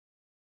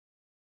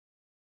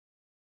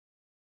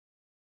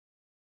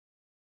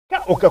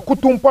ka oka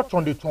kutumpa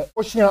chonde ton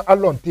ocean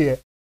alonte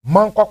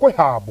man kwakwe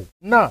habu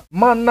na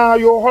mana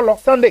yo holo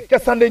sande ke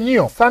sande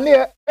nyo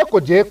sane eko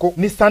jeko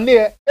ni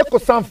sane eko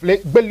sanfle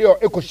gbelio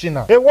eko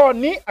shina ewo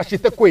ni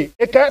ashitekwe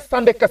eke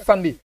sande ke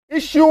sande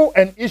issue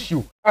and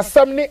issue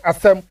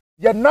asem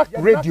ya nak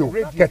radio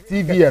ke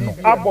TV no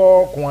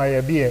abo kwa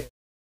ye bie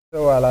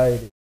so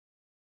alaide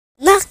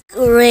nak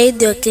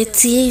radio ke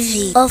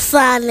TV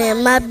ofane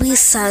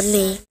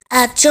mabisane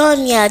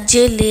ajonia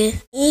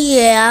jele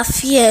iye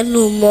afie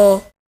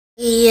numo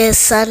iye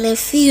sane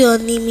fio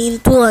ni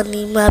minto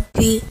ni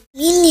mapi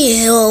nini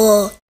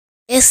ewo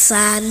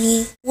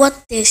esani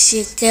wote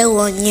shike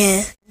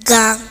wonye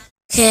gang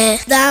ke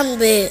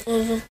dambe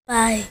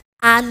upai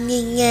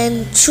ani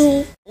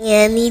nyenchu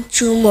nyeni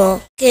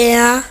chumo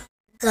kea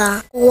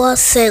ga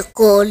wose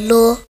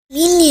kolo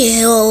nini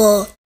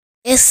ewo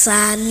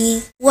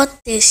esani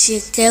wote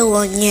shike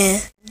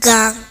wonye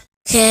gang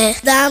ke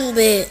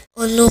dambe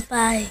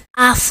onupai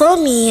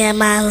afomi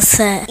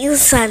emanse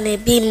insane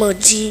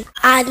bimoji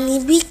ani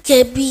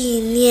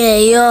bikebi ni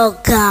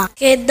eyoga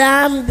ke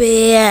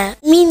dambe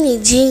mini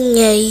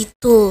jinye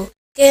ito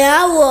ke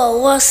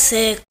awo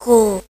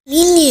woseko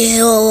mini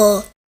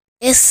ewo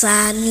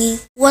esani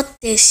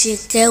wote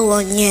shike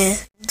wonye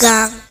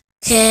gang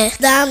ke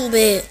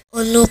dambe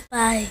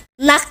onupai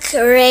nak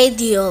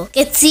radio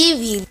ke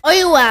TV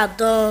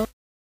oiwado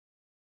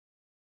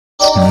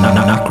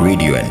Nak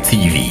Radio and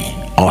TV,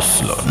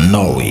 Oslo,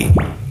 Norway.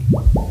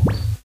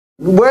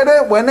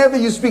 Whenever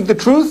you speak the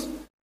truth,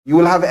 you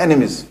will have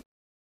enemies.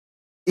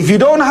 If you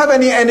don't have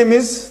any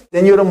enemies,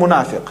 then you're a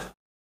munafiq.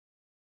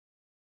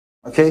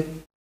 Okay?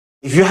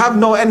 If you have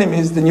no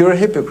enemies, then you're a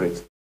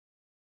hypocrite.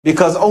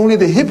 Because only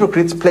the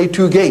hypocrites play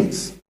two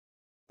games.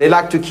 They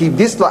like to keep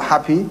this lot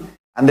happy,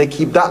 and they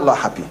keep that lot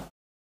happy.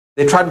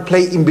 They try to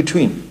play in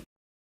between.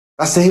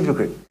 That's the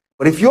hypocrite.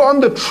 But if you're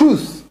on the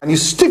truth, and you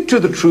stick to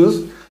the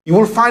truth, you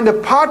will find a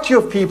party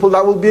of people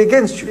that will be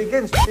against you.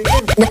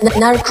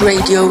 Narc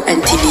Radio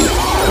and TV.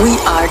 We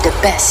are the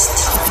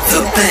best.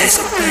 The best.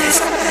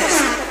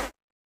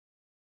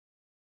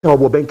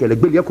 Tabo benke le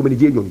gbeli ko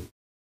menije nyoni.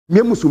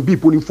 Me musum bi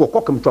poni for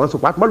kokem trans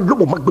of man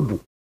lomo magbebu.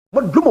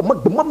 Man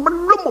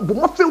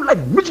lomo feel like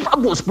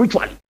miserable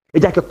spiritually. E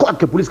ja ke ko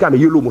ke police ka me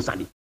yelo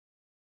musani.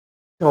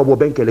 Tabo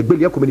benke le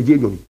gbeli ko menije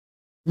nyoni.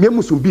 Me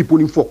musum bi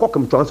poni for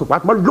kokem trans of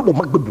man lomo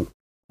magbebu.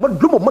 Man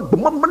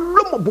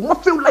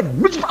feel like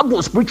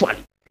miserable spiritually.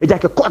 E ja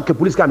ke ko ke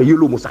police ka me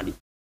yelo musani.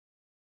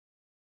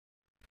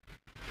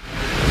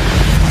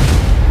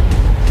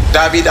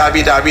 Dabi.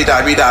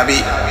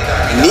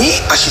 Ni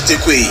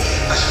ashitekwe.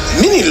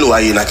 Mini lo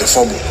aye na ke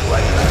fobo.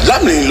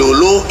 Lamle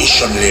lo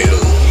ishomle lo.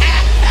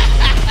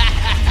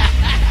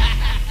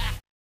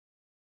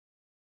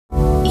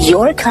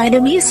 Your kind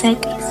of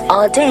music,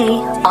 all day,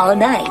 all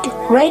night,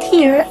 right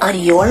here on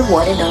your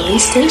one and only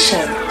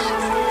station.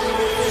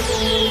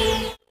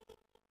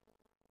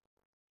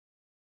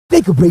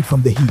 Take a break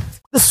from the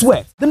heat, the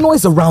sweat, the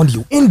noise around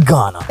you in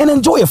Ghana and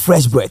enjoy a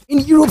fresh breath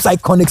in Europe's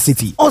iconic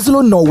city,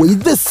 Oslo, Norway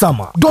this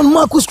summer. Don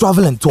Marcus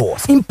Travel and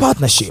Tours, in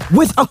partnership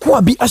with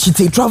Akwabi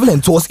Ashite Travel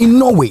and Tours in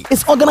Norway,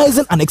 is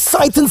organizing an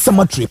exciting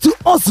summer trip to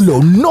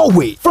Oslo,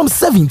 Norway from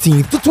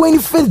 17th to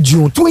 25th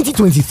June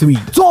 2023.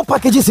 Tour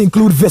packages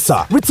include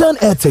visa, return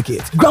air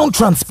tickets, ground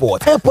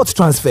transport, airport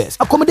transfers,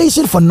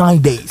 accommodation for 9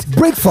 days,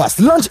 breakfast,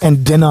 lunch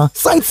and dinner,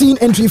 sightseeing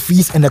entry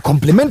fees and a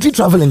complimentary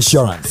travel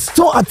insurance.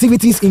 Tour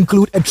activities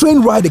include a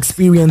train ride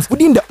experience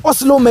within the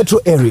Oslo metro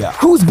area,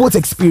 cruise boat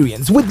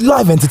experience with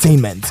live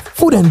entertainment,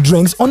 food and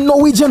drinks on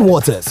Norwegian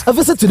waters, a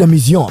visit to the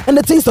museum, and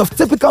a taste of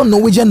typical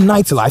Norwegian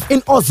nightlife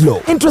in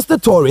Oslo.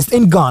 Interested tourists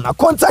in Ghana,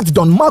 contact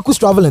Don Marcus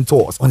Travel and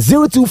Tours on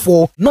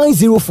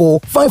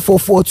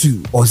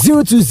 024-904-5442 or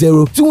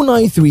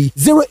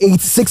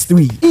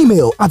 020-293-0863.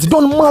 Email at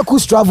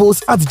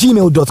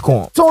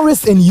donmarcustravels@gmail.com.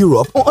 Tourists in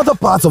Europe or other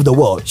parts of the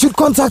world should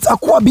contact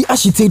Akwabi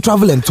Ashite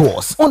Travel and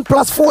Tours on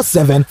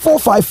 +47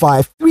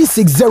 455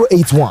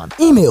 36081.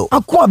 Email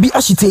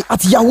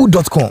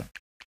akwabiashite@yahoo.com.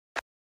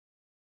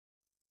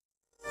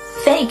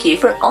 Thank you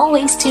for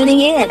always tuning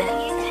in.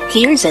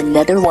 Here's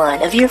another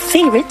one of your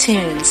favorite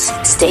tunes.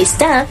 Stay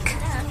stuck.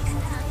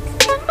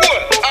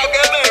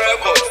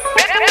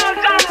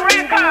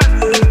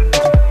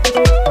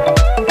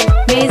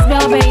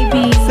 Baseball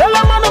baby.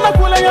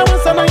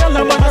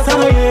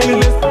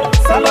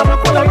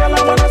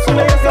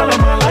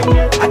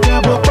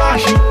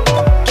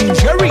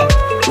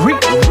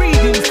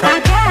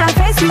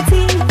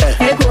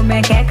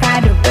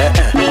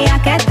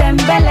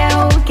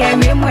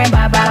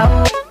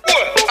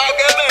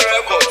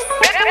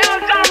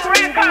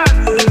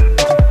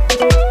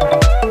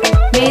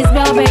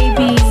 Baseball baby.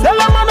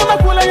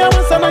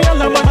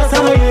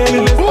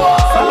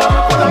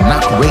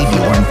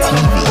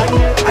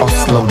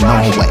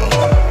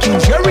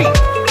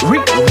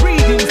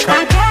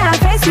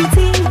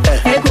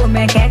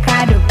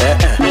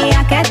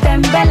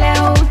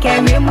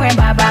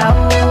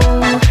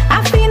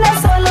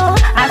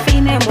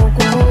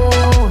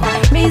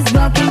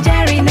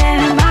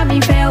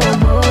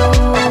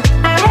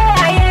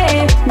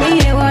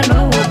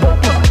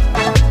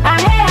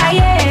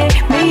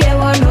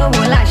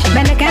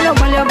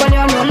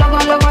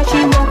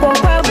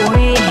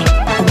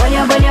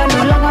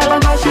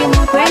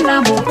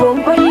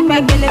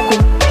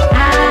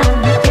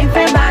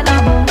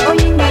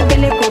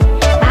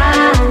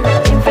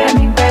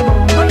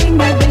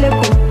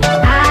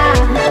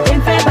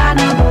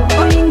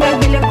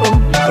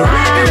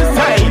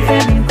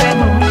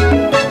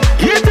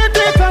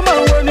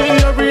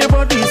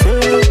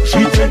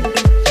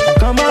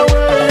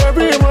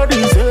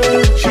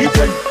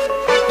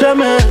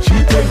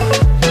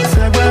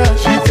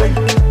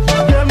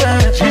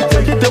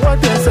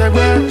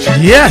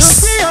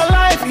 Yes. You see your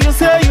life, you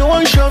say you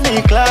won't show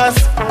me class.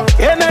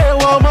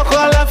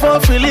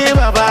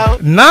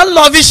 Now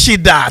love is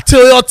shida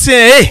till your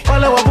tea.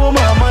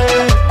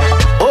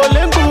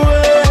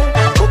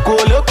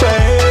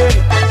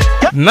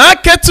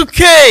 Nake to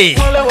K.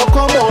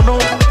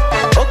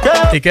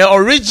 Take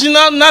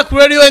original Nak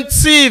Radio and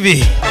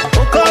TV.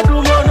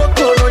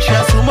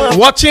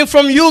 Watching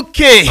from UK.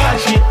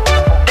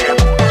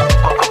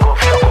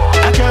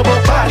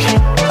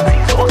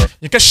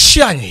 You can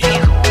shine.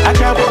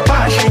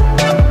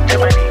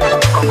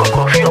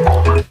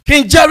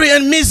 King Jerry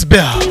and Miss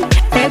Bell.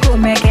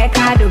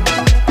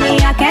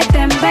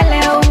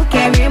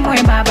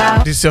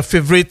 This is your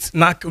favorite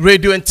Nak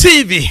Radio and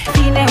TV.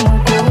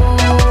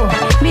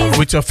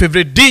 With your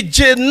favorite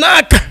DJ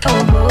Nak.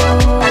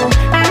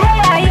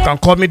 You can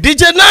call me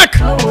DJ Nak.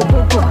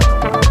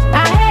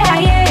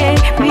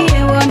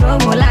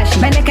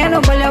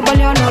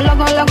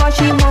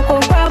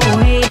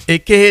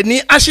 Eke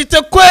ni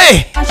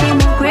Ashitekwe.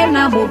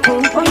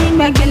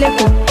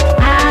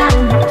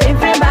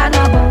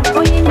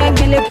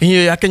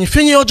 Inye akenye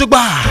finye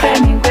ojugba.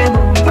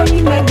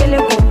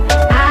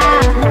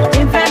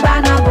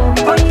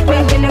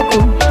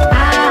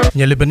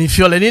 Nyele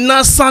benifiole ni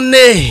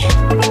nasane.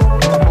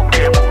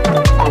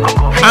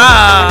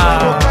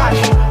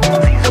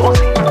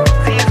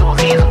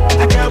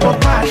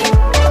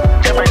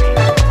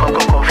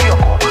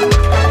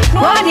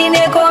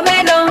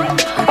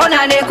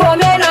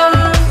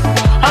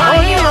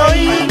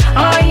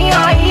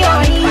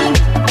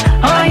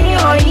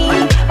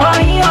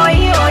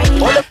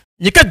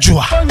 Nika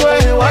jua.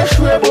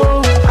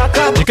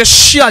 Nika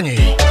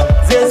shianye.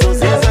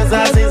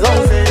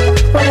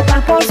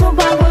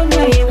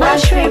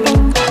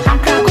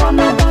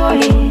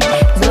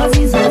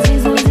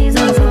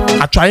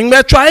 I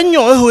trying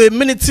your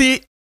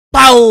minute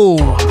pow.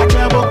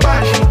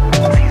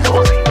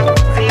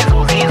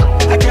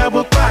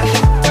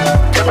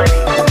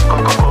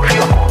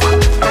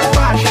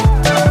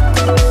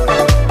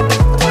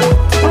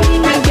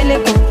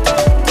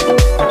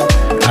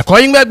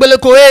 Going back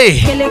Beleko,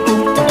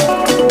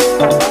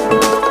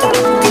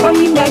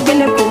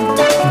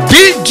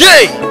 DJ.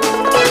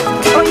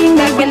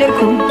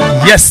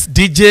 Yes,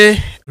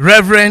 DJ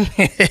Reverend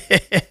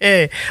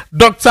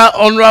Dr.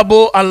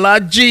 Honorable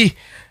Alaji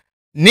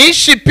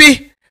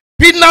Nishipi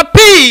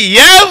Pinapi,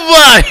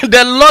 ever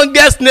the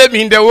longest name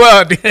in the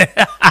world.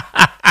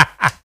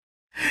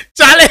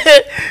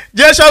 Charlie,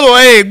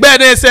 Joshua,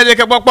 Bene said,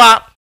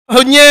 Papa,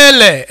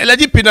 Onyele,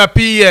 Alaji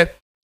Pinapi.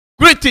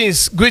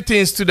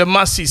 Greetings to the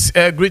masses.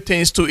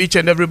 Greetings to each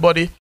and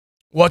everybody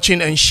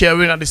watching and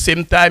sharing at the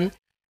same time.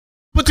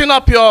 Putting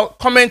up your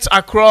comments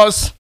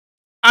across.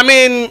 I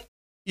mean,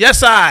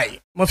 yes, I.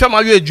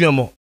 Mofia you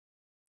jumo.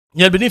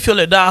 You'll be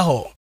feel da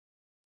ho.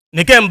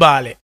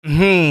 Nikembale.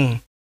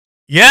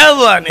 Yeah,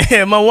 one.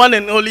 My one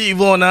and only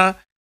Ivona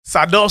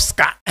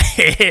Sadowska.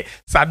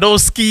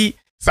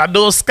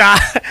 Sadowska.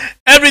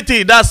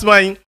 Everything. That's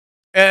my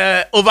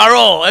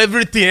overall.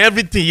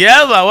 Everything.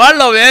 Yeah,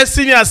 one of it.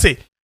 See me I say.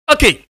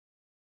 Okay.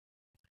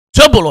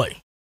 Trouble.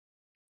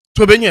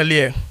 Trouble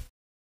liye.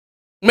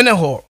 Mene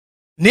ho.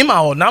 Nima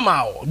ho, nama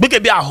ho. Bike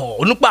bia ho.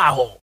 Onukpa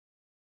ho.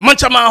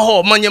 Manchama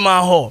ho.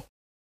 Manyema ho.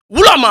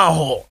 Wulama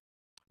ho.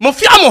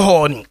 Mofiamo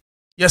ho ni.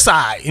 Yes,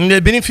 I. In the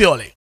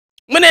benefiole.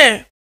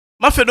 Mene.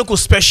 Mafedoko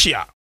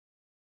special.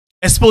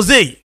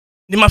 Expose.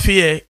 Ni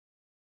mafie.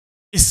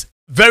 Is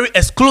very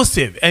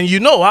exclusive. And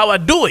you know how I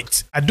do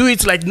it. I do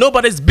it like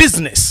nobody's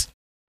business.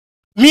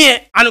 Me.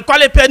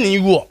 Anukwale pen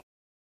in you.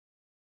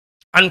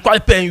 And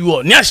quite paying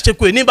you.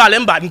 Nyashtekwe ni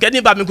balemba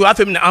nkeni ba miku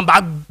afem na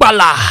amba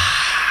gbala.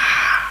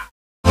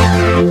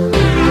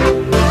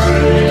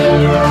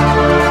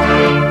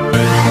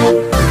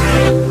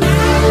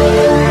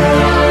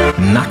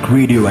 Nak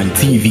Radio and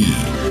TV,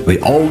 we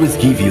always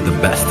give you the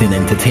best in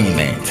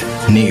entertainment,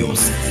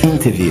 news,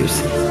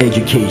 interviews,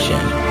 education,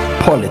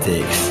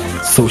 politics,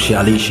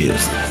 social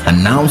issues,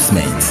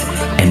 announcements,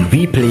 and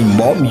we play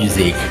more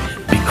music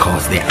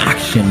because the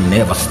action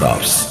never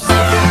stops.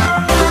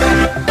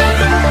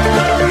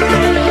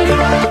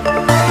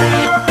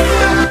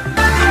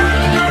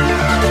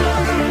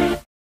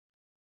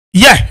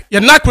 Yeah,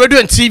 you're Nak Radio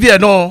and TV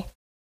and all,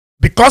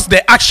 because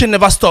the action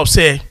never stops.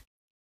 Say,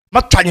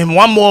 I'm trying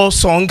one more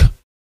song,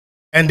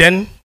 and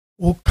then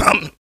we'll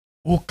come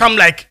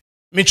like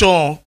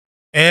Micho.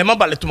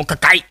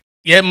 Kakai.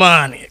 Yeah,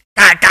 man.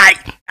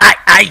 Kakai.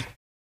 Ai.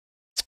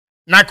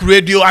 Nak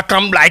Radio, I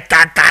come like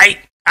Kakai.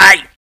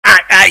 Ai.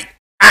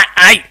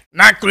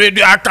 Nak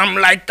Radio, I come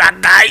like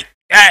Kakai.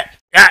 Yeah.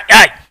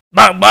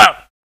 Bang.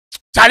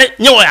 Charlie,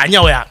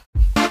 nyoya.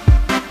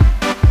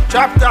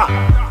 Chapter.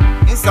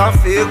 It's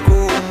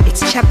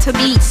chapter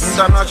beats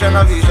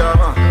International vision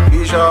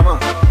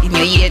in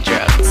your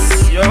eardrums.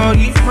 Yo,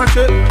 if my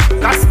trip,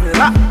 that's me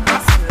la.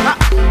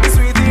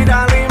 Sweetie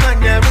darling,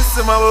 man, yeah, miss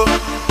my bo.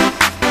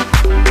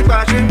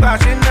 Passion,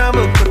 now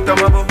look at the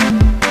mabo.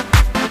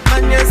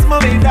 Man, yes,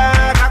 mommy,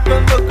 dad, I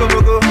can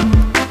go.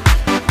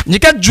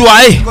 Nika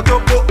joy.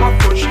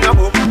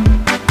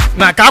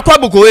 Na kakwa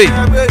buko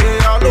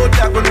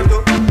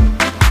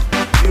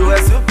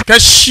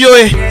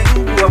Kashioe.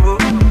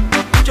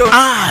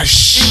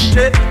 Ash.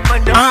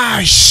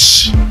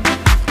 Ash.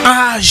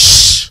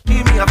 Ash.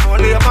 Give me a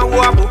volley of my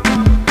wobble.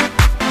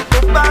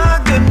 Oh,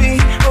 back to me,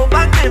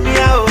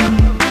 out.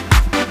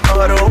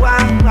 Oh,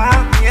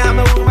 I'm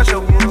a woman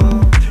show.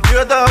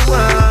 You're the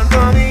one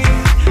for me,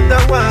 the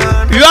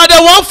one. You are the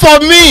one for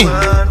me.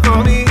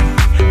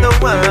 The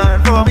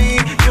one for me,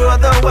 you are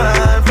the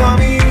one for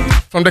me.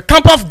 From the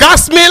camp of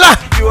Gasmila,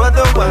 you are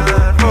the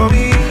one for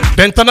me.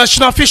 The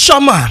international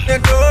fisherman.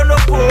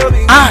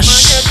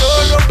 Ash.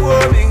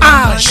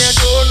 Ash.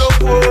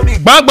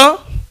 Baba.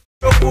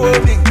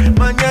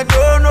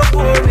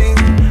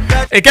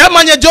 Eke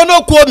manye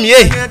jono kwomi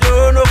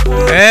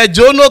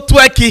jono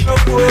tweki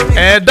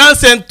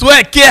dance and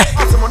tweki.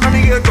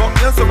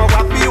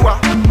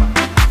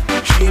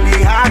 She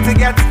be hard to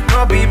get,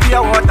 no be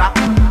pure water.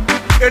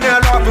 Any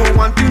love you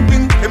want to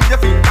think, if you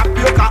think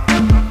tapioca.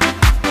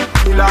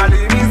 Kila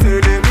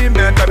limite,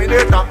 me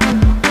terminator.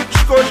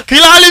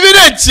 Kila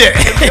limite.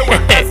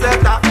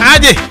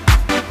 Adi.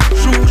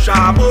 Shoo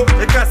shabo,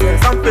 it can say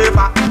some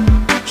paper.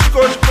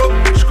 Shiko,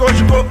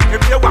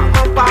 if you want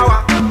some power.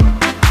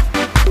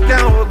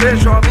 Can't hold it,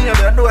 show me, and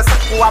then do a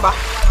sakuaba.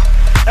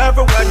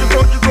 Everywhere you go,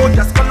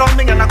 just follow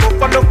me and I go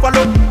follow.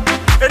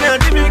 And then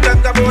Jimmy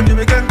can go,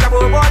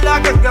 boy, I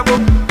can go.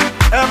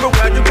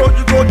 Everywhere you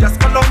go, just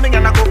follow me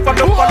and I go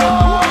follow.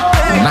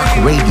 Not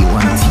radio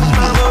and TV,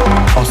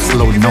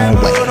 Oslo,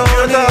 Norway.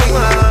 You're the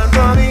one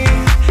for me,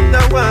 the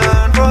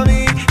one for me.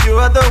 You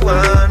are the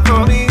one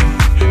for me,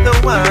 the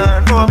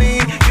one for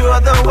me. You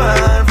are the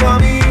one for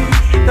me,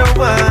 the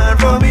one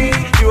for me.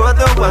 You are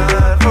the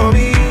one for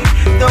me,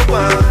 the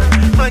one.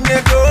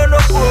 Manye dono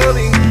for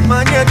me,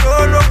 manye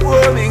dono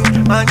for me,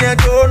 manye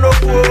dono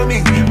for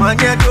me,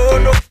 manye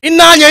dono.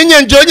 Inanye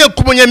nyenjonye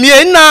kumunye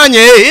mie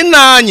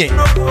inanye.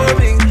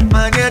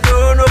 Manye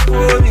dono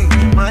for me,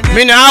 manye.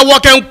 Mini I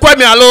walk and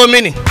kwemi alo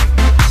mini.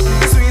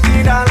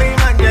 Sweetie darling,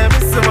 manye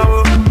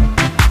misamo.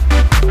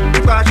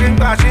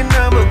 Passion,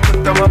 namu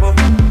kutamabo.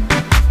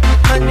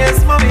 Manye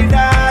smami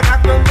da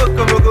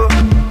kakumbo.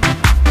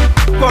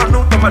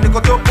 Kono tamani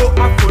kotopo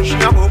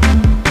mafushiyabo.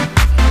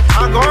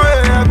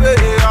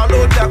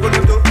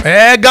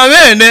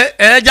 Gamene,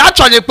 ya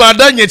chanye kwa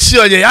danye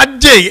chiyo ye ya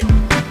je.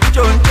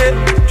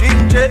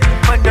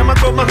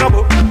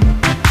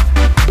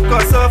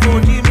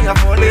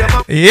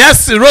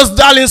 Yes, Rose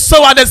Darling,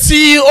 so are the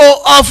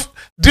CEO of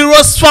the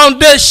Rose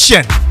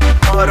Foundation.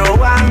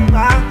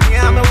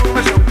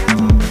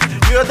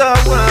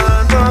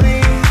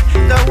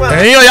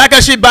 Hey, yo,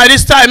 yakashi by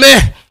this time,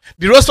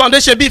 the Rose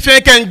Foundation be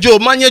fake and Joe,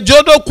 manye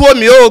jodo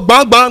kwomi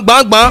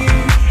bang.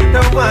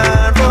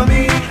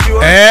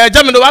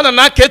 Jamin the one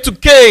na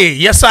K2K.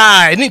 Yes,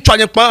 I need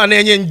to pan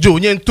and Joe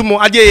Yentumo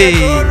Aje.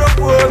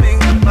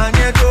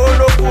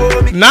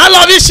 Na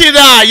love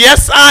shida.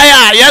 Yes,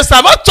 I yes,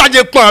 I'm not trying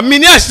to pan.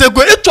 Minias to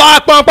go to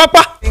our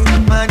papa.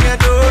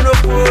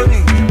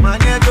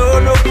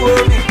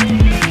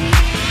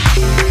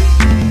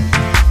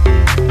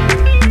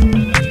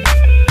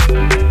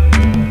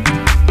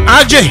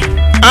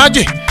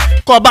 Aje,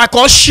 go back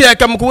or share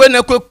come go in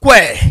a quick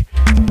way.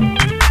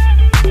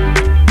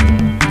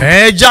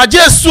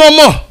 Jaje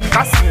Somo.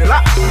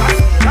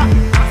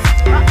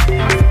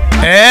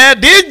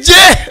 DJ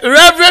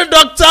Reverend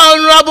Dr.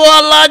 Honorable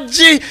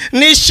Alaji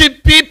Nishi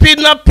Pipi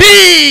na P.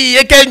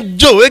 Eken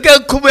Joe,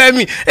 eken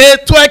Kubemi,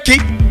 Tweki.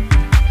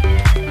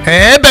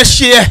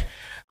 Beshie.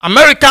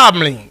 America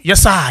Amling.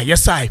 Yes,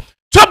 I.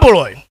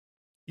 Trouble.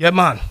 Yeah,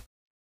 man.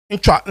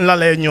 Intra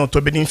Lale Nyo to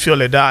be in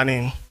Fiole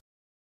Dani.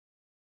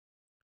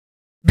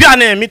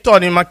 Biane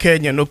Mitoni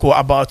Makenya Noko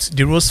about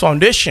the Rose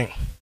Foundation.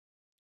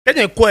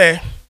 Kenya Kwe.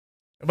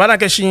 Bana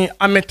keshi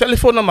ame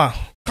telephone number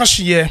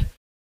kashiye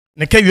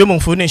neke yemo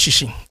phone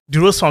shishi the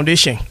Rose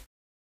Foundation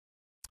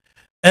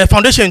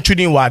foundation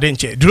tuning wa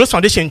denche the Rose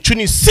Foundation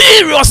tuning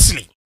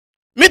seriously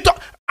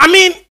I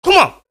mean come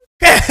on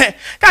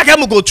ka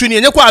mu go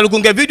tuning nye kwa alugo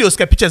nge videos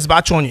ke pictures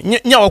ba choni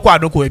nya wokwa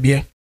adoko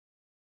ebie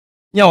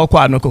nya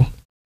wokwa anoko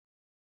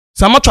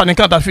sama twa ne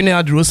ka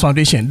adafine the Rose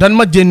Foundation dan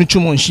ma je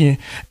nuchumo nhie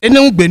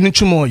ene ngbe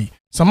nuchumo yi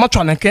sama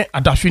twa ne ke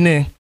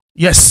adafine.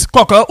 Yes,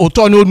 koka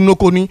oto ni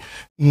odunoko ni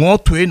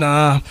ngotwe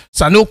na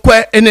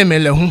sanokwe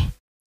enemele hu.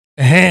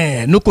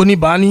 Noko ni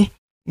bani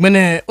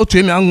mene otu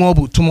emi anwo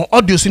bu tumo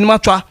audio cinema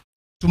twa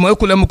tumo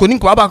ekule mko ni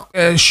kwa ba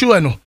show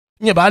no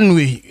nye ba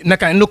nwe na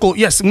kan noko.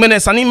 Yes, mene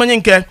sani manye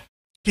nke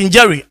King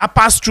Jerry I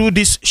pass through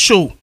this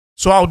show,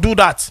 so I'll do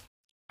that.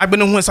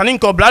 Agbenu hu sani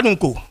nke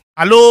obladunko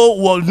allo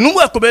wo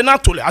numo ekobe na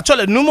tole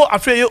actually numo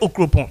afreye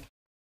okropon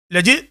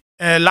leji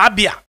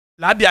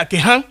labia ke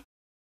han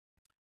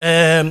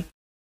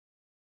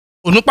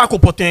onupa ko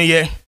poten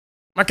ye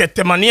market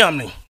temaniam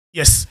ni.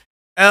 Yes,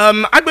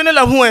 agbene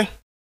la hu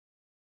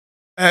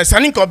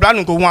sani ko bla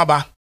nko hu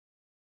aba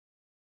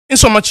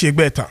inso ma chi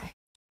egbeta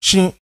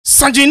shi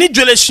sanjini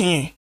dwele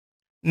shi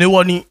ne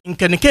woni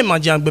nkenike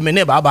maji agbeme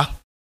ne baba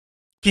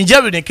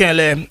kinjeri ne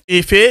kenle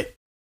efe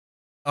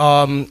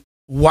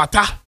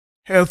water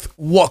health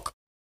work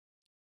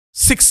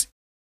 6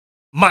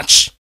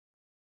 March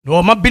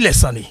no ma bile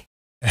sani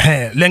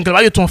lenkel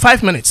ba yoton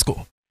 5 minutes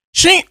ko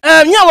shin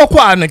nya wo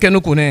kwa na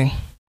kenu ko ne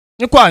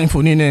ni kwa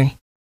infoni ne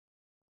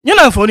nya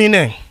na infoni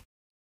ne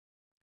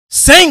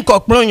sen ko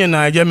kpron nya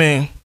na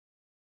jeme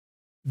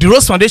the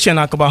Rose Foundation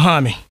akaba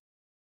ha me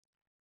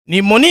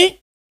ni money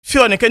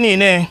fio ne keni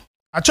ne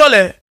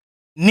achole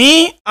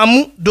ni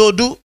amu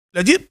dodu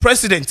legit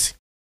president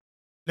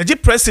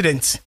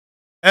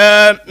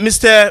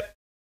Mr.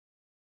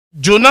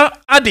 Jonah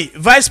Adi,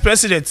 Vice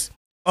President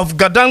of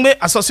Gadangme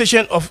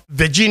Association of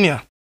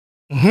Virginia.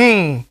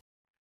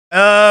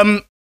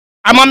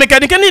 Ama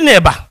mekanika ni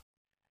neba.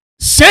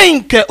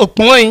 Saying ke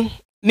okpoin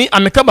ni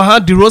ameka baha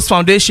the Rose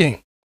Foundation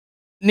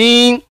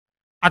ni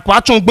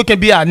akwachon gbeke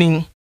bia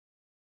ni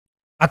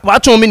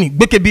akwachon mini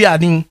gbeke bia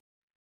ni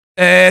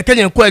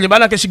kenyen ko enye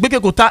bana ke gbeke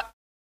kota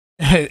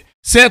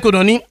sen ko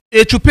doni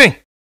echupen.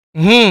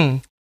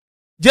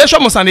 Jesho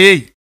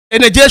musane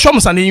ene jesho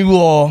musane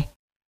yo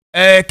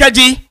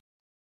kaji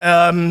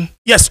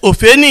yes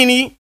ofeni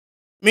ni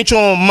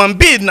micho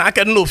mambid na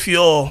aka no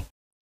fio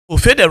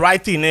ofe the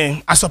right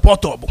thing I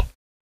support obo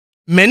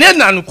mene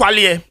na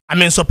nkwale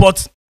I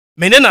support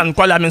mene na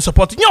nkwale I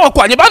support nya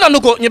okwa nyebana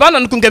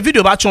nuko nke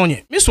video ba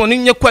chonye mi so ni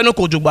nye kweno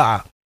ko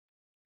jugba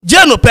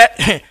je no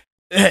pe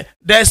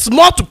there's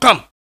more to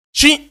come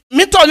shi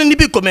mi to ni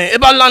bi come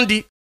eba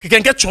landi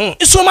kekenke chon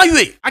isoma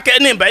yue aka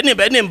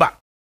enemba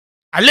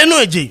ale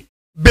no eje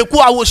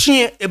beku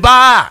awoshin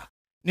eba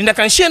ni na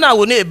kan she na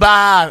wo na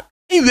eba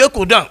inwe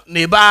ko dan na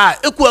eba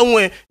eku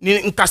anwe ni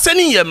nkase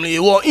ni yem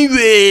na wo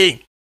inwe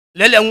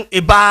lele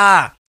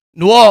eba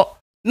no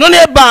no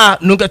na eba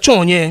no ka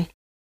chonye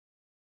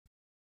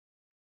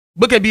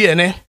gbeke bi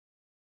ene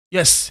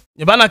yes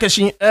yeba na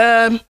kashin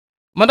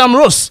Madam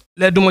Rose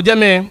le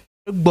dumojeme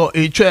gbo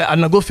etwe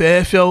anago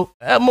fe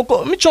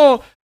moko michon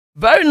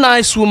very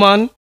nice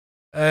woman,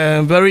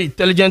 very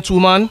intelligent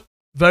woman,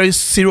 very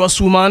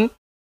serious woman,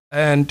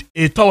 and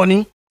a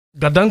tawani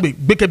gadangbe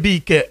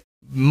bekebi ke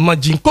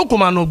majin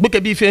kokoma no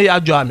bekebi fe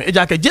ajo ame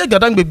eja ke je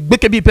gadangbe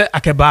bekebi pe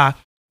akeba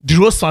the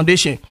Rose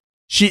Foundation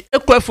she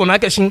ekwefo na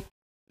keshin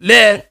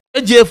le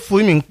eje fu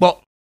mi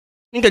npo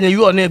nkanye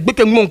yu na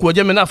gbeke ngmo nko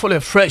je me na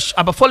follow fresh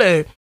aba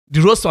follow the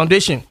Rose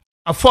Foundation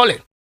a follow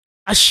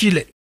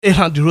ashile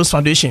hand the Rose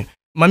Foundation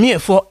mami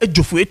efo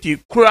ejofu eti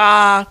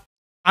kura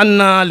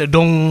ana le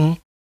don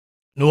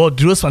no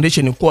the Rose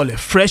Foundation ni call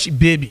fresh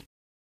baby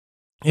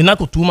ina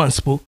ko 2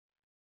 months po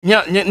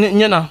nya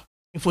na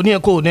infoni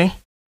ko ne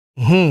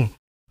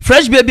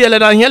fresh baby ele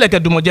na yen le ke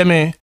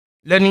dumojeme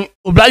leni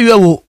obrawe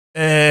wo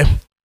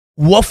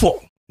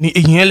wofo ni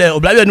eyen le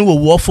obrawe ni wo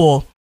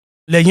wofo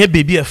le yen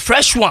baby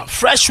fresh one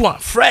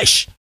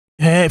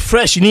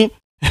fresh ni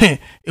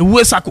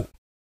ewu sako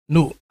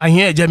no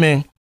ayen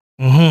ejeme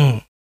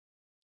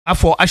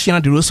afọ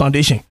Asian the Rose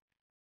Foundation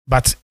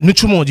but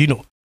nuchumo di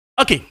no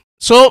okay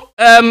so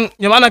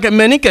nyamana ke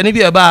meni ke ni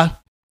bi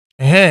eba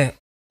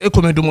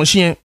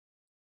ekomedomoshin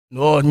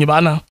no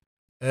nyibana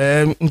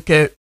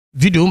nke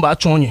video mba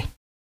chonye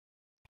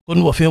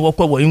konu wo fe wo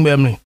kwa wo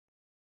imemre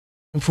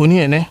mfoni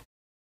ene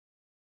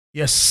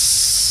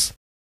yes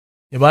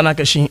nyibana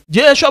ke shin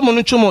je sho mo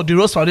nuchumo the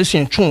Rose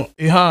Foundation chun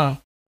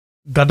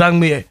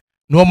gadangme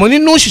no moni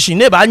no shishi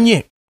ne ba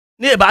nye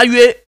ne ba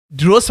yue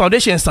the Rose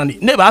Foundation sandi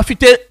ne ba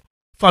fite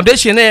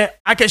foundation e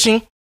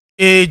akeshin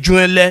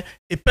ejuele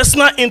a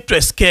personal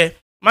interest ke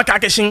maka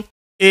akeshin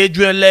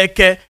ejuele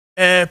ke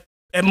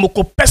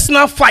moko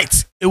personal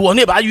fight e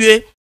woni ba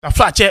yue ta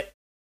flache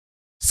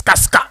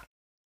ska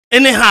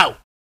anyhow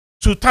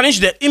to tarnish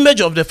the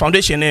image of the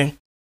foundation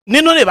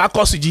ni no ne ba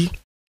cause ji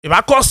e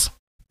ba cause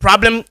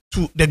problem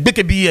to the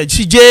BKB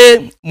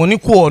CJ money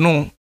ko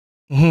no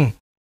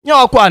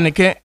nya okwa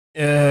anike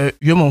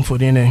yomo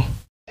mfodi ne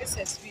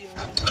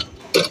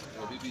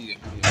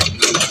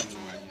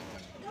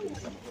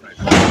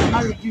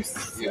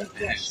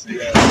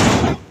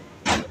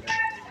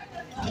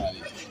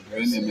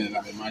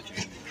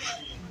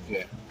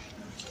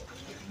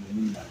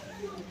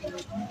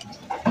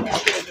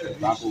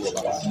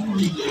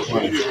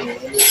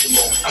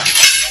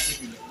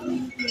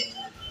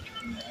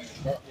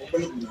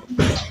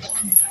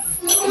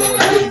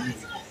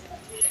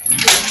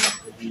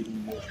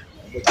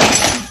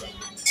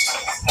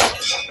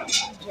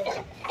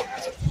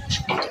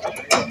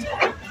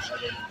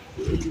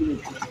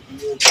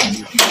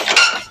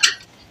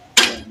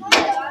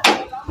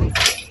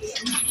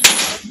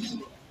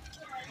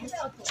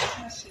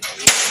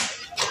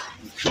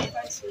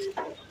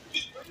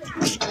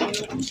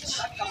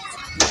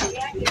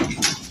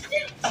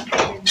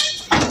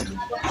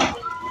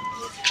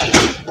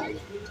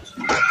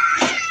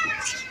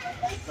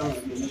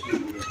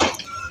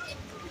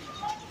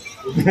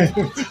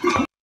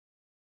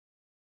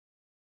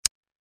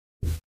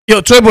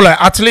Yo trouble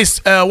at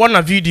least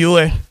one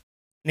video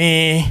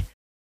ni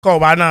ko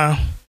bana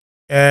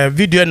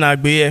video na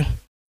gbe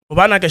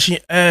obana keshi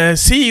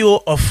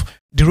CEO of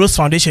the Rose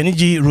Foundation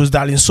ni Rose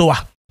Darling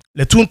Soa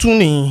le tuntun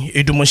ni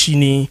edumoshi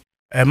ni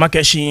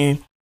makeshi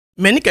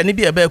menike ni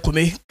bi ebe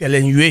kome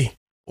kelenwe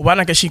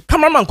obana keshi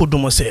cameraman ko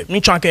domose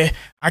mi chanke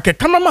ake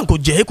cameraman ko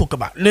je ko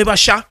kaba le ba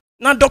sha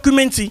na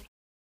documenti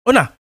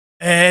ona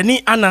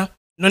ni ana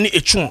no ni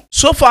etwon.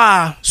 So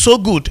far so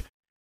good.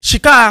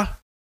 Shika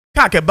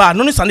ka ke ba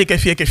no ni sane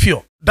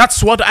kefie.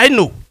 That's what I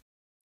know.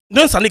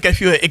 No sane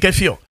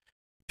kefie.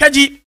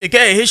 Kaji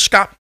eke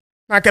shika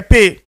na ke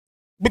pay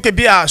buke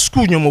bia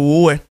school nyomo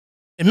wo e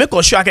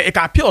make sure ake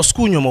ka pay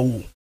school nyomo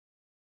wo.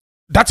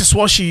 That is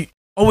what she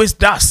always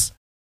does.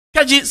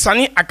 Kaji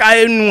sani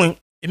aka enu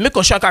e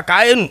make sure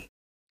aka enu.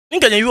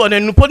 Nkenye yu on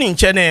enu poni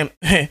nche ne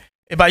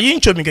e ba yin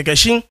chomi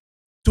kekeshin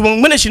to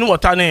mene shin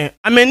water ne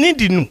ameni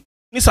di nu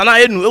ni sana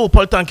enu e wo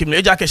politan kim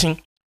eja keshin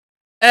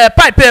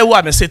pipe e wo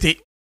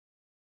amesete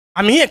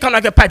ami yin kan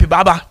ake pipe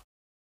baba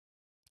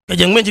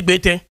keje ngmenji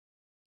gbete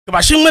ke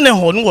ba shin mene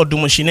ho nu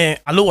wodum shine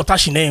alo water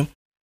shine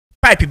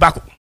pipe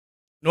bako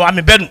no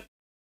ame benu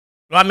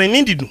no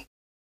ameni di nu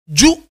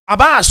ju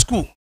aba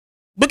school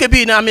beke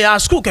bi na ame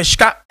school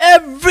keshika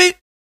every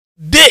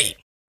day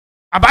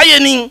abaye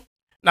ni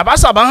na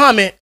basa ba ha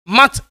me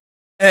mat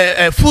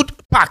food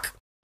pack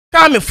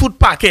come food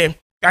pack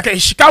kake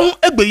shika hu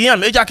egbeyin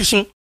am eja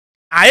kishin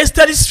I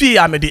study fee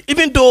amede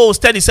even though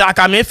study say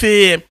aka me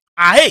fee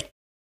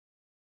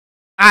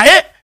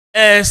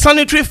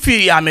sanitary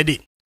fee amede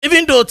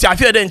even though ti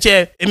afie de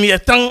nche emi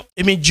etan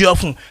emi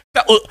jiofun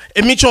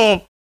emi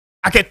chon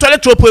ake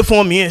toilet rope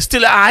for me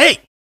still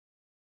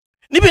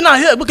ni bi na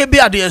here buke bi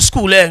at the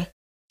school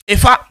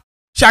ifa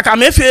shaka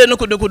me fee no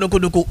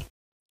kodoko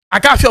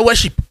aka feel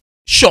worship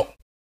sure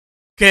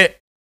ke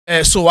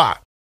so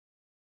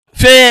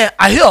fe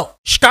ahio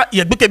shika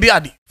yegbeke bi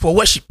adi for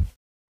worship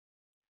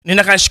ni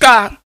na kan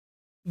shika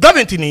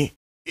government ni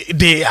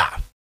they are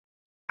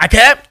ake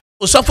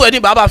osofo eni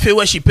baba fe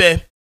worship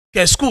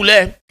ke school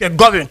ke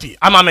government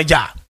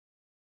amameja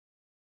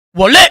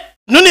wole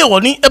nuni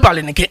woni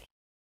ebale nike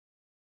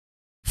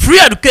free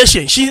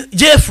education she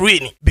j free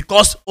ni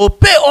because o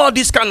pay all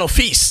this kind of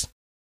fees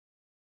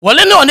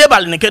wole no oni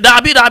ebale nike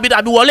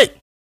dabi wole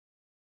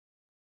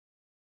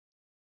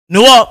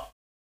no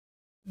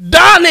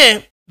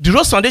Dane the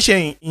Rose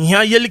Foundation in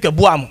here yeli ke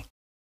buamu.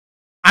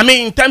 I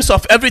mean in terms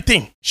of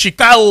everything,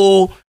 shika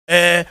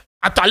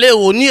atale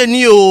o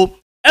ni o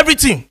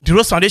everything the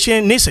Rose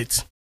Foundation needs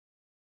it.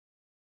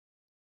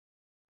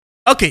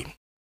 Okay.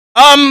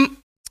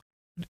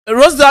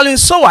 Rose darling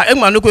sowa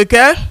egma no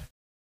kweke.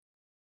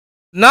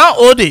 Now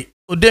ode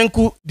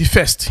odenku the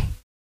first.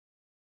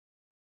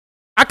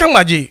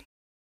 Akangaje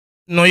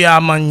no ya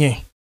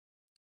manye.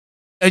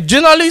 A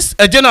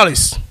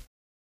journalist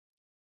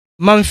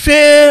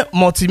Manfe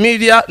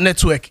Multimedia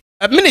Network.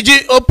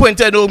 Miniji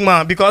pointed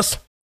man because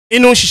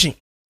inu shishi.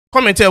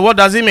 Commented what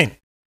does it mean?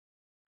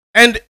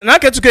 And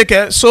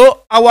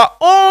so our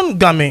own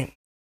government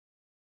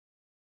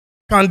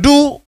can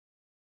do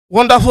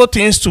wonderful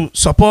things to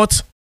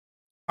support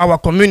our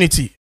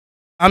community.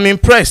 I'm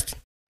impressed.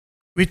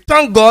 We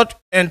thank God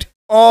and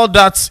all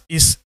that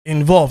is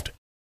involved.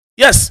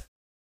 Yes.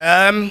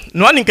 No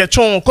one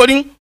in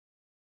coding.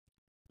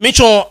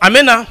 Michon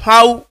amena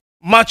how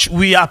much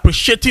we are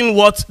appreciating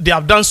what they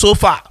have done so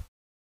far.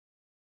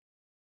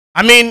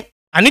 I mean,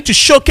 I need to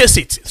showcase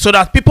it so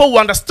that people will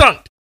understand.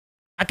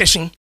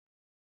 Akeshin,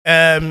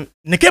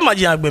 neke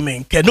maji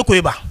agbemen ke nuko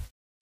eba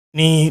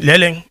ni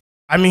leleng.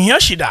 I mean here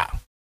shida.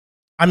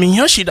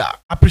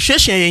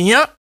 Appreciation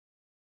yenya.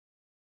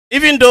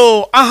 Even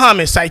though I have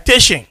a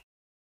citation,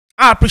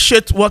 I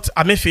appreciate what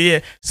I may feel.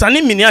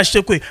 Sani mini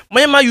ashekwe.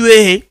 Mayema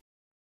yuehe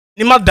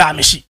ni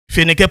madamishi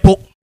fenekepo.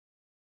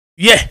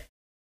 Yeah.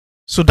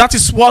 So that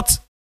is what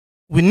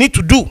we need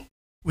to do.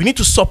 We need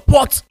to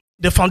support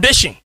the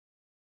foundation.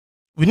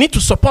 We need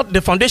to support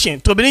the foundation.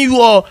 To be you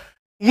all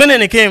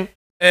many came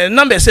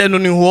number say no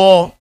new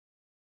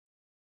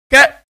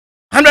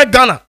 100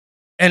 Ghana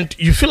and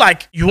you feel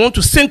like you want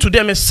to send to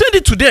them and send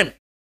it to them.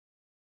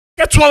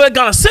 Get 200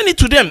 Ghana, send it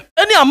to them.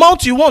 Any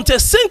amount you want,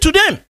 send to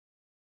them.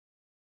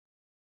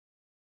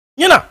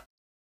 You know,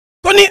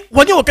 Koni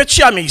when you get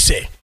share me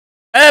say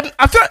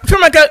I feel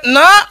like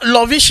na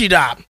love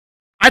shida.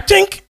 I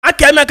think I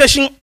can make a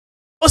shin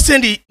or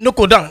send it no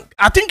go down.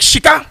 I think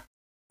Shika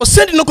or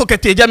send it no go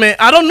kete jame.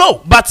 I don't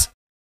know, but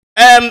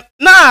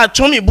na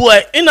chomi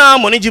boy ina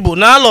monijibo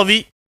na love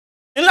it.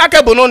 In like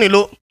a bono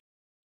nilo.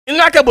 In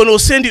like a bono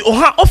send it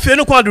oha ofe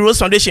no kwa the Rose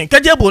Foundation.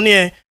 Kaje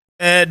boni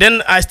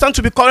then I stand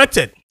to be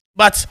corrected.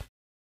 But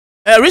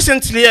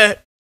recently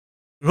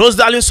Rose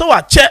darling so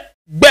a check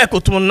back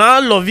to na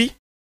love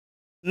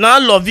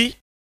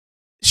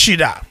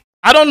shida.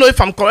 I don't know if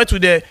I'm correct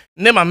with the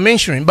name I'm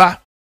mentioning,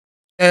 but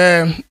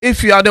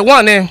if you are the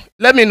one,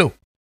 let me know.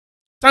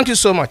 Thank you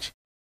so much.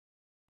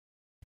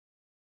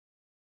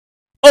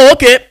 Oh,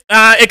 okay.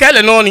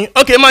 Ekele noni.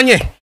 Okay,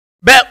 manye.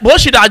 But bo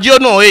shida jo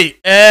no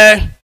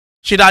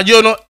shida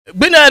jo no.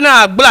 Bina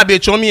na gbla be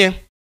chomi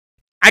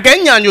I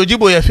can nya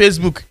nyojibo your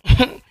Facebook.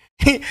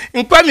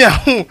 Nkwami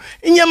ahu.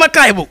 Inye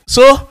makaibo.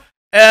 So,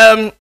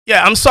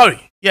 yeah, I'm sorry.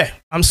 Yeah,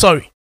 I'm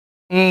sorry.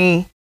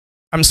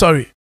 I'm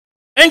sorry.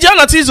 Enja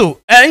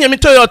natizo. Enye mi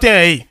to your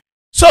thing.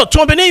 So,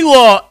 tumbeni you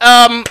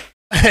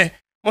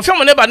mo fi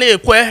mo neba na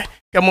ekwe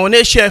ke mo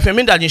na share fe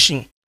mi da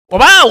nshin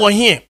oba wo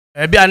here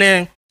bia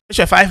na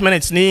share 5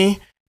 minutes ni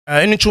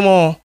eni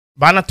chumo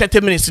ba na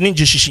 30 minutes ni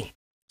jishishi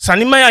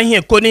sanima ya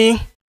hie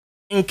koni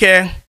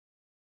nke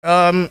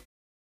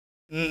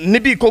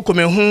nibi koko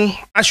me hu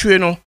ahwe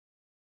no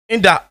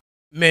inda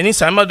meni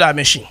sanima da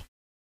meshi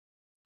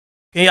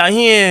ke ya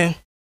hie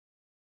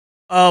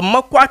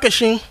makwa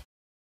keshin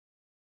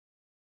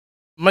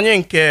manye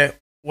nke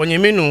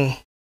wonyeminu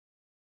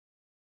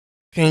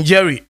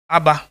Kinjeri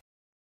aba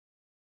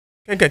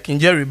kenke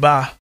Kinjeri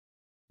ba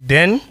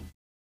then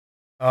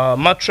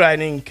ma try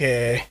ni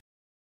nke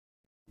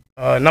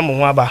na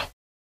mo aba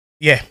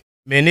yeah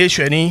me ne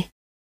hwani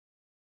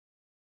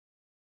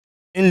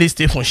in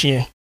list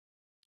function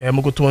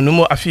mugoto no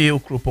mo afi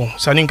okropon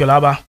sani nke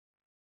laba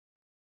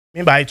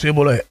me ba itu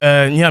ebolo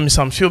nya mi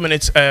some few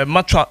minutes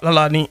ma try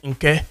lala ni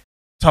nke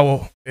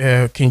tawo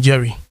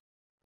Kinjeri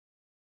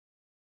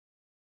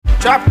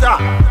Chapter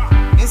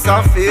it's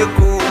a fake.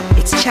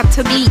 It's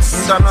chapter beats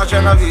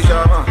International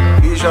vision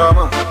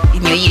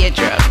in your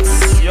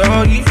eardrums.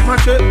 Yo, if my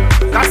trip,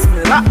 that's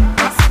me la.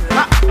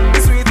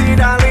 Sweetie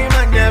darling,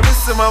 man, yeah,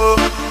 miss my bo.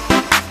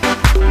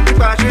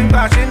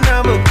 Passion,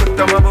 now look at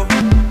the mabo.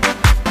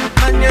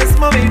 Man, yes,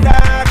 mommy,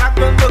 dad, I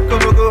can't go.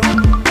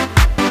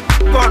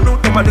 Go no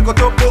to my little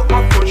topo,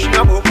 my push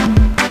yabo.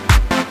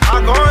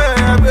 I go,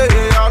 yeah,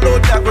 I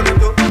load that go to.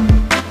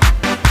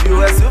 You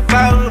are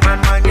superman,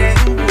 man, yeah,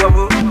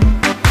 go.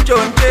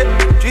 Jonte,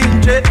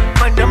 Jinje,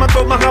 man, them a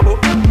go mahabo.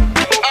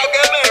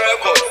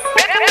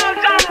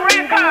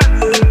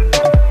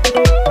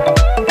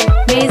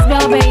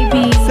 Baseball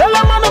baby.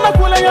 Salamana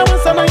makula ya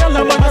masana ya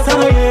la mana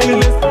sana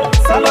ye.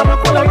 Salama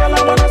kula ya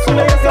la mana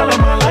sula ya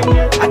salama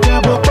lanye.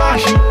 Akabo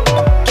pashi,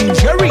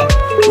 Kinjeri,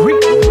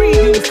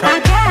 reading.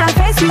 Akara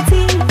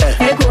fesiti,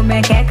 ego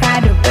meke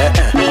kado.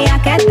 Mi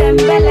akete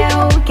mbele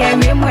o,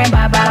 kemi mwe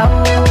baba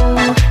o.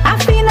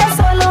 Afine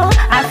solo,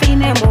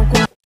 afine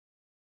moko.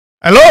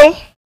 Hello?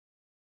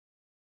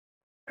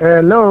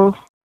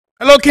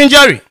 Hello,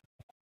 Kinjeri.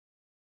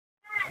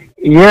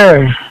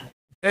 Yeah.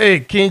 Hey,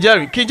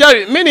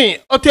 Kinjeri, mini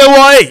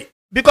otewo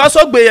because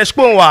ogbe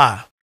yespon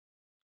wa.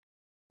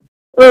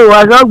 Oh,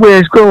 I got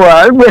where school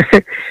was.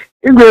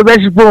 Igwe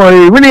be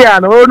shipon mini ya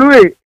no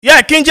onu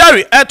Yeah,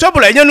 Kinjeri,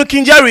 trouble enyenu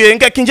Kinjeri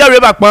nke Kinjeri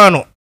ba pan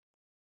no.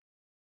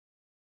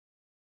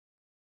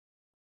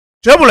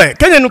 Trouble,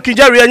 kenyenu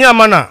Kinjeri enya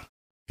mana.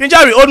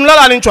 Kinjeri onu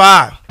lala ni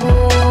ntwa.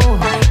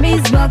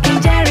 Miss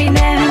Kinjeri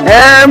na.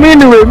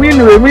 Minuwe.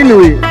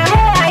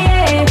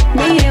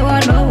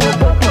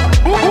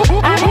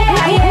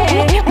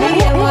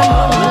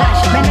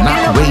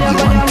 Not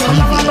radio and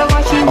TV.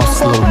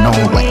 Oslo,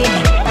 Norway.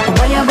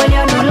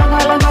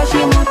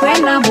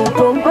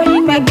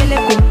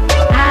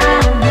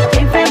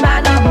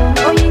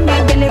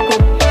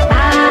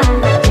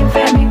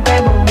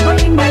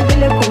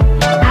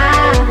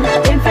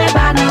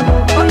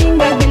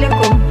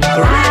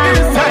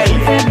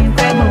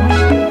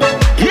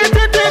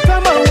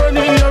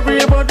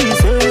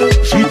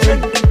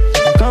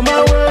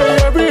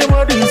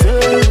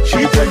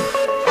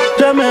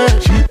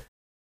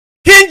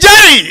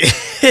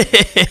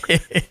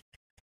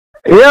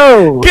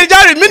 Yo.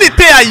 Kinjeri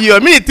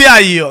minute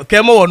ayo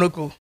kemo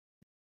wonoko.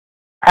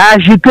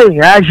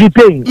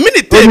 Agite.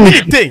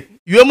 Minute.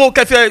 You mo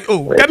kafe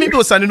kemi bi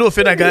osani no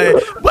fe na guy.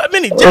 But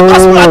minute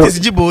gospel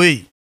artist jibo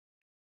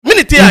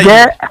Minute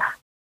ayo.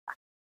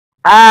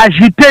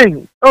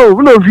 Agite.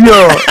 Oh, no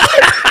view.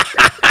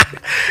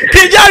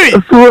 Kinjeri.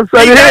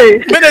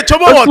 Minute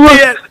chomo wo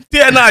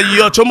tie na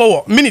ayo chomo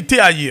wo.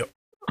 Minute ayo.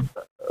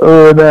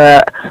 Oh,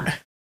 na.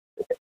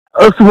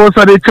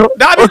 Osumoso de cho.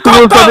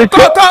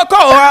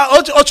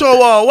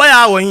 Ocho why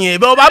are we here?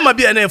 But I'm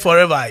be an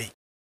forever.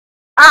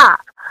 Oh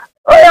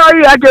yeah,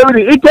 you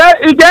actually it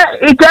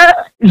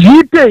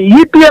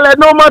yipele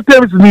normal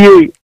terms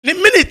ni. Ni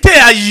minute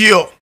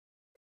ayo.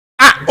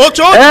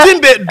 Ocho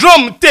timbe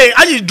drum thing,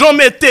 ayi drum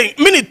thing,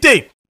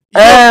 minute.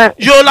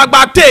 Yo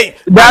lagba thing.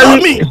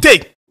 Me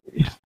take.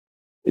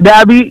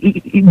 Dabi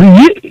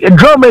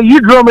drum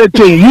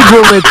thing.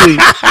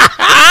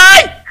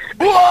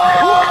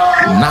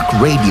 Not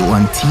radio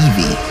and TV.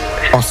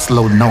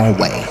 Oslo,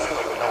 Norway.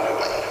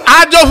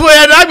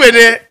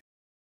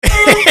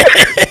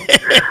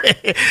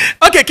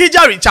 Okay,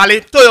 Kinjeri,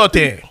 Charlie,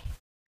 Toyota.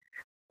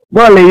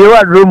 Well, you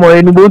are room or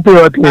any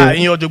Toyota.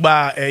 In your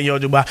Duba.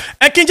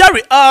 And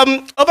Kinjeri,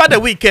 over the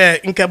week,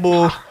 in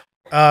Cabo,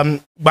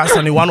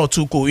 Basani 1 or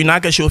 2 co, in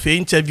Aka show for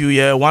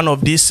interview, one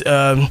of these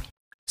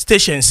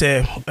stations,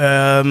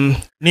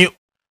 new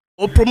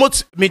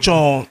promote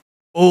Mitchell,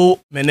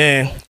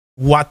 mene.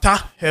 Water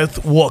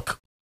health work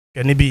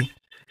can it be?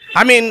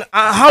 I mean,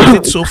 how is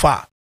it so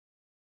far?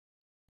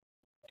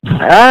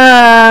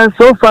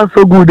 So far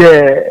so good.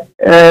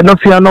 No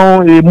fear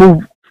no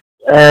move.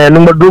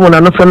 Number do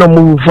no fear no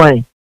move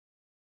fine.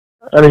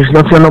 There is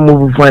no fear no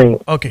move fine.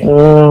 Okay.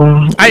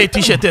 I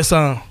t-shirt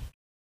son.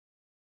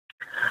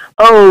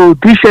 Oh,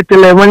 t-shirt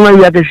le when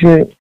you are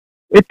getting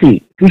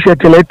 80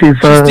 t-shirt le 80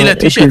 son. Still a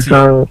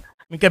t-shirt.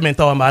 Me ke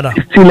mental amada.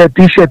 Still a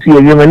t-shirt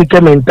here. You me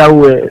ke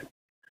mental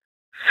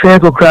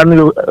Senko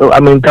kranu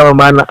amintawa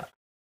mana.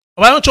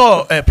 Why don't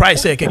you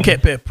price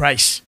keep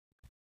price?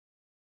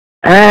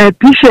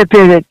 T-shirt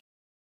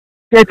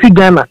 30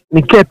 Ghana.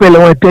 Ni kepele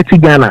one 30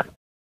 Ghana.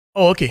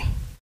 Oh, okay.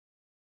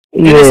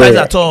 Yeah. Any size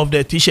at all of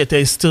the t-shirt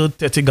is still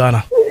 30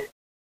 Ghana.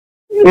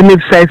 Any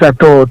size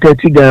at all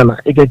 30 Ghana.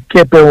 You can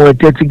kepele one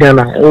 30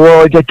 Ghana.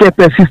 Or you can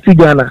kepele 60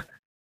 Ghana.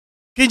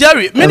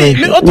 Kijari, mini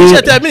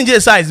t-shirt mean J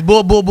size.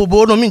 Bo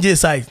no mean J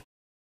size.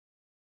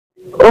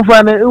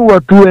 Ofane uwa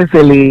 2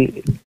 SLA.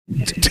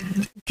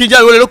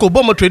 Kijari we look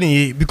bomb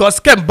training because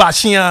kem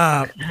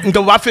bashia nke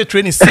warfare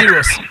training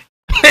serious.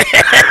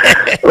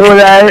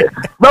 Alright.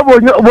 But we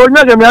not going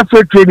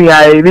to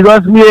training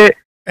because me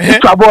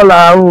trouble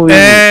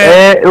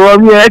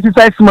me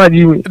exercise smart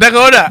Jimmy. That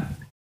order.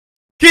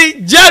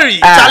 Kijari,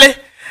 Charlie.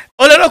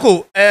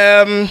 Oleloko,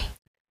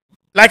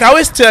 like I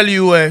always tell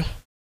you,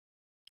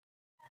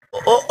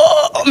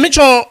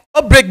 Mitchell,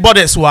 break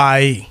borders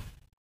why?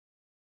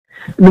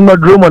 Break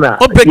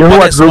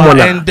borders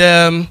why? And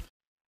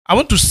I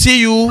want to see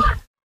you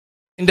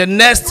in the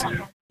next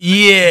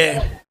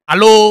year.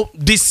 Hello,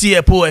 this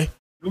year, boy.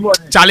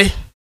 Charlie.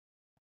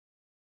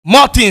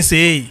 More things,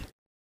 eh?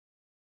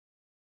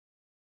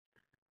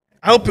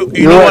 I hope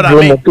you know what I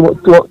mean.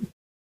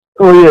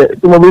 Oh yeah,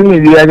 to my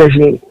baby,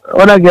 actually,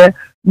 when I get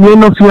you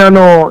know,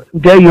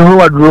 get you know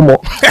what room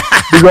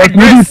because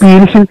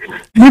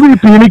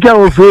maybe can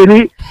offer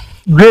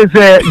grace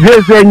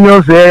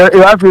news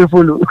you have to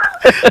follow.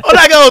 Oh,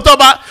 I get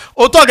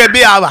talk a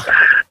bit hour.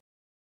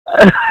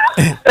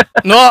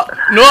 No,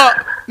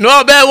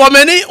 but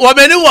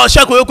woman was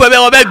shocked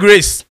with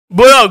grace.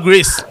 Boy or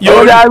grace. You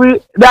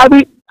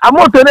Dabi, I'm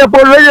not on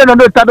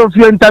the start of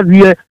your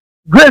interview.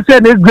 Grace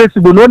and is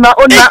graceable. No,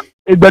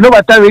 but no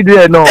matter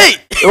radio, no.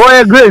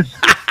 Oh, grace.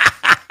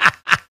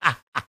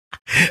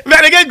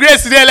 Very good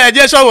grace there, like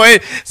just away.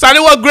 Sally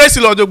what grace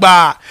Lord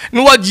Ba.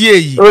 No what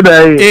ye.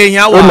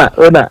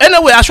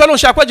 Anyway, I shall not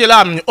shakwa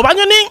jelam.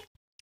 Obanyoni,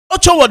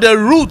 Ocho what the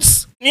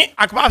roots ni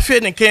akbafe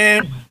ne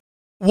can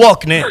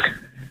walk ne.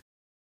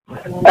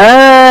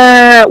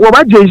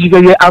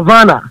 Wabaje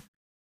Havana.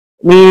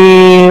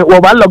 Ni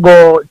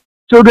wabalogo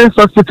Children's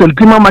Hospital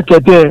Kima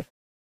Market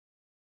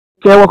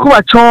ke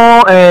wakuwa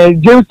chon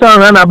Jamestown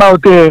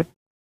runabout ke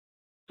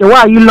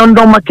wa yi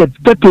London Market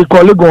tete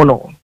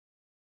kolegono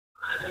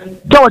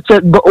ke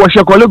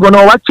wache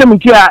kolegono wache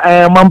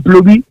mikia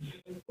Mamplobi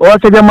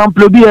wache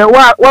Mamplobi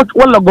wa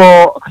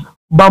logo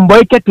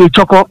bamboy kete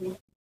choko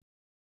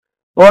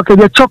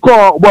wache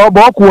choko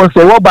bo ku won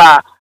se wo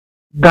ba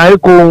dai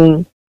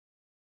ko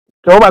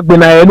ke wo ba gbe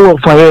na enu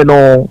ofaye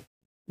no.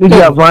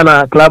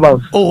 Havana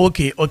Clubhouse. Oh,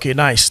 okay,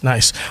 nice.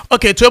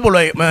 Okay, trouble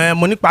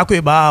Monique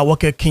Pakwe ba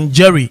work King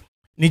Jerry,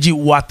 Niji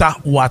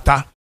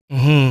Wata,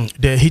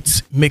 the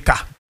hit maker,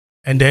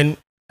 and then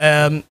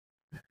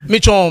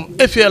Mitchell,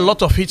 if you a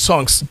lot of hit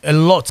songs, a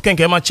lot. Can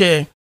get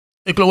chair,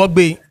 work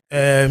be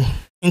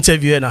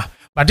interview na,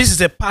 but this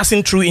is a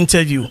passing through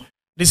interview.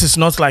 This is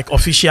not like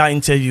official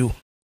interview.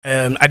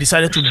 I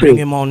decided to bring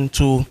him on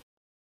to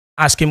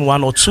ask him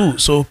one or two.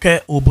 So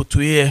okay,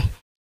 Obutuye.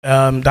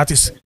 That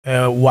is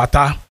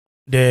Wata,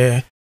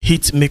 the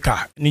hit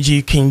maker.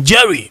 Niji King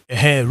Jerry.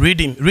 Read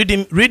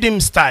him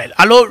style.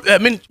 Hello,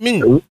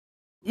 rhythm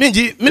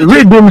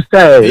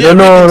style. Yeah,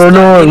 no,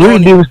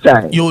 rhythm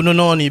style. You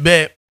no ni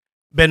be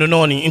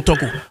no ni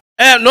intoku.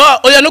 No,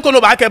 oya no kono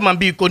ba ke man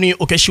bi koni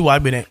okeshi wa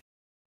gbene.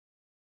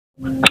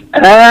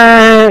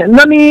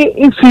 Nani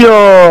if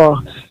you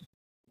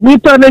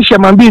meet on the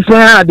shaman be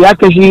fair the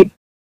akeshi.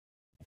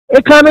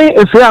 Ekane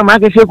efe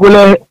amakeshi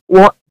kule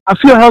I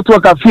feel health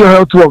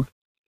work.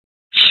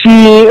 She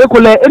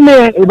ekole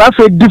ene eba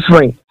fe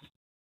different.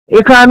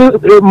 Ekani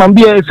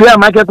mambi efe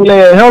amake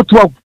kule health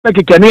work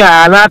peke keni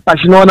ala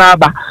tashino na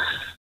ba.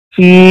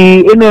 She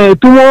ene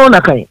tumo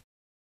na kai.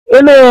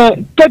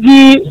 Ene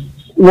teki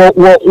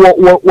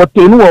wo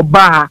tenu wo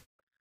ba.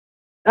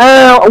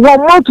 One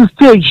more to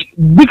stage,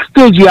 big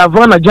stage you have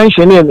run a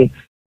junction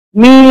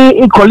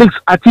ni colleagues,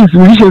 artists,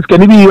 musicians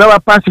can be you ever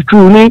pass it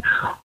through ni.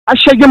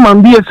 Ashege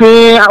mambi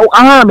efe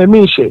aha me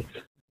mishe.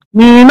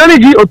 Ni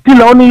manage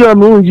opila oni yo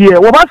munji e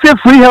wo ba say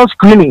free health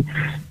screening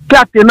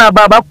kate na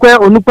baba kwe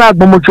onupa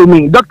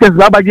agbomochomi doctors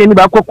baba je ni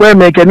ba kokwe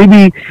me ke ni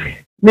bi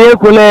ni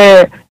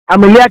ekole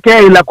amelia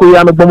ke ila ko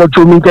ya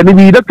agbomochomi ke ni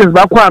bi doctors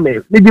ba kwa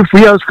me ni bi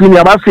free health screening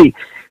aba say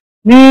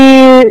ni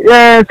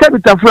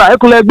sebita fra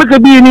ekole gbeke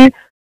bi ni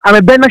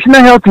ame be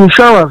national health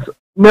insurance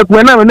me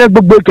ko na me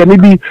gbogbo ke ni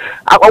bi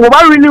wo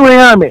ba ri ni we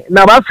ha me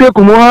na ba say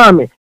ko mo ha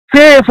me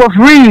say for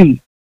free.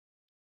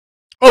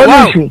 Oh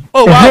wow!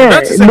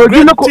 That's a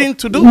great thing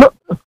to do.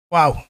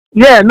 Wow.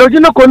 Yeah, no,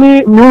 you know,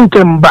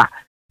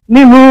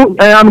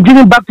 I'm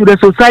giving back to the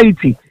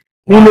society.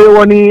 Ni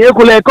woni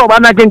ekole ko ba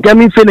na kenke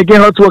mi fe ne ke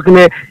hot work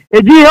ne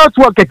eji hot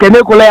work ke ne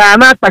ekole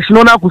ana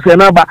tashino na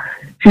kusena ba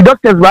si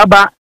doctors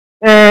baba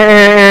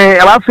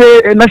aba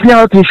fe national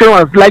health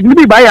insurance like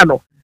me buy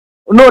no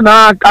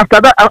na after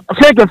that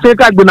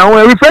fake agbe na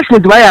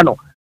refreshment buy no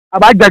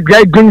aba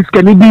dry drinks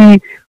ke ni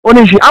bi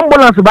oni shi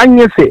ambulance ba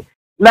nyese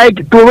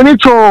like to when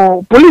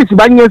police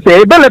banye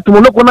say bele to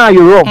monoko na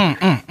you wrong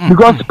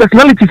because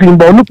personality in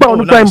ba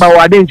onupa in ba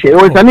wa denche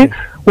o tani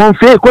won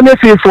fe ko ne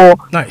fe for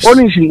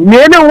onishi ni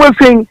ene we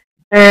fe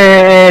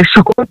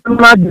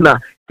Shukonagina,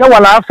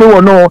 Kawala Afi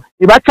or no,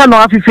 if I can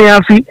not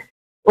afi.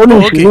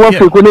 Only she was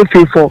going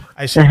to for.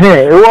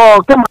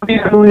 Well, come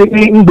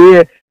in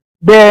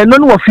there,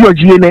 none of your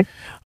GNA.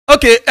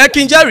 Okay,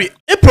 King Jerry,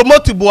 a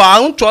promote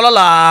Boa,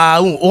 Chola,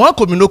 or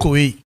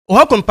Cominoko,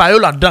 or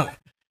Compaiola done.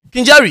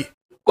 King Jerry,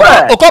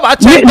 or come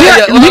at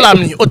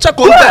Lamni, or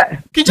Chaco,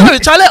 King Jerry,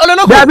 Charlie, or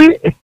no, baby.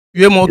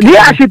 You're more.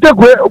 Yeah, she took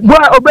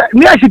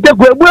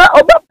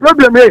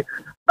problem.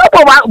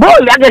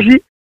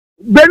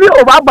 Baby,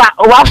 over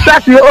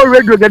after you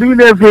already getting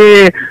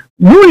there.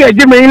 You are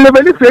Jimmy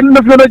 11 friend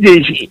of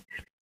Jeshi.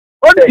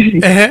 Honestly,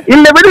 11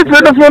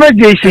 friend of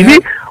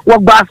Jeshi.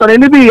 What bastard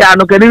any be? I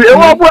know can you?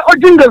 What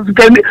jingles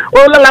can you?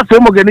 All the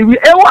film can you?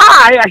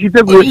 Why? I should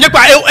say,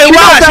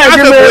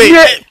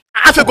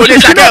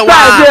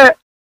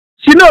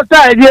 she no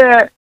tired,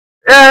 yeah.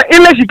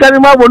 Unless she can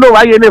remember, no,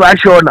 I never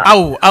show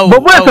now.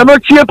 But what's a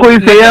not cheer for you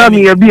say, I'm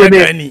here, be a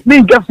name,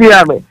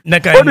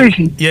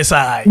 yes,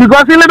 I.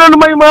 Because you don't know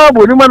my mom,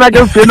 woman, I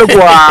can feel no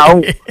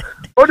wow.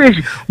 But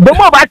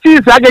more about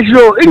cheese, I can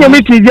show in your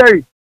meeting,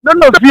 Jerry.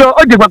 No, fear,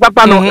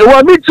 Papa, no,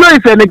 or me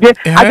choice and again,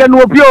 I can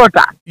know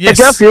Piota. Yes,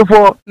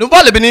 for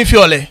nobody beneath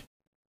Fiole.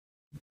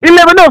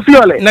 11 no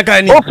Fiole,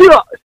 Nakani, or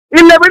Fio,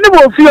 11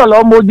 no Fiole,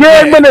 or more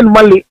German and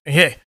Mali.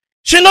 Here.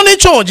 She no need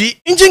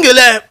charge, in jingle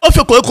of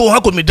your cocoa, how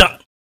could be done?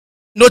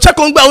 No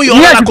chakong ba you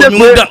are done.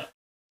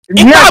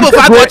 In Bible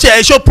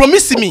faculty, show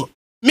promise me.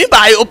 Me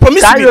by or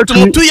promise me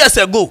 2 years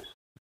ago.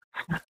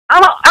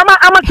 I'm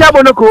a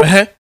Cabonoko.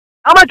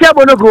 I'm a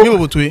Cabonoko.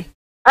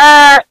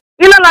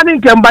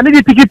 Ilani can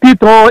bandy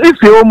ticket or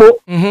if you mo.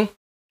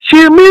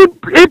 She me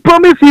it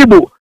promise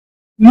you.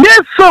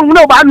 Yes, song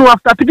no banu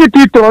after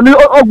ticket or me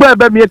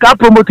can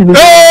promote me.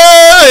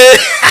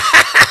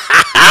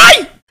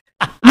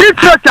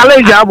 Metro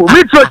challenge, Abu.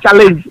 Metro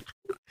challenge.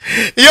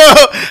 Yo,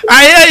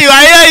 I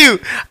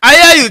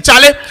hear you,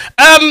 Charlie.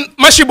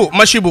 Mashibu.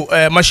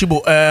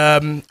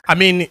 I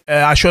mean,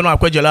 I show no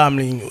akwejela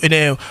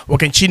in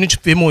working chinich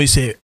femo is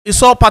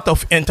it's all part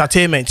of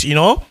entertainment, you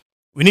know.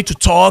 We need to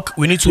talk,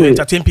 we need to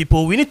entertain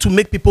people, we need to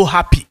make people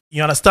happy.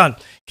 You understand?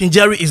 King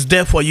Jerry is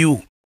there for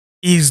you.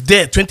 He's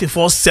there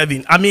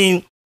 24/7. I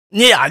mean,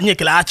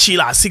 kila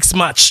chila 6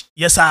 match.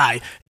 Yes, I.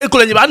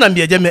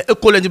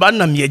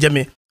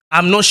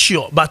 I'm not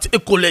sure, but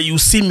equally you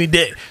see me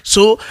there,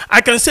 so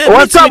I can say.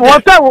 What time?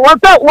 Was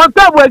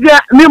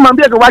there? Me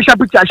mambia go watch a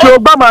picture. Show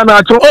Obama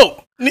na to. Oh,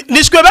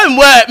 ni skwebe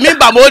mwe me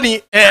ba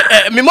money.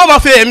 Me mama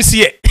fe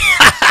MC.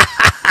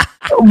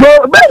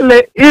 Go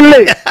bele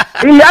ile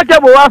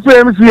akabo wa fe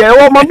MC.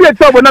 O mambia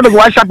to bo na go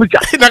watch a picture.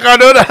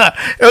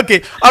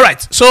 Okay, all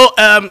right. So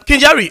King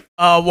Jerry,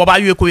 what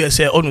about you?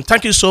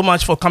 Thank you so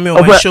much for coming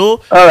on my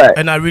show. All right,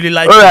 and I really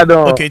like it.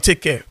 Okay, take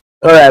care.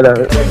 All right.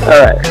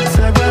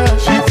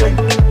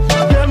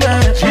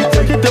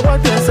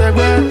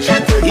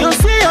 You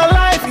see your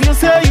life, you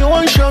say you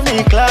won't show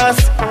me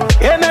class.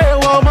 You know you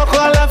want my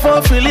color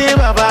for Philip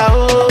Baba.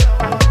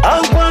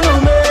 I'm going to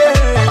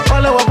make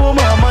all of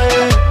my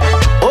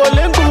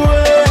Olengue,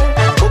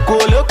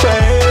 Okolope.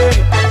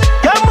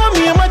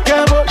 Yamami, my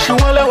cabo, she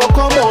will ever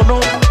come on.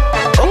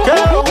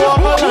 Okay,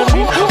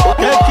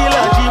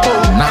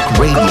 Not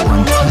radio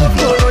on TV,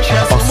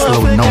 Oslo,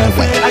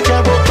 Norway. I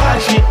can't go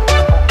bashi.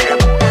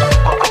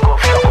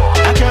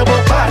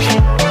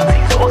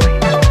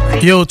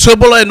 Yo,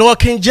 Trouble and no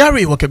King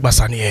Jerry, what can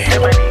Basani?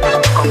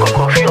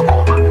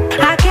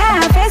 I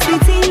can't face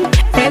it,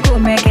 they go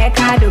make a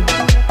cado.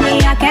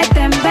 Me, I can't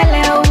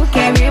tembele,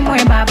 carry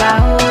my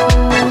baba.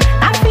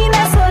 I feel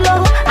a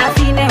solo, I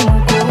feel a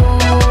muko.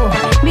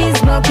 Miss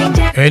King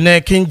Jerry.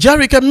 And King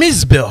Jerry can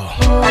miss Bill.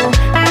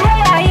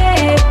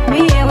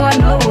 Me, I want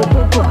no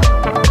popo.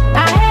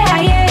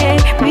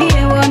 Me,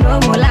 I want no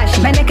molash.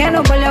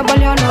 Menekano, Bolio,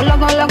 no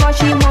logo,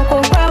 she moko.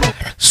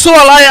 So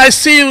I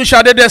see you,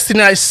 Shade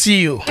Destiny, I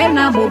see you. Not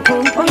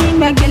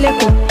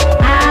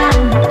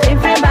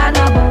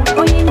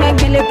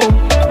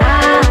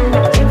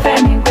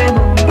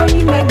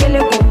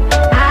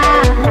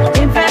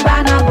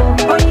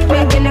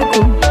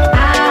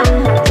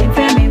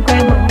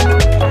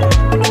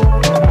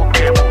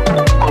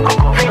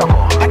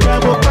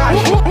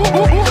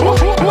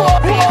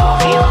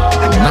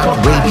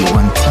radio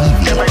on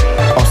TV,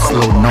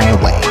 Oslo,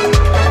 Norway.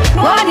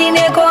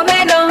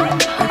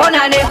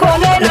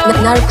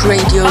 Narc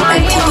Radio and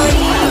TV,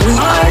 we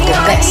are the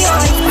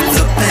best.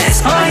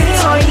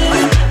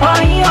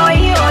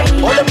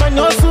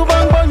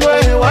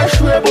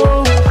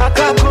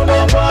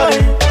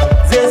 The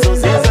best.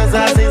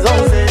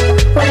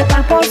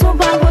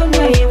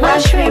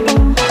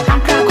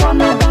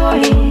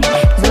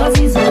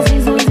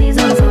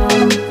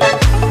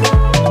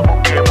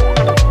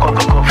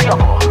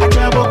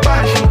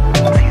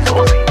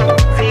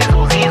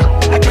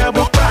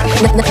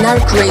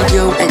 Narc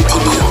Radio and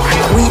TV,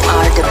 we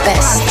are the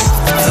best.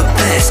 The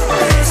best.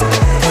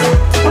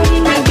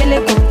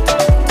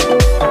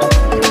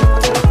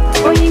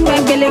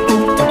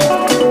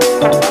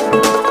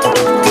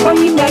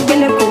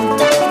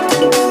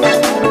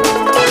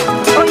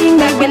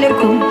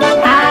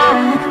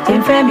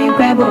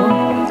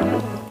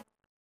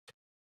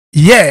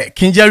 Yeah,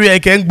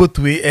 Kinjari can go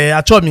to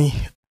Achomi,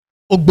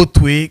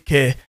 Ogbotwe,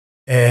 ke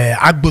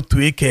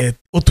Agbotwe, ke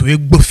Otwe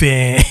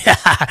Buffet.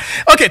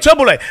 Okay,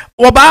 trouble.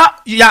 Waba,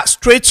 yeah,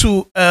 straight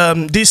to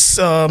this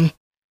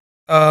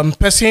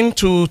person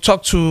to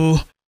talk to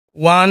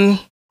one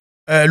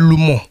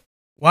Lumo.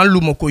 One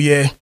Lumo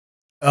koye.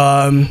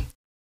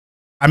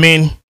 I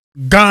mean,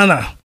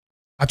 Ghana.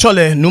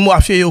 Actually, no more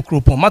affair yo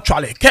kropon.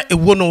 Matchale, ke e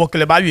wo no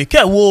wakele ba wi,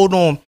 ke wo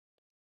no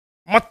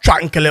matcha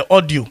nkele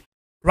audio.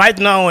 Right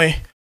now,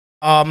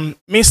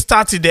 me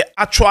started the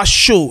actual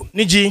show.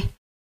 Niji,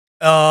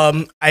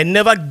 I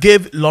never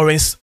gave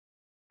Lawrence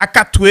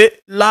Akatoi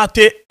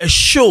Lartey a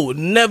show.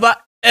 Never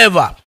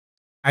ever.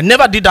 I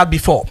never did that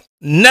before.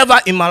 Never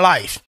in my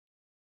life.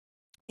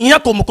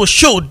 Inyakomoko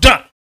show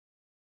done.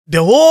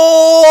 The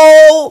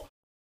whole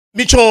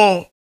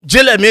Michon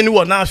Jele menu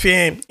wa na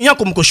fame.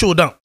 Inyakomoko show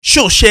done.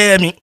 Show share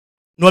me.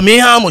 No me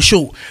ha mo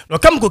show. No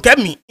come ko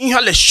me.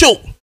 Inhale show.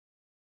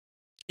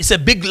 It's a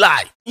big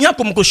lie.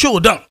 Inyakomoko show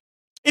done.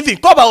 If you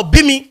come about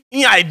be me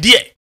in idea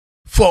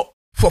for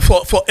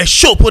a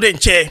show put in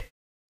chair,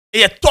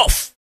 it's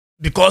tough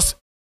because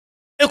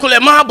ekole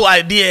mahabo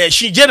idea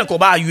she jene ko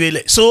ba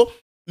yuele. So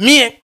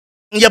me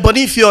your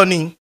body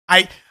feeling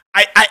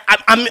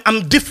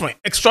I'm different,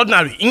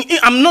 extraordinary.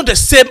 I'm not the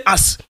same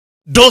as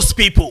those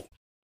people.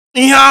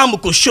 Inha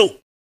moko show.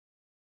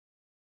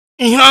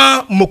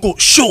 Inha moko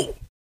show.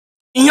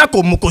 Inha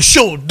ko moko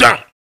show done.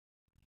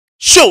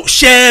 Show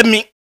share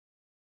me.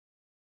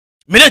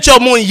 Melecho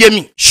mon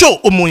yemi show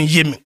o mon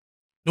yemi.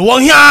 The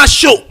one here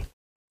show.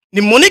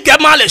 The money get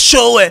mal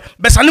show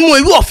besani mo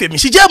iwu ofe mi.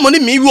 She just money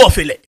me iwu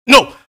ofe le.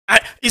 No,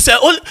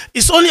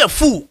 it's only a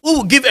fool who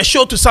will give a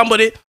show to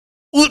somebody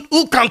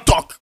who can't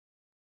talk.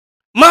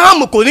 Ma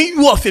mo ko ni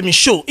iwu ofe mi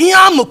show.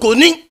 Iya mo ko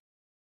ni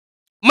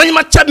mani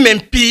ma chat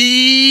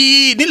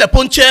mempi ni le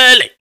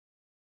ponchele.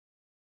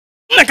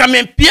 Na ka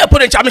mempi e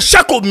ponche am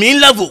shako me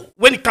level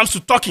when it comes to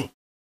talking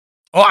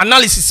or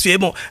analysis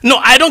femo. No,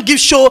 I don't give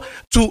show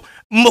to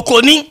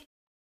Mokoni.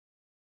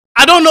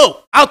 I don't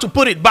know how to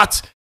put it, but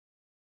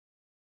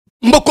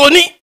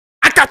Mokoni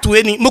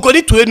akatueni,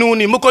 Mokoni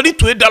tuenuni, Mokoni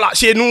tuedala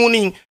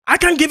shenuni. I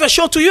can give a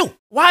show to you.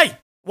 Why?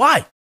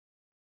 Why?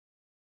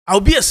 I'll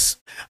be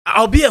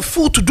a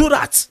fool to do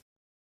that.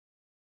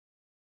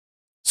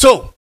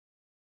 So,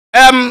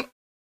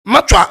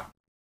 Matra,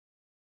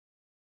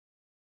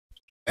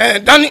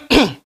 Danny,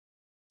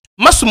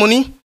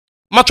 Masumoni,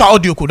 Matra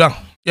audio kodan.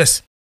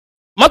 Yes,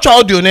 Matra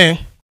audio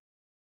ne.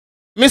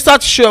 Me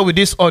start share with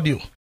this audio.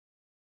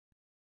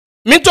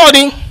 Me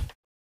Tony,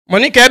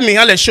 Monica had me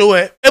a show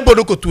the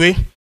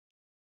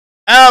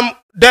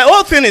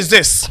whole thing is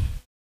this.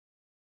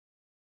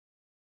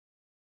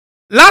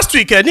 Last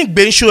week I think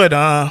Ben showed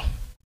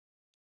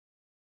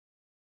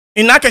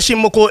in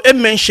Akashimoko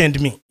mentioned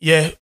me,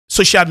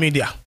 social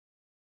media.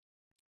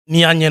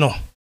 Ni anyeno.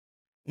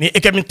 Ni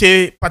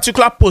ekemite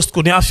particular post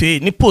ko ni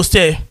afi ni post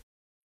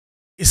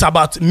is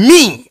about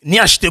me ni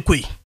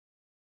ashitekwe.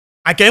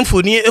 I came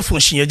for near a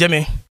function,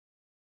 Jemmy.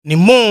 Ni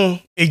mon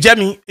a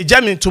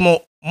jammy to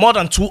more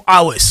than 2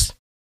 hours.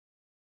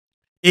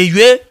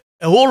 A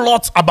whole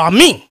lot about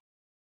me.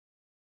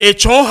 A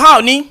chon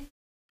how ni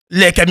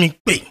like me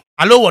pay.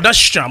 Allo what that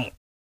sham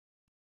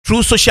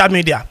through social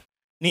media.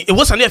 Ni it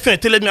was an affair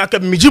telling me I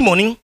can miji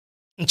money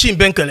in Chin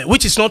Benkele,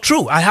 which is not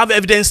true. I have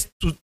evidence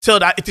to tell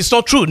that it is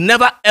not true.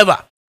 Never ever.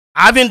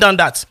 I haven't done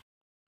that.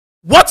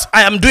 What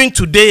I am doing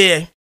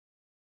today,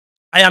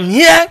 I am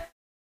here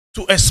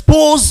to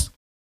expose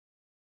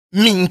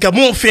me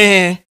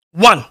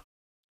one.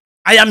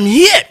 I am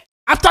here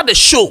after the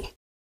show.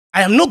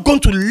 I am not going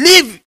to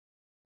leave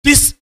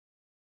this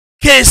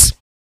case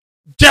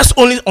just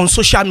only on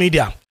social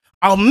media.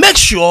 I'll make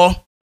sure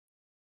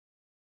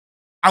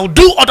I'll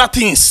do other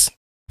things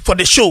for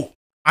the show.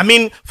 I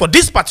mean, for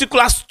this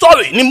particular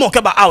story, ni mo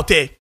keba out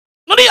there.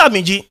 No dey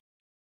amiji.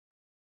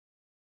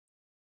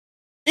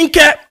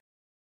 Inke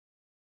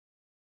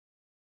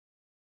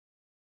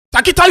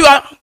Takita you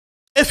are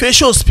FA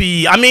shows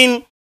P. I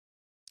mean,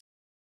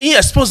 he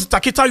exposed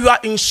Takita you are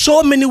in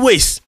so many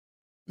ways.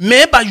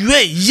 Me ba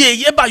yue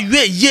ye ba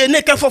yue ye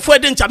ne ke for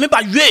dencha me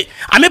ba yue.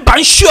 I me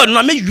ban sure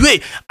no me yue.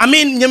 I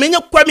mean,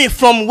 nyemenye kwemi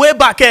from way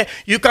back.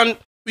 You can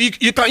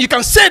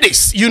say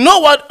this. You know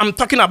what I'm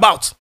talking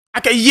about.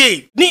 Ake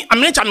ye ni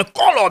amenecha me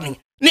call on me.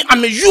 Ni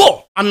ame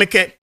yo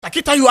ameke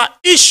Takita you are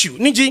issue.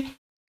 Niji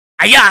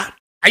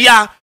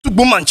aya to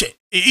bumanche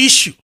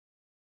issue.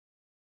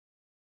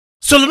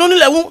 So no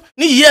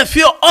ni ye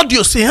feel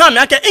audio se ha me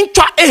ake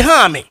intwa e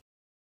ha me.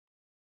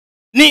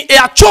 Ni e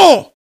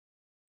achon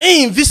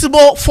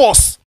invisible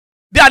force.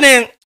 Their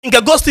name in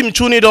the ghost team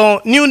tune it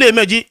new name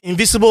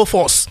invisible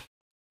force.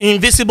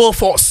 Invisible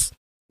force.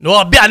 No,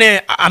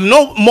 I'm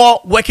no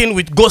more working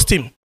with ghost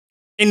team.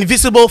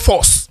 Invisible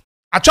force.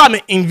 I try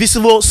me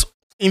invisible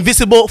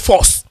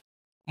force.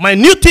 My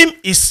new team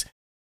is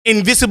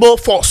invisible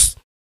force.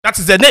 That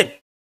is the name.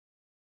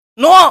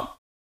 No,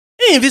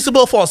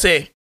 invisible force.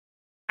 I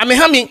mean,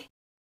 how me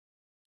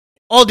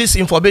all this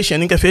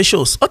information in the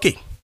shows. Okay.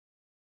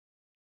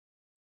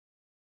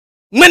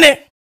 Mene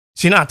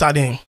Sina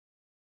atade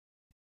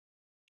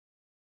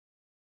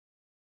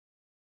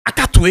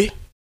Akatoi.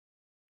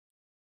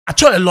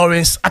 Actually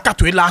Lawrence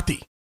Akatoi Lartey.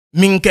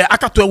 Minke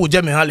Akatoi wo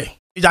je me hale.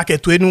 Ija ke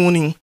to enu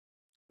ni.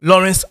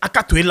 Lawrence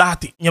Akatoi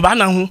Lartey. Nyeba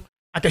na hu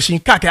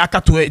akeshinka ke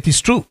Akatoi. It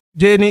is true.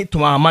 Jeni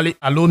tuma mali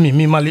alo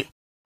mi mali.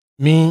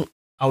 Me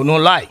I will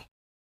not lie.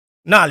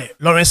 Nale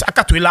Lawrence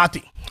Akatoi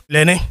Lartey.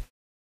 Lene.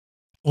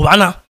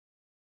 Obana.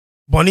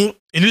 Boni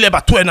elile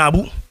batwe na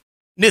abu.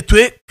 Ne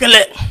tue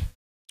kele.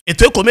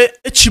 Etwe kome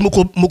echi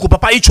moko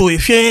papa icho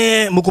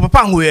efien moko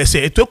papa ngo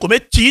ese etwe kome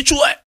chi icho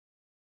e.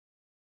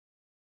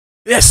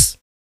 Yes.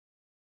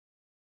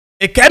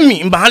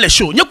 Ekemi mba le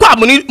show. Nyekwa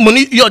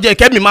moni yoje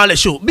ekemi ma le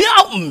show. Bi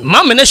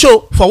ma mene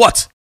show for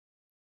what?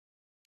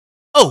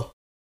 Oh.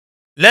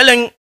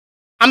 Lelen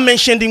I'm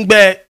mentioning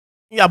be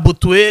ya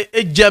botwe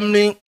e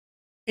Germany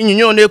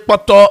inyinyo ne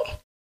poto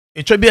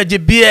etwe bi eje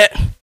bie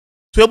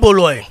twe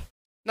boloy.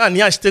 Na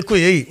ni ashteko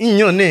ye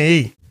inyo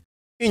ne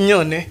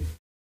inyo ne.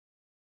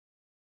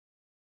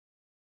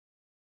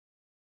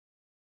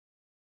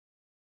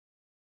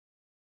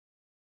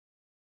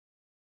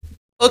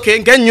 Okay,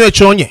 nke nyo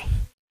echonye.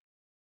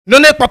 No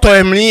ne poto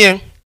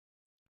emriye.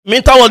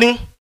 Minta woni.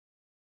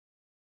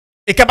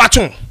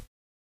 Ikebatun.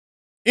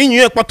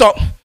 Inyo poto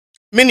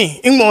mini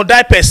inmo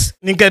diapers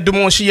ninke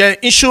dumo shiye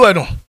insure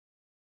no.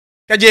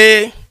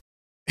 Kaje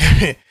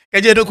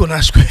kaje doko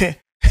na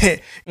shkwe.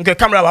 Nke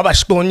camera baba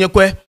shkwe onye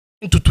kwe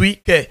ntutui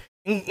ke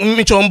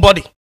micho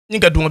body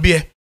ninke dumo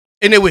bie.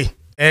 Anyway,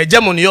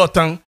 Germany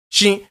yotan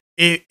shi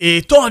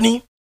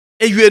Tony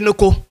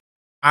noko.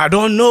 I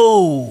don't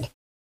know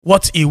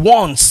what he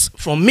wants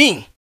from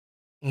me.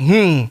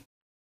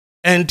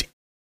 And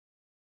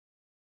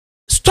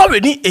story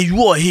ni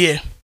you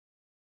here.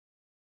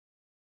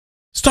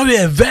 Story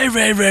is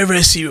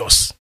very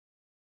serious.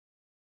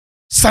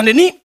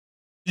 Sandeni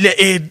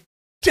le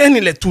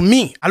turn to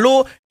me.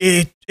 Allo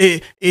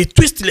a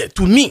twist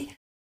to me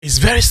is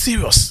very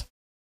serious.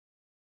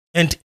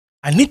 And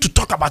I need to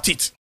talk about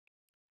it.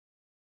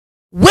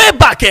 Way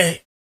back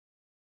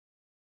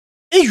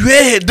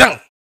you down.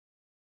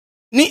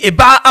 Ni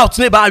eba out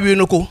ne ba awie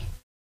noko.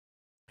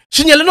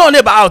 Shinyele no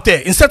ne ba out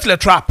there in settle a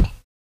trap.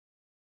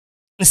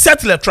 In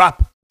settle a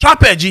trap. Trap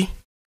eji.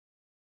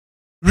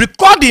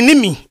 Recording ni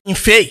mi in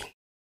fey.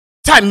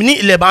 Time ni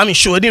ile ba mi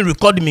show din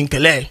record mi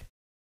nkele.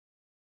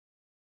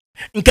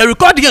 Nke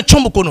recording en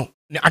chombo no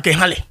ni ake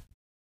hale.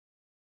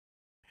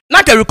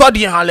 Na ke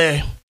recording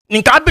hale. Ni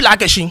nka abila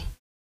ake shin.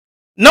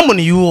 Na mo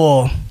ni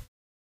you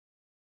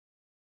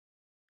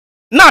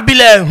na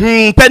bile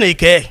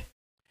penike.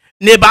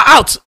 Ne ba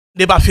out.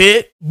 They ba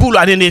fe bulu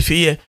ade ne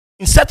fe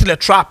in settle a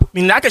trap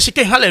min like she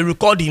can hale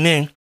recording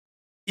name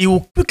he will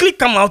quickly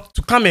come out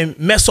to come and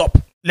mess up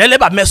lele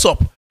ba mess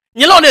up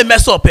nyelo na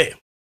mess up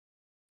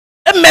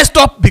messed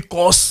up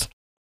because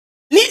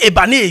ni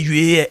eba na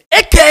ewie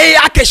eke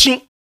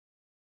akeshin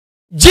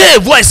J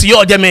voice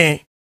yo de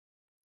me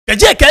ke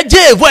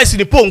J voice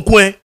ni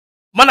ponku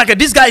man like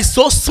this guy is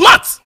so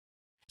smart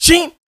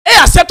she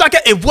accept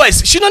a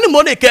voice she no ni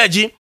mo na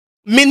keji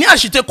mini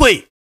ashite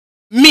kwe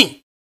me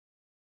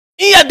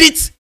in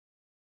edit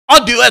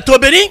audio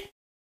etobeni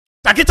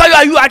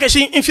takita you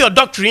akeshi in your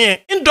doctrine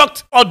in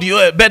doct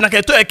audio be na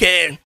keto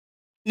eke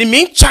ni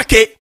min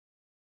chake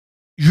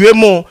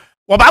yuemo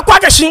wo ba kwa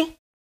akeshi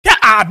ke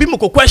abi mo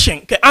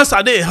question ke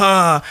answer dey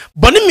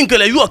boni min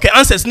kele you ke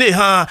answers ne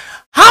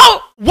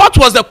how what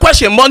was the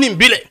question morning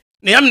bile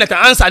ne yam na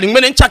ka answer ni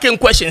men chake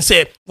question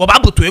say wo ba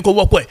butu eko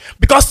work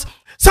because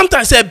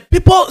sometimes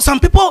some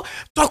people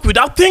talk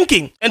without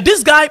thinking and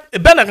this guy a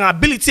better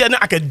ability and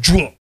ake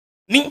drum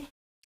ni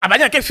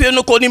abanya ke fie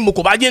no ko ni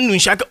moko ba je nu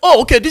nshake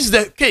oh okay this is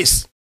the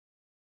case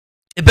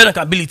a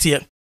better ability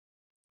here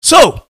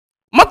so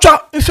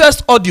matwa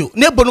first audio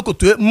ne bono ko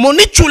to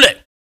moni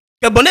chule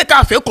ke bono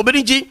ka fe ko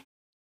benji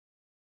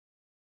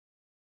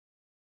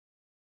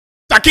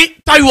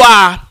taki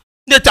taywa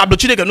ne tablo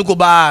chile ke nuko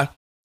ba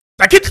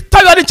taki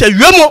taywa ni che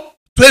yemo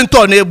to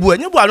ento na ebu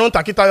enye bu anu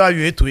taki taywa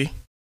yu etu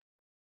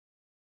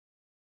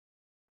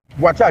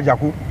Boati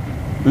ajaku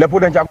lepo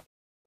denjaku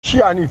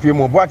shia ni fie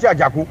mo boati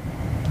ajaku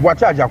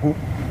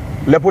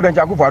lepo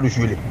denjaku fa do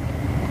shule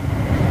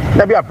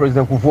na bia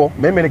president Kufo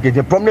me ke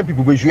je prominent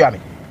people be shua me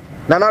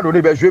na na do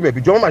ne be shua me bi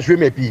jo ma shua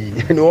me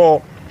pi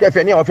no ke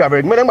fe ni o fi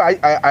avere me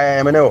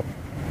I me no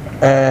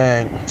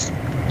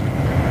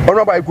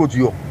honorable ikotu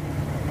yo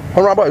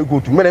honorable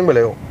ikotu me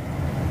ngbele yo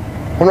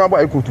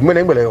honorable ikotu me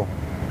ngbele yo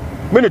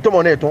me ne to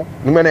mo ne to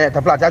me ne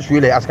ta plata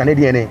shule as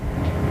Canadian ne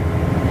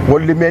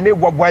wole me ne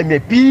wabwa me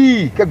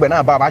pi ke gbe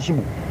na ba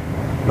shibu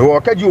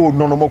no ka ji o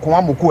nono mo ko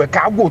amuku e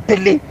ka go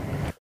tele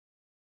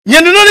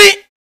nyenu no ni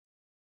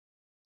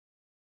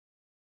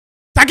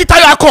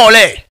takitayo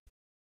akole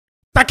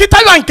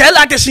takitayo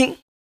ankela kesin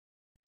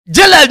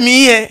jele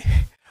mi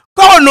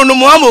ko nono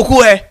mo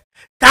amuku e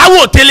ka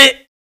wo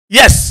tele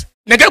yes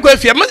ne ke ko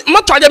efie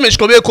mo to aje me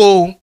shikobe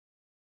ko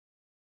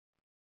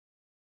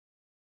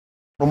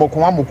no mo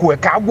ko amuku e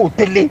ka go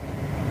tele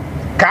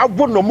ka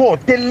bo no mo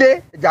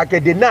tele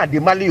jakede na de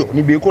malio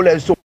ni be ko le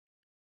so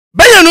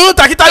beyenu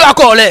takitayo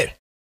akole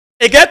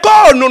ege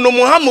ko nono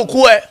mo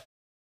amuku e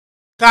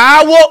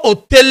ka wo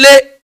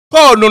otele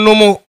ko nono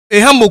mo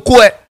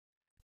ehamuku e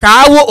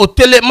kawo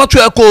otele matu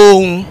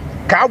eko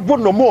kawo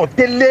no mo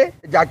otele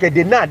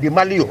jakede na de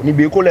malio ni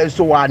be ko le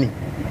so wa ni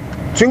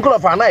twinkle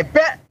of an eye pe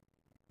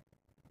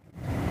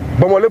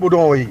bomo le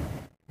budon yi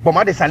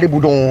boma de sale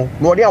budon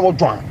no ni awo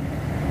dwan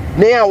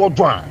ne awo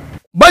dwan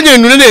banye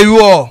nu ne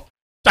ewo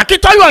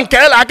takita yo nke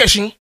la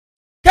akeshin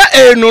ka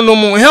enunu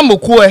mu he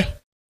moku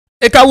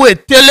e ka we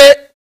tele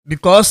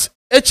because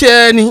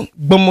eche ni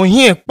gbomo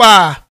hin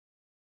pa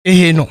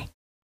ehe no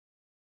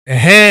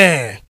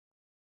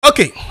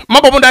okay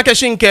mabobo da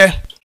keshin ke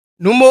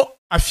numo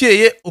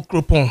afieye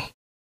okropon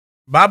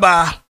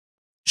baba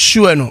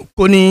shueno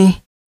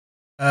koni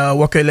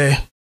wakele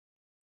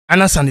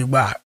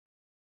anasanigba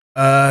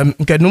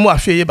nke numo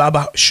afieye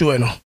baba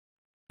shueno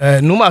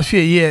numo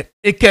afieye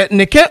eke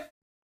neke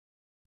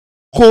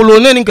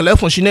kolone ni kele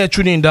funshine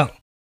tuning down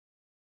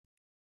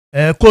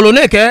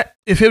kolone ke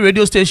efe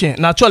radio station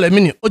na chole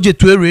mini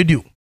ojetue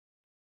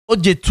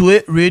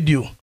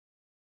radio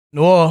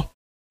no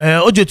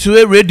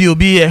ojetue radio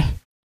bi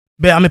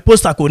be ame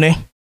poster kone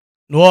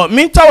no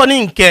minta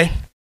woni nke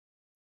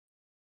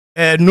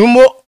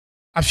numo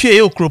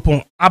afie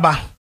okropon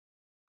aba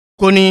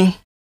koni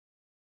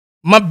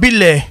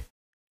mabile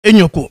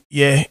enyoko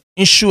ye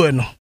insure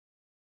no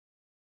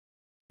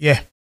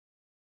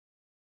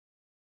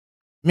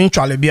min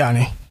twale bia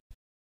ne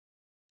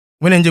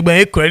when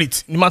njegbe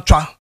credit ni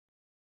matwa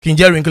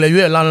kinjeri nkle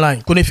yue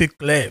landline koni fi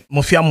clear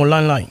mo fi am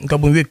landline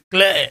nkabo we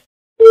clear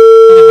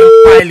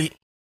pile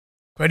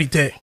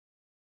credit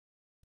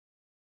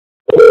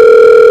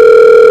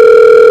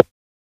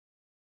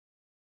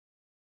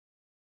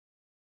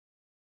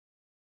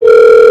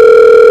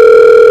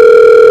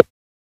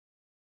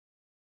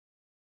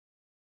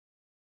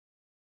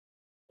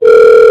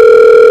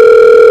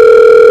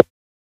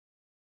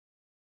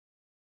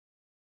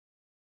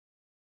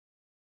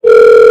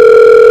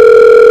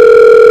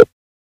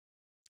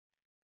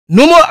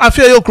Numo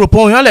afia yo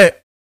kropon yale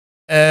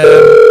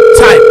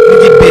type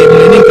ni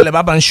be ni nkele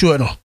baba nsure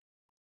no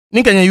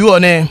nikenye you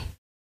one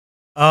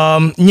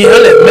nye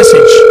yale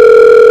message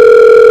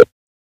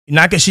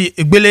ina keshi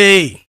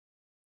egbele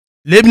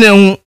lebne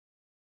hu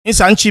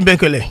insa nchi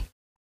benkele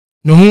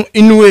no hu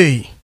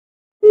inwe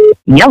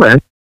yellow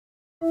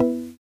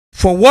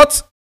for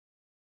what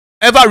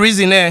ever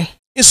reason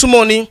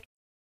isumoni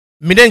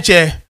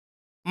midenche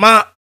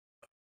ma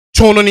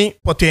chononi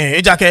poten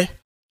ejake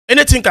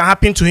anything can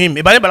happen to him.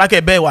 Ibani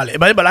balake be wale.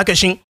 Ibani balake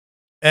shin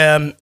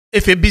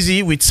if you're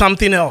busy with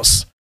something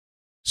else.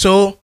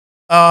 So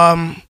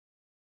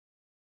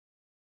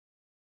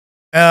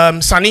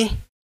Sani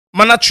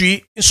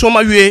manatri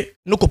insoma yue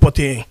no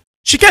kopote.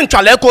 She can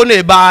chale ko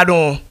ne ba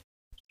no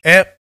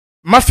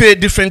mafe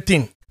different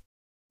thing.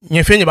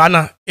 Nyefe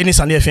nyebana any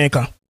Sani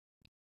efenka.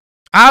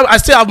 I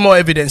still have more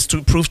evidence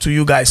to prove to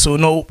you guys, so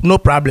no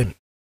problem.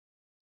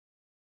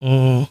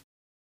 I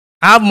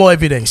have more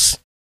evidence.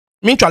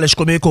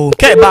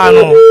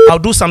 I'll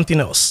do something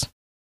else.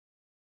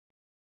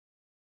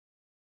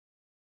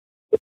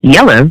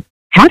 Yellow,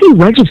 have you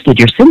registered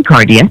your SIM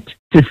card yet?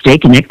 To stay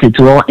connected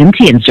to all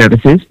MTN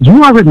services,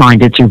 you are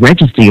reminded to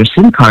register your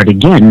SIM card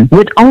again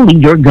with only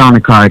your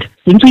Ghana card.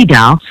 Simply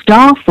dial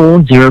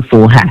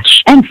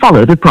 *404# and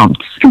follow the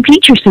prompts.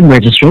 Complete your SIM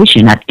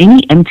registration at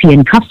any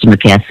MTN customer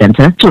care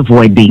center to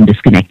avoid being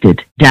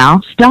disconnected. Dial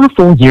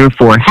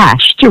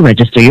 *404# to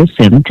register your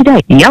SIM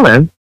today.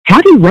 Yellow,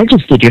 have you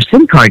registered your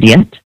SIM card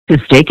yet? To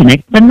stay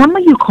connected, the number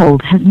you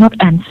called has not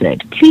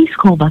answered. Please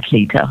call back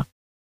later.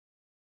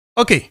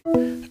 Okay.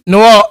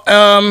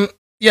 No,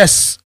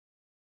 yes.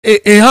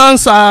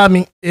 Answer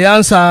me,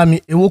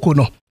 woko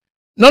no.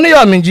 None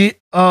ya minji,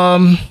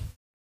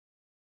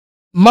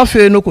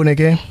 mafe no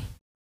koneke.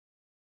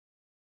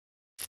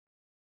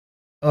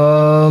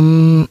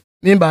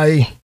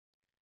 Mimba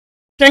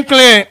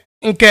Kenkle,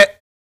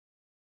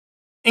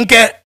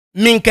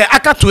 minke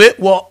akatwe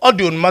wo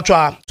audio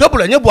matwa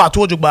tobule nye bo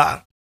ato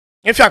ojugba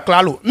efia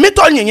klalo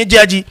mito nyenye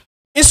jaji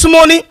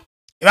insumoni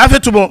eba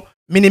fetumo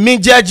mini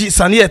jaji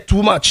sani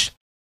too much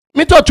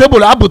mito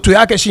tobule abuto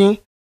ya keshin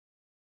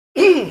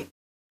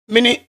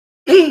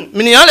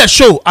mini ale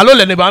show alo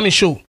le ne ba mi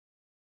show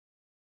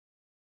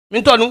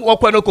mito nu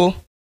wokwe noko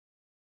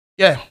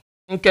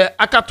nke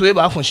akatwe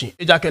ba afunshi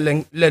ejake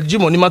le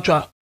jimo ni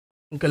matwa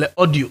nkele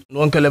audio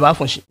no nkele ba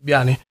afunshi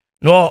biane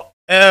no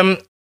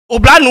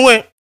obla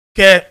nuwe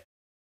ke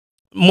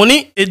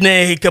money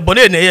ne ke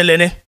bone ne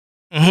yelene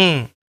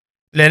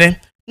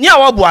lene ni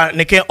awa bua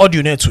ne ke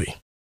audio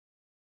netwe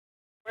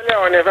wele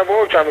one fa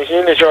bo twa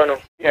machine ne show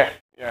no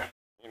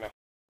you know.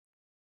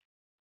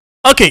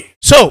 Okay,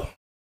 so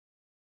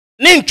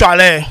nin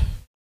twale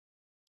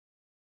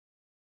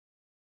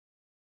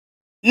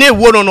ne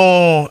wono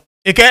no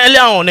e ke ele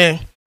an ne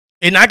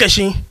e na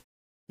akeshin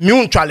mi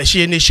un twale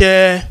she ne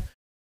she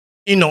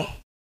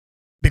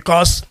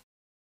because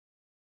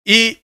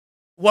he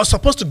was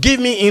supposed to give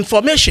me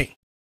information.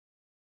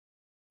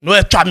 No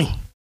etwami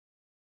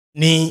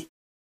ni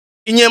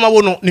inyema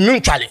wono ni mi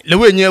ntwale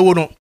lewe nye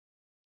wono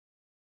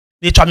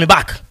they try me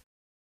back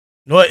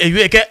no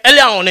ewe ke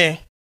ele an ne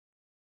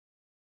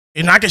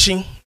ina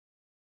keshin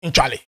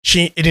ntwale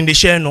she in the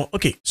share no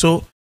okay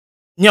so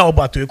nya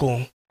obatu eko.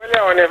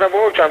 Well, I never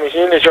bought a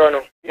machine in the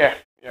journal. Yeah,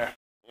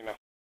 you know.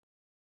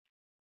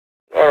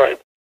 All right.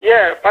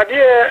 Yeah, but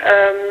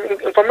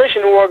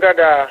information we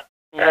gather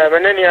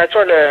when any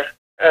actually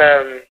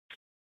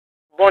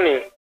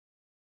Bonnie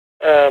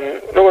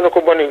no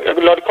Bonnie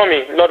Lord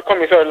coming.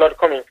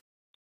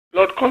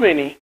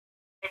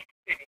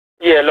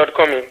 Yeah, Lord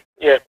coming.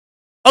 Yeah.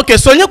 Okay,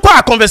 so you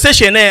kwa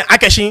conversation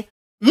akeshi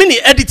mini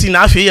editing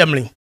na afi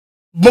yemli.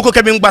 Boko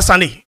kebi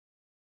ngbasane.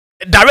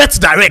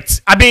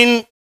 Direct. I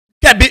mean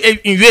kebi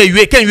in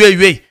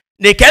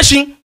ne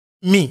keshi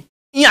me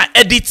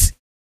edit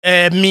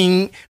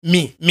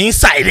me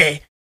inside there.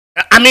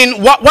 I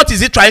mean what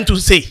is it trying to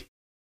say?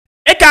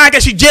 Eka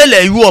akeshi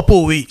jele you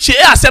opo we. She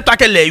accept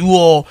akele you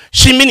or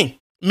she mini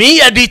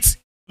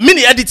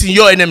editing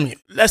your enemy.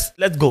 Let's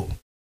go.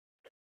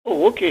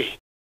 Oh, okay.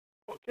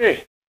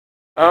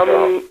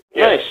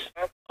 Nice.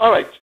 All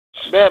right.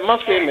 But my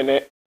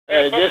minute,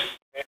 just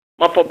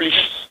my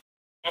publish.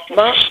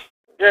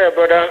 Yeah,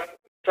 brother.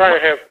 Try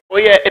and help. Oh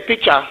yeah, a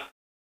picture.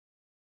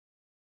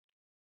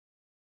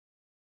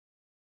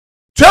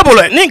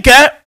 Trouble,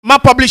 Ninke, my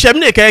publisher,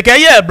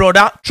 yeah,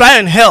 brother. Try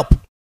and help.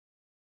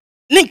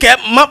 Ninke,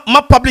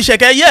 my publisher,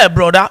 yeah,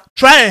 brother.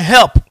 Try and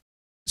help.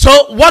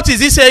 So what is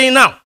he saying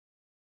now?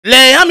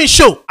 Let me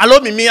show. Allow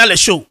me ale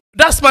show.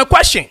 That's my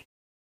question.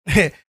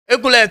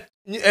 Ekule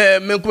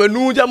menku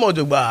nu jamo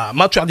jogba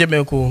ma twa je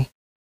menku.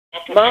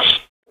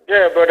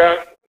 Yeah,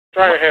 brother.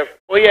 Try and help.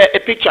 Oh yeah, a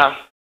picture.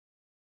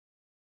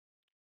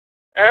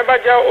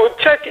 But you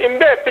check in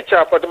the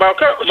picture, but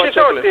she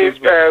saw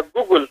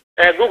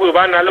Google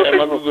ban na look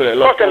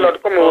Google. Okay,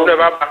 Lord come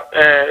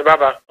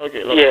Baba.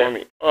 Okay, Lord come.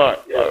 All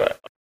right.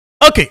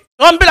 Okay,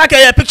 on be like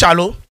a picture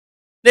lo.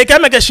 They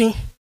can make a she.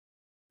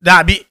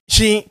 Dabi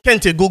she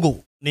can't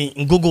Google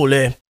ni Google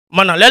le.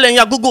 Mana lele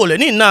ya Google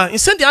ni na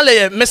send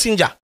ya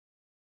messenger.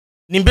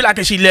 Ni be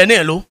like she le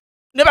ne lo.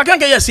 Never can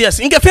get yes.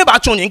 Inke fe ba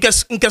chonye,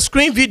 inke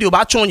screen video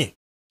ba chonye.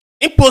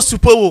 In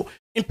post to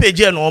in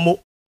page no.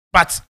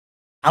 But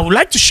I would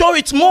like to show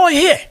it more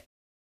here.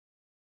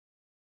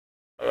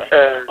 All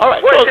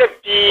right. What is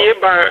the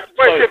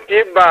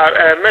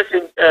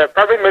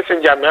private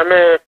messenger?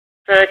 Me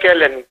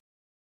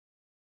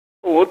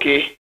oh,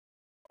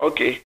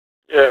 okay.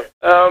 Yeah.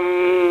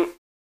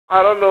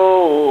 I don't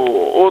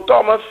know. Oh,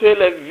 Thomas feel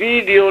like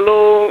video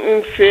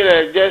lo, feel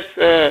like just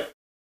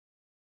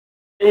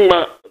in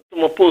my to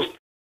my post,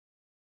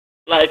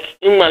 like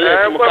in my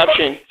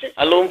caption.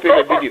 Alone feel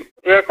the video.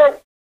 Yeah.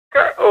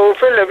 Oh,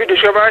 feel the video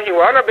show about him.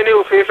 I don't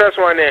believe the first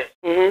one.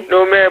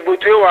 No me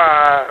butu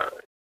wa.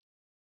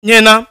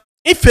 Nyena,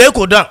 if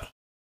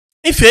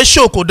you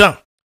show go down,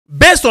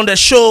 based on the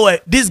show,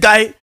 this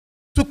guy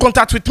took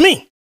contact with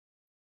me.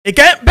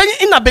 Okay, ben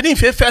in a bedin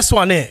first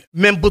one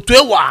men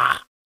butu wa.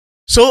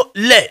 So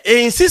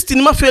insist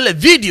in my feel a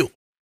video.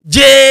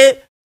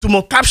 J to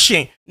my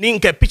caption ni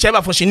nke picture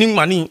ever for she ning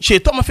mani. She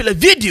told me feel a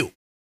video.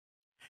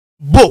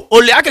 Bo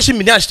ole akeshi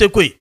mi na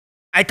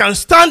I can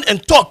stand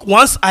and talk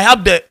once I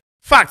have the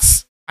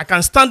facts. I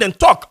can stand and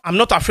talk. I'm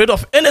not afraid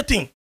of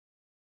anything.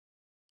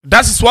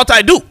 That is what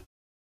I do.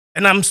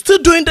 And I'm still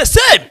doing the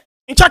same.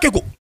 In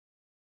Chakeko.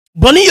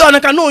 Boni yo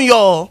nakano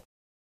yo.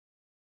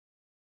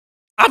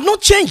 I've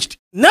not changed.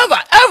 Never,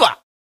 ever.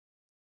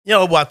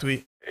 Yeah, what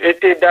we?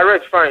 It is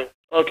direct, fine.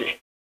 Okay.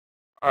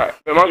 All right.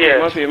 There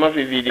must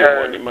be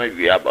video on it might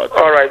be about.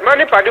 All right.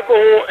 Mani padiko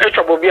hu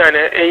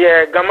echobobiane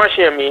eye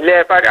gamashe mi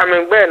le pad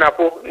amengbe na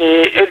po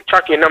ni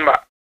tracking number.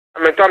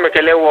 Amento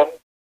amekele wo.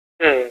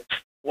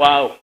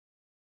 Wow.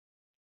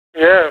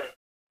 Yeah.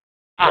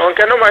 On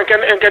can no man can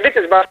this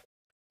is bad.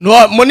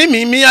 No, money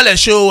me ale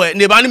show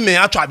ne ba ni me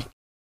atwabi.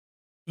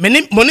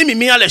 Money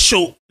me ale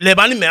show le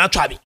ba ni me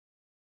atwabi.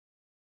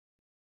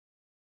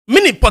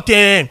 Mini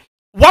poten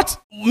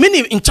what mini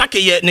in chake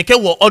ye neke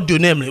wo audio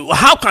name.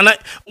 How can I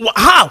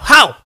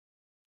how?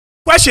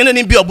 Question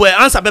any be boy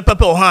answer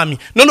pepe or harm me.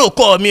 No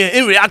call me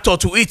in reactor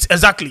to it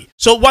exactly.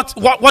 So what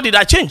did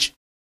I change?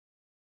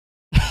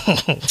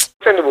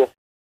 Sendable.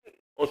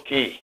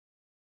 Okay.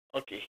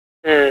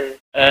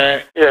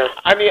 Yeah.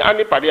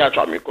 Ani padi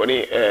atwa me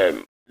koni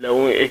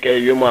lewu eke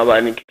yemo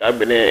aba ni kita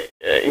bene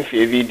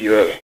infi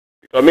video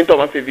because me to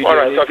ma video. All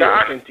right, okay.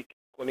 Authentic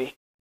koni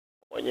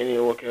wanyeni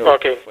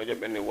okay. For je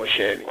bene wo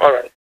share ni. All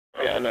right.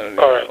 Yeah, no.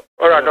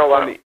 All right, no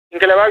worry.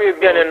 Nkele ba bi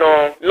bien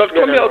no. Lord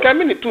come here, okay,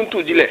 me ni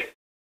tuntu jile.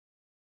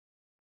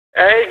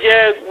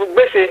 Je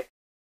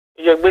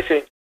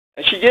gbese.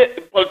 She is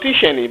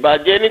politician,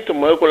 but Jenny to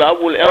Mokola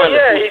will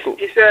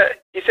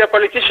he's a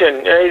politician.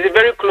 He's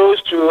very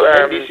close to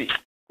NDC.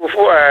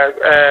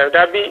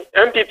 Dabi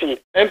MPP.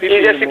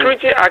 He's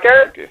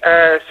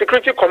a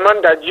security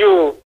commander,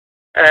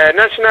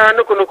 national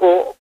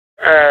Nukunuko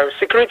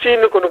security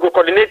Nukunuko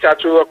coordinator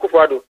to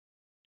Akufo-Addo.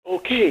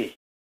 Okay.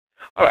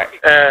 All right.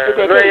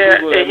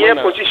 A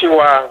position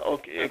was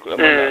okay.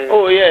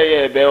 Oh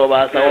yeah.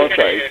 Beoba, I will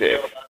try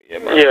it.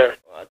 Yeah.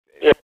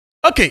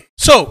 Okay,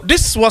 so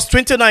this was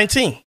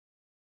 2019.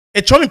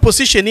 A Trump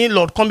position in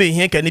Lord coming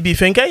here can be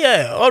thinking,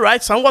 yeah, all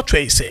right, somewhat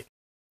Tracy.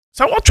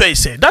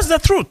 That's the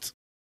truth.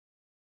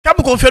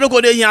 Kabu confero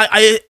go de yan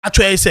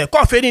atwe say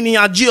coffee ni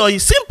yan GO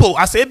simple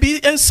as A B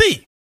and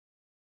C.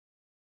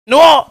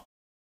 No,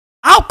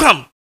 how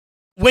come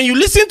when you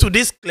listen to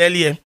this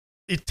clearly,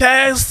 it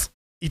tells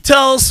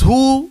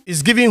who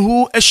is giving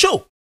who a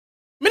show.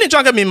 Mini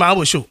changa mi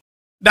mabo show.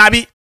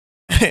 Dabi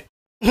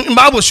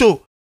mabo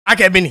show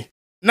akebini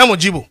na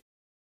mojibo.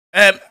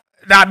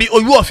 Dabi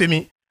oyu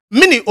ofemi.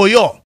 Mini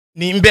oyo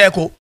ni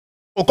mbeko.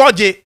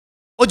 Okoje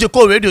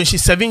ko radio she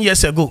 7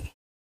 years ago.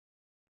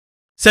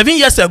 7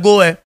 years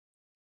ago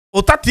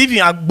Ota TV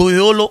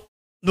agboyolo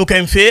no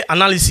can fe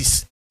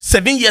analysis.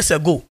 7 years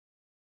ago.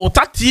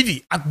 Ota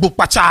TV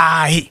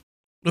agbopachahi.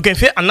 No can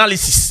fe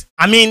analysis.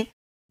 I mean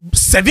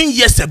 7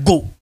 years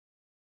ago.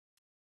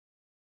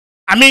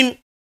 I mean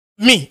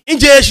me in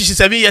JH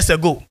 7 years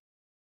ago.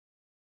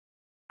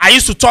 I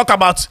used to talk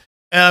about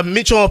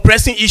mutual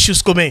pressing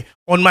issues coming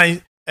on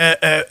my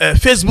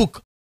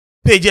Facebook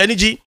page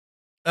energy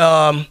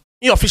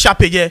official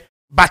page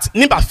but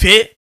nimba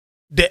fe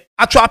the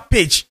actual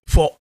page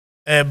for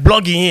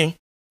blogging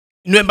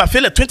November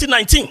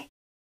 2019.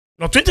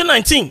 No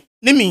 2019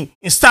 nimi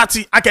in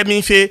starting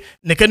akemi fe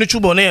nekenu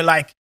chubone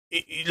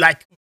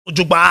like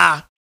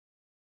ojugba.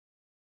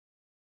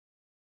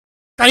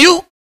 Can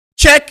you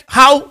check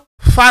how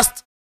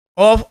fast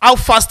or how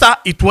faster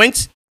it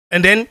went?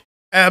 And then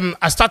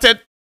I started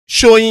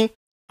showing,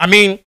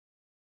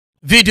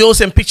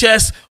 videos and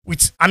pictures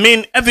with,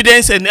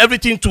 evidence and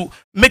everything to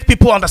make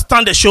people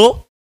understand the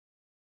show.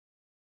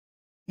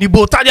 Ni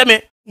botadia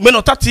me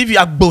menota TV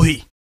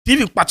agbohi.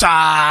 TV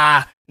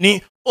pacha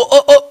ni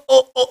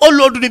o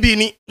lodu ni bi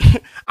ni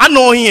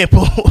ano yin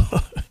po.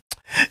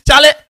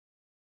 Chale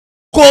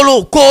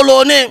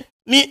kolo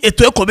ni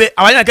eto ekobe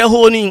awanya ke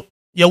ho ni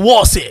ye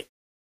wose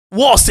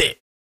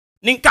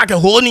ni kake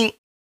ho ni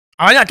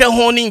awanya ke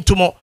ho ni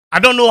tumo I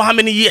don't know how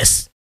many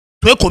years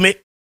to ekome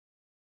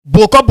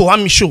boko bo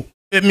am show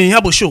me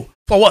yabo show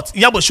for what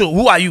yabo show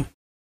who are you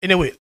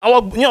anyway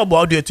our nyabo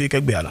audio to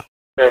ikegbe ala.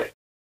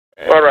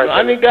 All right.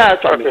 Any guy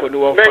trying to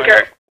do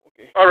okay.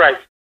 All right.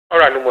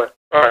 No more.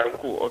 All right.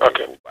 Cool.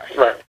 Okay. Cool, bye.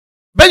 Right.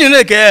 Ben you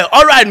neke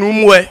all right no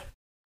more.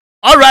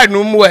 All right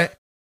no more.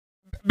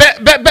 Be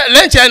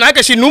lenche na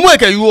ke shi no more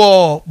ke you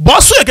o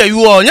boss ke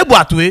you o nye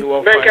buatwe.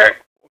 Okay.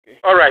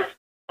 All right.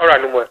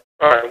 No more.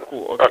 All right.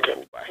 Cool. Okay.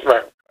 Cool, bye.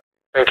 Right.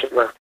 Thank you,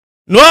 man.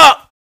 No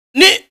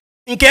ni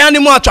nke ani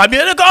mo atwa bi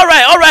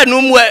all right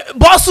no more.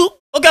 Boss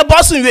okay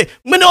boss we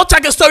me no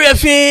take story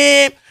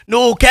afin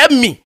no ke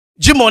me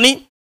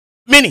Jimoni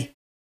Mini,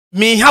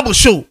 me have a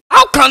show.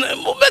 How can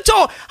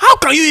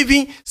you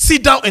even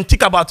sit down and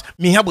think about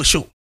me have a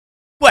show?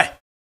 Well,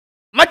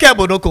 my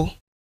cabodoko.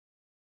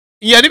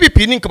 Yeah, be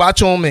pinning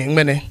about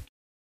me,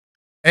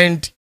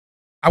 and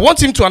I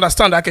want him to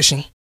understand that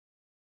question.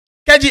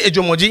 Keji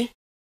ejomoji.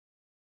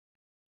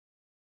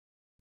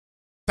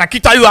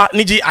 Takita you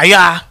niji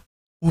aya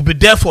will be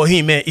there for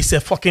him. It's a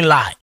fucking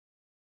lie.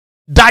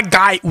 That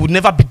guy will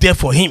never be there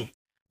for him.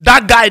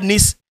 That guy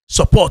needs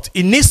support.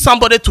 He needs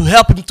somebody to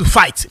help him to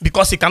fight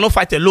because he cannot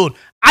fight alone.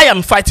 I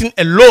am fighting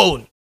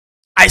alone.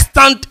 I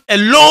stand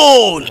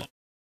alone.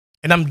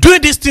 And I'm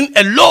doing this thing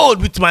alone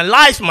with my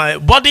life, my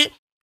body,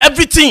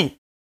 everything.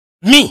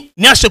 Me.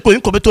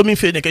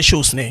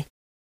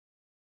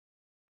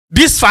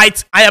 This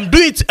fight, I am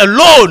doing it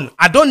alone.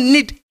 I don't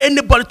need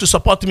anybody to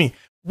support me.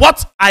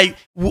 What I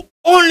will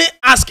only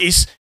ask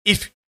is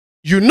if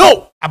you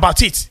know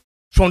about it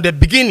from the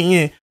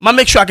beginning,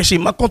 make sure I can see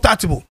my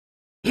contactable.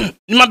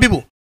 My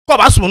people.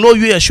 No,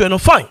 you are sure no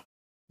fine.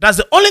 That's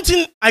the only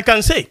thing I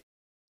can say.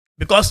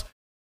 Because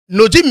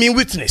no me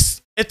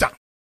witness. Eta.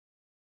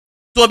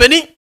 So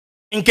beni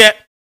inke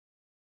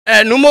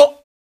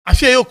numo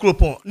afie yo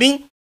kropon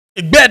ni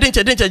egbe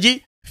denche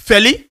ji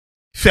feli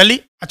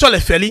actually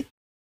feli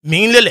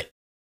mi lele.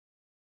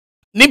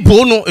 Ni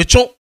bono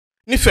echon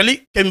ni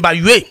feli kemba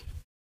yue.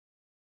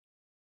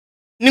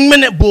 Ni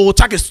mene bo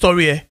take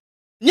story e.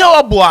 Nya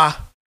oboa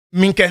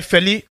minke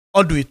feli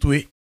odu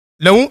etwe.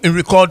 Leun in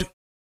record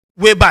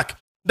way back.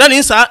 Then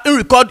in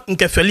record in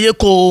Kefelie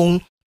ko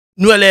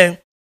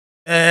nuele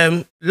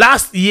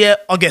last year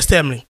August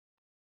term.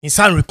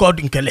 In record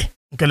in Kele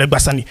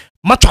Basani.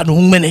 Matwa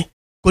no mene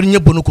ko nye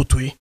bono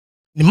kotue.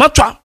 Ni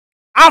matwa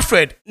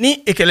Alfred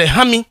ni ekele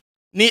hami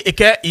ni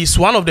eke is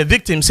one of the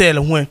victims say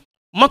le hu.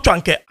 Matwa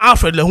nke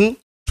Alfred le hu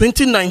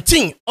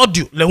 2019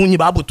 audio le hu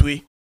nyiba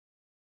abotue.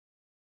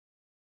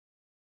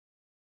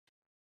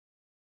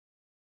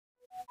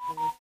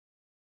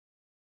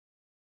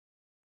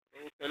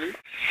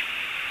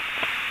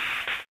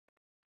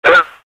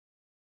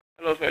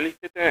 Hello, Feli.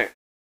 Get there.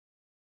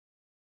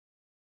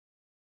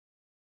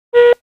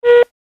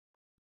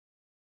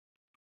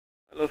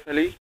 Hello,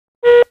 Feli.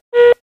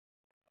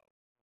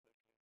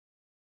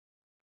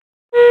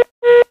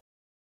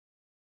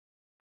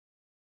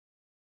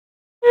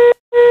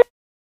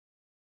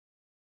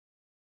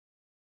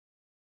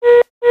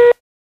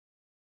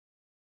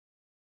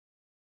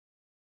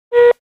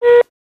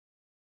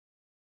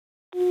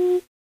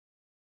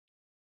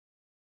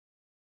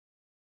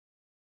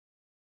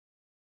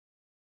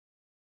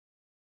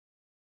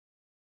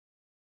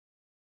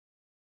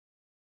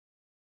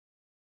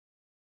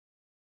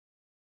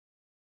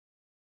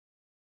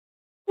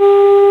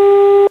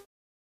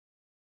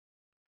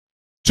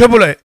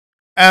 Trouble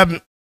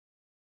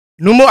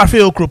numo afi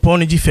okropon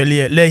ni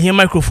jifeli le yen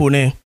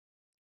microphone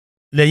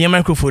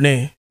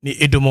ni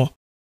edomo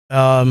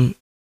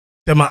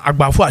tema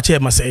agbafo ache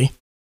masei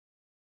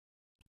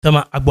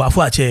tema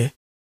agbafo ache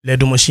le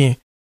domoshin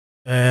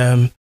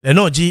le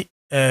no ji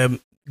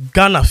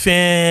Ghana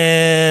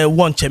fe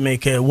won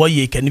chemeke wo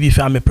ye ke ni bi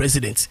fa me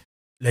president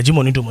le ji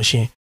money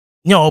domoshin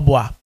nya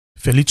oboa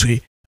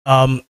felitwe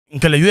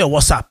nkele you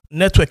WhatsApp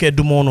network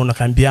edomo no na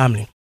kan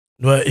biamni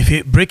no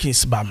if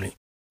breakings bamni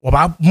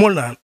waba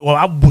mona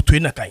waba butu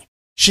na kai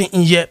shin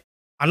inye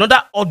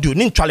another audio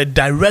nin twale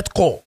direct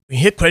call we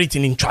hear credit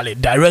in twale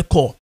direct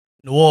call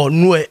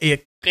no e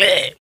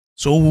clear,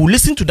 so we'll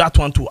listen to that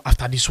one too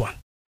after this one.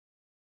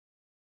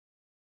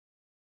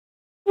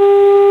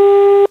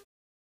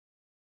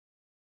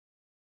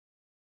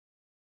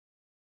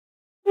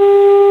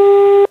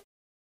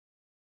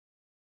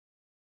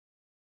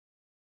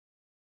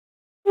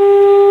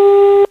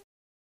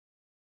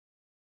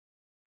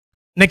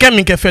 Neke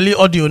Minkefeli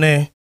audio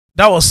ne,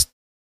 that was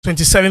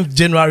 27th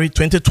January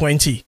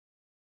 2020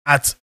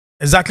 at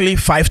exactly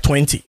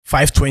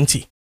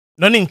 5:20.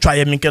 Nonin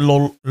try Minke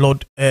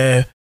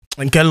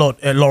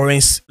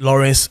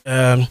Lawrence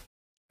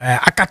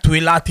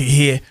Akatoi Lartey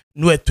here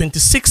no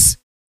 26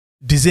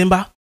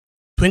 December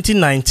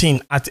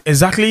 2019 at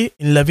exactly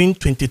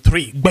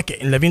 11:23. Gbeke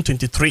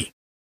 11:23.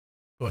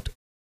 Good.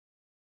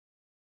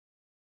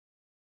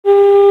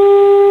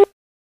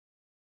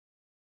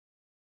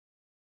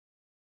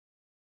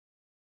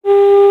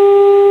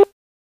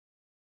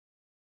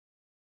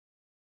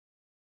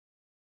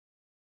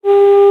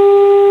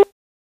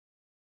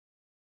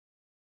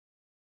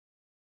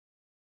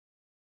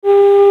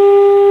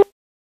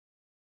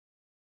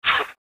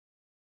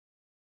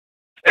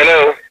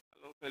 Hello.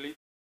 Hello, Feli.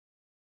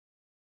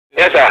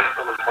 Yes, sir.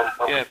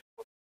 Yes.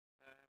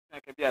 I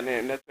can be a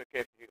network.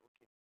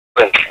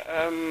 Okay.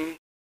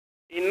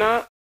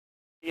 Ina,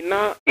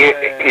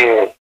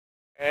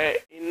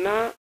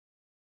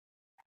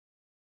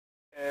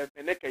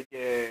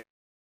 Benekeje,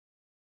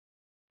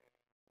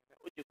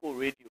 Ojiko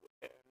Radio,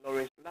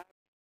 Lawrence Lartey.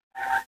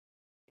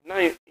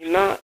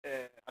 Ina,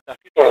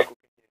 Adakito.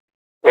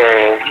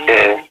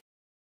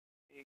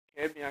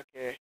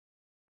 Kemiake,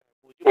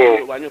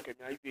 Ojiko, Wanyo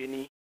Kemia,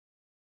 Ibeni,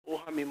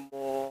 Ohami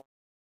more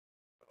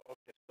of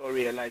the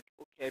story, like,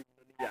 okay,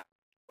 yeah.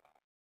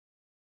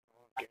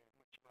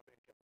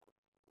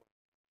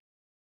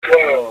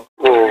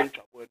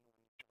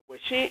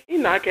 She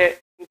in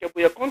ake nke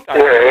boye contact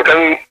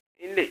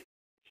in le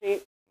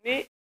she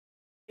ni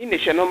in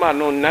she no man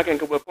no na ke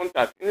nke boye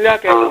contact in le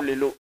ake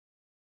lelo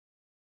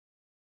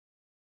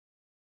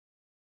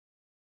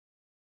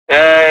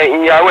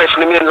In your wish,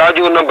 let me allow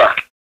you number.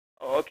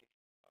 Okay.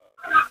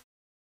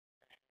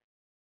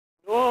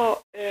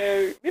 No,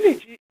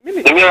 miniji.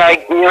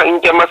 In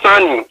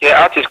Jamasani, the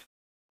artist.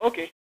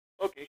 Okay.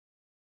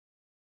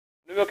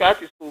 No,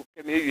 artist who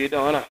can you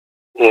down.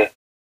 Yeah.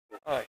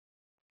 All right.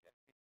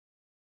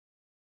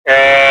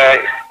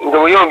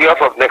 The way on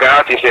behalf of the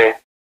artist.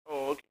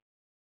 Oh, okay.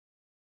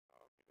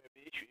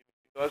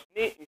 Because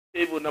ni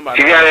stable number.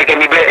 Can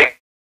be better.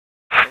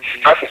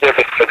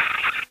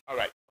 All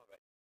right.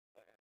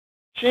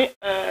 She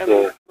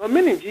no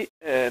miniji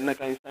na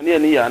kan sani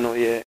ani ya no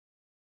ye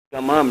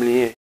gamamli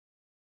ye.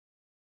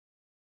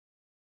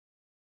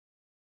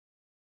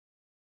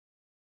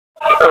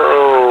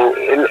 Oh,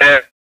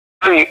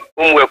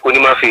 umwe kuni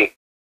mafi.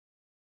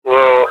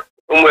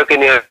 Umwe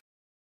kenya.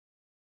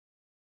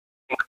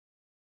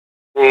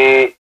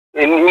 In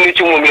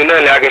chumo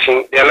mina le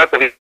ageshin de la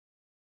tabi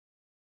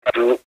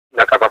to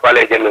na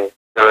kapapale jeme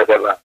na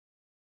jaba.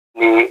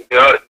 Ni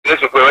those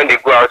people when they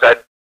go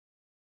outside,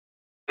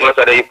 once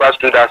that you pass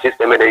through that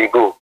system and then you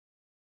go.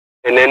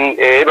 And then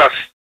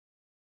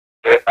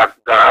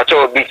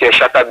actual beach,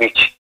 Shatter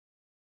Beach.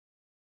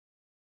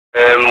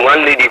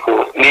 One lady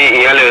who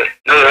ni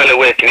yale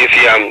way to if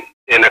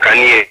in a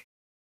canoe.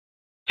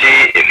 She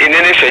in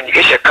any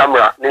is a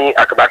camera ni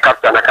akaba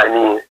capture na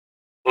canoe.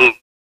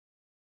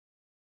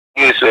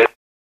 Use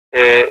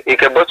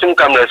a bottom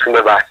camera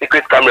kumeba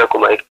secret camera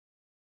kuma.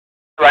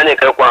 Wani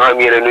ka kwa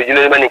hamira no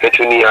jina mani ka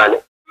tuni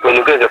yana. So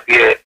no get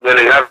fear when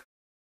you have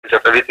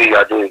everything you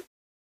are doing.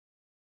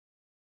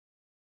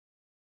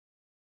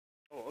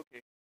 Oh,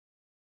 okay.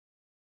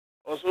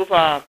 Oh, so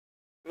far,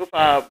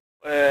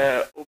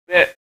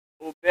 obey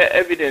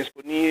evidence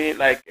could need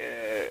like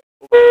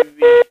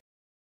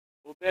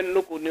obey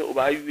no could need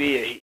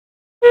obey.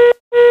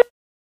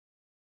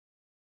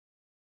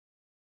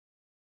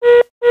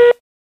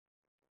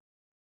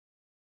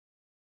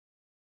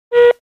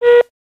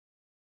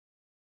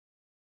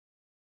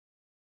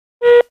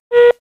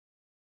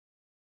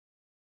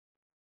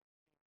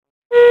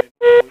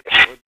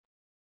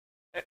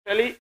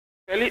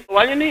 Feli,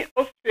 why you need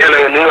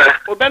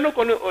obey no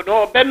kono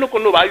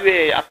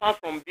obey apart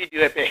from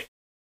video epe,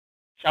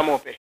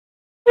 shamope.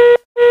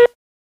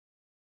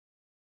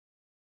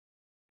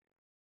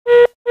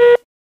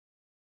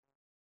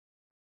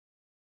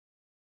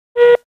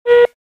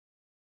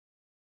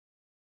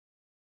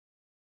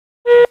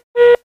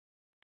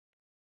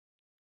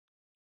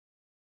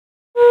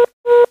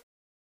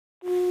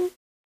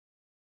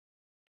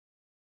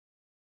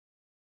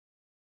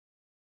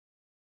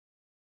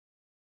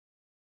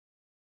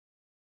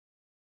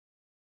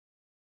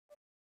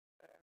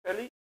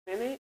 Sally,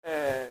 any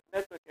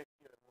network here,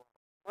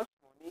 what's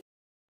money,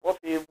 what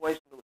a voice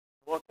note,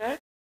 what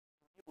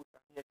people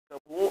can hear,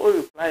 who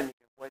reply me a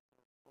voice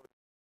note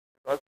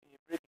because you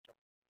break it up.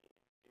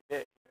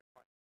 There,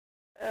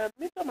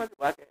 Mr.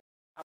 Matibake,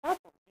 apart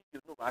from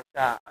video, no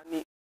matter, and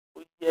you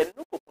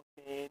no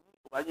company,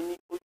 nobody,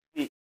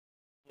 you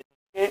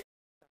can't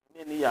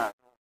many years.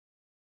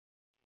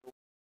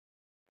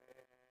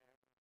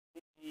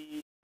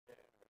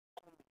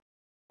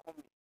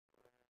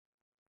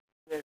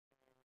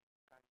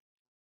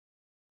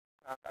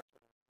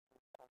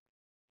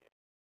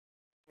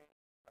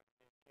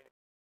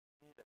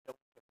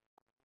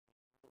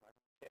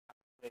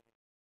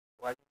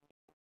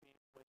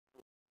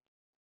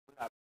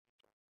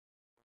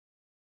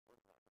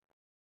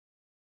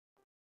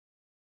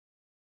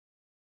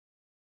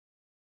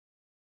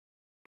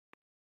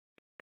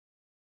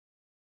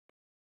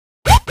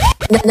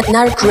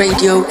 Narc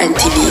Radio and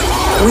TV.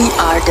 We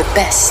are the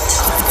best.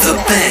 The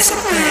best.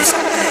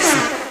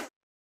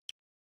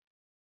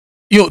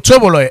 Yo,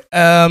 Trouble,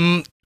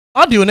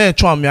 audio ne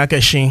chwa mi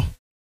akeshin.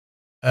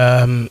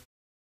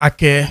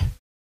 Ake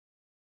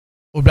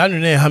oblanu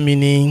ne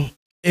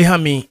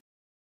hami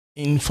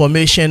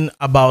information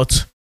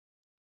about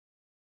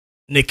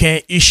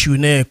neken issue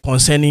ne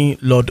concerning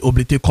Lord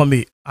Oblite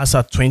Kombe as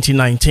at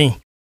 2019.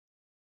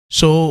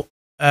 So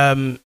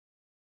in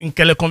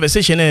the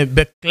conversation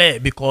be clear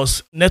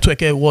because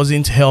network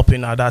wasn't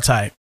helping at that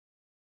time.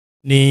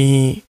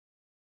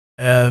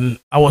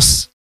 I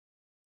was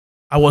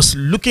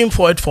looking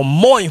for it for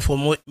more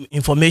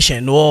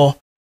information or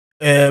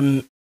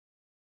if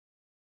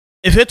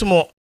it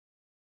more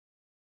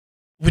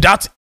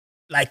without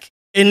like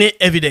any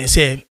evidence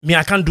me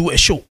I can't do a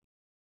show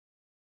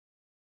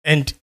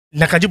and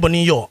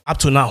nakajiboni yo up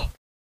to now.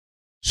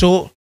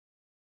 So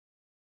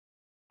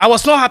I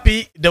was not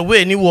happy the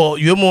way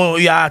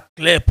you are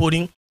clear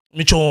putting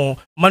Micho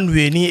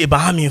Manwe ni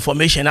Abraham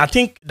information. I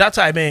think that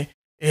time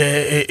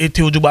it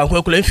will do by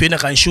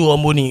can show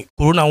money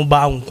corona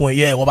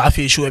yeah or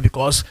show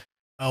because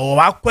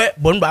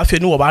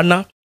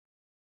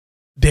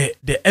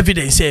the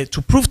evidence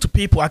to prove to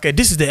people okay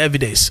this is the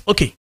evidence.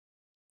 Okay.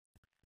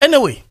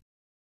 Anyway,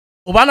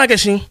 Obana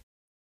Geshin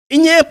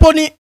inye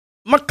pony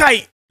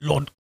Makai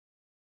Lord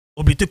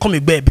Oblite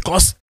Kombe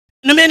because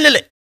no men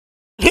lele.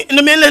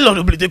 No me Lord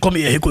Oblite Kombe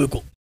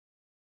eko.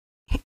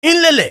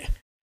 In lele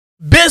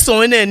based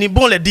on any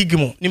bon le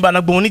digimo ni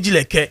bana gbon ni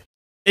jileke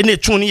ene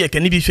tun ye ke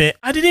ni bi fe.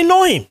 I didn't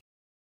know him.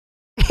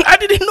 I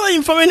didn't know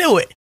him from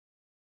anywhere.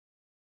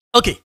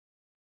 Okay.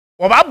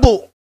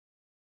 Wababo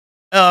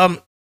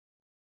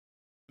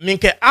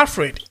Minke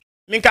Alfred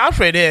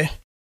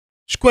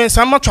skwen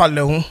sama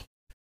twale ho.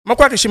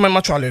 Makwa ke shima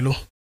matwale lo.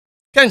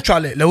 Ken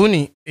twale le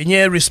woni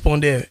enye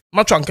respond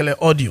matwankele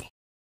audio.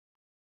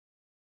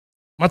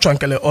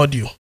 Matwankele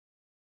audio.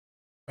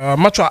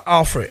 Matwa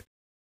Alfred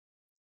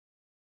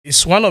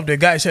is one of the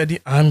guys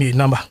said I'm a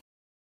number.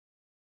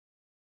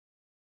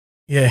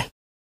 Yeah.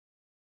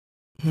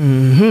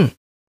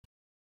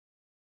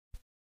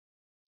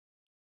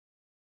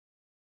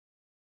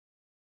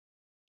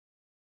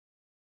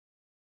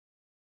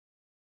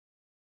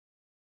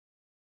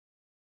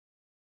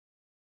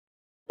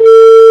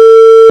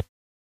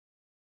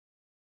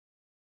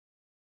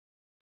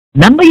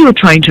 Number you are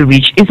trying to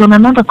reach is on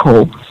another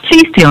call.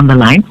 Please stay on the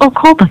line or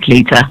call back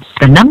later.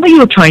 The number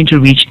you are trying to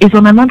reach is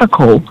on another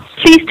call.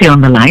 Please stay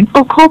on the line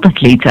or call back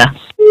later.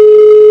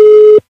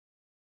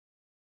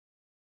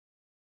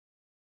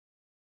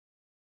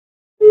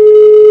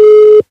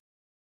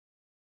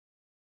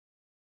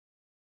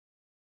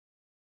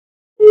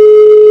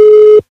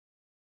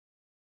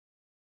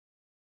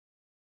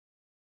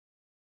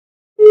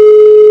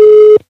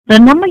 The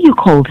number you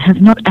called has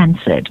not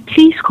answered.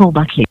 Please call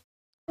back later.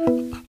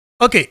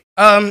 Okay,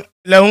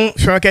 Leon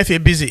Frankefe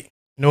busy.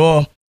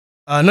 No,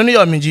 no ni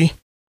yomiji.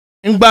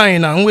 Ngba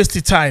na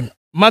waste time.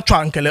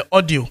 Matwa nkele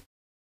audio.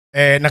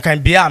 Na kan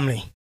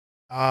biamni.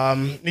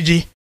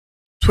 Niji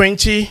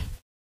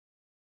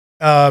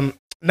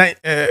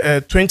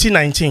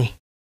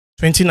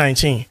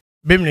 2019.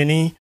 Bemle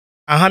ni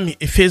ahami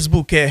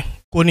Facebook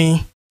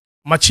koni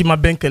machima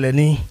benkele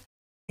ni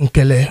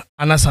nkele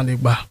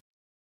anasandegba.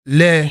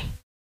 Le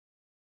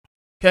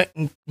ke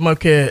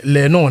make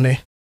le none.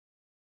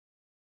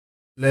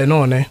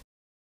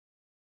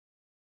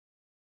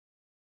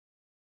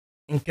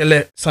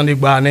 Nkele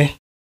sandigbane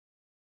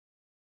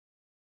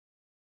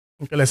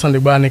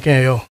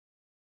ken yo.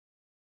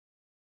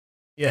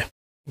 Yeah,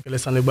 nkele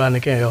sandigbane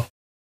ken yo.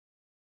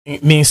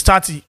 Me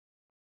starti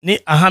ni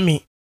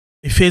ahami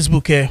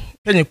Facebook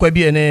kenye kwa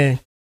bi ene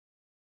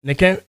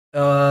ken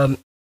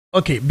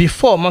okay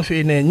before ma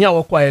fe ne nya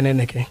wo kwa ene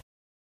neke.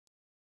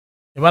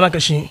 Ebana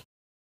kashi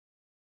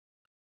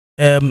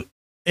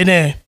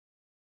ene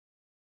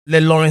le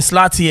Lawrence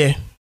Lartey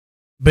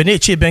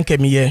Beneche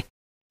Benkemi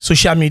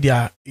social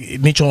media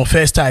mission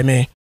first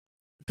time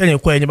kenye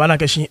kwa nyebana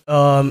kashi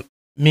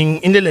min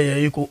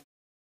indele yiko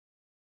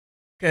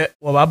ke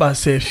wababa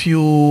se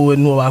few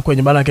no wa kwa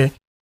nyebana ke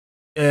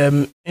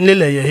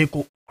indele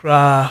yiko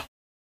kra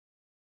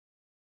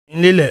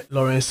Nlele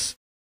Lawrence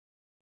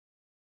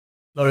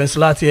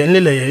Lartey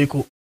nlele ye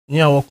iko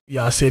nya wo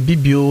ya se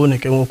bibio ne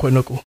ke wo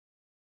kwenoko.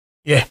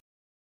 Yeah.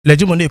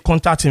 Legimone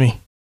contact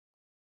me.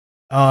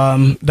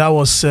 That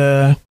was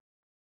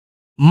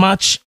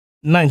March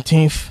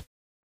 19th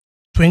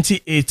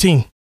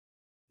 2018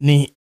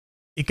 ni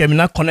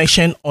ikemina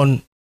connection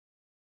on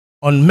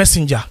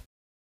Messenger,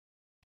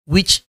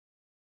 which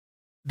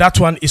that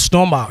one is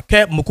normal.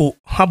 Ke moko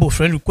humble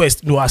friend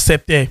request no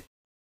accept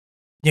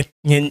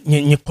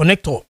nye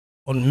connector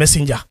on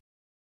Messenger.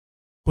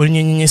 Ko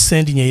nye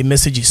send nye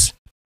messages.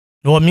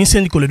 No mean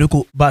send ko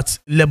ledoko, but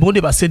le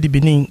bonde ba send the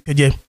beginning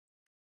keje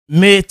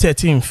May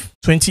 13th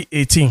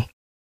 2018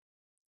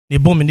 ni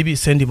bon me ni bi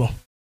send bon.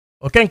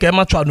 Okay, nke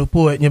ma twa no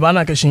po nye ba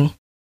na keshin.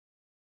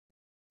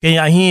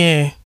 Kenya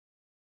here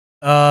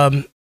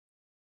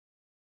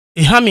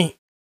ihami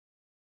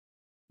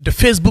the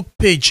Facebook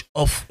page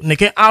of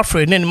Neke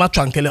Alfred ne ma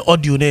twankele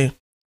audio ne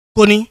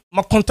koni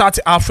ma contact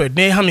Alfred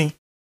ne hami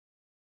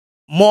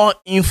more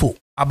info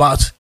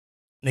about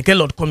Neke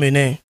Lord come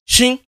ne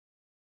shin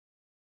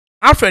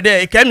Alfred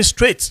there came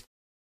straight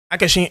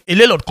akeshin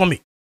ele Lord come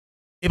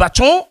e ba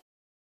chon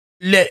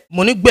le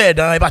money gbe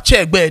dan e ba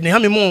check gbe ne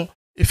hami mo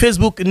e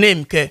Facebook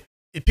name ke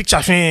e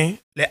picture fin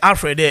le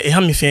Alfred there e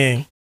hami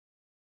fin.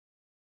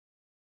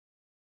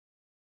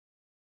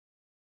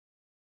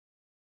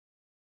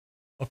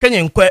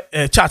 Okay,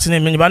 nkwe chat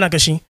name me bana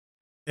keshin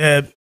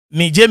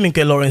mi Jamie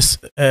ke Lawrence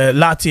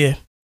Lartey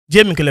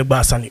Jamie ke le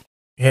gbasani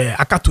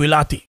Akatoi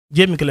Lartey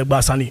Jamie ke le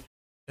gbasani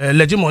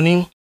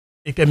legimoni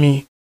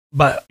ekemi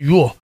ba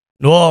you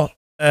no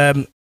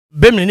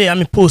bemni ne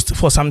am post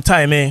for some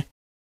time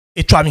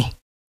etwa mi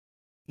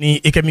ni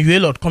ekemi you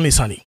Lord come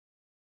sani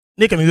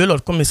ne ekemi you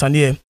Lord come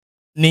sani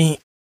ni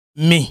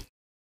me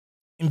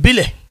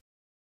mbile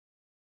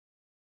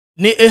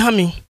ni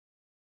ehami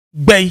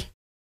gbei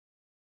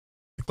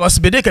because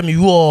bede kemi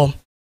you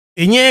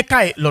enye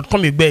kai Lord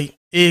come gbe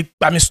e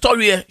pa mi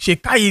story she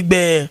kai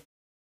gbe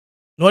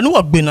no ni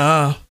wo gbe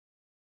na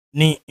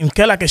ni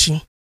nkela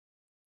keshin.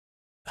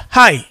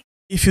 Hi,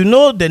 if you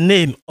know the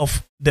name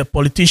of the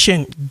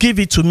politician, give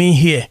it to me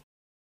here.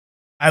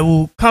 I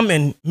will come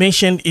and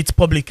mention it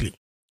publicly.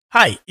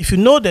 Hi, if you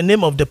know the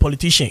name of the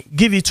politician,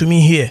 give it to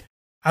me here.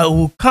 I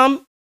will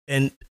come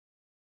and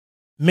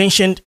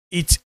mention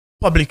it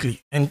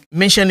publicly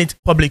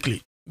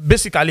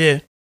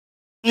Basically,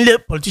 the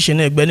politician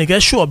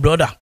get sure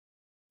brother,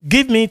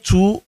 give me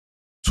 2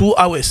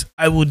 hours,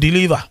 I will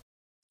deliver.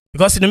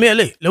 Because in the mail,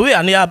 the way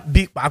I near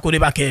big back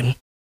any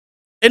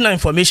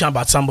information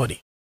about somebody.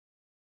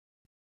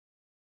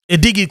 A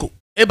digiko,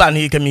 eba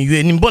ni kemi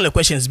you ni mbole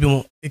questions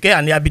bimo. Ike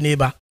ania bi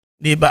neighbor.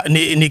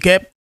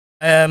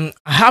 I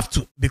have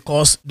to,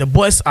 because the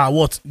boys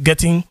are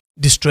getting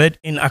destroyed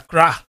in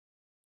Accra.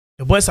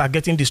 The boys are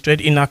getting destroyed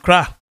in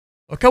Accra.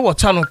 Okay, what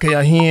channel ke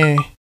ya here?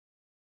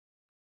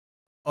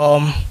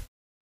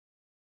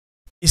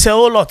 It's a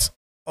whole lot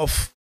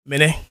of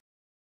many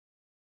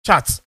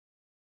chats.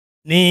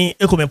 Ni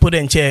eko me put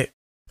in chair.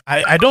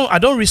 I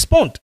don't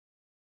respond.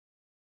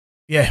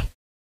 Yeah.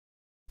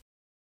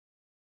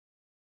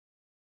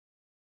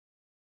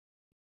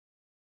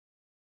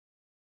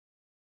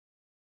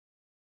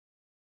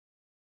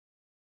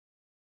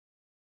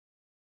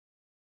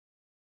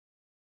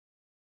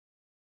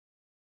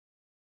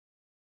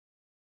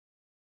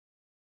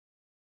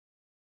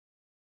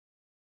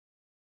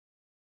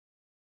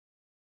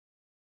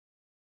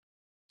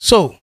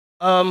 So,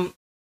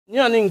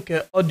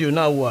 nyanink audio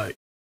now why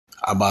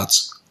about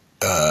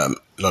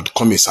Lord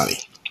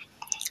Komisani.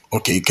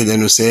 Okay, can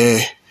you say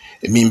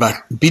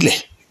mimba bile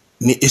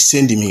ni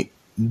esendi mi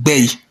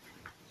bay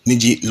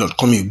niji Lord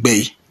Komi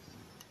bay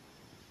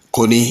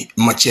koni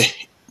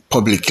mache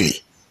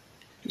publicly.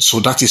 So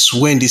that is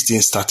when this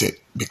thing started.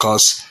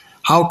 Because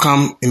how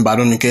come in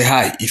Badonike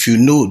High, if you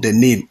know the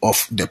name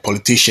of the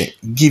politician,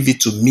 give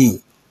it to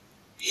me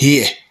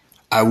here,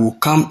 I will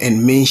come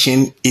and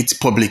mention it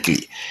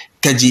publicly.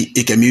 Kaji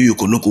ekemi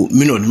yukonuku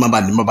mino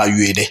nimaba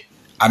yuede.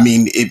 I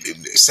mean,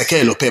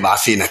 seke lope ba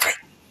fe na kai.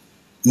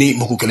 Ni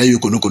mukukele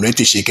yukonuku no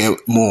ete sheke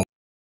mo.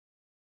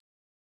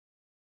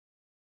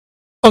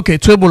 Okay,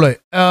 Twebule,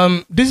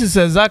 this is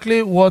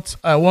exactly what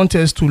I want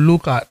us to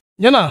look at.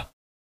 Yana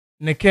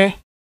neke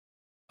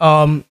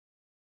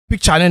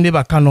picture ne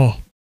bakano.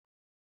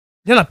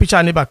 Yana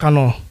picture ne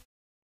bakano.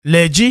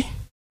 Leji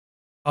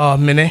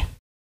mene.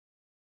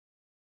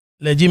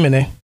 Leji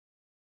mene.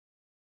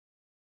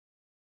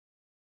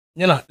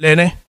 Yana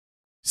lene.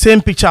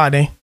 Same picture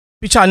ne.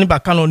 Picture ni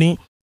bakano ni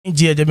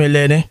inji ejeme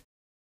lene.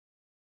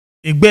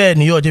 Igbe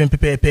ni yo jeme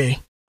pepe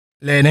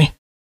lene.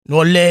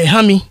 No le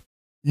hami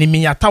ni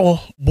miyatawo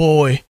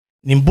boy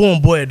ni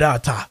bon boy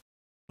data.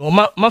 No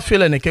ma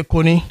feel neke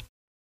koni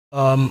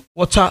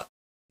water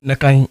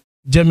nekan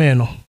jeme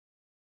no.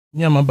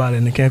 Nyama bale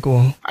neke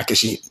ko.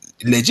 Akeshi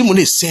leji mo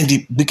ne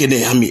send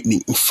bigene hami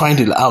ni find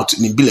it out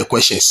ni bile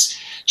questions.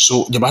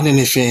 So jabane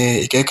ne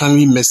fe can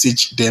we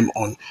message them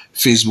on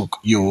Facebook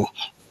yo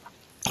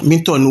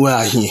minto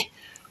nwa here.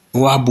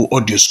 Wabu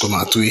audios come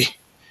out we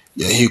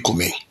ya he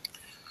come.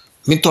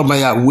 me to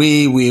my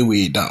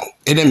way down.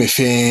 Ede me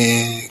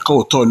fe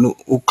ko to no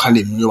o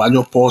kale mi wa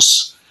your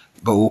post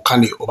but o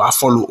kale o ba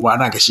follow wa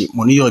na keshi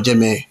money yo je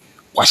me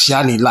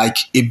kwashia ni like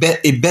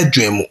a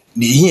bedroom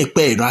ni here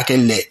pe no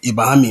akele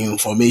Abraham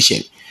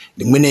information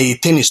the mene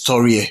ten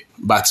story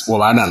but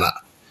wa na na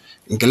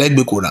nkele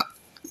gbe ko na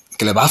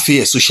nkele ba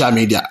fe social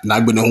media na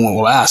gbe no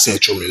ho wa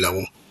search o me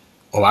lewo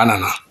o wa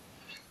na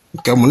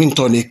nke money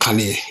to ni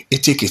kale e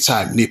take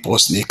time ni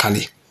post ni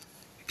kale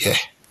yeah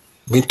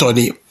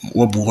Mintoni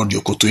wobu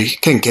audio kotoi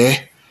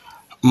kenke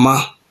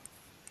ma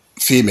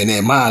fe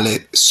mene ma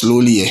le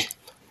slowly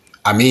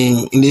I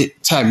mean in the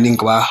time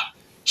ninkwa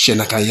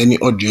shena kan yani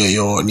audio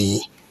yo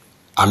ni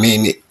I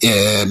mean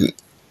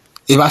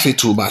if I feel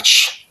too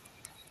much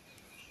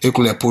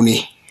ekule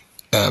poni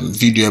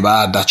video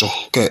ba dacho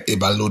ke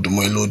eba load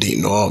mo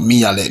loading no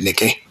mi ale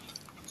neke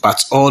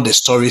but all the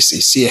stories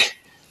is here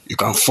you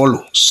can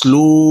follow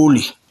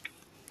slowly.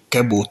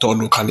 You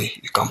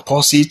can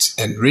pause it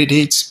and read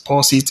it,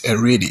 pause it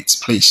and read it,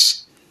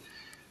 please.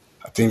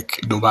 I think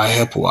Dubai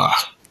help wa.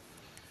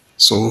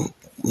 So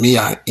me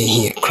are in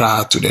here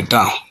cry to the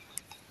down.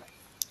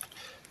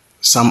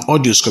 Some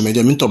audios come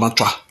in to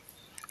matwa.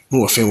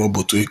 No offense wo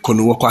boto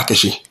kono wo kwa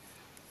keshi.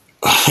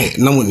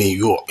 Na mo ne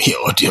yo here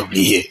audio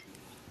bli here.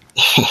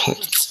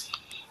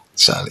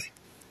 Charlie.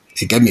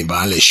 E get me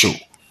ba le show.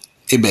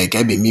 E be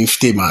get me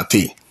 50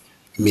 mate.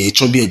 Me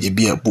chobi eje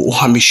bia bo o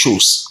hami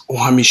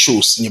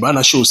shows ni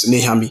bana shows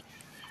ne hami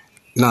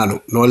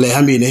nano no le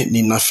hami ne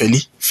ni na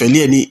feli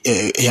ni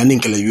ya ni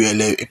nkele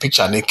yuele a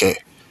picture ne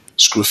ke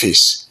screw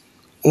face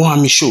o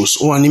hami shows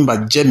o ani mba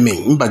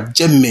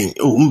jemen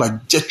o mba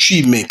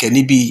jetri me ke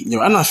ni bi ni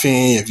bana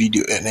fe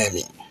video na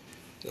mi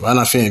ni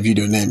bana fe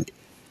video na mi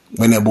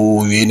when ebo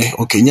we ne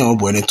okay nya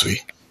obo ne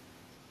toy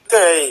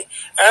Hey,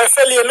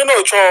 feli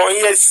no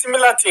cho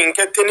similar thing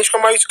ke tennis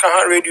kama use ka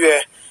radio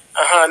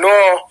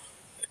no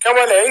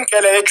kama le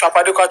nkele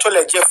trapado ka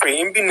chole Jeffrey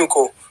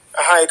imbinuko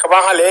ka ba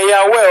ha le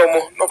ya we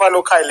mo no fa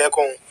no kai le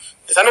kon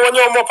isa no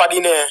wonyo mo padi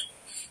ne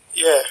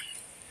yeah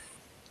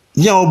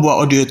nya obo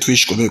audio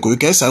twitch ko be ko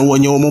ke sa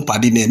wonyo mo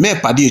padi ne me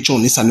padi e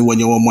chon ni sa ni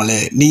wonyo mo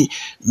le ni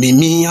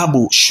mimi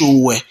abo show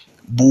we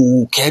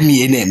bu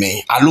kemi ene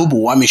me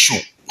alobo wa me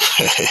show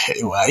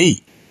why hey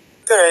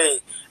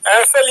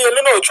feli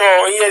no cho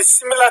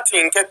similar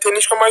thing ke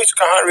tennis kama use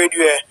ka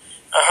radio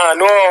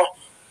no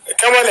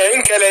kama le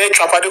nkele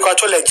trapado ka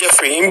chole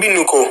Jeffrey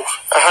imbinuko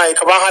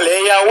ka ba ha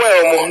le ya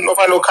we mo no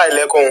fa no kai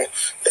le kon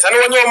isa no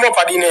wonyo mo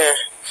padi ne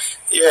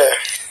yeah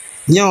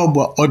nya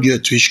obo audio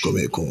twitch ko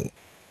be ko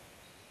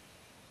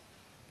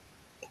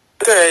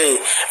hey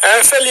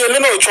feli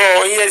no cho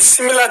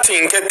similar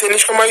thing ke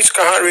tennis kama use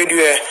ka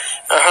radio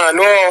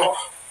no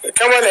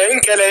kama le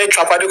nkele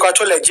trapado ka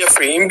chole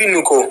Jeffrey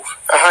imbinuko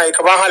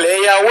ka ba ha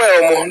le ya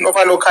we mo no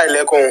fa no kai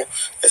le kon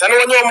isa no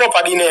wonyo mo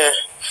padi ne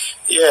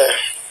yeah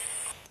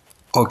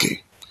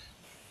okay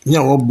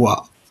nya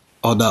obo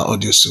other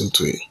audio soon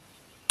to it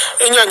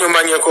Inya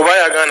nyumba nyeko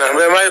baya Ghana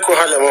be mai ko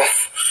hale mo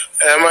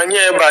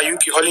manye ba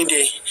yuki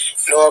holiday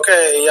no ke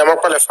ya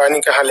makwala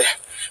fani ka hale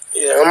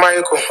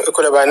mai ko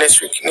le ba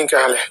next week ni ka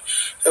hale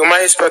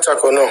mai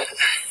spectacle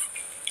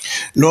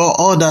no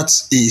all that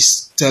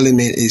is telling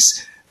me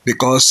is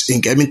because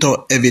in getting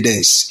to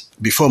evidence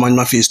before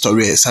manma face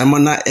story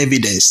samana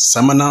evidence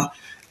samana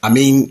I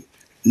mean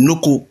no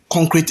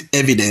concrete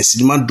evidence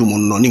the man do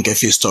no ni ke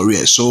face story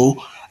so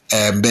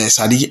be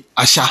sadi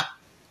asha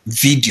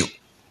video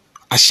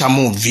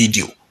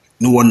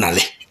no one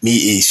nale me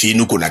e fi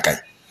no kunakai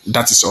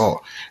that is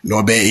all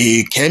no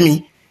be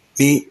kemi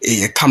ni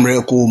e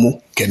camera ko mu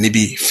ke ne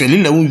bi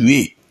feli la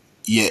unwie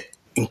ye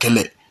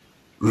nkele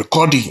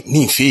recording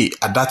ni fi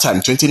at that time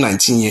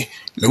 2019 ye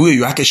le we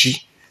yu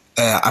akeshi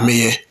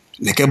ameye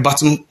ne ke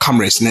button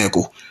cameras na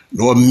eko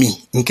no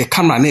mi nke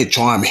camera na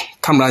echon ame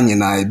camera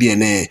nyina e bi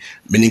ne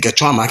me nke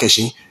chon ame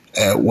akeshi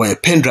where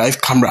pen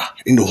drive camera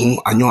in the home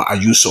anyo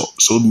ayuso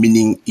so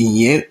meaning in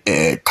here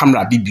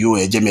camera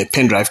BBO jeme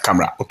pen drive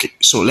camera okay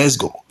so let's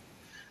go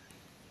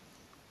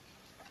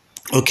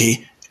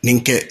okay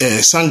ninke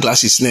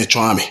sunglasses na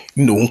chwame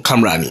in the home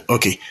camera ni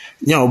okay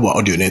nya obo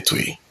audio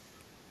netwe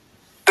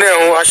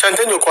ne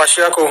ashante nyo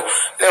kwashia ko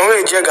ne ho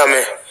eje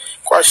game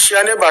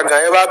kwashia ne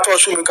baga e ba to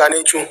shu mi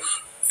kanechu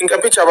inka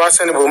picture ba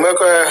send bo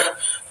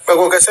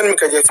meko ka send mi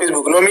ka je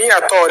Facebook no mi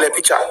ato le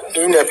picture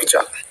ni ne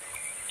picture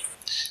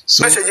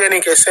so message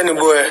ni ke send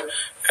bo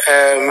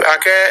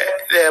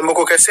ake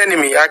moko ke send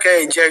mi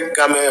ake je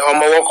game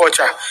homo wo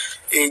kocha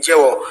eje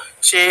wo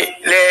chi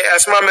le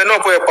asma me no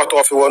po e photo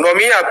of wo no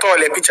mi ato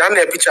le picture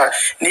na picture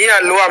ni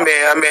alo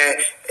ame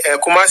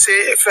kuma se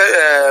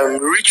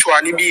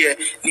ritual ni bi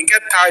ni ke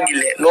tag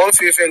le no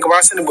fi fe nka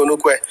ba send bo no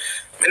ko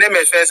me ne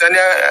me fe sa ne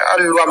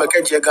alo ame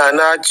ke je ga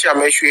na chi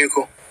ame hwe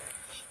ko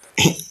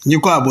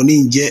nyekwa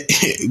aboni nje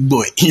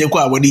boy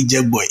nyekwa aboni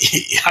nje boy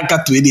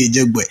Akatoi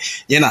nje boy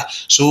yana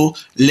so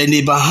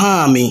leni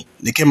bahami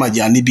ne kema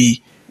jani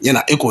bi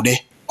yana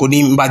ekode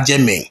koni mba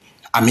jeme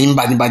ami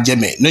mba ni ba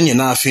jeme no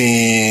nyina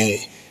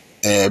afi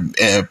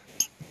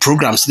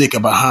programs de ke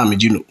bahami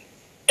you know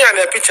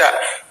a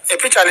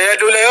picture le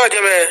do le o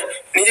je me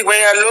ni ji gbe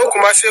ya lo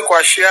kuma se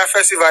kwa share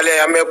festival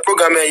ya me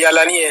program ya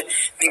la ni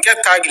ni ke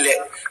tag le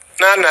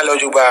na lo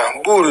juba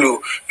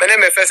bulu mene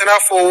me fese na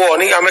fo wo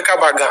ni ameka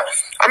baga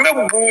ame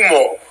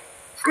bumo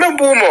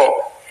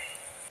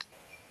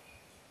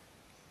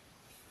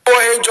wo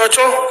he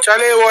jocho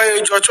chale wo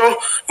he jocho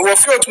wo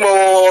fi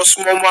otumo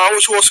sumo ma wo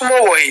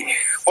sumo wo he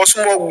wo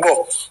sumo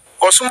gbo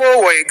osumo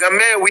wo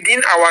game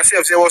within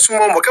ourselves e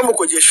osumo mo kemo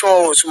ko je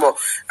show osumo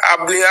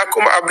able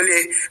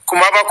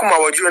kuma ba kuma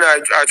woju na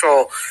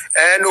acho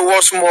no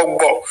wo sumo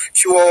gbo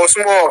si wo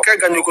sumo ke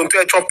ganyo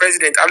konto e chon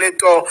president ale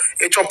to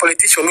e chon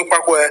politician no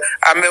kwako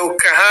ame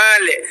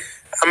ukahale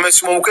ame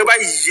sumo ko ba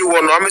yi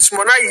wo no ame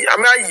sumo na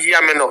ame ayi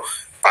ame no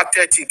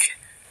pathetic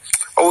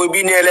o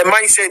bi ni ele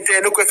mindset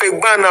no ko fe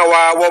gba na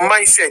wa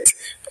mindset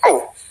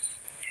oh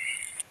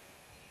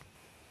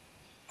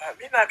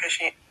mina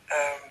keshi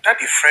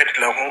daddy Fred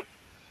lahu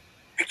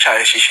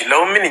picture shishi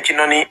lahu mini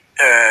kinoni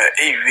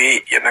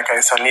ewe yana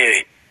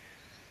kansani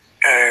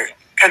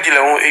kadi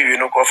lahu ewe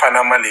no ko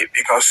fana male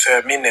because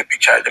mine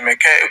picture de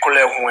meke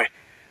ekole hu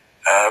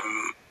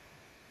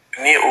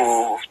ni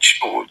o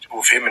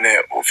femine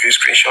o face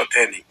screenshot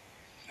ni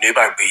ne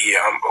ba gbe yi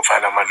o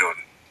fana male on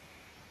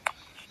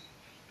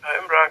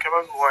Imran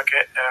keba go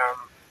wake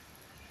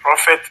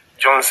Prophet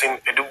Johnson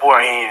edubu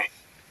ahin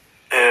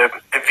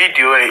a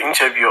video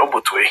interview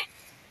obotwe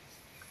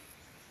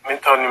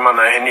Minta ni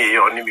mana heni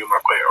yo ni mi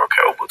makwe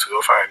okay obotwe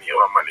o fa ni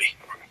o amale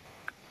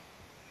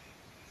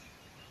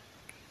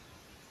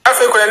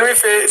afi ko ni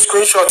fe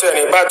screenshot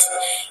ni but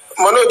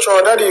mono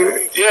cho daddy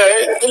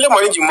yeah ile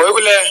mo ji mo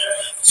ikule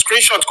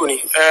screenshot ko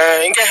ni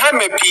nke ha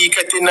me pi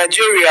kete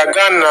Nigeria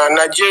Ghana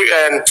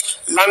Nigeria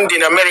land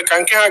in America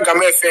nke ha ga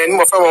me fe ni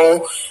mo fa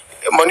mo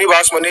money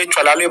bas money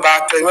twala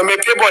ba te me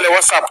pay ball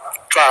WhatsApp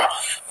tra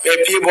me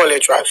pay ball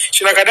tra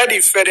she na kada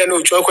di fed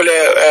no cho ko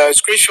le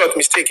screenshot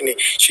mistake ni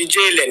she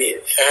jail ni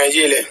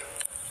jail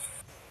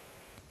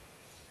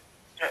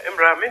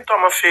Imra minto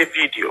ma fe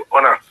video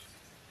ona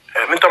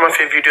minto ma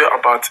fe video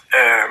about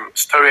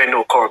story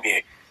no call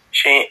me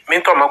she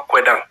minto ma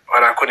kwedan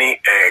ona ko ni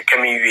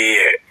kemi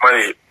wi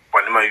mali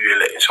wani ma wi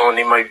le so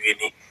ni ma wi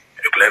ni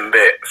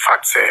glembe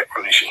facts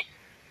on she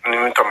ni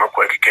minto ma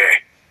ko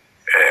ke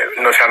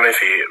no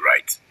family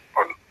right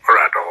on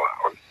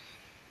on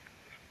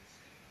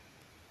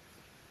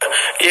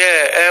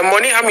yeah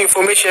money have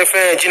information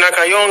for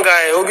jinaka young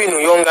guy obinu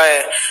young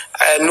guy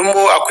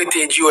numo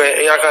akwete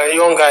jiwe yaka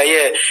young guy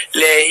yeah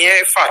le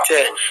here fact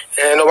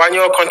no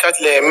wanyo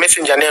contact le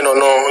messenger no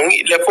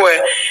le po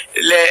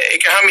le e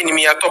ka hami ni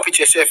mi atop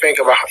picture se fe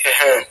ba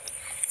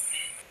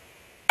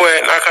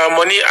well naka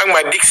money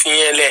agma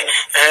dixon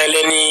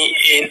le ni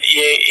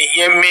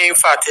ye me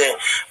fact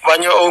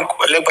wanyo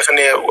le person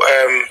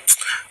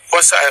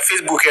what's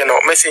Facebook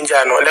no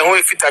messenger no le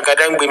ho fita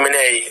gadan gbe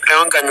menai le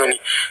ho ganyoni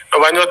no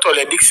banyo to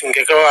le dixon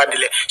ke ka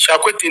adile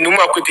shakwete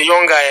numu akwete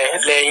yonga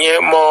le nye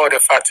more the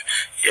fact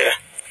yeah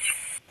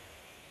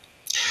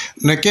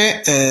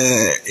nake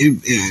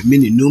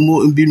mini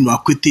numu mbinu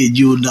akwete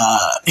juda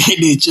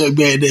ile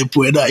chegbe de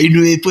poeda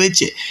inu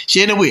epoche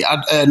she anyway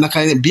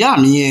naka bia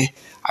me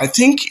I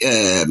think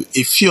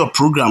if your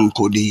program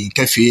could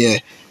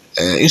cafe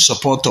in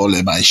support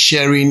all by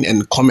sharing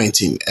and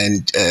commenting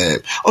and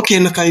okay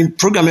naka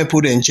program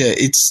put in chair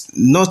it's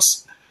not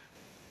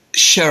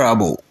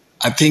shareable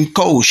I think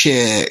call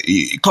share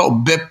call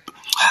bep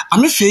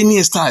I'm a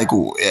famous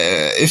style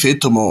if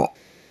it more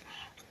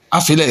I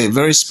feel like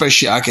very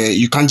special okay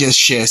you can't just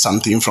share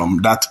something from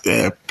that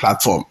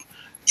platform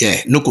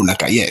yeah no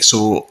kunaka yeah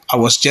so I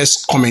was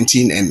just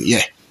commenting and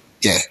yeah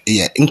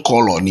in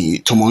call on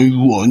it tomorrow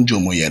you on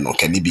jomo no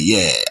can be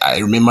yeah I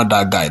remember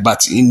that guy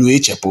but in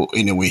chepo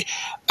anyway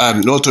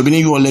no to be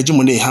you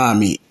legend ha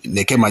me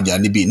ne kemaja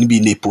ni bi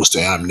ne post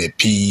am ne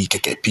p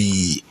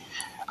keke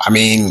I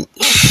mean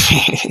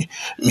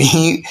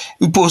me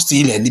post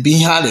ile ni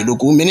bi ha le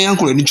loko me ne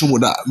yankolo ni chumo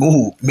da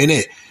mo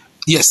me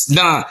yes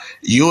na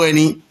you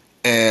any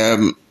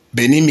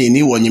beni me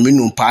ni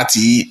wonyeminu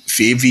party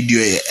fe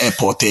video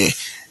airport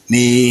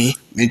ni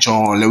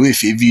chon lewe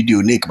fe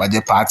video ni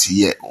kbaje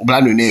party ye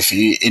oblanu na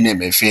fe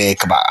NMF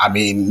kba I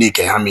mean ni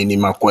ke ha me ni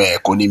makwa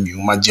ko ni mi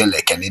ma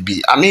jele ke ni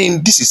bi I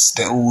mean this is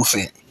the whole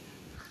thing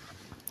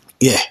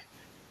yeah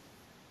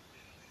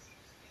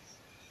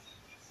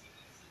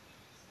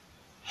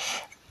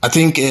I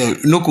think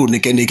no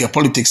nike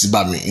politics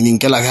ba me in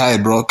kela hi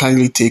bro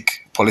kindly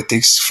take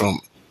politics from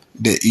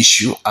the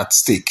issue at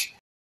stake.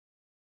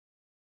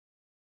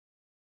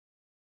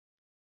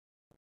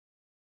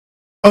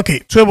 Okay,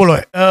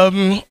 Trebolo.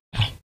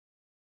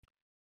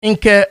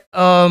 Inke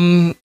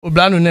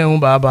oblanu ne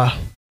baba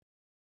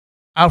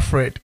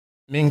Alfred.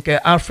 Minke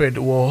Alfred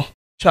wo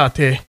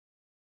chate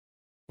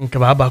inke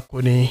baba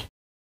koni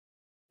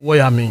wo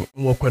yami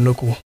wo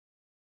kwenoku.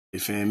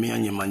 Ife mi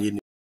anyemanyi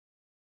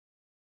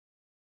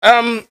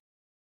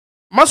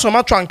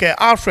Masoma Tranke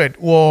Alfred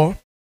wo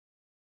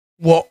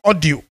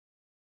audio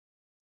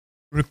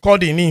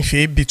recording in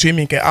fe between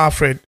me and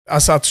Alfred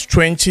as at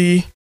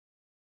 2019.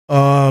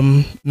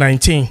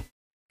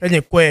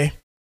 Kenye kwe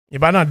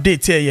ibana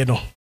date ye no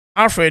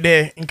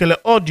Alfred Nkele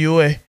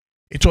audio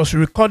it was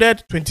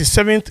recorded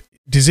 27th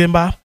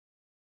December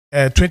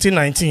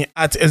 2019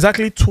 at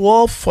exactly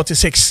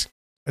 12:46.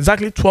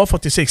 Exactly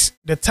 12:46.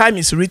 The time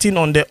is written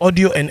on the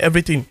audio and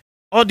everything.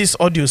 All this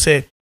audio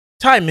say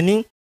time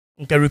meaning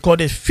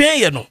recorded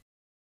fair no.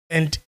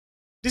 And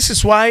this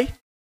is why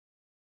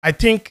I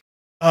think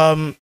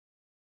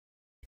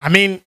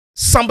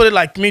somebody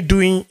like me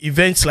doing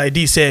events like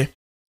this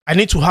I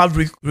need to have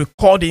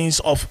recordings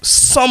of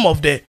some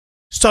of the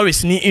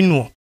stories ni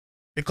inu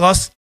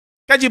because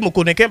kaji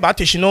mokoneke ba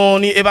teshino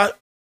ni eba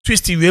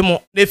twisty we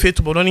mo ne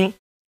fetu bodoni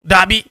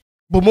dabi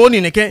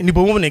bomoni neke ni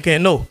bomo neke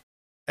no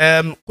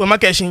kwema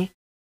keshin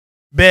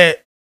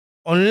be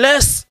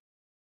unless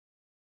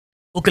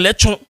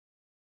okelechon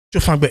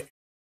chofangbe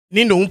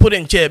ni no mpo de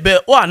nche be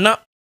o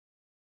ana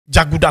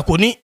jaguda ko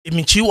ni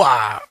emichi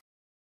wa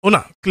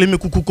ona kleme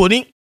kukuko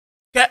ni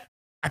ke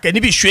akeni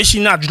bi hweshi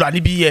na adura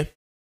ni bi ye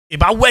e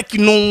ba work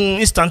no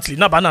instantly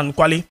na ba na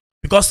nkwale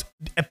because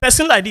a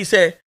person like this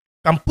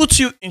can put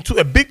you into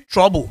a big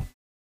trouble.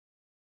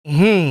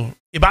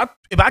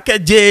 Iba ke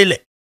jail.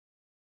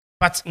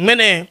 But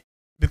many,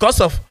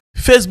 because of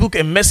Facebook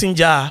and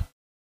Messenger,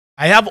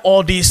 I have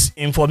all this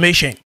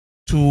information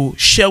to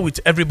share with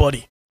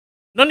everybody.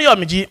 Noni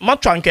omiji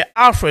matwa nke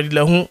Alfred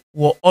Lehun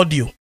wo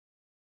audio.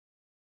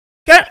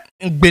 Ke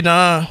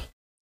ngbena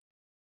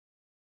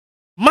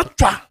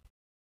matwa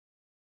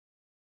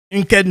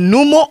nke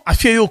numo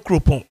afieyo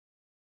kropon.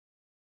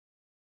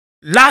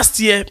 Last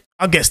year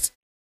August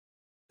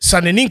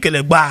Saneni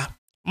Nkele gba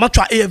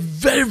matwa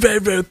very very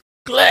very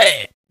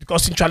clear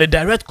because in Charlie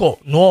direct call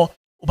no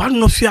oba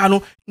no fia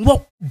no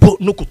no bo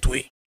no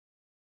kutwe.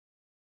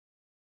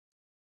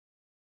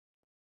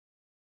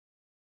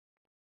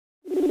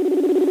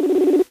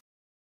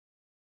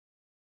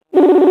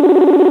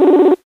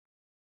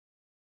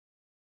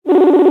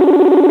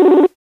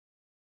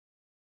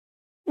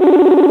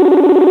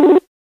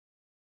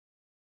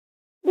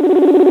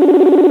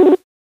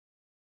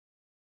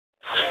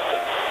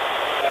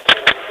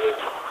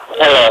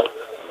 Hello.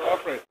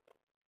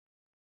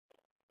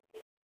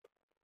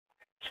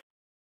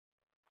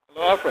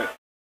 Hello, Alfred.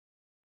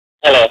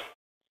 Hello.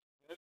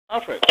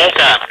 Alfred. Yes,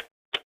 sir.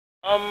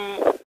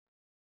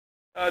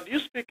 Do you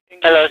speak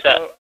English? Hello, sir.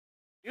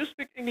 Do you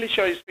speak English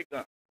or you speak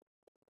that?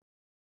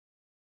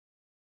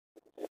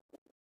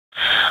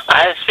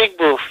 I speak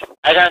both.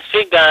 I can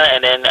speak Ghana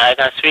and then I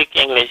can speak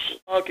English.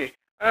 Okay.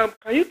 Can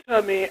you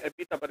tell me a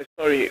bit about the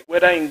story,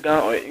 whether in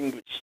Ghana or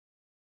English?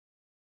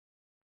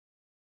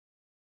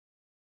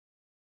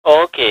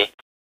 Okay.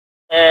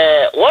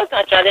 What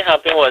actually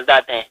happened was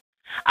that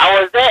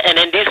I was there and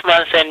then this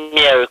man sent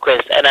me a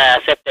request and I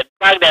accepted.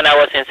 Back then I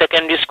was in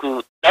secondary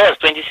school. That was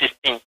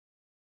 2016.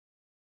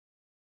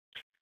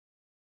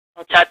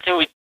 Chatting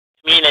with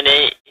me and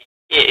then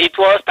it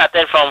was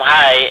started from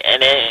hi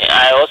and then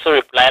I also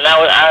replied.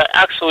 Now I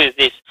asked who is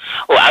this?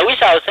 Oh, I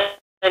wish I would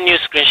send you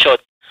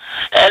screenshots.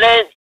 And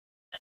then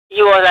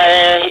he was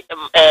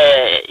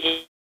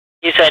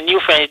he's a new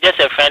friend, just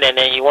a friend, and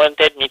then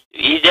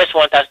he just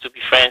want us to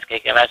be friends,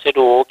 and I said,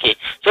 oh, okay.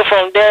 So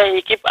from there,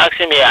 he keep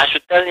asking me, I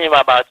should tell him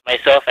about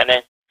myself, and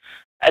then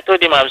I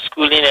told him I'm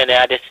schooling, and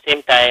then at the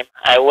same time,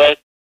 I work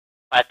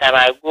part-time.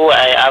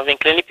 I've been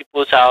cleaning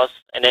people's house,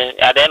 and then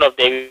at the end of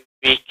the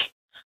week,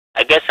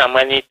 I get some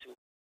money to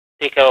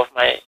take care of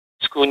my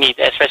school needs,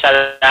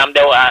 especially I'm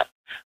the one,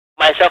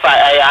 myself,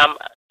 I'm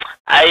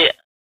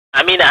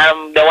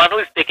the one who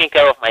is taking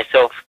care of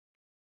myself.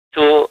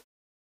 So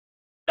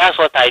that's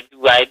what I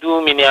do. I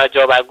do menial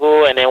job. I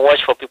go and then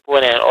watch for people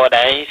and all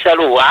that. And he said,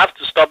 oh, I have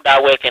to stop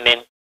that work and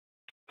then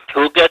he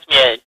will get me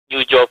a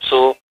new job.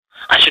 So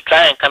I should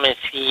try and come and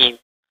see him.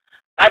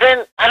 But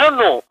then, I don't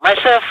know.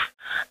 Myself,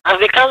 I've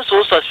become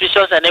so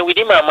suspicious and then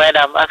within my mind,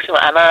 I'm asking,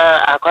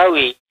 Anna,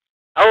 Akwawi,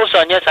 I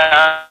also, yes,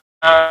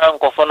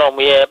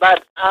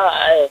 but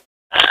I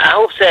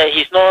hope say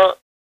he's not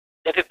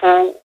the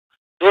people,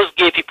 those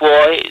gay people,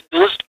 or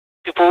those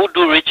people who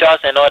do rituals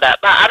and all that.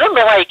 But I don't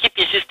know why he keep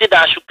insisting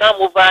that I should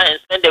come over and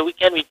spend the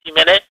weekend with him.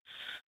 And then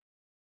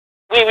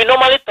we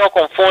normally talk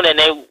on phone, and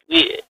then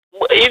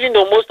even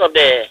though most of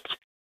the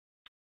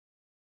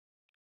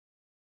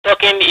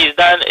talking is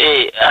done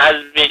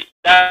has been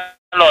done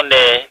on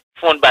the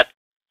phone, but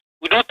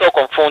we do talk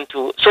on phone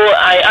too. So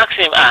I asked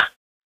him,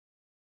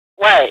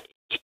 why?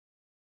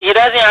 He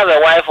doesn't have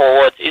a wife or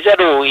what? He said,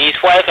 oh,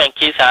 his wife and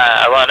kids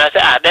are around. I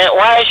said, then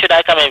why should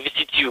I come and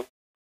visit you?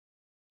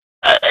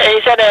 He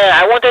said,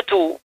 I wanted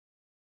to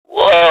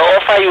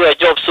offer you a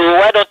job, so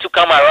why don't you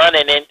come around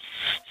and then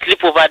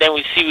sleep over, then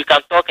we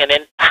can talk, and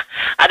then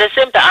at the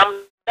same time,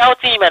 I'm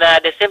doubting him, and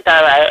at the same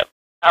time,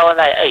 I was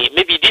like, hey,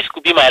 maybe this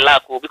could be my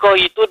luck, because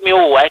he told me,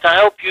 oh, I can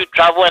help you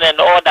travel and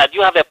all that. Do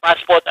you have a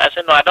passport? I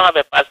said, no, I don't have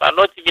a passport,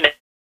 not even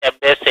a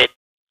birth cert.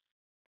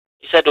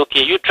 He said,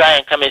 okay, you try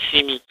and come and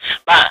see me.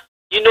 But,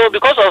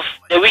 because of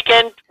the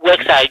weekend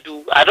works I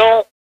do, I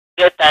don't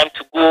get time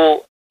to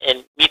go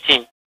and meet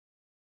him.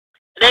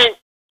 Then,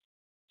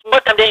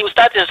 but then you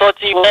start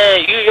insulting,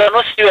 you are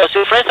not serious.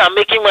 Your friends are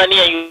making money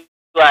and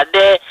you are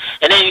there.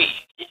 And then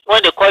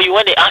when they call you,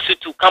 when they ask you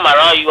to come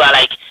around, you are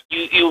like,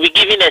 you be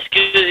giving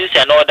excuses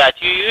and all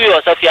that. You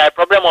yourself, you have a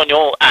problem on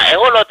your own. A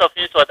whole lot of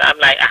insults. I'm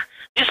like,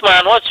 this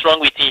man, what's wrong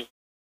with him?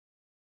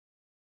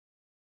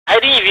 I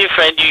didn't even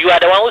friend you. You are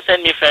the one who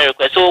sent me friend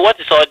request. So what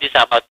is all this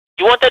about?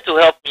 You wanted to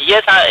help me.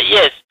 Yes,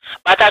 yes.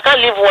 But I can't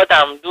leave what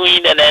I'm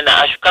doing and then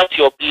I should come to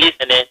your place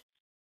and then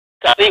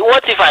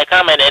what if I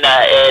come and then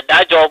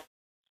that job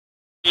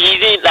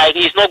isn't like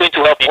it's not going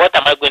to help me? What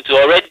am I going to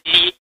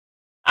already?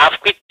 I've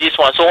quit this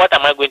one. So what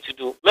am I going to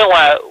do?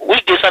 Meanwhile,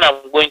 weekdays when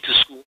I'm going to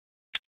school,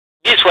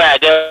 this is where I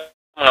get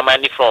my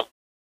money from.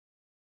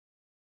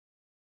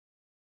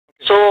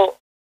 So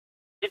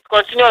it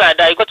continued like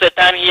that. It got to a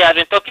time he has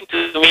been talking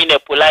to me in a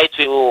polite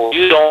way. Oh,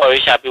 you don't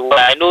worry, Shabby. Well,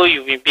 I know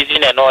you've been busy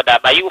and all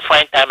that, but you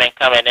find time and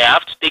come and I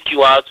have to take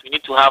you out. We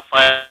need to have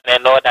fun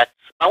and all that.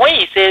 But when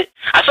he said,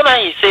 as soon as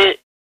he said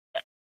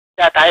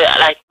that, I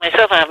like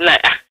myself, I'm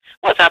like,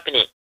 what's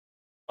happening?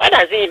 Why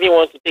does he even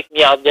want to take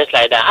me out just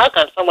like that? How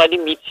can somebody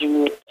meet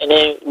you and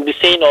then be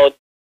saying all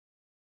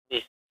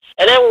this?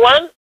 And then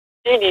one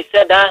thing he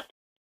said that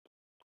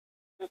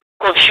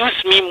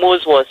confused me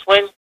most was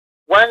when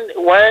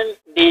one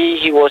day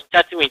he was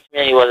chatting with me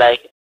and he was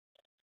like,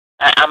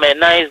 I'm a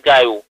nice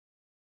guy.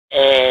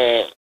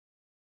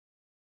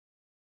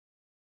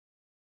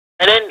 And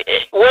then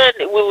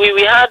when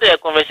we had a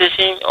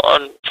conversation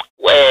on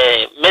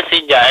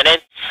Messenger, and then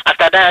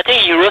after that, I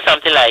think he wrote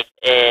something like,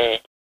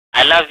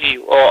 I love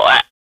you, or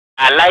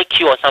I like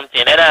you, or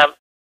something. And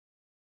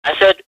I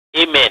said,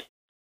 Amen.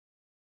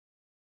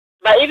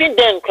 But even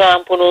then,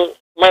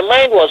 my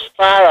mind was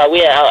far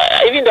away.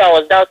 Even though I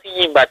was doubting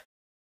him, but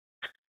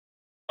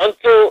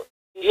until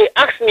he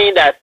asked me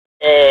that,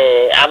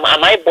 am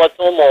I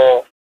bottom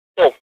or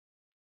top?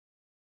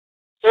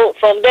 So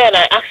from there,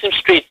 I asked him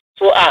straight.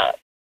 So,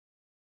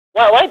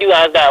 why do you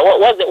ask that?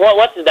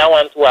 What is that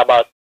one too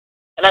about?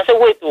 And I said,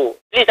 wait,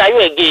 please, are you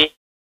a gay?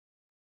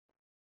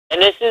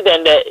 And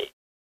then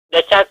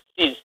the chat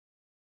ceased.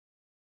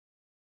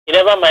 He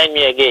never mind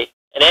me again.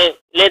 And then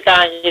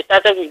later he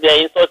started with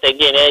the insult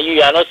again. And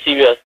you are not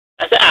serious.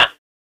 I said,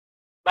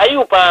 but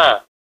you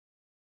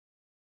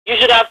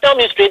should have told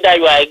me straight that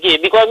you are a gay,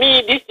 because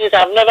me, these things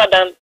I've never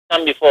done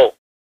before.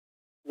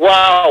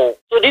 Wow.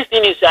 So this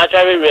thing is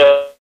actually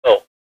real.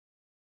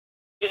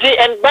 You see,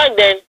 and back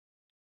then,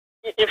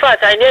 in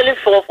fact, I nearly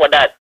fell for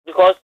that,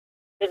 because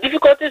the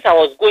difficulties I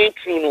was going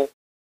through,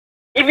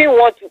 even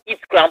what to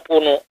eat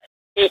crampo,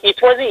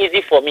 it wasn't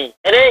easy for me.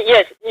 And then,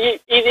 yes,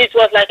 it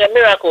was like a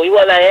miracle. It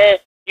was like, hey,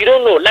 you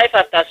don't know, life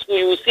after school,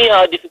 you will see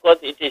how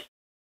difficult it is.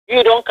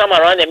 You don't come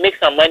around and make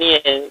some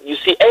money, and you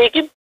see, and you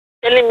keep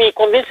telling me,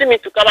 convincing me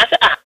to come. I said,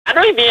 I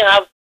don't even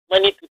have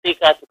money to take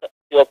her to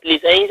your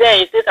place. And he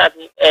says that,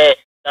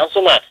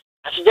 Nansuma,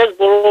 I should just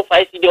borrow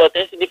 5 CD or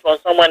 10 CD from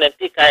someone and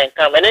take her and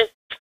come. And then,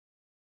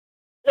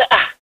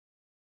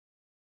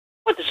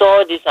 what is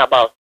all this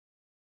about?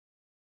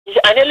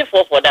 I nearly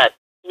fall for that,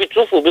 to be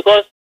truthful,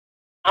 because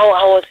I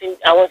was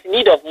in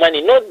need of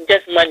money, not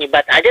just money,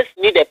 but I just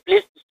need a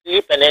place to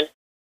sleep and then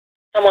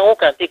someone who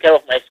can take care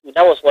of my school.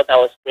 That was what I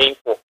was praying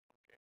for.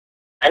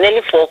 I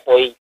nearly fall for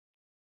it.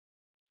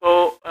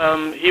 So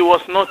he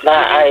was not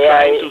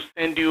trying to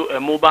send you a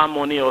mobile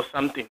money or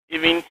something.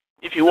 Even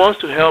if he wants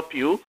to help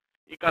you,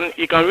 he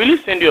can really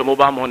send you a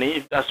mobile money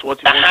if that's what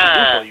he wants to do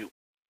for you.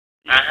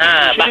 He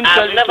shouldn't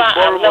tell you to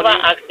borrow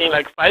money,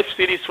 like 5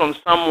 cities from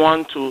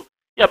someone to...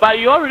 Yeah, but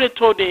you already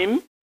told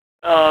him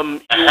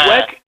you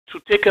work to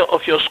take care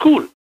of your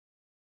school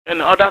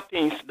and other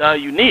things that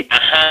you need.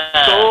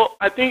 So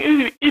I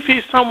think if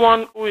he's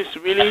someone who is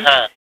really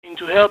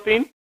into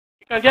helping,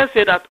 you can just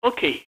say that,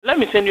 okay, let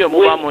me send you a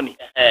mobile money.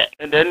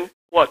 And then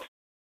what?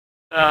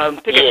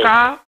 Take a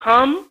car,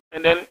 come,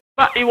 and then...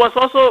 But he was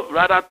also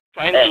rather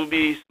trying to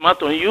be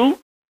smart on you,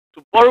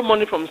 to borrow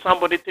money from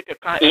somebody, take a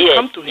car, and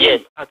come to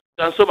him at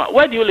Dansoma.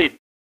 Where do you live?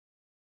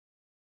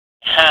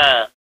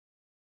 I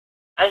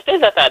stay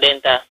at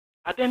Adenta.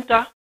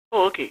 Adenta?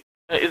 Oh, okay.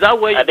 Is that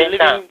where you've been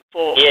living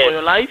for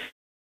your life?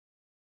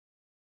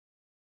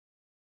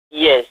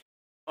 Yes.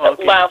 Oh,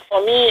 okay. But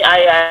for me,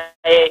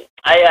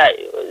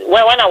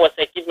 when I was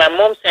a kid, my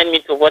mom sent me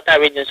to Water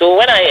Region. So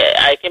when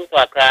I came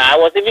to Accra, I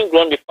was even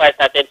grown before I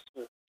started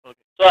school.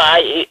 Okay. So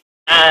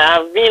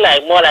I've been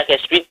like more like a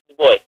street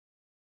boy.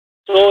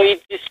 So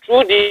it is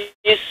through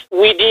this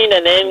weeding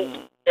and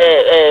then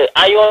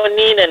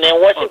ironing and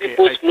then washing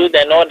people's clothes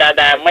and all that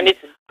I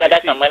managed to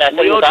gather some money. I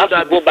said, you have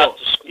to go back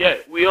to school. Yeah,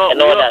 we all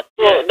that.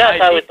 So that's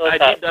how it I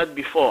did that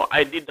before.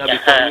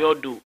 We all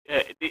do.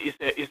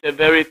 It's a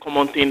very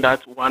common thing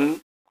that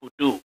one could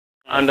do.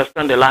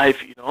 Understand the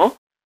life, you know.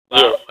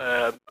 But,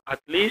 at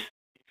least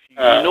if you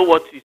know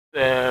what is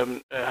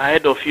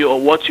ahead of you or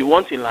what you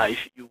want in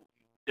life, you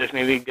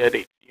definitely get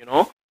it, you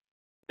know.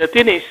 The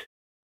thing is,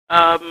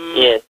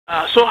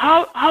 so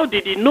how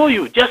did he know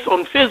you? Just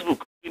on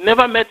Facebook? You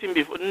never met him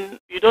before?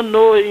 You don't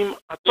know him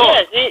at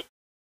all? Yes,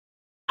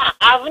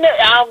 I've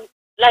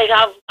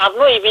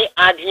not even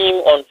had him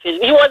on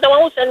Facebook. He was the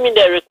one who sent me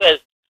the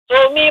request.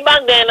 So me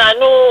back then, I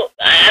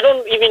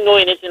don't even know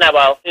anything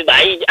about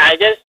Facebook. I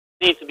just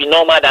see it to be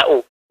normal that,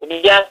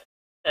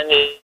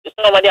 it's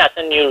somebody has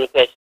sent you a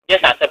request.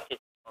 Just accept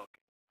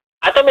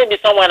be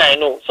someone I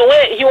know. So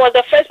when he was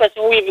the first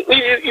person who,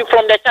 you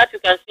from the chat you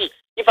can see.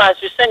 If I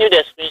should send you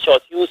the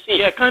screenshot, you will see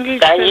that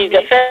he's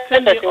the first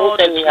person who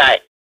sent me hi,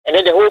 and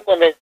then the whole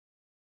comment.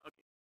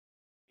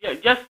 Yeah,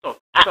 just stop.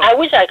 I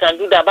wish I can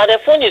do that, but the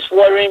phone is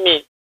worrying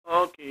me.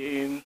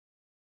 Okay.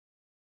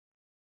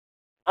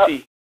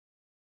 I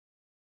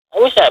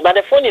wish but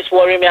the phone is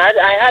worrying me.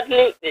 I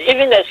hardly,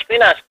 even the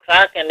screen has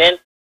cracked, and then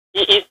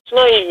it's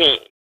not even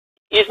easy.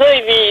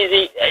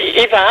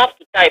 If I have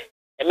to type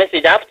a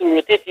message, I have to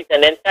rotate it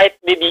and then type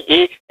maybe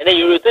A, and then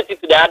you rotate it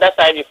to the other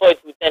side before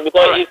it will send,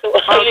 because it's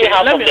only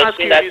half of the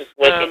screen that is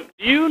working.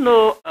 Do you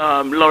know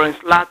Lawrence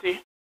Lartey?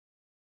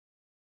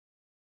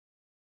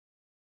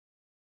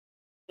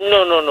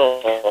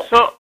 No.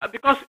 So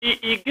because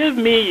he gave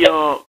me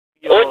your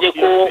yes,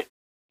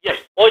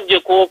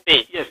 Ojeko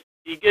page. Yes,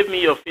 he gave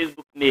me your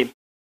Facebook name.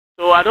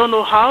 So I don't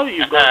know how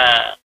you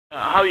got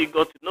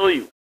to know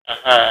you.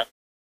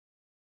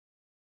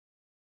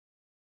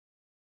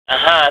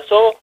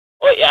 So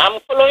I'm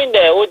following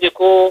the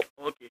Ojeko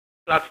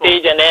platform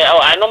page, and then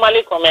I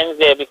normally comment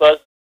there because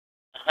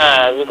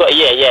it's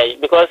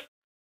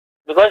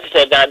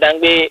a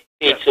Gandangbe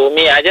page. So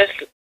me, I just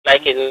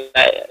like it.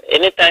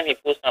 Anytime he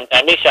posts something,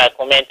 I make sure I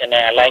comment and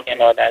I like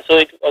and all that. So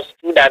it was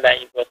through that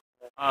he got.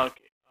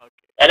 Okay.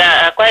 And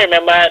I quite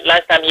remember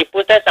last time he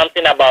posted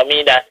something about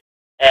me that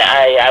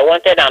I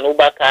wanted an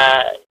Uber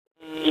car.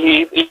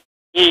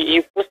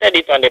 He posted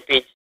it on the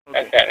page.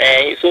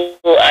 Okay. So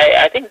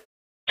I think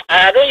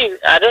I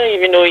don't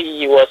even know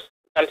he was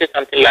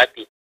something like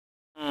it.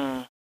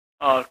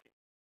 Okay.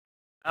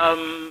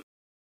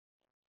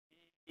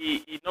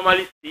 He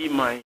normally see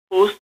my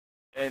post,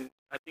 and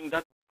I think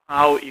that's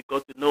how he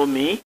got to know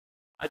me.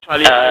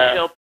 Actually, I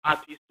help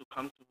artists to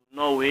come to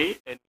Norway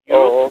and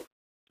Europe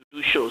to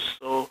do shows.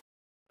 So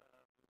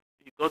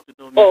he got to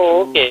know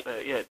me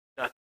through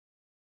that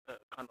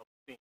kind of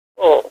thing.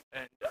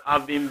 And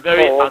I've been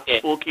very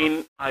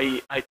outspoken.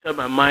 I tell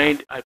my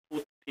mind. I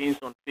put things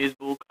on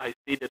Facebook. I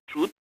say the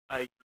truth.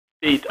 I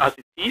say it as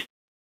it is.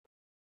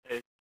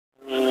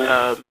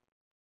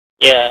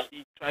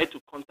 He tried to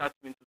contact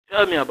me to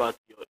tell me about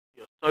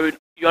your story.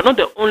 You are not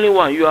the only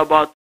one. You are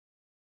about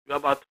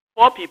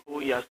 4 people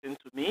he has sent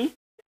to me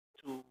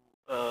to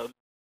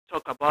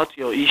talk about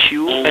your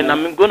issue, and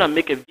I'm gonna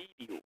make a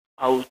video.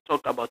 I will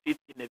talk about it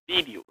in a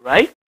video,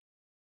 right?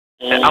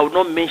 I will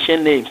not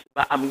mention names,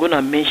 but I'm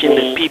gonna mention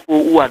the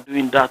people who are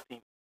doing that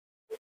thing.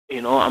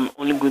 You know, I'm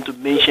only going to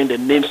mention the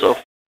names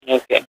of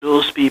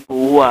those people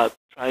who are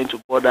trying to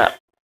bother,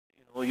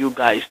 you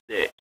guys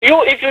there.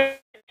 If you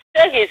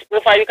check his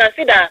profile, you can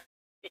see that.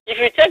 If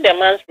you check the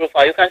man's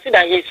profile, you can see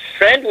that he's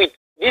friend with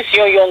these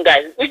young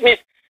guys, which means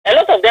a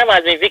lot of them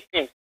are the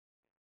victims.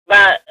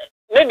 But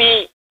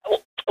maybe,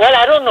 well,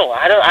 I don't know.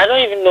 I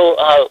don't even know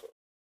how.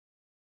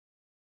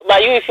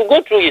 But if you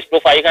go through his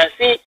profile, you can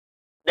see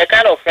the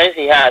kind of friends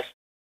he has.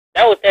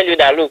 That will tell you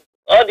that, look,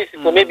 all these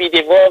people maybe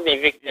they've all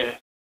been victims.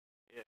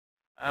 Yeah.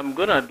 I'm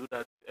gonna do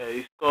that.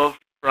 It's called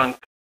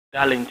Frank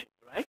Darlington,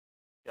 right?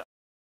 Yeah.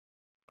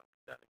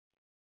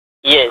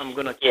 Yes. I'm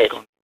gonna check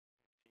on.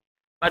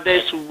 But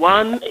there's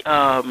one. Please,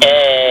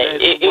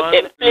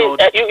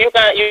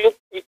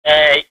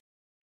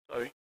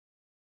 sorry.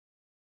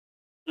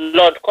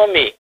 Lord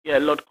Comey. Yeah,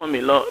 Lord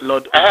Comey.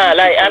 Lord.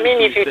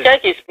 If you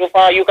check his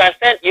profile, you can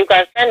send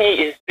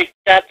his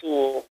picture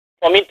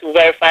for me to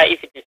verify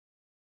if it is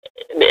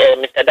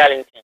Mr.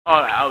 Darlington.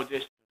 All right, I'll just do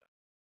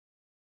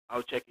that.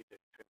 I'll check it.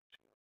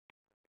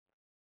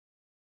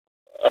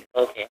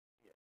 Okay.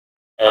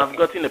 I've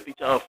gotten a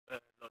picture of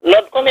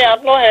Lord Comey.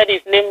 I've not heard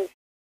his name.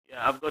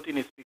 Yeah, I've gotten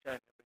his picture.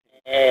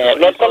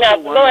 Lord Comey,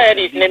 I've not heard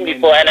his name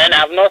before, and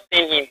I've not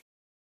seen him.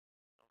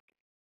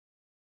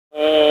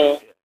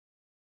 He's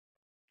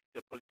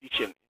a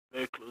politician,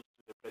 very close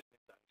to the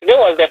president. Today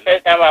was the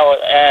first time I was.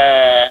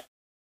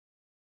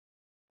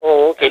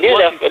 Today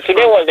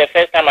was the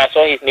first time I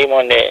saw his name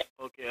on there.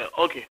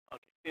 Okay.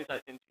 Since I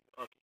sent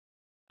you, okay.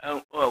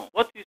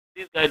 What is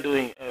this guy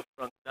doing,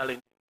 Frank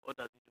Darlington? What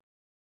does he do?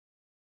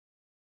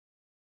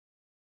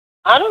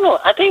 I don't know.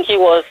 I think he's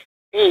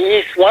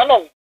one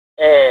of.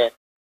 Is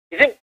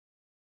it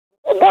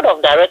board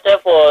of director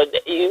for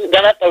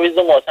Ghana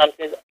Tourism or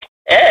something?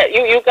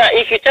 You can,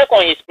 if you check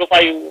on his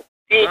profile, you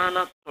see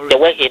the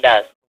work he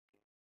does.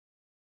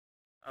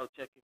 I'll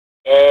check it.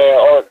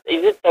 Or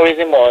is it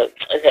tourism or?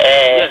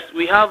 Yes,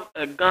 we have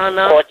a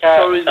Ghana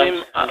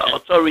Tourism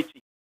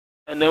Authority,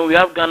 and then we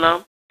have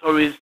Ghana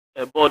Tourist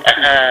Board.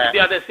 They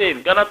are the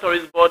same. Ghana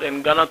Tourist Board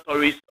and Ghana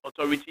Tourist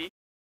Authority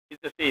is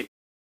the same.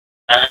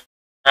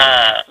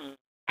 I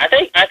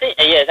think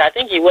yes. I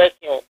think he works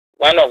in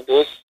one of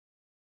those.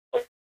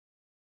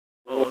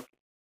 Okay.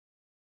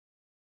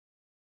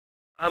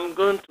 I'm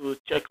going to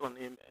check on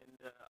him,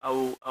 and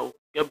I'll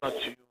get back to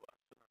you as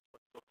soon as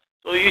possible.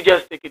 So you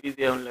just take it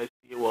easy and let's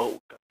see what we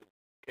can do.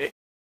 Okay.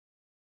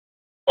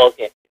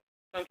 Okay.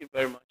 Thank you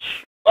very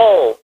much.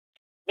 Oh,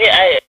 me,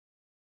 I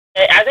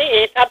think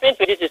it's happened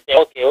to this system.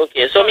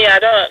 Okay. So me, I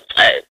don't.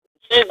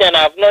 Since then,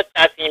 I've not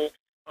chat him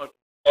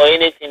or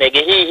anything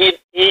again.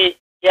 He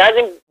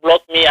hasn't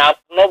blocked me. I've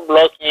not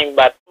blocked him,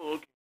 but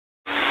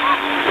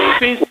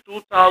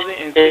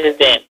 2016.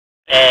 then.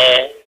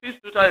 Since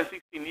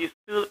 2016, he's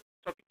still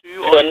talking to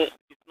you, or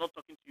he's not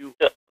talking to you?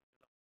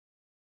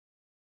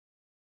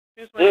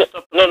 Since when he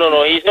stopped talking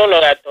No, he's no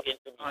longer talking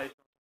to me.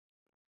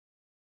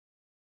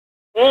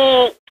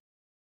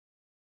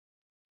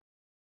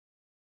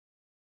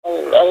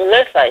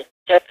 Unless I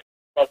check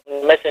on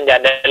Messenger,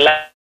 the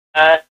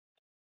last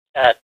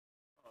chat,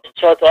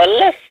 short,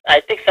 unless I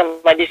take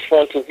somebody's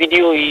phone to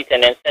video it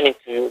and then send it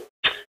to you.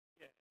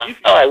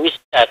 I wish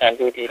I can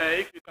do this.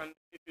 If you can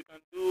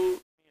do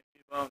me a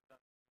favor on that,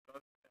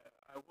 because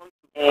I want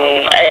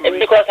to.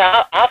 Because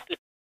I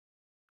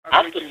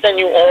have to send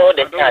you all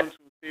the chats.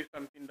 Say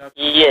something that's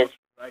yes.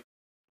 Right.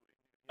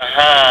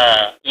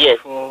 Yes.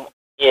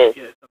 Yes.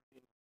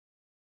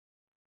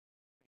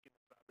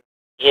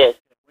 Yes.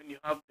 When you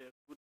have the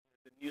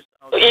news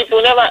out. It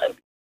will never.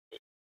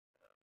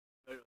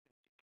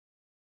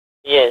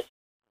 Yes.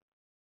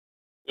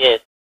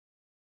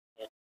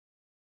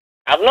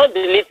 I've not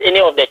deleted any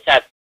of the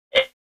chats.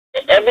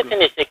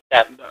 Everything is fixed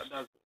up.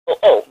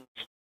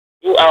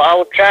 I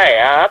will try.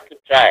 I have to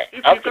try.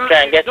 I have to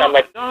try and get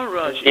somebody. Don't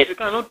rush. If you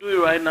cannot do it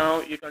right now,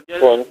 you can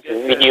just want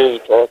to video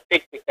it or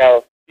take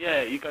picture.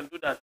 Yeah, you can do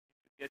that.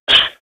 Get it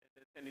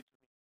and send it to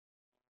me.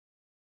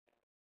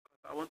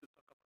 I want to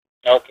talk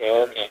about it.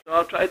 Okay. So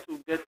I'll try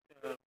to get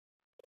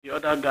the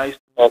other guys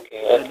to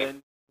and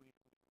then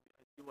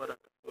I see what I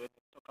can do and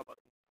talk about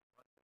it.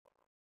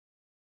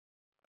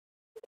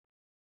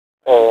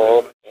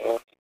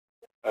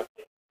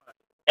 Okay.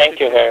 Thank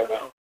you very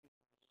much.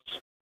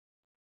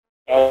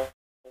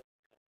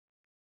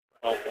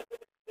 Okay.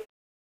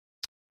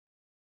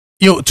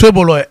 Yo,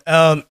 Trebolo,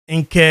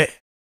 Inke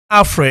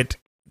Alfred,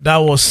 that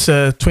was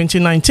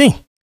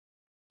 2019.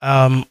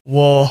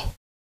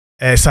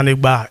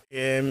 Sanigba,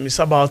 it's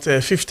about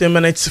 15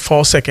 minutes,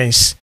 4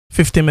 seconds.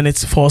 15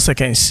 minutes, 4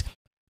 seconds.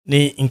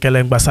 Ni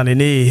Inkelengba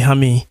Sanene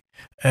Hami.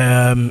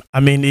 I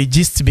mean, it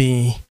just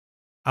be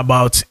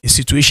about a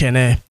situation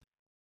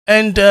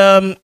and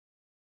a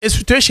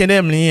situation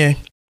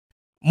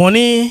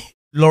money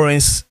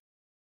Lawrence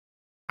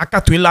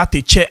Akatoi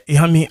Lartey che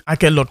Hami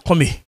ake Lord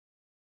Come.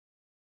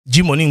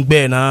 Jimoni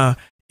ngbe na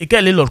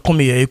ikele Lord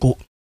Come ye eko.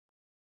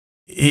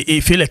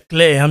 E feel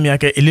clear Hami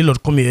ake ele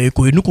Lord Come ye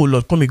eko. Enuko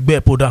Lord Come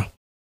gbe poda.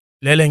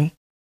 Leleng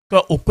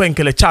ko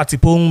okwenkele chat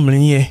po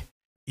mlinye.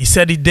 He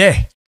said it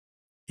there.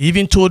 He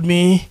even told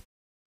me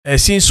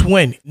since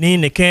when ni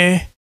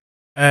neke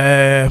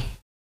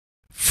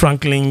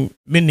Franklin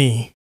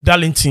Mini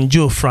Darlington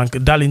Joe Frank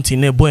Darlington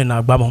ne boy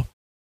na agbamo.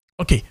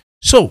 Okay,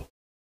 so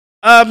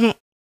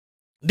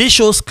this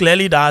shows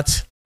clearly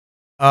that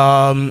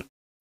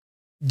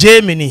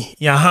Jamie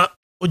yaha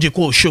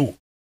ojeko show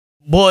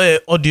boy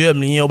audio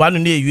mni obanu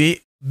ne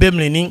yue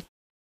bemlini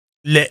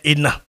le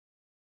ina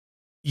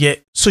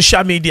ye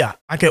social media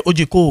ake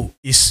ojeko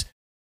is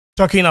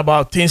talking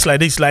about things like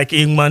this, like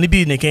in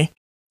manibi neke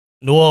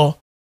no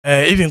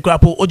even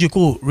crapo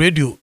ojeko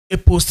radio a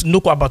post no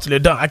about le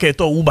dan ake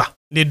to uber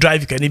they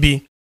drive can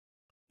be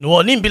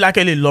no nimbi like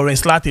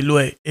Lawrence Lartey lo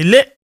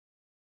ele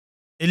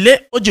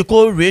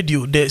ojeko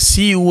radio the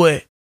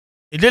CEO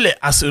ele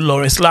as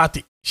Lawrence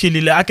Lartey she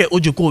lile ake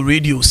ojeko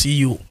radio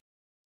CEO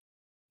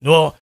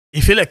no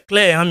if ele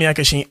clear hami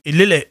ake shin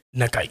ele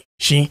nakai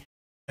shin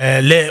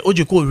le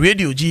ojeko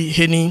radio ji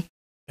heni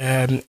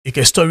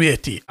ike story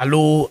eti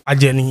alo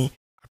ajeni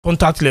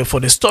contact le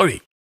for the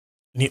story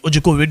ni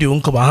ojeko radio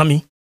nko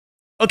bahami.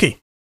 Okay,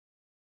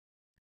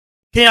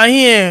 can I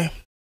hear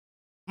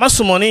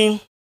masumoni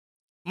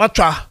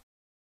matra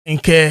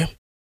nke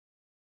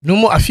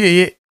numo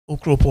afieye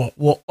okropon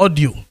wo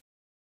audio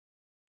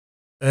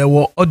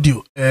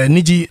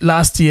niji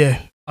last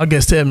year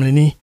August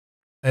ni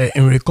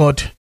in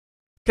record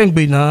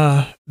kengbe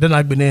na den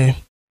agbene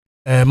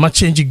ma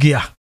change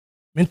gear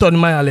minto ni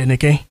ma yale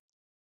neke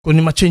ko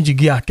ni ma change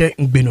gear ke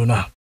ngbeno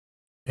na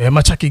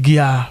ma chaki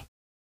gear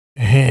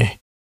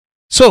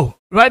so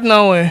right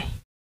now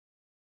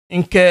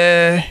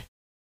nke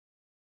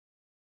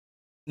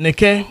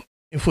neke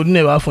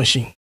infodine ba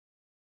function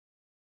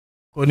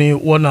ko ni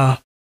wona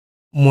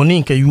money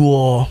nke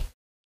you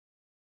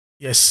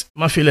yes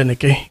ma feel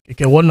neke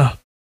ke wona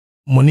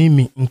money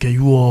mi nke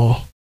you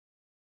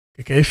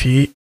ke if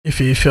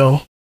you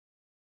feel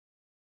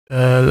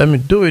let me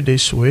do it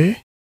this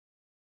way.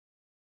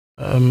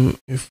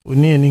 If we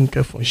need any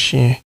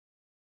function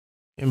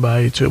in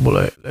by table,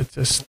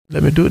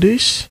 let me do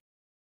this,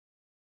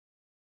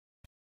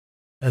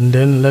 and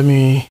then let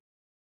me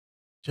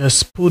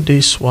just put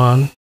this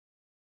one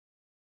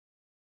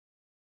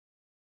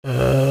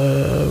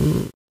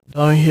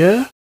down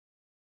here.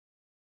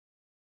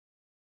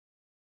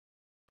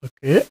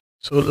 Okay,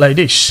 so like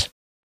this.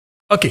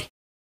 Okay,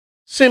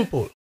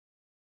 simple.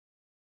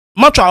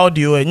 Matra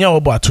audio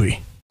nyawo battery.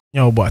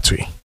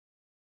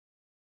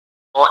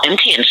 For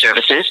MTN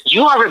services,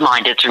 you are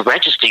reminded to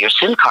register your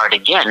SIM card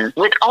again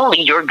with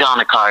only your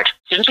Ghana card.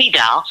 Simply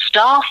dial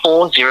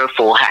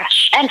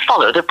 *404# and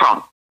follow the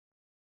prompt.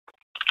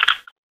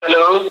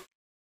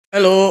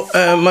 Hello,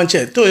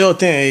 manche, to yo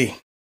ten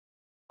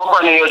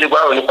Oba ni yo di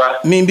gba oni pa.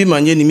 Mi bi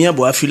manje ni mi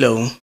abo afile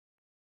o.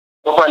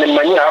 Ofa ni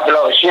mani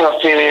abla o shi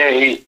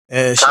afi.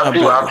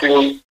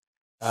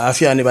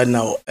 Afi ani bad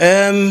now.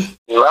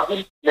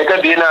 Neka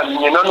bina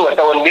ni nonu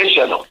wata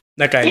wongesha no.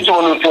 Nakai. Ito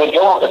wonu to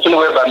jomo ka tulu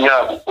we ba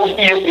nya. O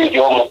bi e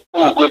jomo,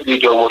 o go bi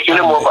jomo,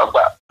 shile mo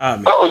baba.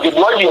 Amen. Ba o je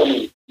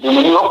boji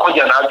ni ko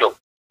ja na jo.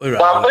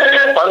 Ba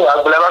pe paru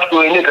abla ba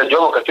to ni ka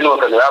jomo ka tulu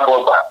ka ya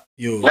bo ba.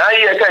 Na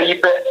yi ka yi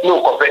pe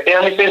no ko pe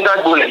e ni pe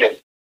sa gole.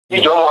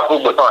 Ni jomo wa ko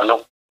to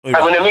no.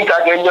 Agone mi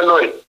ka ke nyo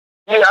loe.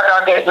 Ni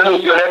aka ke no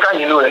ti o ne ka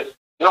ni loe.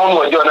 No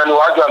mo jo na ni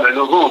wa jo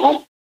amelu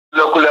hu.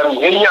 Lokula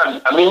mi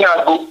enya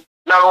aminya go.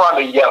 Na wa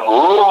be ya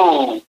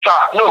o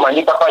cha no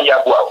mani papa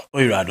ya go.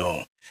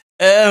 Oirado.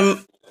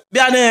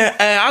 Biane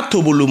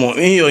atobulumo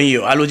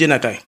iyo aloje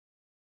nakai.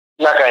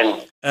 Nakai.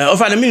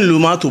 Ofa ne min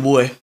luma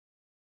atobo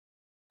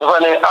Ofa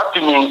ne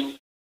atumi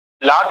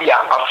labia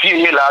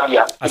afie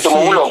labia. To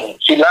mo wulo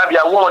si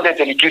labia wo de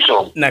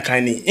telekiso.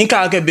 Nakai ni.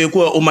 Inka ake be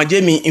ko o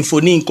majemi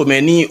infoni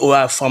komeni o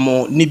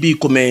afamo ni bi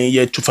komen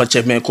ye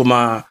tufacheme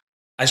koma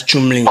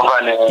achumlin.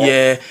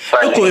 Ye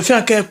ko efi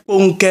ake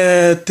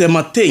ponke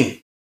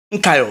tematin.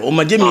 Nkayo o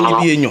majemi ni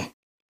bi enyo.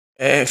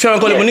 Fi an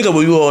ko le monika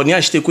bo yo ni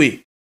achite kwe.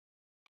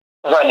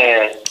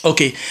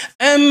 Okay.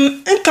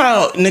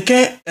 Nka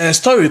neke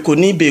story ko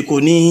ni be ko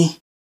ni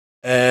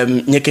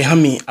nyeke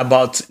hami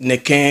about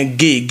neke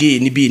gay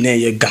ni bi na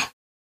ye ga.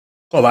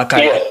 Ko ba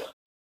kai.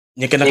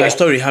 Nyeke na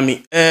story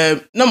hami.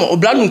 Na mo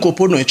oblanu ko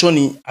po no echo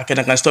ni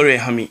akena kan story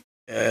hami.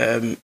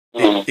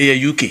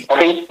 UK.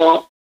 Okay.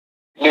 So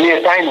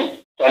ni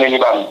tiny ni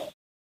bam.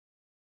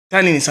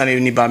 Tiny ni sane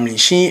ni bam ni.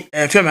 Shi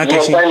fi ma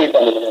ke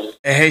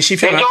shi. Shi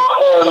fi ma.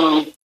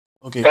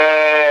 Okay.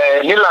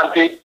 Ni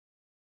lante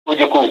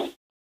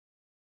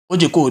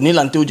Ojeko ni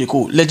lante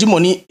ojeko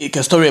legimoni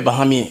ke story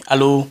bahami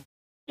allo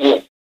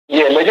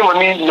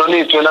legimoni no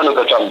ni to na no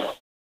ka tram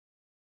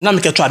na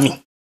me ke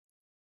twami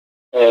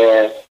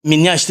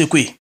minya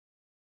shtekwe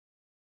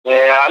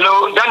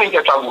allo dani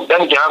ke tram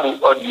dani ke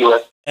habu audio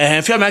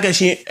fi ma ke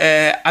shi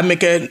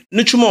ameke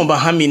nuchumo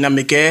bahami na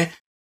meke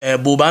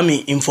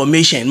bobami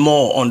information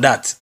more on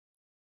that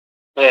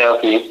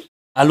okay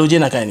allo je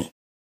nakani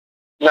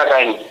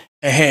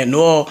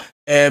no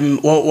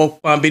wo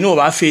bini wo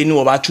ba fe ni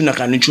wo ba tu na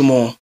kan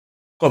chumo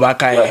ko ba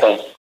kai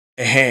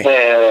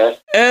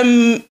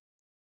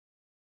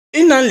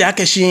inan le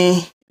akeshi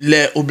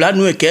le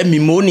oblanu eke mi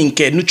moni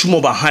nke nu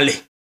chumo ba hale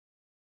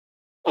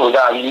o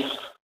da yi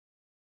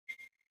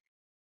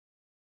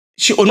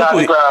shi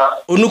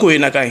onuko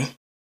na kai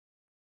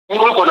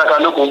onuko na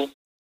kan nuko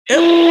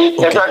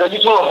ka ga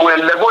diso bo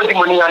le bo di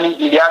moni hani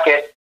ili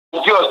ake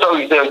ti o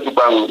story se ti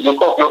ban yo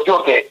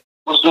ke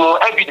usumo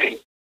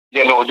evidence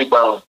ye no di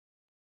ban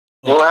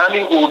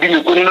Wani ubi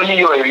mi kuni no ni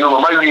yo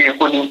mama wi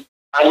kuni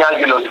anya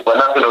gelo di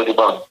bana gelo di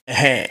ban.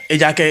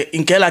 Ejake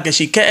inkela ke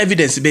shi ke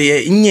evidence be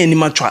ye nye ni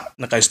matwa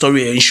na ka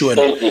story e nsure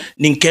no.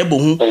 Ni nke bo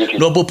hu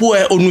no bopu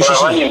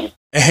onushishi.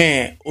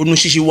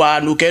 Onushishi wa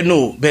no ke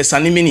no be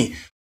sanimini.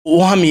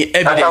 O ha mi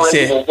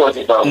evidence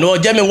no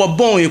jame wo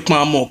bon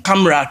ipon mo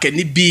camera ke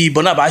ni bi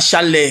bona ba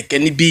shale ke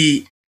ni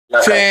bi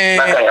fe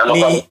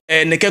ni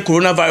ne ke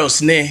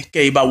coronavirus ne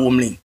ke iba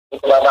womlin.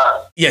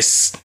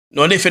 Yes.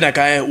 No de fe na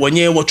kai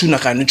wonye wotu na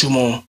kan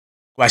chumo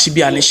kwa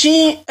shibia ne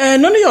shi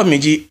no ne yo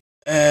meji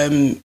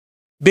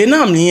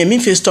benam ni mi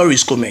fe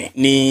stories come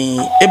ni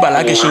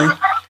ebala ke shi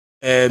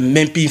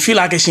mempi feel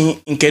like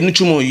shi nke nu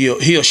chumo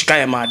hiyo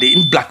shikaya ma de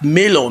in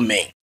blackmail or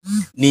me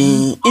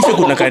ni ife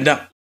ko na kan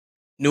da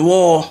ni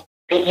wo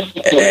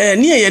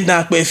ni ye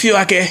na pe fi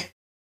ake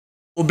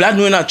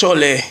obladu na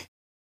chole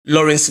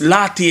Lawrence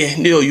Lartey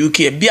ni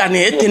UK bia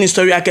ne eteni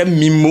story ake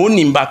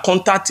mimoni mba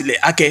contact le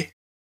ake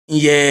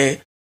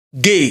ye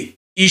gay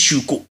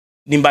issue ko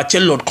nimba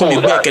chelot ko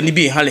be ke ni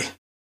bi hale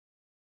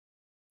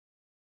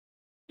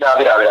ya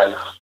bira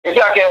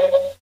eke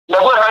na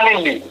go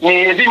hanindi ni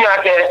ebi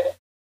ake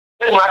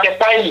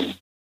tiny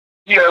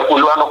ni ko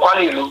lo ano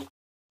kwale lu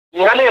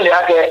ni hale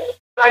ake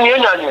tiny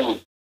enyanyu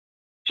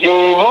si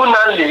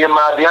muna le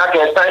ma bi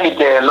ake tiny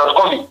de lot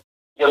komi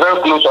you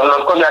very close on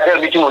lot komi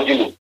ake bi timo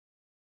dinu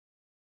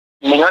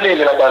ni hale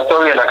le na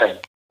story na kai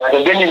na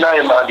de beni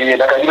na ma bi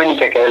da ka beni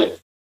kekele.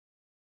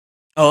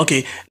 Oh,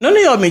 okay.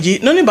 Noni yo meji,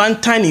 noni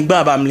ban tiny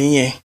gba ba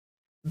mlinye.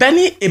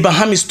 Beni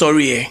Abraham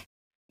story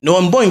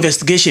no mbo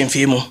investigation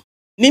fimo.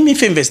 Ni mi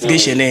fe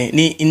investigation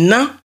ni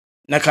inna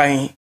na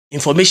kan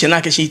information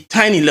na ke shi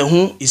tiny le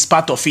hu is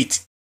part of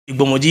it.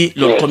 Igbomoji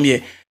lo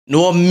komie.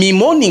 No mi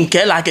morning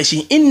ke la ke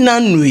shi inna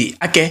nui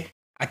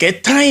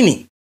ake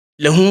tiny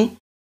le hu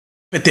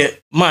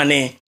pete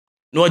mane.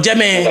 No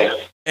jeme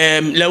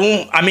le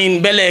hu I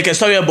mean bele ke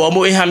story bo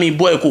mo e ha mi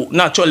boy ko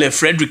na chole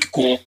Frederick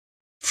ko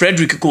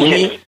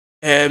ni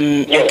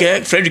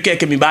ke Frederick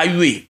ke mi ba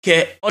yue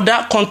ke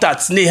other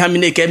contacts ne ha mi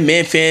ne ke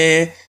me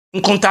fe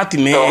contact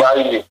me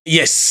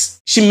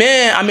yes she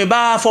me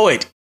ameba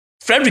forward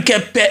Frederick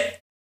pe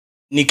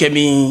ni ke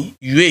mi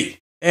yue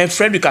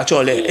Frederick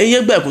achole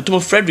eye gba ko to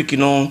Frederick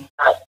no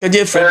ke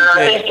je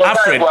Frederick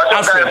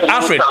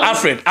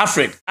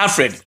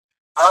Alfred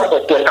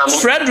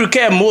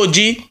Frederick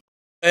Moji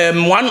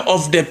one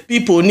of the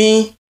people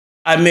ni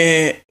I'm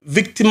a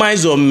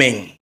victimizer of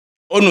men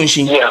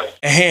Onunshi.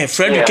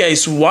 Frederick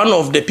is one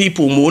of the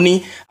people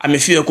money I'm a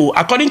fear.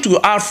 According to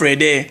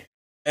Alfred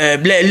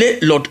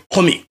Lord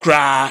Comey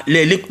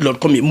Lord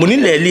Comey money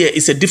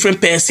is a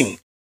different person.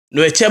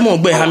 No a chemo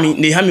be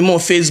hami more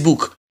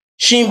Facebook.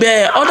 She be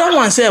other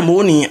one say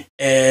money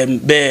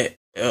be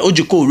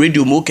Ojiko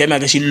radio mo ke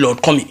magashi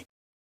Lord Comey.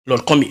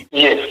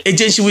 Yes.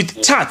 Agency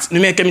with chat, no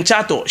make me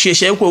chat or she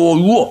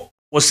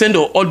will send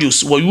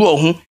audios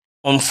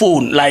on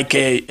phone like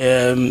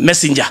a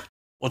messenger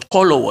or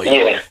call or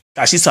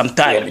kasi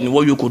sometime in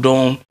what you could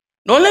don.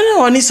 No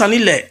one is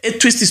a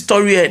twist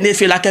story they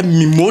feel like a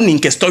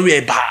morning story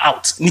about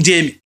out. Ni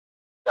Jamie.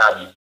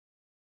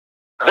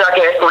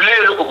 Zake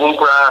ole look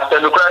kunkura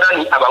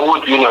selukura about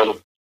what you know.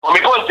 On me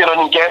point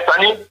on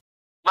Kestani,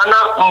 mana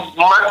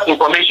much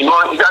information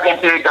on Zake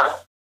Tega.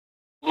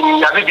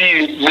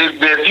 Yabibi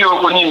the few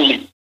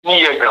Kunini,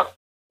 Niaga.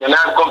 And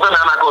I'm confirmed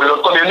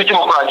I'm community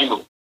of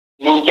Radigo.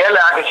 Ninkela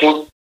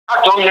Akashi, I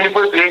told you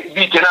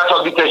be cannot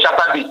of the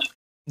Shapa Beach.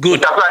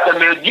 Good.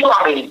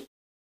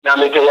 Now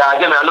make a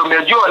yard, I look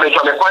at you and the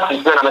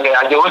quantity when I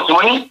get your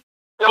money.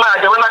 The man,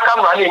 I want to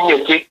come running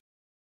here.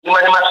 You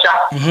might have shot.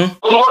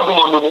 What do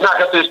you not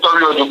have the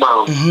story of the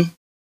bound?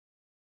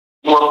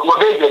 What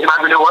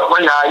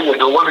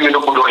you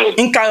know?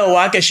 In Kyle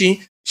Wakashi,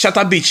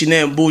 Shatter Beach,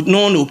 but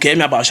no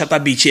came about Shatter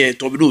Beach here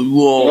to do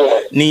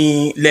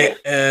ni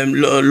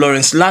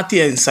Lawrence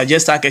Lartey and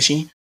suggest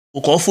Akashi.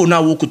 Ukofo na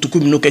woku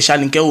tukum no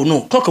keshan nke o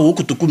no koka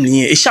woku tukum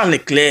ni e shan le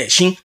clear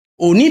shin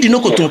o need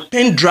no ko to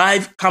pen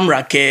drive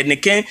camera ke ne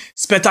ken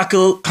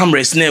spectacle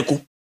cameras na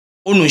ku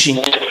onu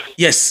shin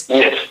yes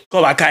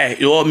ko ba kai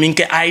yo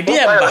minke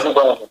idea ba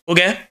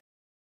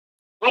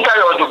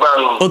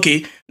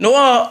okay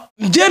no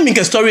Jamie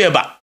ke story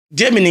ba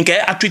Jamie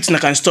nke a tweet na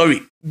kan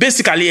story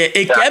basically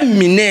e ke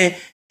mine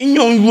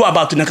inyon you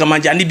about na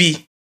kamanja ni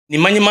bi ni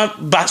manyima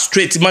ba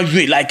straight ma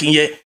you like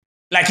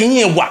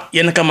in what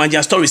yen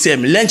kamanja story say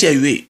me lunch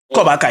away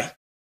ko ba kai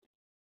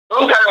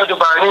on kai o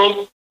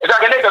bani e ka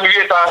kene kam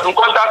yeta on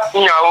contact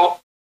nyawo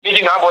ni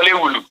di na bole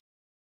wulu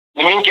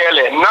ni min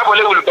kele na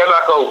bole wulu pe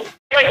ba ko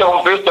e ka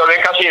on face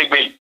story ka se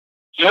egbe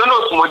you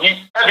know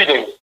smoji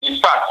evidence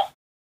is fact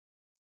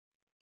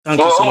thank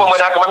you so much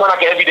na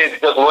ka evidence is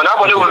so na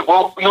bole wulu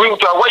ko ni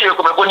to awaye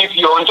ko me ko ni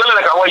fi on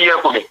chola ka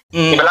awaye ko me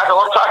e la ka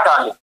o saka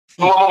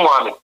ni mo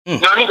ame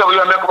no ni ka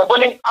yo me ko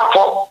ni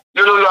afọ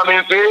lo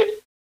ame fe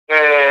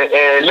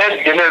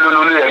let's get a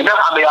little now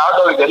I'm the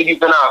other very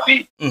given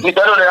happy. We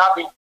don't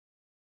happy.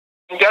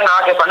 You can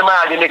ask if I'm a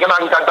can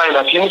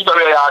a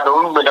story I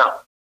don't know.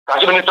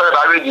 Cash minister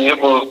about you.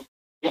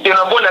 You can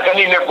avoid a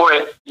canine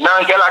boy.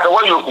 Now get like a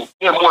what you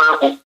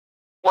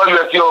what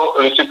you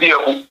feel severe.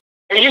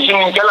 And you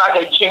can get like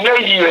a chin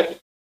year.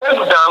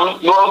 Down,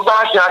 no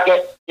pass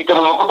jacket. You can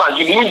walk up and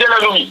you need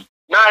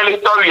now I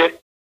story.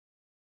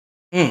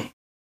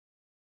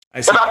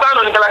 I see. But I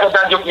found like a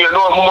dungeon, you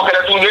know, more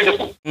than 2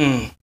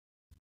 years.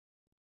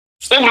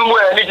 Sinu mo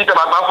ni jita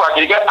ba fa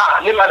ke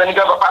ni ma ni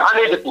ga ba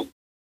ani de ku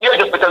ni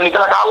de petam ni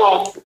ka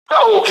wo ka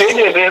o ke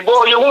ne be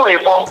bo ye wo e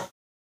fo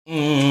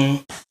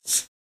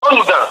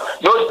onu da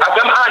no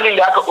agam ani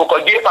ya ko ko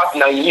ge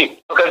partner yi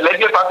because le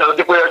ge partner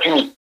de ko ya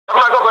tuni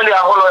ma ko ni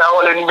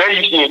aholo ni me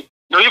yi shi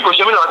no yi ko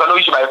shemi na ka no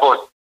yi by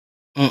force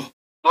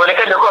no le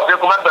ke de ko pe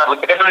ko ma ba ko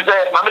ke no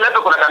se ma me le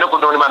ko na ka no ko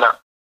do ni mana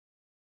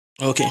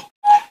okay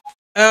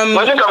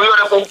mo ni ka yo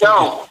na ko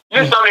down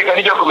ni story ka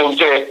ni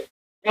document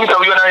in I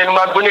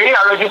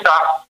register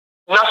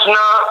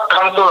National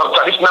Council of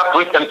Traditional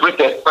Priests and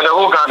Priestess for the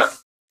whole Ghana.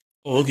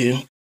 Okay.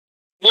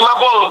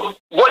 Nimabo,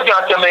 what you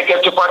have to make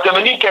it to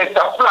Patamanique, a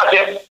flat,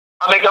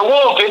 I make a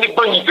war of any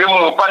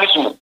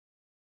punishment.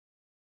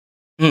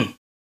 Will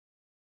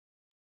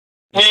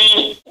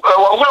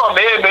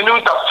may menu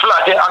a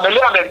flat, I'm a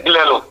little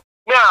glelo.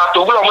 Now, to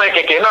will make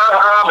a can I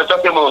have a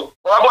supplement,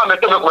 or I want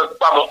to with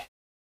Pablo.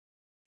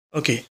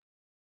 Okay.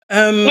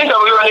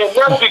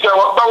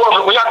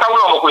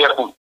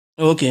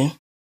 Okay.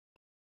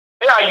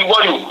 Yeah, you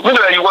want you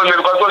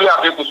because all you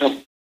have people to.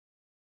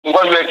 You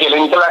want you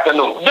killing like a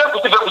no. Just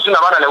put the person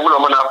about a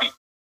woman happy.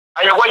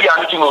 I know what you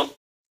are to know.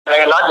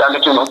 I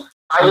like to know.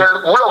 I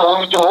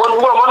will to one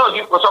woman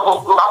you for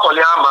support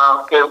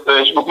Yama,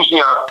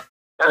 Smukusia,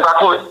 and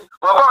Bakui.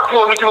 About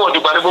 2 weeks to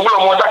but the woman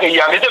won't take a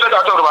year. They never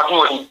thought about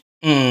 20.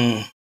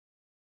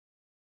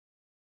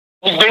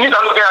 If they need to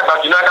look at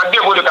that, you can be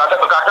able to cut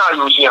a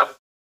use here.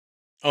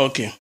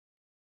 Okay.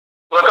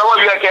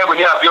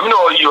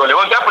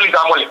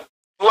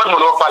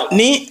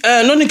 Ni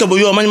no nika bo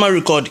yo manima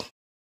record.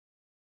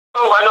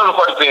 Oh, I don't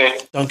record.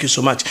 Thank you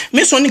so much.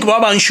 Miss Wanik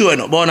Baba show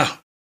no bona.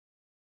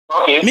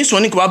 Okay. Miss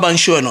Wanik Baba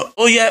show no.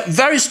 Oh yeah,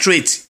 very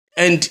straight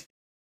and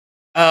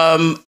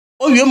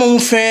oh you mo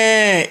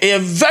fe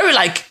very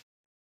like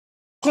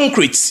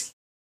concrete.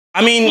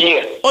 I mean,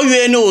 yeah. Oh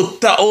you know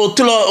tell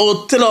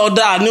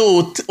that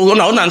no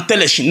na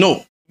television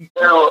no.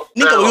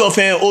 Nika bo yo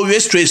fe oh you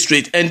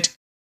straight and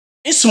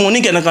it's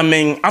morning and I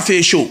can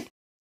after show.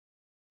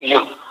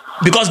 Yeah.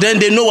 Because then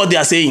they know what they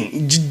are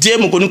saying.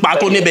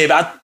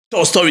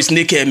 Tell stories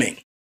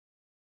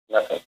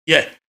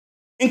yeah.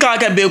 inka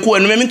ka be ku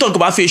enu me talk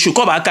about fe show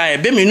ko ba ka e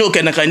be me no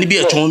ke na kan ni bi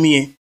e chon mi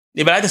e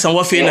de ba ka san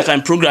wo fe na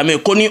kan program e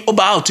ko ni o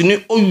ba out ni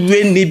o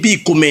we ni bi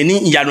ko me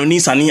ni yano ni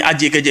sani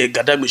aje keje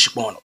gadagbe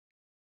shipon no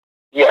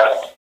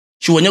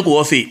she wonye ko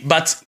wo fe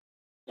but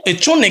e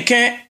chon ne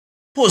ke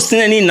post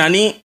ni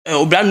nani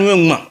obra nu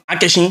enwa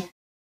akeshin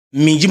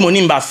mi ji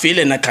money mba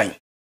fele na kan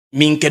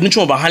mi nke nu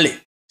chon ba hale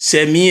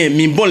se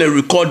mi bon le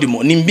record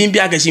mo ni bi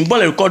akeshin bon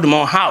le record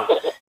mo how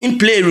in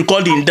play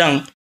recording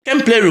down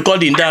can play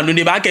recording down no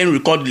dey ba can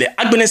record le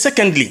agbene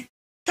secondly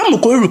can mo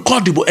ko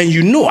recordable and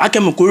you know I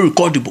can mo ko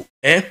recordable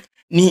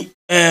ni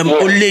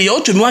ole yo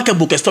to mi wa ke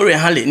book story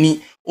hale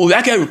ni o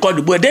ya ke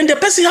recordable then the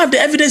person have the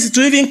evidence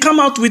to even come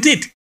out with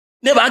it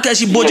never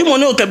actually boji mo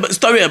no ke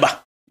story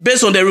eba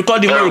based on the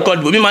recording we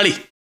recordable mi mali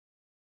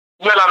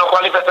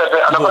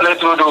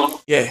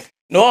yeah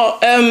no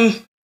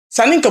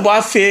sanin ka bo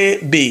afe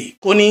be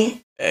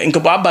koni nka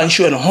bo aba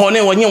nsho no ho ne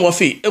wonye wo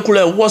fe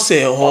ekule wo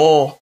se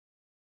ho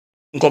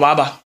nko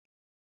baba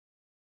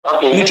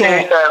okay ni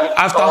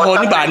after ho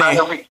ni ba ne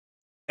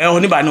ho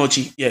ni ba ne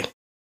ochi yeah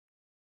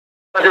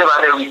okay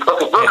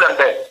problem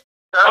there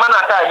mana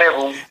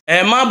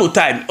time mabo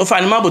time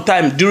ofan mabo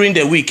time during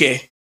the week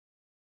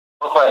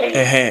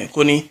okay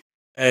koni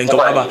nko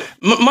baba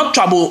ma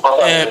trouble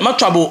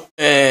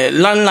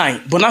landline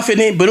bonafe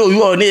ni bere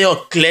oyu ne yo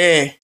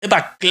clear e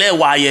ba clear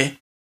waye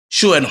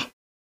sure no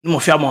mo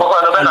fi amo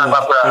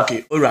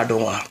okay ora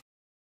don wa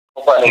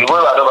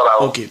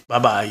okay bye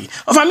bye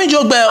ofa mi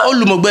jo gbe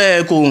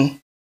olumogbe ko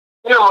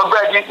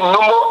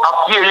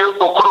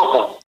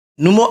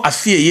numo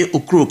afieye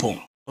okropon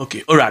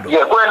okay ora don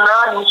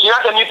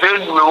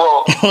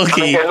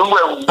okay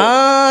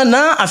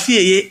na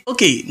afieye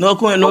okay no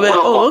ko no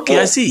oh okay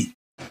I see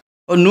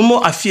numo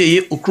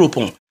afieye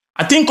okropon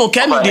I think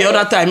okay me the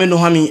other time no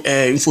ha mi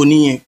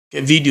infoni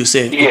video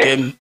say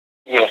okay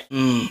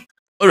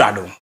ora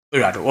don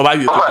what about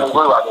you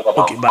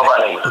okay bye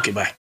okay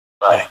bye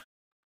bye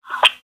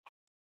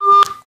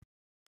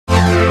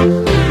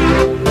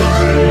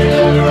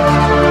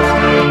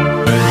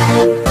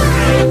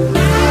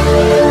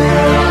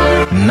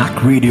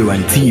NAC Radio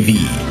and TV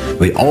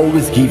will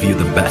always give you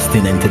the best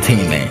in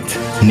entertainment,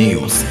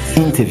 news,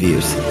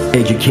 interviews,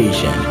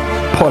 education,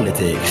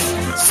 politics,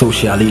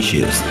 social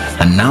issues,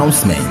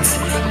 announcements,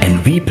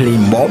 and we play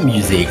more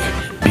music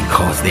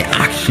because the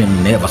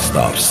action never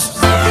stops.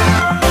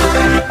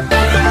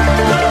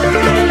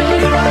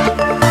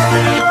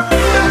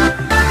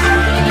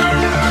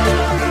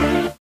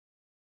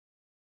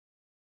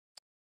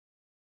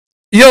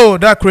 Yo,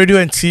 that radio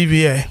and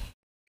TV,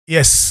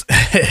 yes.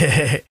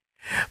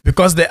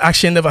 Because the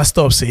action never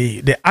stops,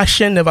 the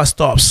action never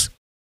stops.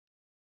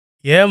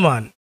 Yeah,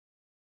 man.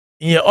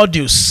 In your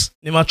audios,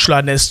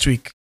 next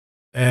week,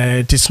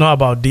 it is not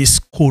about this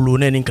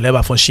colon and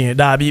clever for shame.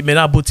 That be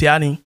mena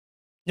botiani.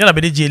 Yana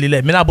be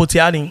jelile, mena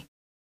botiani.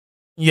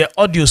 In your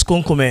audios,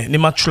 konkome,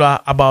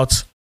 nematula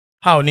about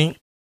how ni,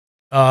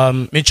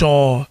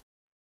 mecho,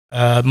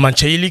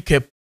 manchayili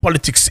ke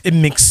politics a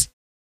mix.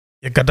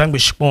 Ye gadang be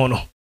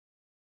shpono.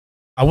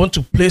 I want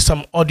to play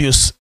some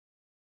audios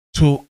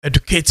to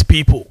educate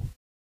people.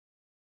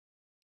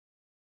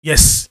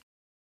 Yes.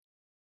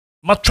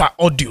 Matra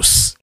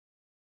audios.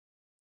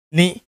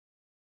 Ni.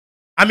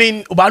 I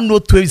mean, uba no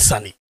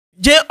twensani.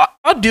 Je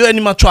audio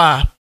any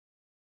matra.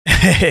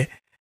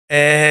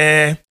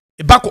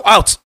 Back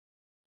out.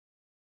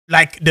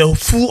 Like the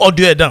full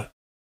audio down.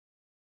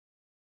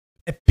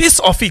 A piece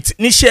of it.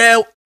 Ni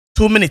share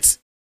 2 minutes.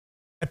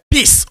 A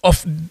piece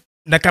of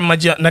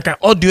naka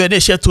audio ni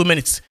share 2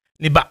 minutes.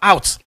 Ni ba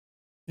out.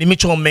 Ni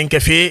micho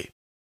menkefe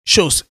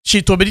shows.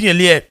 She told me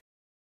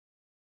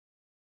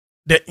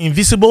the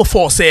invisible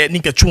force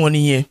nika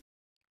chuoni ye.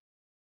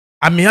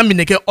 Ami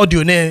neke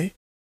audio ne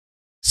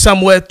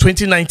somewhere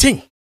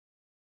 2019.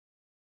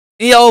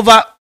 In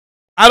over,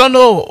 I don't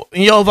know,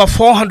 in over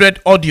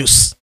 400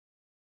 audios.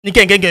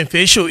 Nika get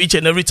face show each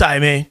and every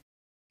time,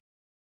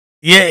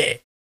 Yeah.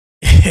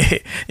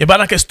 You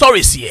banake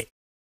stories ye.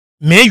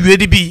 May you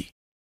ready be?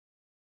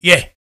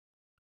 Yeah.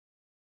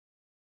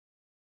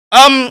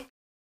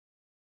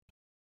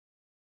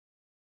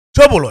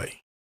 Trouble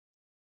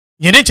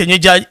Nyedeche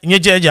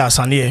nyeja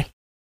asane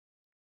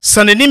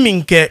saneni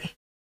minke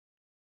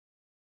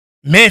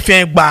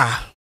mefe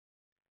gba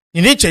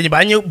nyedeche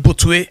nyeba nye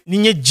botwe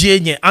ninye jie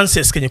nye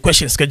answers kenye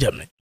questions ke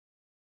jamne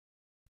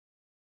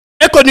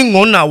ekoni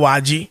ngon na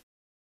waji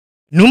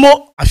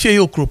numo afie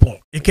yo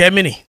kropon ike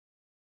mini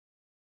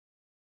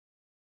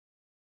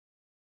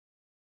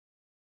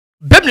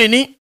bemni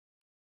ni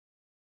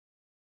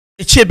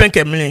echie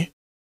benke mini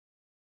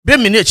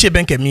bemni ni echie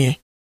benke mi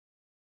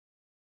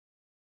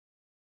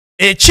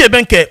echie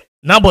benke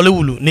na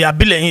bolewulu ni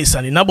abile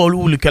insani na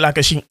bolewulu kela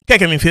kashin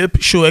keke mi fe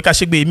show e ka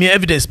shegbe mi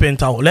evidence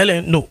penta o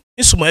lele no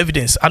isumo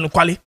evidence anu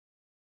kwali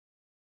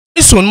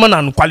isun man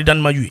anu kwali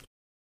dan mayu.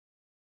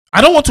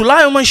 I don't want to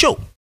lie on my show.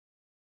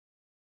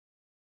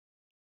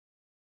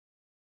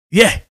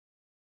 Yeah.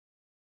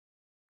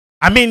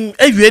 I mean,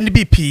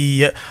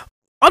 NBP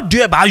what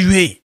do about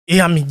you? I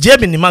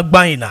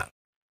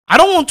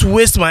don't want to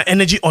waste my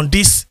energy on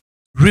this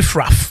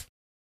riffraff.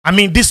 I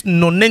mean this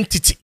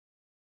non-entity.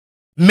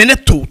 Mene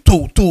to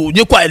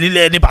nye kwa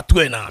elile ne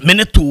batwe na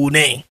mene to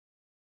ne.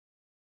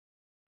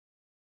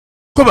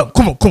 Come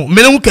on.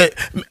 Mene unke,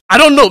 I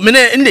don't know.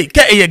 Mene inde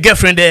ke your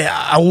girlfriend there.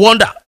 I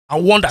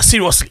wonder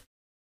seriously.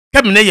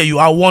 Ke mene you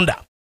I wonder.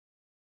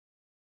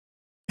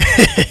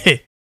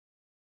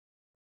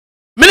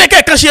 Mene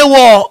ke kashe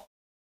wo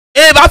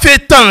ba fe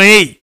tan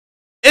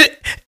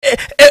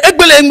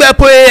egbele ngbe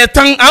po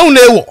tan ahun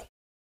na ewo.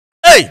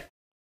 Hey,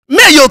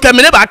 me yo ke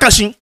mene ba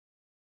kashin.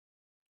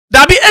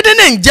 Dabi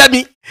edene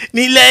njami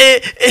ni le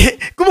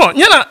come on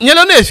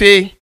nyela na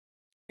efe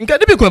nke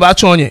dibi ko ba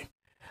chonye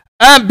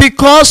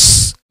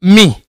because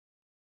me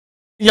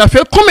ya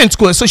fe comment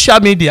ko social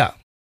media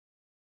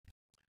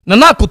na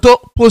Akatoi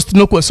post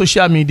no ko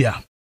social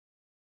media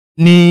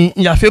ni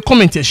ya fe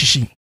comment ya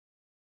shishi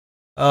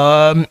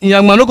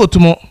ya ngmano ko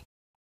tumo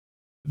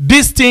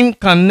this thing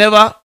can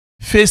never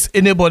face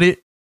anybody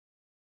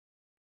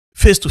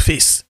face to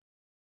face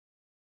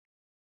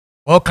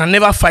or can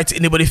never fight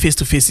anybody face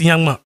to face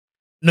young man.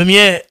 No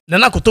me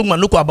na Akatoi man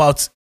look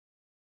about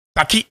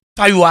taki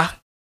taywa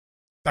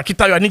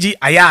niji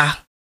aya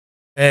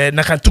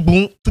na kan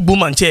tubu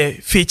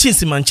manche fe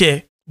chinsi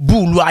manche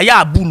bulu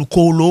aya bulu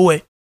ko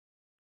lowe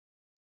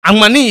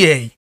amani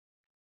ye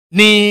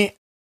ni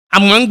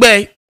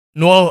amangbe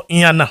no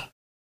yana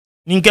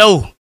ninge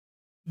o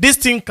this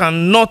thing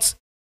cannot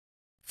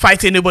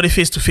fight anybody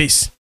face to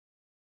face.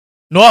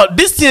 No,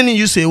 this thing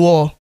you say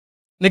war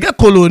nige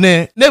kolo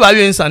ne ba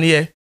wi nsane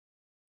ye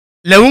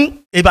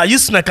leun e ba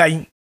use na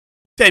kai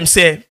tem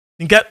say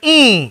nige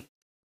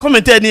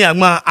commenter ni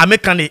agma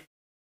amekane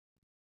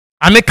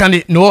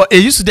no e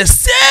use the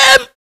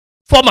same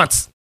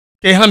format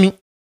ke hami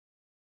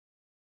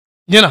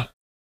nyena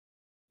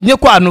nye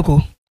kwa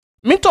anoko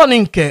mi to ni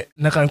nke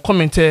na kan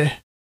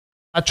commenter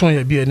achon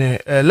ye bi ne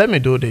let me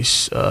do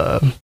this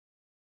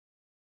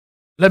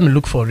let me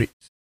look for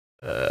it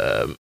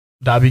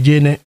da bi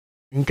jene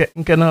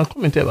nke na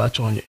commenter ba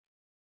achon ye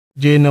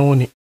jene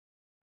woni.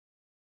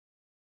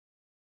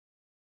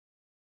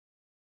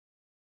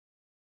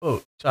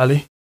 Oh,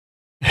 Charlie.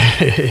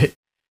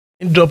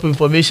 Drop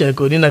information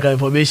ko nina ka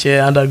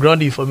information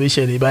underground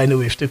information e ba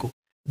anyway take ko.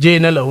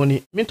 Jane la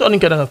woni. Mi to ni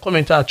ka na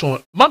comment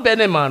achon. Ma be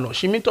ne ma no.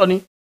 Shi mi to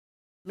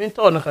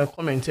na ka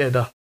comment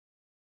da.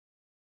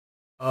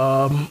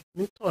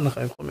 Mi to na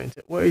ka comment.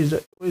 Where is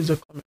the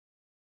comment?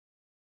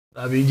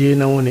 Da bi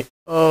Jane woni.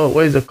 Oh,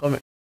 where is the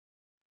comment?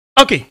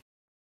 Okay.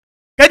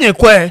 Kenye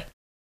kwe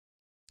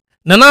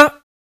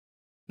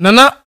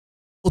Nana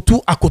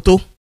otu Akatoi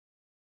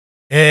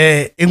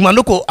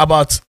igmanoko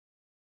about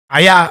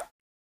aya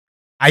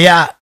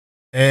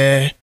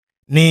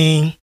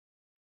ni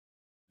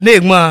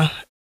negma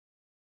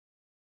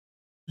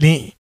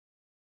ni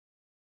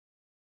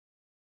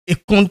e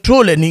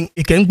control ni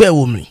e ken gbe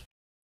wo mi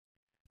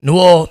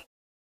no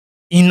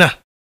ina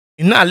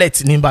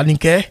alert ni ba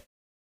nke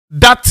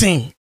that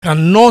thing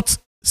cannot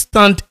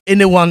stand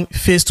anyone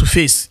face to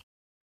face.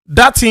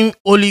 That thing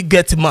only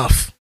get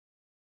mouth.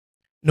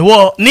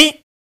 No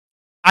ni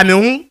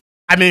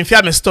ame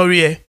fia me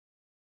story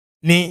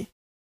ni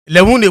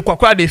lewu ne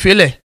kwakwa de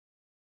fele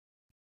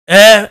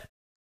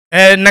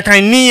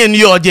nakani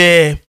ni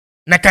oje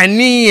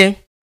nakani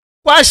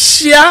kwa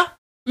shia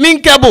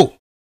minkebo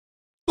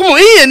kumo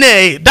iye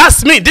ne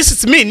that's me, this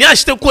is me ni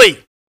ashite koi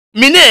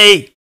mi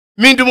ne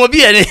mi ndumo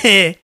bi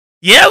ene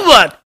yeah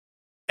what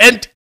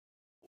and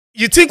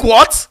you think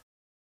what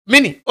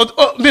me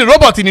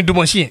robot in the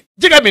machine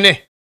jiga mi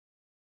ne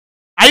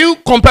are you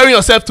comparing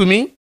yourself to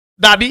me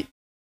dabi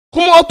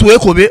kumo otu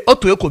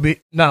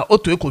ekobe na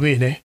otu ekobe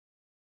ne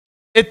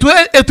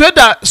etu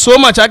da so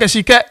much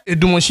akashike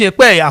edumoshi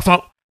pe ya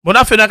fan but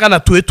na fe na kana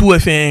to etu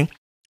efen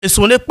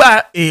eso ne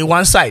pa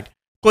one side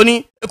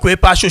koni ekwe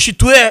pa shoshi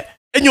tu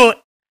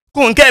enyo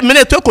ko nke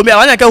mene to ekobe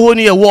awanya ke ho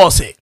ni e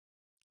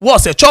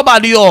wose choba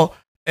li yo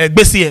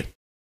gbesi e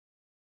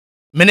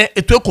mene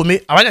etu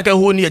ekome awanya ke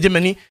ho ni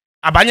ejemeni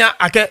abanya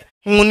ake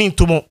hu ni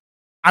ntomo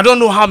I don't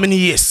know how many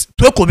years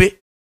to ekobe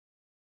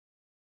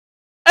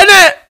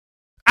ene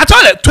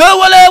atole twe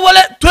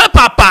wole twe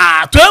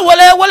papa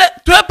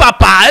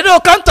I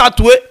don't counter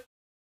to it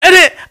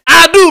ene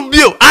adum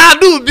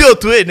bio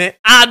to ene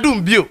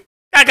adum bio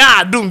kaka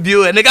adum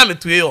bio ene ga me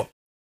to yo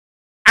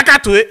aka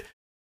to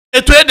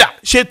etu eda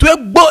she to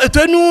gbo etu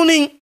enu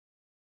ni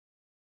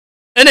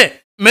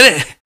ene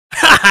mene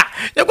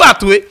e kwa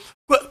to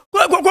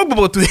kwa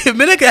gbo to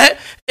mene ke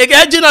e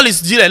ga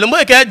journalist jile le mo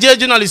e ga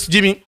journalist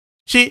jimi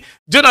she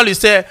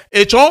journalist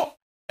e chon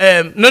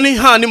noni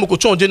ha ni moko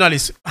chon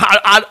journalist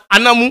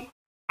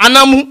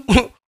anamu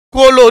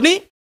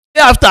koloni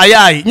after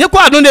ayai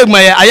nyekwa adu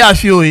negma ya aya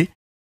fi oyi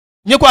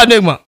nyekwa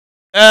negma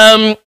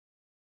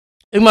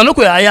egma no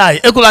ko ayai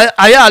ekula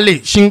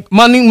ayale shin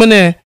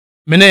mani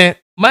mene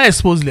my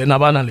expose le na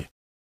banale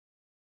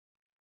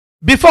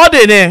before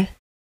they ne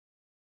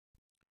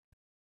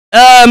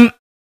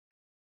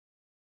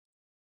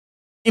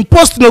in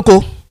post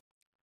noko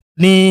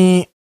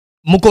ni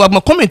moko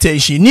bagma comment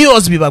ishi ni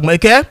osbi bagma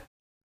ke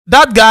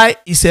that guy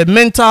is a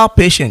mental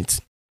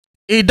patient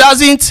he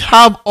doesn't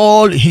have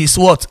all his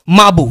what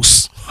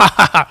marbles.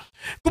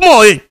 Come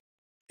on,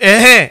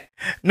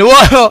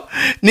 no,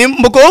 ni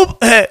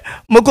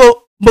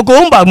moko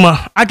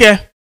umbagma ake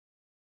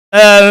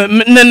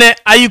nene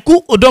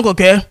ayiku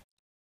odonkoke.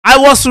 I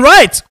was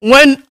right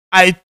when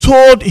I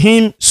told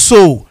him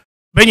so.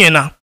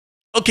 Benyena.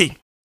 Okay.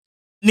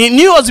 Ni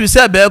news we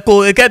said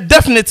beko eke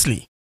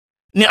definitely.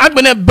 Ni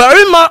agbene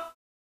barima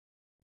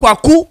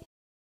kwaku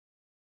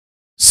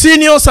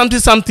senior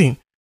something.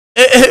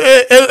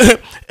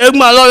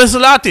 Egma Lawrence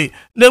Lartey.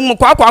 Ne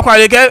kwa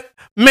eke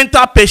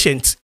mental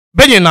patient.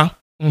 Benyena.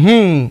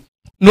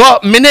 No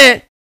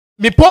mene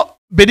mipo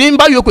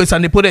bedimba yoko sa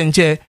nepo de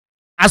nche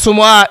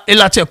asomoa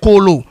elache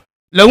kolo.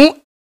 Lewu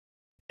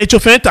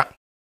echofenta.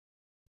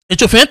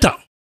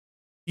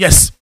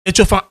 Yes,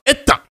 echofan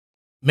eta.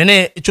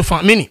 Mene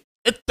echofan mini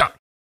eta.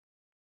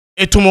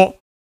 Etumo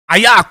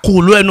aya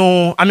kolo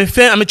eno ame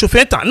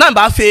chofenta. Na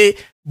ba fe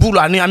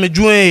bula ni ame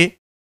join.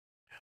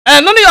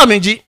 Noni ya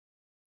menji.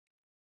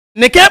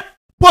 Neke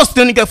post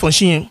ni ke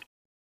fonshin.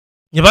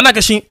 Yebana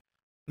keshin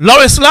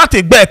Lawrence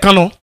Lartey gbe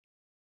kanon.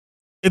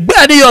 Egbe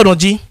ade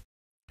yoronji.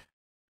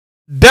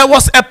 There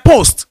was a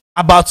post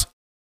about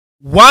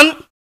one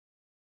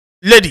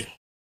lady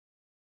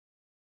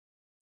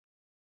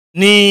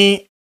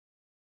ni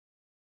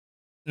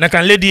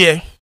nakan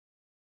lady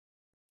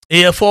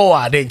e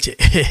forward enche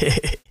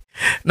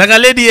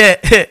nakan lady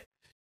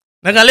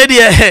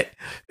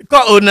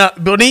ko ona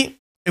boni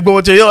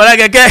egbo to yo ora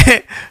ke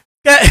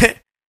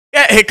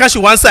cash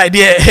one side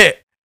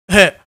here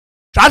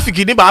traffic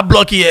ni ba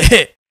block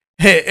here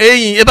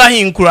e ba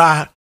hin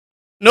kura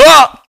no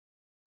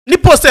ni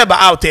post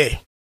about out there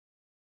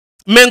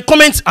men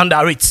comment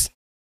under it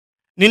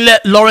ni le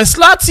Lawrence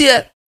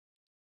Lartey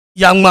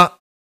yangma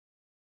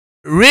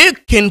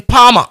Rick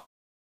Palmer,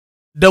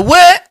 the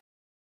way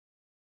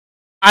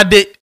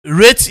I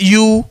rate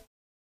you,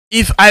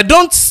 if I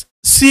don't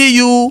see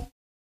you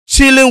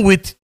chilling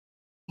with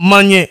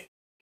Manye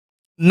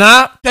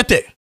na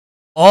Tete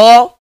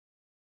or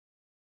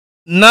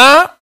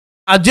na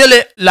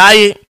Ajele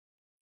Laye,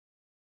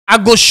 I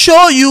go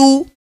show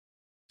you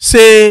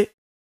say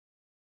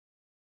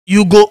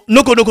you go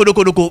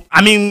noko.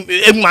 I mean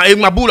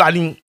egma bula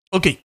ni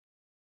okay.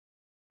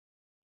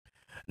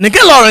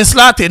 Neke Lawrence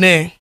Lartey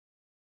ne.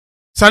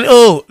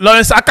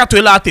 Lawrence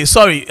Akatoi Lartey,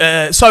 sorry,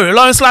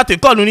 Lawrence Lartey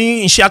call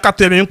ni inshi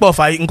Akatoi mi npo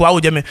fa nko awo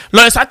je me.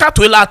 Lawrence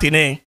Akatoi Lartey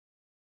ne.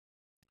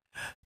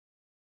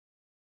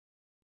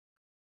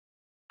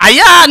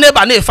 Aya ne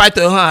ba ne fight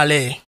han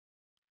ale.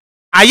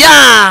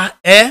 Aya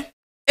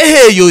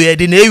yo ye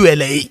di na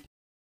ewele.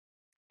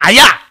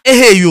 Aya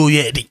yo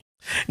ye di.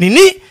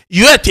 Ni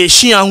yo te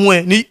shi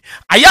anwo ni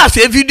aya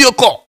fe video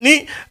call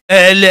ni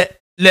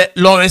le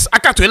Lawrence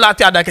Akatoi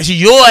Lartey adakeshi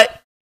yo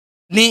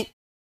ni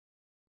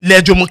le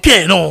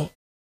jomuke no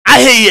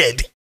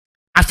aheyed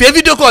afi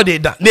video call de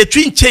da na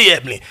twin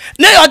cheyebli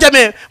na yo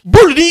jame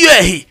bulu ni yo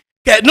ehi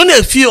ke no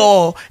na fi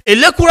o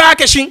elekura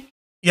akeshin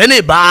ye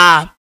na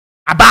ba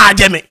aba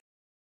jame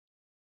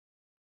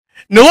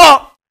no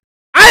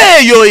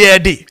aheyo ye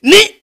di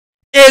ni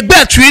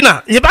egbe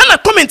twina ye ba na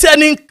comment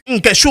ani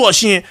nke sure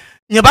shin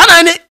ye ba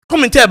na ni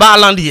comment e ba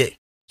land ye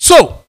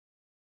so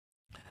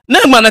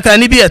na ma na kan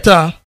ni bi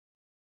eta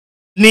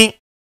ni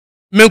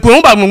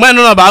menkun ba mugman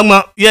no ba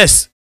ma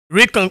yes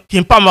Rick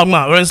Palmer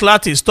Lawrence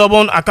Lartey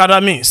stubborn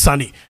academy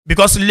Sunday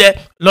because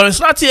Lawrence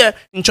Lartey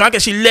in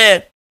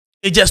Chakashi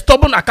it just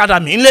stubborn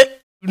academy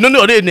no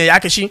ne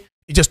yakeshi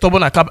it just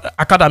stubborn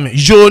academy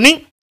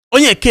joni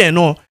onye ke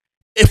no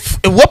if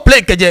what play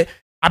keje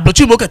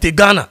abrochi mo kete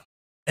Ghana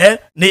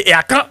ne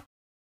aka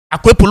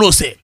akwe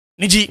polose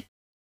niji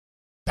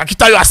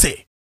takitayo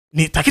ase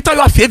ni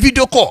takitayo afi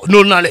video call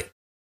no nale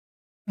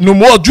no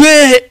mo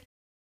dwe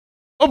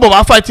obo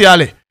ba fight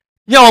yale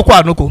nya wokwa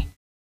anoko.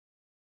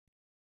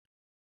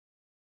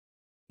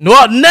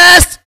 No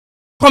next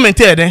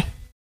commentator then.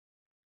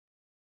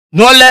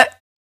 No let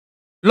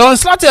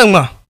Lawrence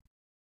Lartey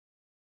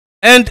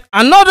and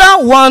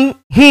another one.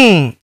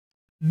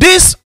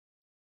 This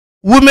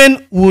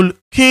women will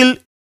kill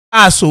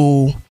us.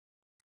 So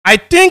I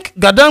think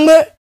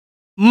Gadangwe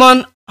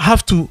man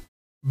have to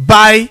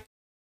buy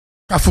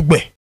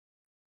kafugbe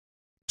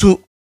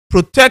to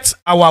protect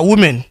our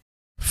women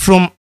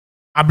from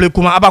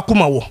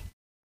abakuma war.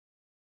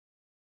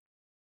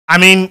 I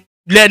mean.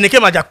 Le neke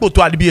majakpo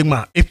to alibi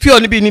egma. If you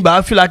only ni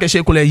ba feel like a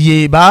shekule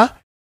ye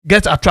ba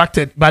get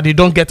attracted, but they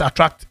don't get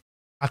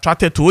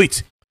attracted to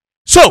it.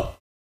 So,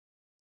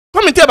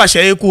 come tell ba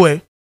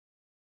shekule.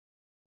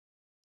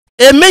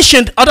 He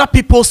mentioned other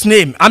people's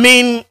name. I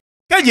mean,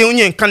 kaje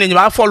unye kane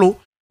ba follow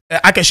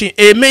akeshi.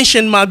 He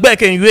mentioned magbe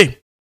ken yue.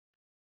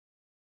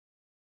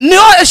 Ni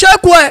o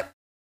shekule.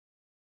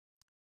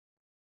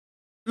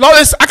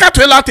 Lawrence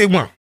Akatoi Lartey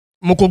egma.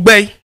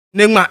 Mokogbe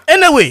negma.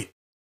 Anyway,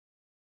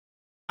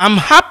 I'm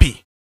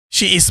happy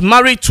she is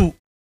married to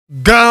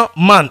Gan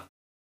man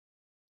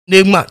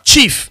named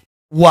Chief.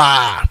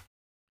 Wow.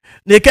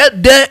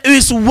 There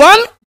is one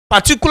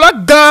particular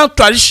Gan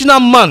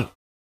traditional man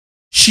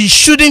she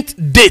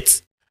shouldn't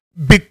date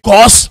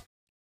because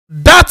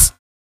that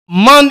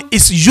man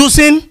is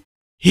using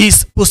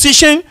his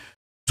position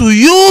to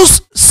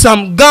use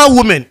some girl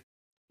women.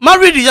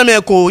 Married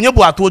Yameko,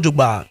 Nyabu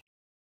Atojuba.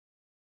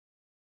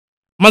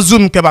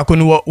 Mazum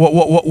Kebakoni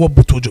wa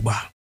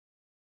Butojuba.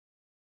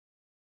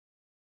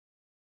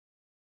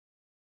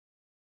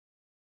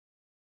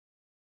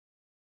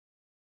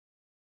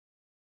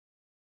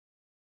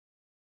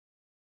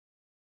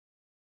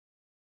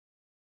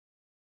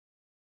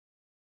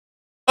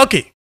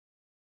 Okay.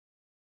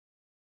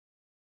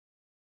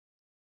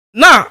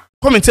 Now,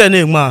 come and tell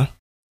me, man.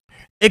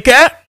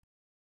 Okay.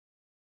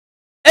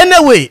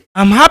 Anyway,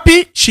 I'm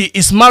happy she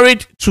is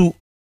married to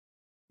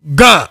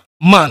Gan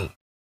man.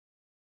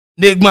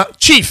 Negma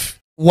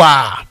chief.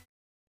 Wow.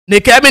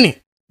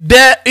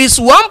 There is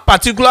one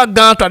particular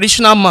Gan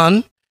traditional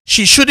man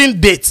she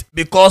shouldn't date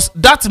because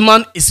that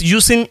man is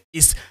using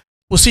his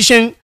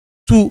position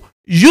to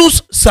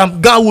use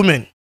some Gan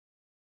women.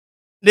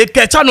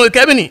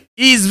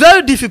 He is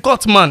very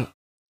difficult man,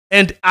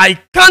 and I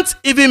can't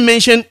even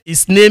mention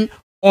his name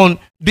on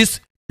this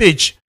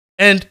page,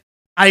 and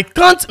I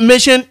can't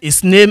mention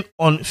his name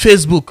on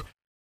Facebook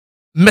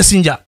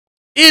Messenger,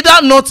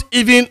 either not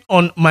even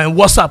on my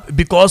WhatsApp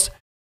because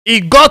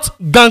he got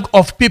gang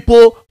of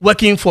people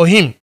working for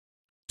him.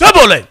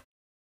 Trouble.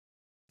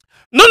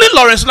 Noni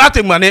Lawrence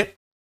Lartey money,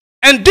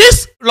 and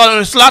this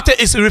Lawrence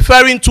Lartey is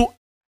referring to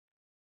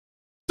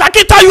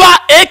Takitayua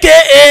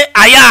aka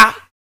Aya.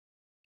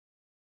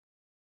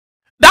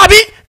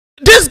 Dabi,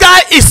 this guy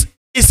is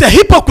a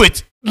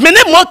hypocrite.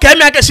 Mene mo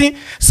kemi akeshi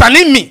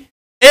sanimi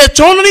e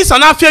chonri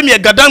sanafia mi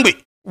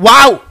gadangwe.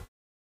 Wow.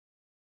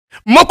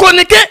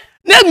 Mokonike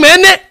ne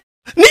mene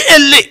ni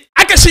ele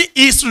akeshi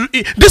is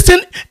this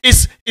thing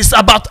is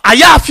about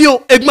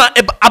Ayafio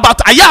about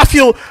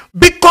Ayafio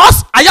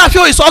because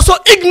Ayafio is also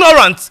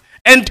ignorant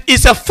and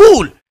is a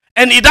fool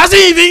and he doesn't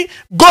even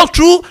go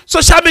through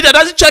social media,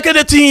 doesn't check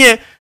anything here.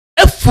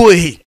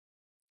 Efoe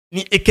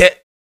ni eke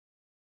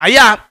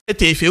Aya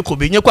ete ife ko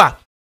be nyekwa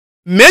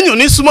menyu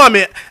ni sumo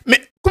me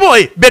kumo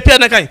bepe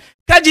na kan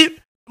kaji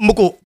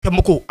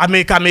muko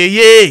America me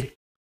ye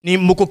ni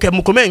muko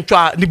me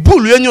ntwa ni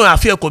bulu enyu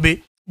afie ko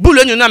be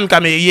bulu enyu na mka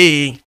me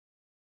ye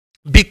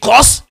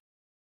because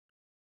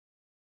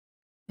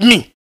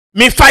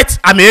me fight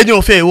amenyu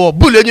ofe wo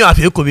bulu enyu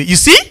afie ko be, you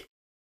see,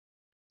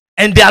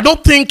 and they are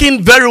not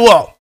thinking very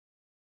well.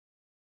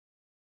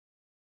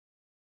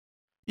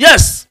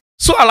 Yes,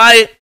 so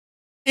I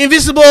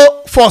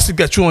invisible force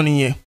get you on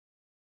here.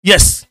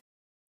 Yes,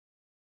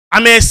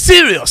 I'm a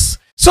serious.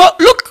 So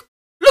look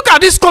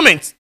at this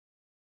comment.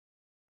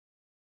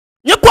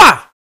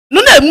 Nyekwa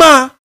no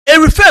ma it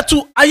refer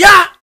to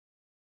Aya.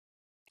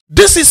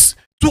 This is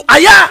to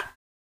Aya.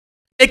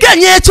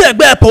 Again ye che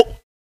gbe po.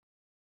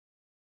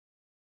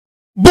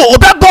 Bo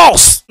obe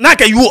boss na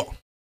ke you.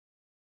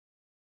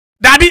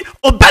 Dabi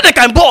obe de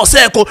kan boss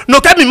e ko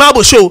no ke mi ma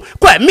bo show.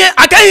 Kwa me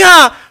akan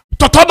ha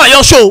toto ma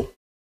yo show.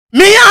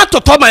 Me ya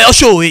toto ma yo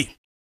show e.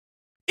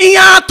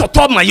 Iya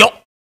toto ma yo.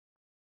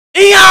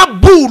 Iya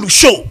bull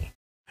show.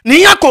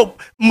 Ni ya ko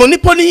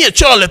moniponi ye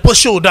cholo le po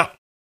show da.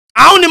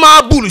 A oni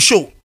ma bull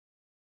show.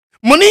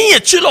 Moni ye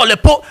chilo le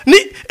po ni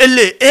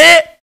ele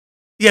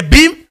ye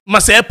bim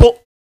masepo.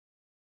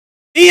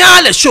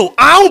 Iya le show.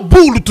 A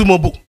bull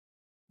tumobo.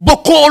 Bo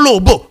kolo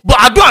bo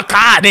adu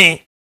aka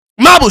ni.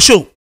 Ma bo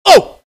show.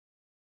 Oh.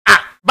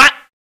 Ah,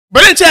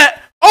 but nche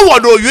o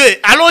wodo yue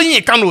alo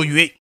yin kan o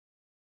yue.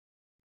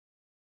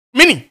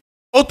 Mini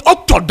o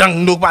to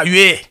dang no ba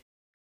yue.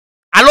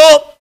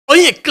 Alo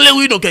oyin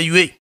klewi no ke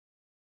yue.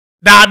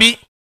 Dabi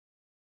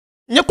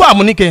nyekwa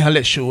amunike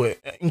hale show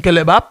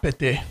nkele ba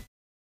pete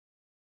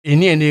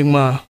eni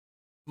enigma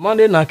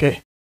Monday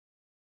nake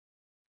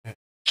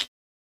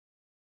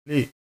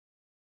le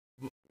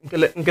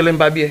nkele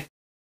mbabie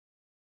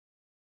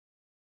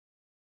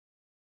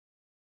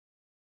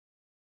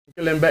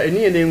nkele mba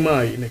eni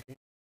enigma ineke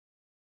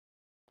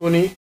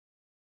koni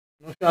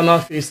no shana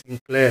face in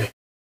clear.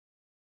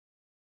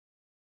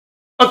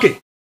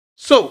 Okay,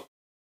 so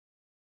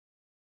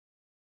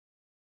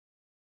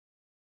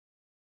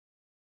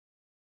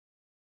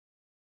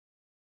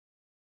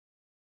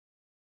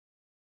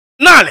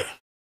nale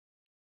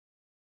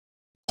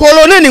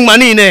kolone ni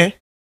mani ne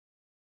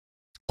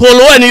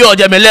kolo eni yo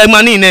jemele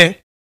mani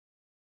ne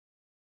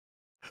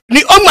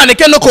ni omane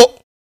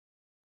kenoko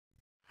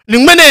ni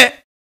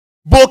mene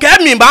bo ke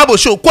mi ba bo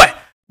show kwe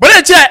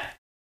bole che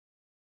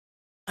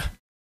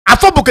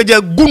afo ke je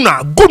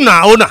guna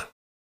ona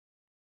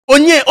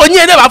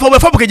onye de ba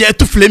afo ke je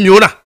etufle mi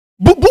ona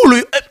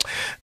bulu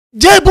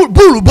je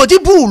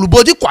bulu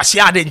bodi kwasi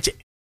ade nche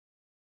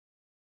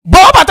bo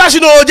batashi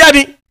no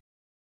jabi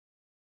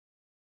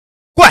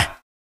kwe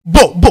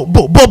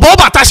bo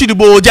batashi di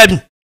bo jabi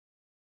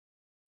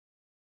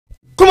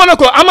kuma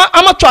nako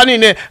ama twani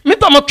ne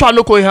mita ama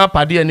twano ko ha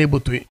pade ne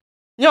botwe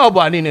nya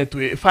obo ani ne to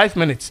 5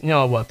 minutes nya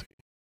obo to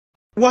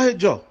wa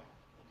jo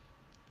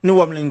ni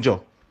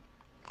wamlinjo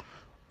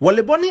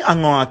waleboni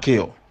ango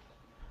akeo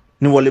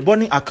ni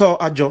waleboni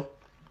akao ajo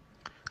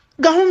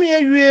gahumi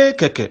ewie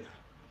keke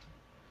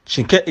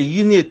shinke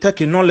eyi ni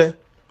eteke nole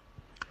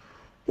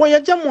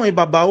Woye jamo e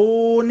baba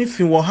o ni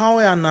fi wo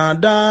hawe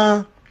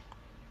anada.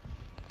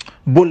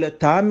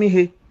 Boleta mi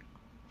he.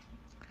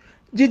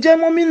 Jije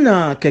momi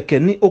na keke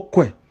ni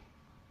okwe.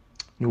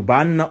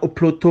 Nyubana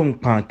oploto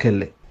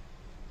mpankele.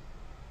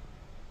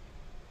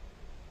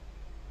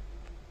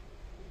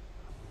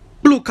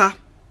 Bluka.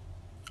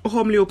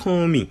 Ohomli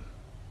okomi.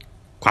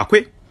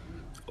 Kwakwe.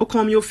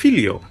 Okomi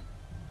ofilio.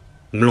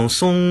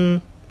 Mlonson.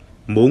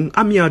 Mong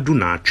amiadu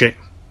na che.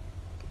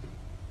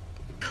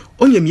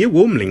 Onye miye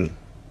womling.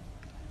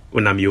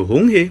 Onami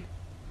ohonghe.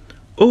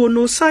 O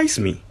no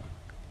size me.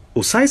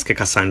 O size ke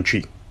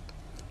kasanchi.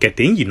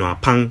 Keten yi no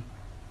apang.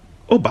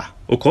 Oba,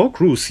 oko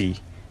krusi.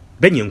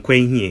 Benye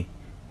nkwen hie.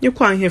 Nye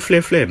kwa ihe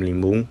fle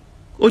mlimong.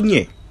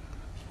 Onye.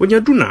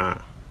 Onye duna.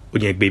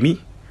 Onye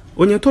gbemi.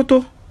 Onye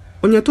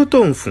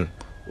toto mfu.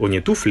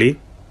 Onye tufle.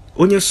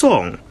 Onye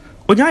song.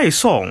 Onye ae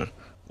song.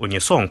 Onye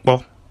song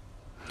po.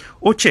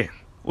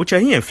 Oche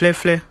hie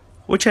fle.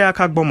 Oche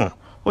akagbomo.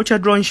 Oche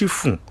dronshi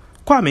fun.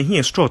 Kwa me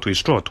hie straw to.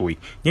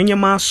 Nyenye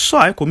ma so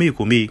ai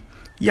kome.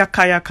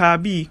 Yaka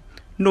bi.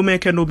 No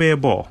meke no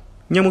mebo.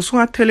 Nyemusu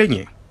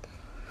atelenye.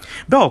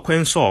 Be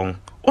okwen song.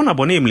 Ona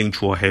bone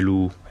mlinchuo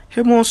helu.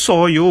 Hemo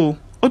so yo.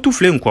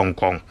 Otufle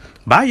nkwonkon.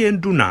 Ba ye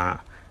nduna.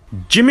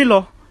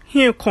 Jimilo.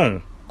 Hie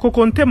kong.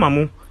 Kokonte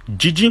mamu.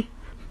 Jiji.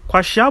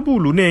 Kwa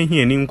shabulu ne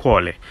hie ni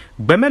nkwole.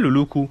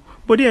 Gbemeluluku.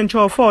 Bodi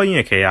encho fo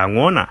yin ke ya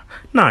ngona.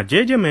 Na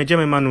jeje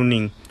manu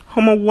ning.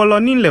 Homo wolo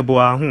nin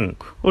lebo ahun.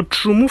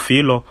 Otrumu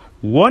filo.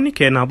 Woni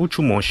ke na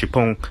buchu mo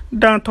shipong.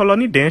 Dan tolo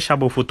ni den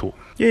shabo foto.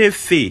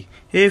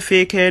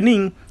 Efe ke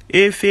ning.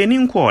 Efe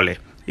nin kwole.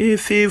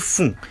 Efe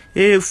fun.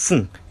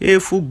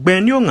 Efu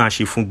gbenyo nga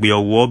shifun gbe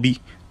owo bi.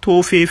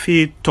 To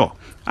fe to.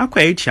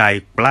 Akwa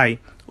ichai plai.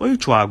 Oyi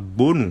chwa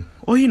gbonu.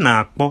 Oyi na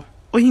akpo.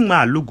 Oyi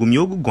ma lugumi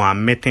ogugun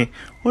ameten.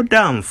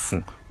 Oda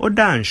mfun.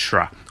 Oda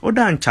nshra.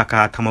 Oda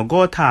nchaka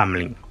tamago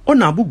tamlin.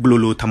 Ona bu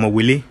glolo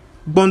tamawele.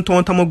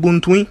 Bonton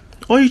tamaguntwin.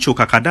 Oyi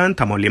chokakadan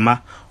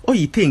tamolema.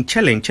 Oyi ten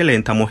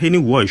chelen tamoheni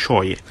wo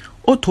shoye.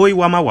 Otoi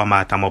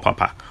wama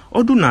tamopapa.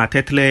 Oduna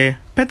tetle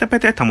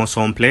pete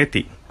tamoson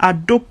pleti.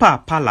 Adopa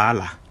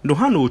palala.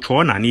 Dohano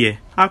chona niye.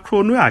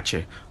 Akronu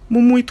ache.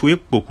 Mumu itu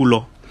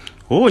ekpokulo.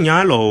 O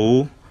nyalo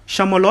o.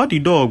 Shamolo di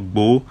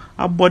dogbo.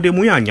 Abode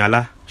mu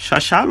anyala.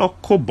 Shashalo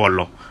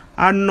kobolo.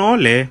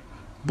 Anole.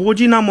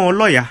 Bojina mo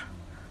lawyer.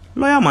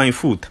 Lawyer my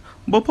foot.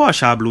 Bopo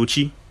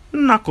shabluchi.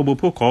 Nako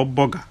bopo ko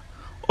boga.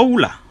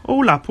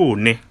 Oula po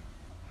ne.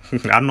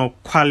 Ano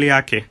kwale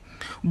ake.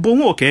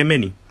 Bongo ke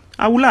meni.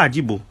 Awula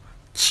ajibo.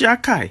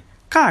 Chiakai.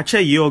 Ka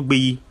che ye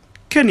ogbeyi.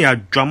 Keni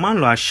adraman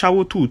lo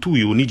ashawo tu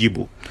yo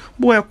nijibo.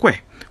 Bo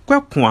ekwe.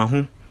 Kwe kwa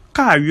hu.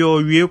 Ka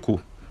yo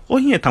ko.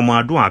 Ohin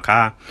etamadu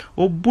aka.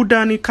 O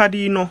budani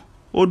kadino.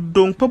 O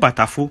donpo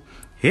batafo.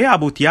 He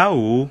abotia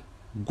o.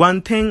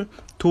 Gwanten.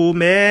 To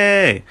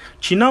me.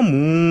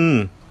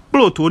 Chinamu.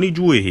 Ploto ni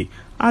juwe.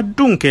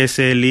 Adun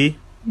kesele.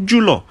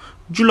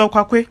 Julo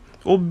kwakwe.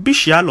 O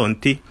bishi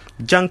alonte.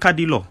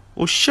 Jankadilo.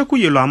 O sheku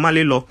yelo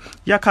amale lo.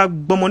 Yaka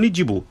gbomoni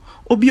jibo.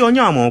 Obi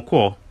onya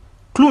amokwo.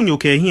 Klunyo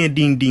ke hie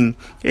ding.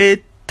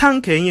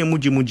 Tanke hie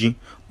muji.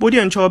 Bodi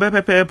encho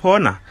bepepe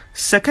pona.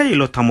 Seke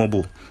yelo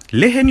tamobo.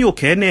 Leheni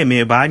oke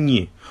ne ba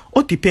anyi.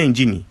 O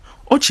tipenjimi.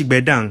 O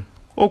chigbedan.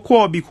 O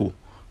kwa biko.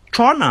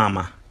 Chona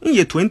ama.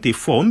 Inye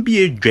 24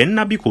 mbie dwen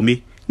na biko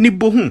me. Ni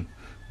bohun.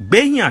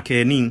 Behi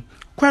ake ning.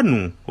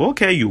 Kwenu.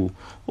 Oke yu.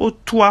 O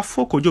tuwa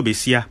foko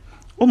jobesia.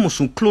 O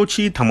musun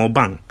klochi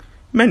tamobang.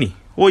 Meni.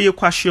 Oye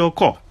kwa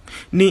shioko.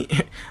 Ni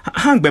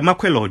hangbe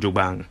makwelo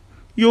jobang.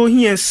 Yo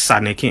hien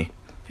saneke.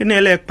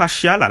 Enele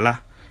kpashia lala.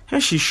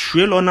 Heshi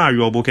shwelo na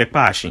yobo ke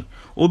pashi.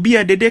 Obi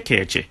edede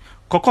keche.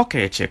 Koko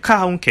keche.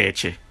 Kaun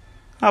keche.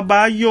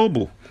 Aba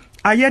yobo.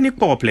 Ayeni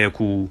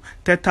popleku.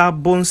 Teta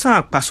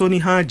bonsa pasoni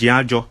haji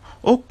ajo.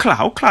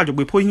 Okla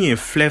jogbe po hien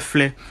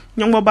fle.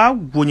 Nyongbo ba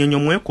gwonye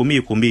nyomwe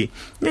kome.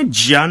 Nye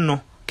jiano.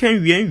 Ken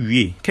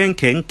wie. Ken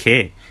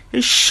ke.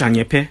 E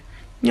shanyepe.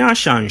 Nya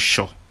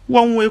shansho.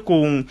 Wanwe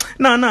ko.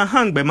 Na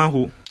hangbe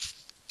mahu.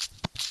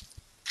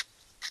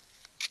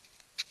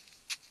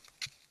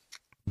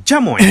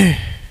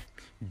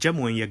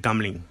 Jamoy ye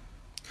gambling.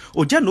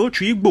 Oja no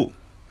tru igbo.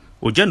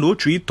 Oja no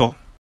tru ito.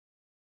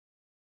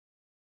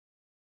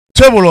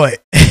 Teboloy.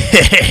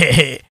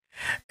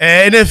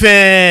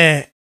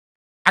 Nefe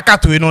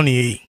akatoi no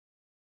ni.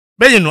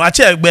 Be you know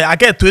ache egbe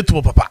aketo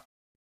etu papa.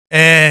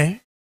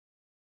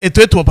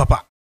 Etu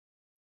papa.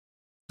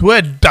 To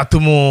e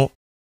datumo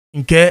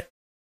nke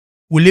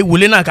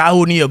wule na ka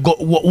aho ni ye go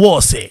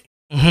wo se.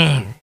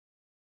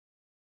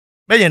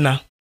 Be na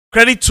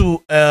credit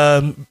to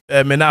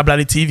Mena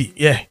Ablali TV.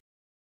 Yeah.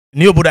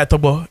 New Buddha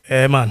Tobo,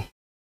 man.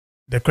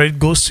 The credit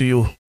goes to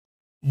you.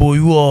 But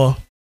you are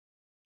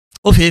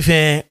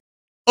ofe.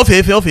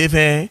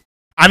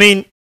 I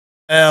mean,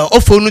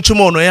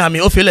 I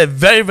mean,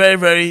 very, very,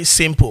 very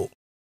simple.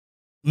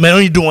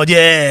 Money do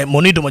moje,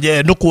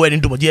 no ko en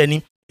do moje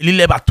ni.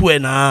 Ilile batu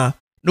na,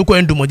 no ko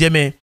en do moje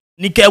me.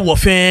 Nike wo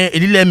fe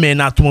ilile me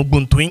na tumo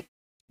buntuin.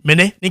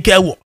 Mene nike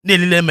wo ne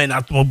ilile me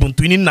na tumo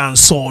buntuin ni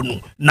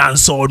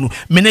nansonu.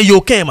 Mene you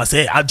okay ma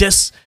say I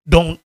just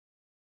don't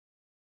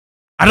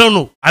I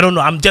don't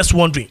know. I'm just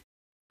wondering.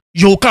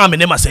 You come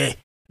and say,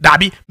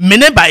 Dabi,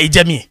 mene ba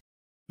ejemi.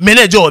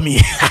 Mene jo mi.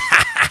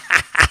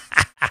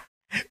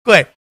 Go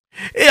ahead.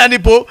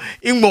 Anipo,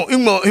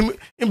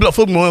 imbo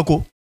fog mo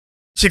ko.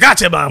 Shika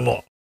cheba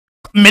mo.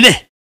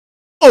 Mene.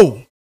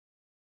 Oh.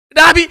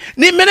 Dabi,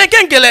 ni mene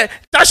kenkele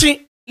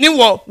tashi ni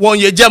won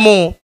ye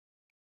jemo.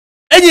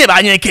 Enye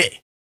ba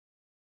nyeke.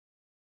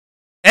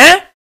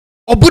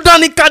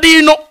 Obudani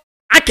kadi no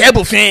aka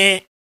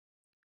ebufin.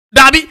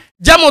 Dabi,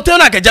 jamo te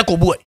na ke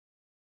jakobu e.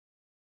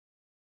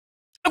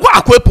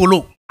 Akwe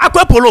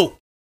polo.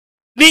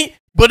 Ni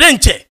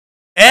bodenche.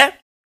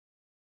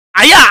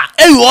 Aya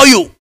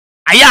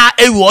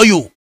ewu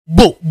oyo.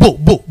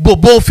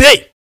 Bo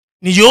fe.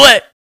 Ni yo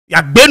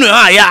ya gbenu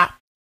aya.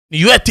 Ni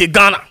yo te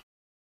Ghana.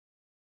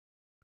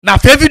 Na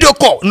fe video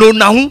call no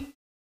na hu.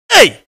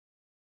 Hey.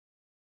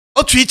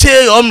 Otu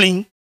iche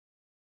omlin.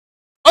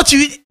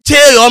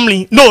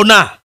 No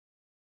na.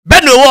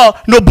 Beno wo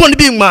no boni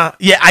bi ma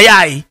ye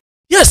ayai.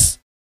 Yes.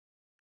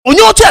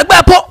 Onye otu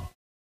egbe po.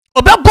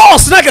 Obe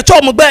boss na ke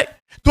cho mo gbe.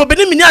 To be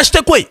ni mini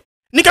ashite koi.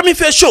 Ni ka mi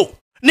fe show.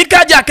 Ni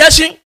ka ja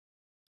keshin.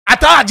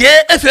 Ata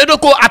aje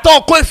efedoko, ata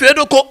oko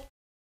efedoko.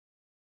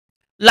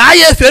 La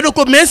ye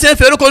efedoko, mense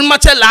efedoko ni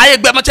mache la ye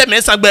gbe mache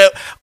mensa gbe.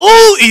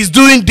 Who is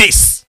doing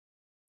this?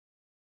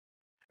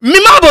 Mi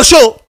ma bo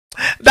show.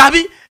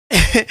 Dabi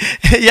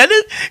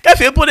yale ka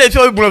fe po de fe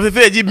ogbon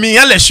fe ji mi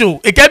yan le show.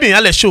 E ke mi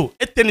yan le show.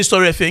 E teni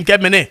story fe nke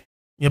mene.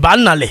 Ye ba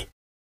nale.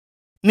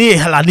 Ni e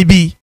hala ni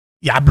bi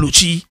ya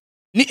blochi.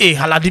 Ni e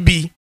hala ni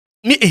bi.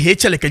 Ni e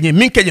hechele kenye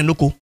min kenye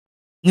noko.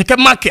 Ni ke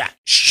makia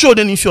show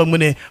de ni fi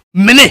ogbone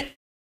mene.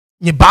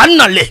 Ni ba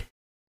nale.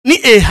 Ni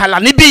e hala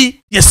ni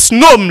bi ye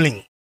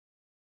snowmling.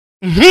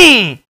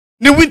 Ni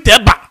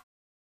winter ba.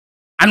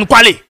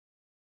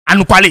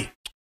 Anukwale.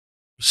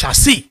 Shall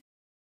see.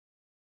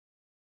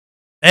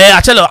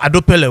 Achelo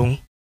adope le.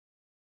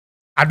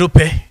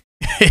 Adope.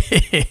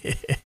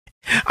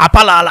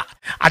 Apala.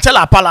 Achelo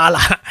apala.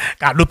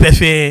 Ka adope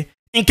fe.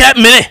 Nke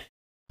mene.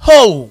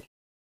 Ho.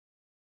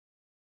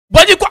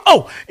 Boji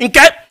kwa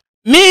nke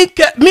mi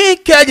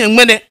ke yen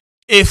mene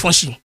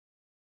fonshi.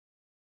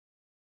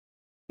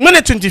 Mene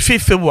 25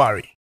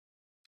 February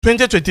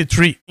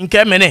 2023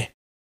 nke mene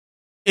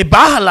e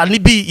bahala ni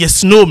bi ye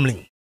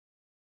snowmling.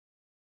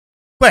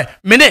 Kwe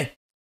mene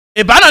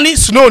e bana ni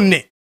snow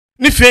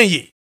ni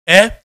fenye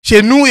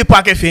she nu e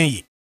pa ke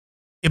fenye.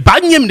 E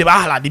banyem de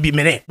bahala ni bi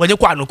mene boji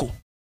kwa anoko.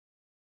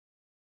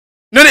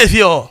 No le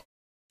fio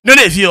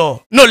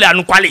no le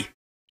anukwale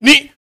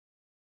ni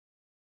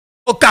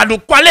okadu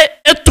kwale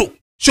eto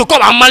shoko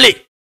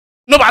amale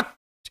no ba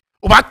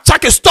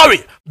check a story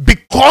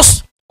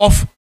because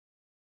of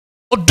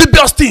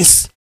dubious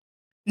things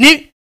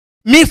ni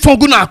mi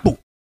fongu na akpo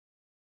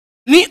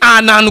ni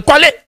ananu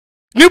kwale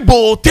ni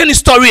bo ten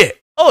story.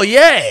 Oh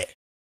yeah,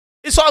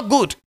 it's all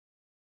good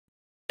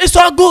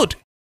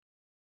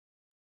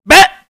be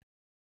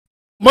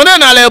mona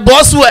na le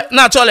boss we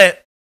na chole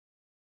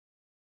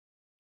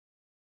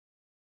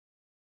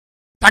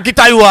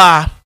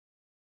takitaiwa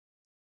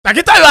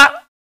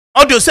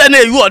audio say na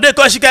you dey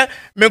ko shike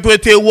me ko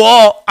te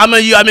wo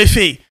amayu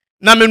amefe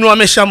na menu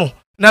ameshamo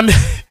na me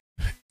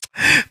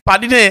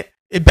padi ne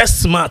e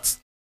best smart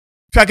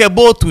fake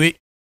botu e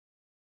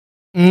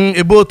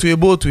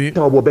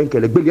ta obo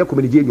benkele gbeli ya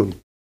komeni je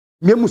nyoni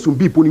me musum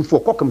bi poni fo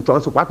kokam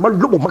twan so pat ma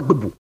lomo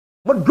magbebu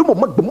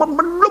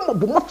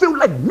ma feel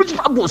like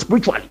miserable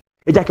spiritually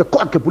e ja ke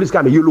ko ke police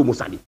ka me yelo mo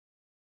sani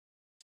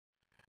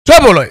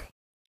trouble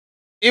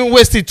in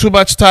wasting too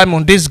much time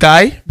on this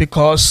guy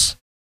because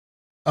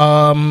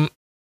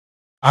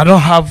I don't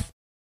have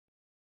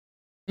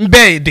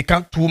they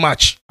can't too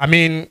much. I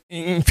mean,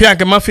 in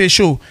fact, my face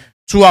show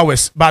 2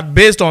 hours, but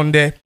based on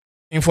the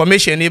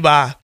information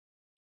about,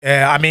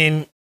 I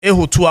mean,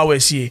 2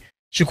 hours here.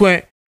 She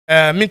could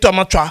minto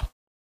matwa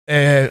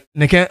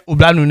neke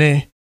ublanu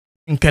ne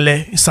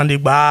nkele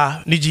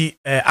sandigba niji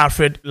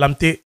Alfred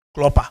Lamte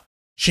Klopper.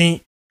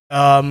 She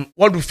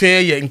what do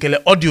fair ye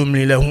nkele audio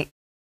mile hu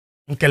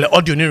nkele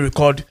audio ni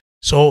record.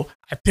 So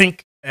I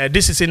think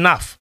this is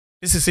enough.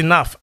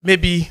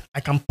 Maybe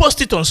I can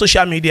post it on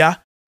social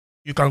media.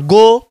 You can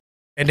go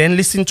and then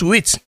listen to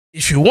it.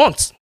 If you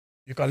want,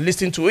 you can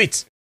listen to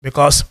it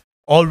because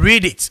or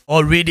read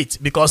it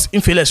because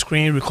infile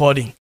screen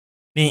recording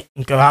ni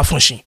nkara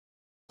function.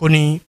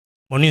 Koni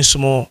moni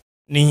sumo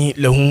ni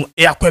lehun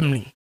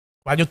akwemli.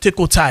 When you take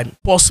your time,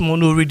 pause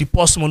mono read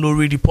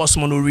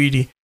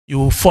it. You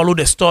will follow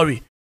the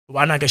story.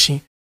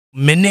 Wanagashin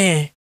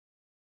mene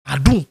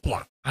adun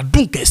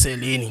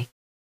keseleni.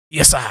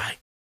 Yes I.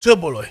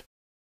 Trouble.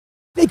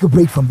 Take a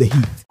break from the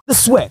heat. the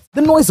sweat,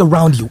 the noise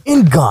around you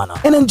in Ghana,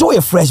 and enjoy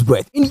a fresh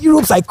breath in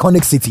Europe's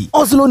iconic city,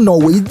 Oslo,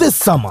 Norway this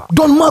summer.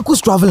 Don Marcus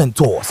Travel and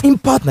Tours, in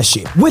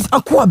partnership with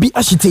Akatoi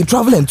Lartey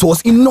Travel and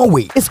Tours in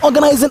Norway, is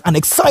organizing an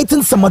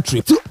exciting summer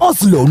trip to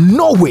Oslo,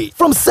 Norway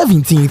from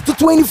 17th to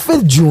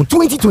 25th June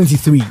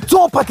 2023.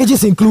 Tour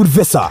packages include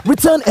visa,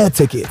 return air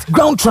tickets,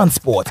 ground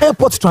transport,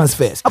 airport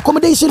transfers,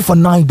 accommodation for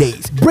 9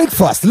 days,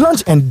 breakfast,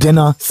 lunch and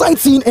dinner,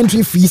 sightseeing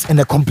entry fees, and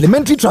a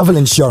complimentary travel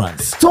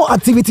insurance. Tour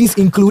activities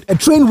include a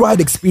train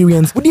ride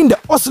experience within the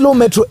Oslo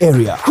metro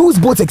area, cruise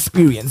boat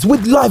experience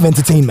with live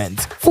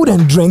entertainment, food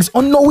and drinks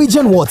on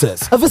Norwegian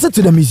waters, a visit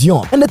to the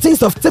museum, and a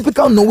taste of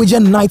typical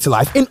Norwegian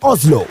nightlife in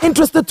Oslo.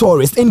 Interested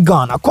tourists in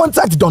Ghana,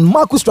 contact Don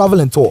Marcus Travel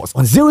and Tours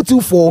on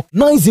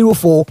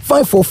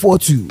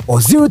 024-904-5442 or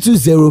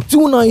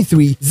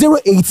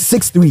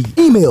 020-293-0863.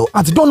 Email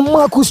at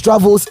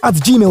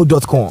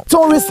donmarcustravels@gmail.com.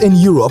 Tourists in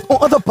Europe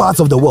or other parts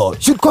of the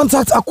world should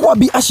contact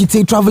Akatoi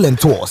Lartey Travel and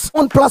Tours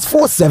on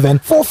 +47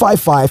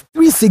 455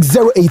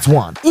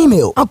 36081.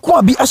 Email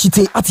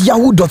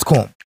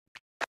akwabiashite@yahoo.com.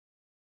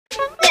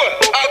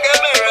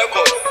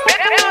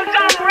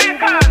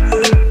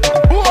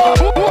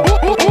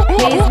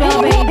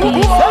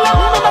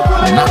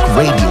 Knock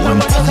Radio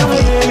and TV,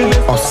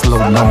 Oslo,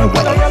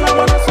 Norway.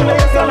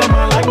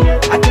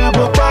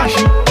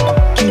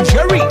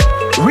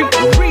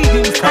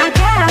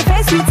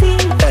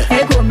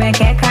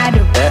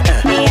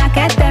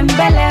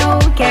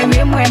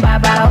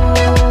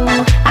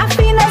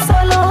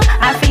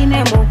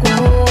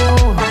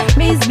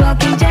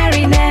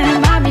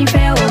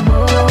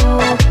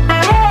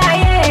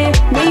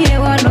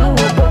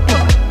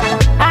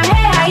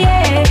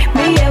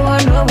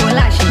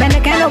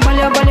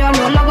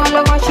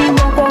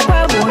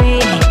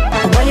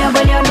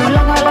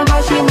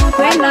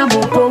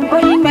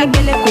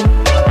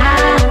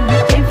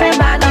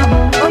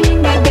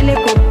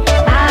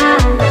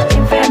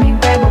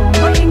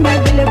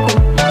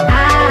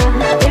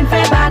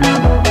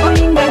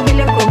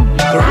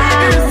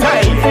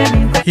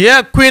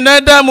 Yeah, Queen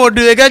Adam or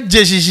do you get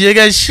Jessie? You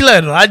get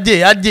Shillen,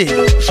 Ade.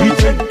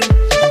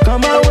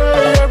 Come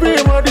away,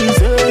 everybody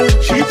say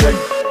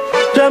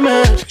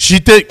She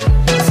take.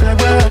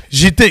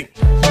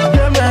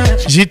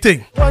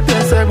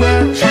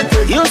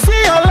 You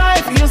see your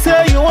life, you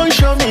say you won't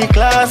show me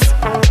class.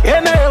 You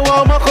know you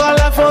want my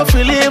color for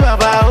Philip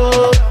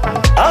Babao.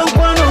 I'm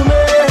going to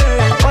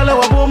make all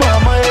of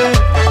mama.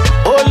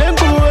 Oh,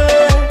 Lengue,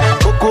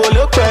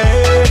 Okolope.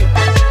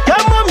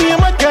 Yamami,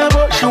 my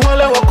cabo, she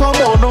will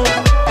come on.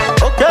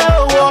 Okay,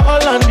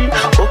 Hollandi,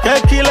 okay,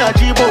 Killer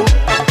Jibo.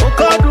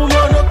 Okadu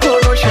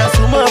Monokono,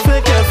 Shasuma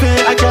Feke,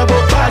 Akabo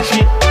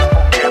Pashi.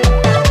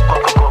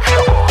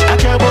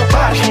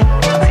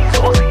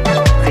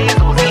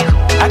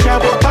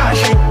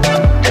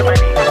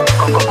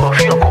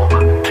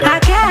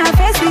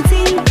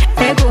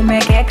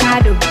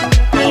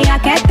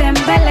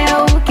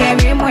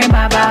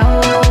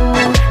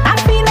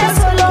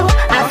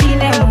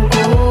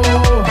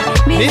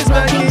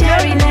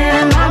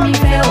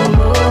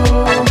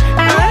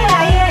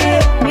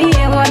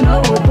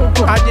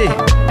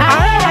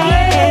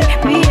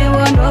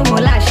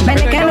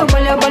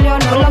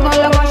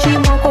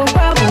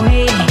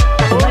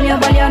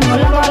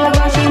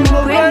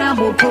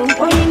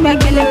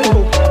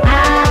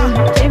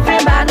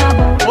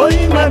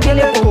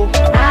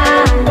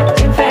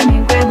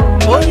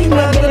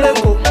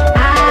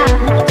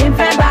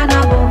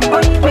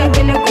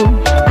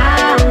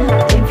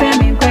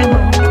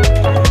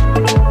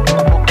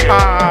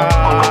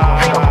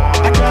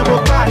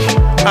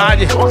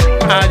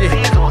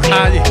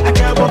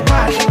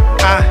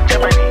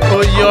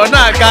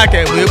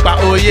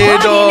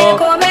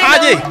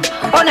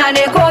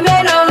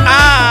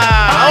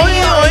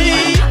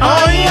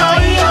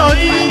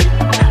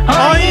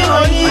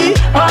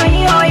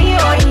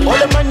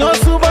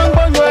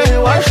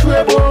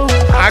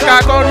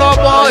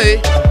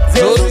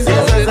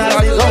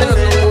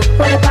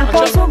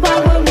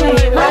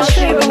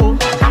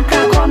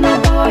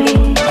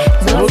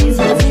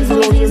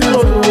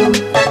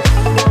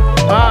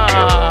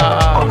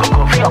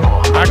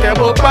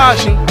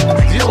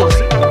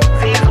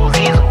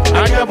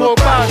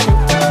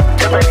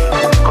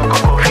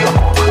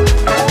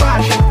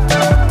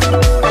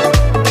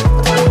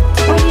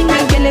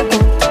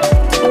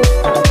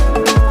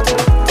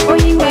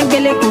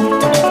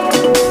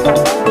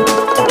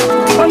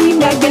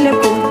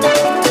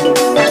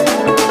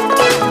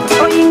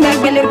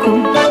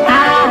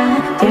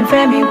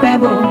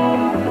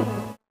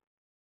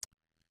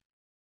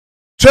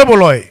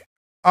 Treboloy,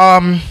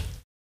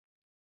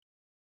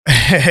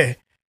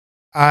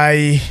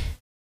 I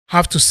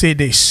have to say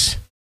this.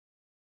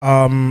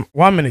 1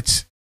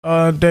 minute.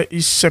 There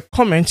is a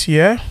comment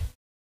here.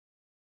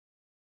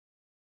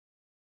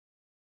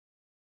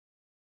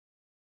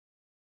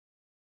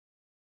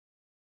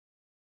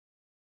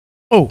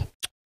 Oh,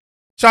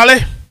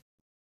 Charlie.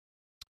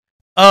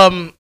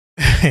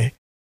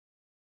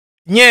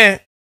 Yeah.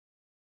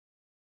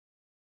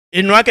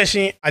 Inwa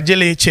keshin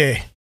ajele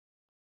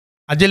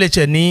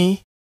che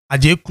ni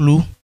aje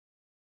klu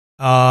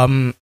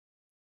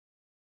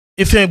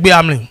if you be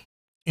amling,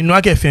 you know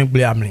I can be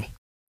amling,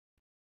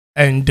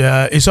 and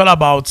it's all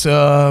about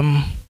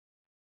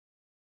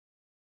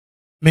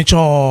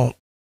mention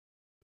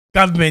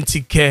government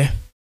care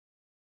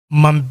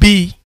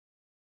mambi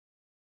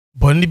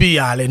boni bi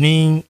yale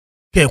ni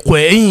ke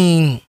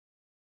kwen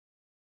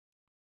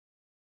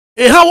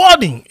ha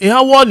warning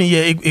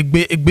ye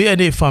egbe e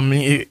dey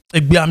family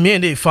egbe ami e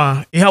dey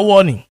fan ha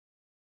warning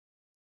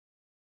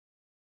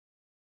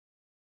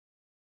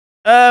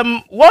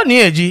warning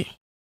eji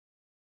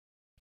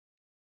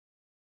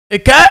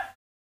eke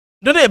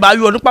do dey ba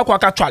yu onpa kwa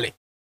ka twale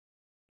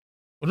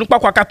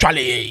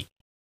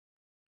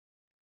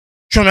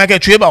choma ke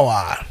tue ba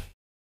wa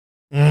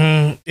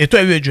eto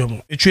ewe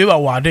dwom etue ba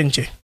wa de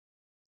nche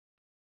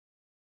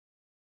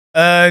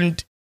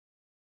and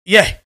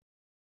yeah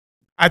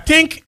I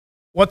think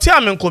what I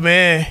mean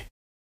come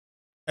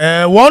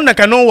one na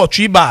kanon what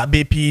tue ba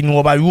bepi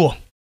no ba yu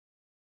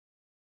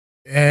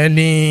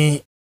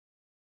ni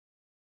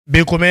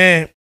be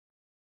come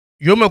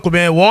yo me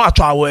come won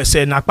ato awo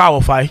se na pa wo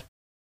fai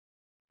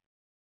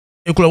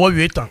ekulo wo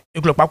wi tan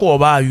ekulo pa ko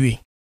ba wi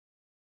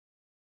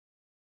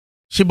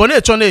she bone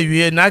eto na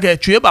wi na ga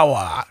tue ba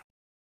wa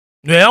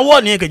no ya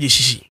wo ni ke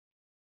jisisi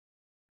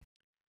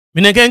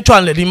mi ne ken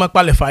twan le di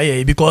makpa le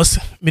fai because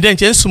mi den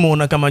chen sumo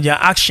na kamaja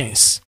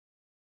actions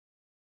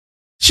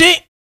she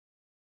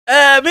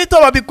me to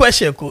ba bi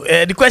question ko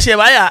the question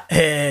ba ya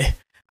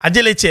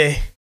ajeleche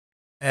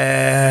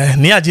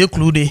ni aje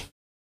klude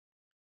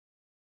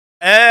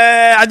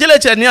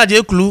ajeleche ni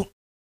aje klu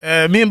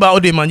mi ba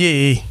ode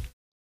manje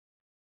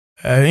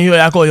yo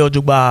ya ko yo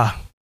jugba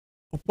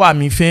opo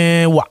mi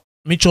fe wa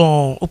mi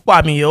chon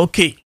opo mi ye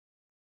okay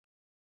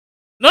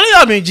no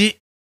ya mi ji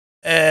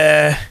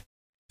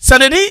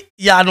saneni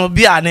ya no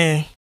bia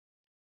ne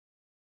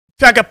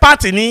fake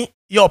party ni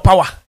your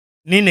power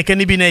ni ne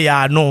keni bi ne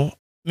ya no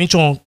mi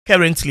chon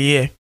currently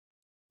here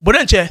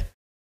bodenche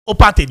o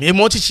party ni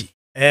mo chichi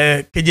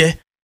keje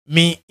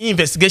mi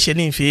investigation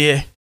ni fi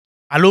here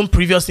alone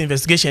previous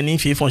investigation ni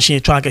fi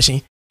function twa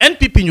keshin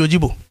NPP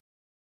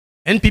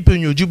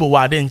nyojibo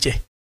wa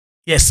denche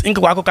yes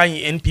inka kwa ko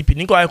NPP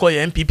ni kwa ko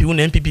NPP un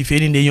NPP fe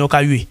ni ne yon ka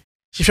wi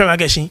she fema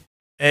keshin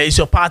it's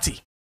your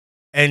party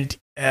and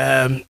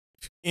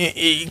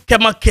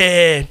kema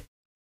ke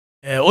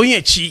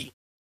onyechi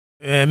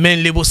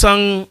men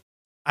lebosan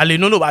ale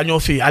no ba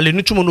nyofe ale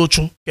nu chumo no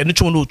chun ke nu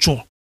chumo no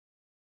chun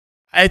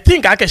I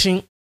think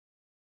akeshin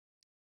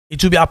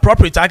it will be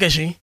appropriate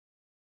akeshin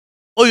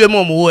oye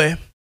mo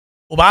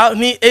oba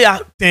ni ya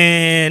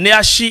ten ne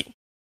ashi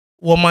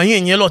wo man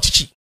yen lo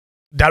chichi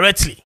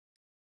directly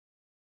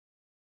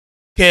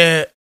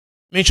ke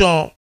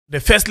mention the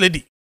first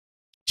lady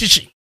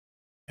chichi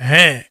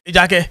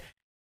ejake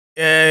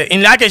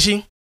in la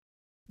keshin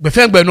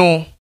gbefengbe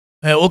no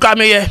o ka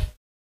meye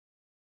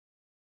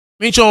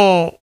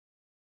mention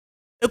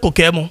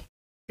ekokemo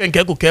kenke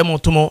ekokemo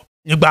tomo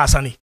nyegba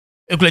asani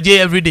ekuleje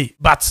every day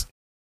but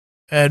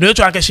no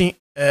to akeshin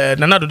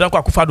nana do dan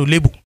kwa kufado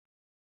lebu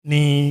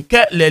ni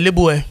ke le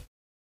lebu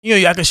iyo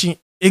ya keshin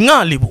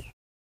enga lebu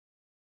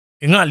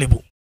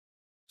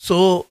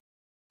so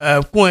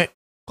point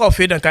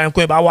coffee dan kan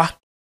ko ba wa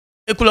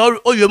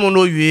ekule oyemo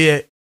no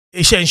yue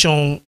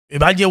extension e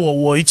ba je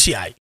wo ichi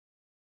ai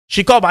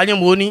shika ba nye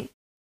mo ni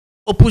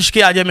o push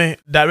ke ajeme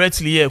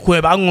directly here ko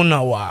e ba ngun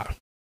na wa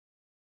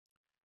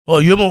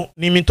o yomo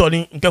ni mi to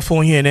ni nke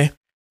fo hin ne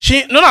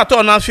shi no na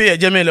to na fe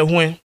ejeme le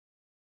hu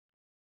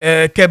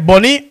ke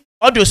boni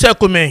audio se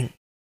komen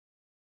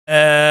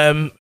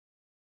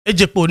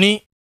ejepo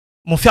ni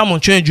mo fi amon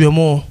twen ju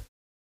mo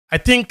I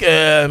think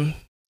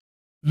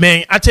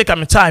men I take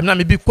my time na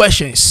maybe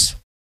questions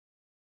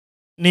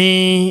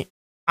ni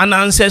an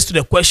answers to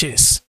the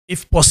questions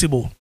if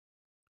possible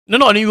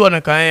no ni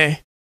wona kan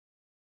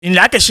in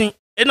la keshin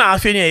na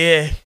afi ni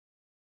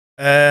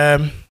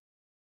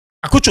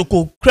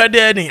akuchoko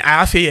credit ni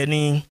afi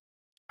ni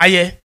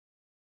aye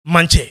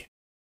manche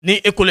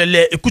ni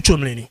ekolele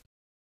ekuchomle ni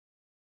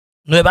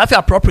no e ba fi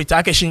appropriate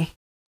akeshin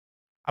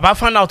aba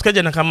find out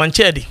keje na kan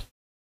manche di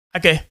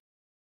okay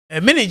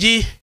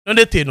miniji no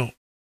dey tell no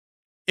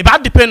it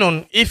bad depend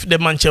on if the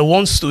manche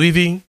wants to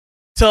even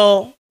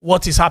tell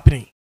what is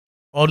happening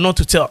or not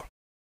to tell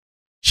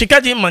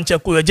shikaji manche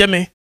ko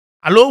ejeme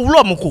alo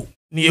wulo moko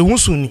ni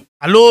ehunsu ni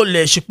alo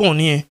le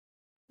shipon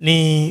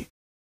ni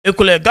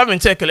ekole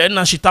government ekele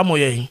na shitamo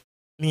ye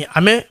ni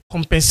ame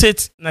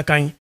compensate na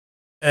kan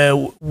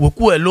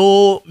woku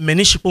elo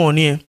meni shipon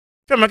ni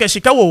fe make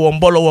shika wo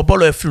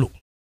bolo e flow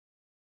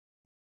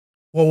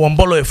wo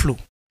bolo e flow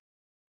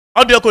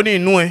audio ko ni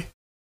nu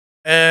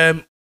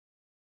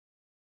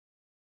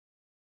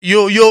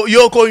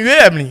yo ko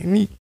yue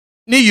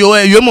ni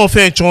yo mo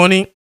fe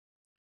choni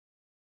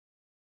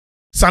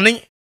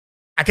sani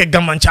ake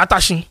gamancha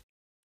atashin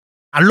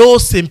alo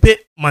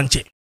sempe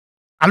manche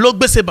alo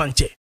gbese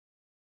manche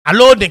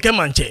alo denke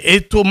manche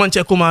eto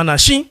manche kuma na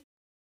shin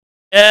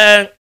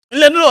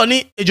nle no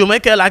ni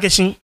ejomeke la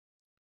keshin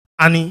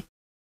ani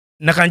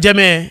na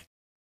kanjeme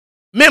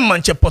me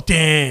manche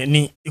poten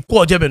ni iko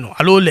ojebe no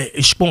alo le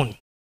expon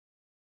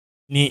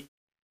ni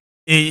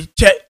e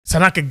che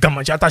sanake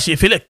gamanche attaché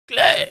fele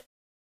clair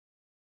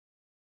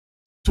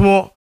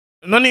tumo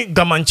noni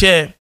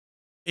gamanche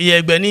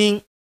ye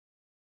gbeni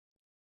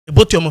e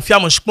boti omo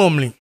fiamo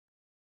shpomli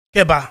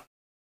keba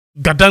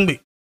gadangbe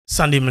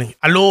sandimli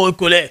allo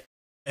ekole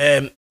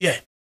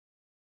yeah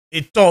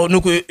ito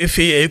nuko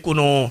efe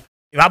ekono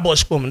irabo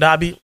shpom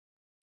dabi.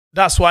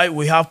 That's why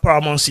we have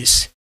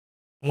paramountcies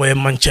where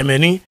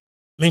manchemeni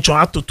mention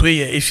ato to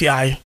ye efe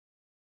ai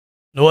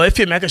no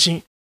efe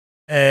makashi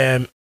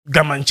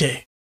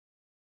gamanche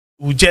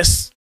we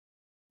just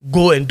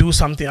go and do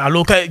something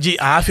aloka ji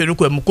afi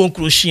ruko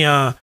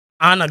mukonkroshia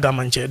ana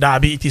gamanche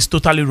dabi. It is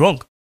totally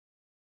wrong.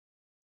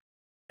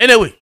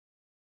 Anyway,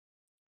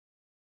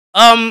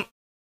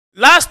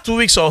 last 2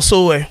 weeks or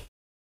so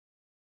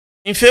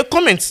in fair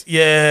comments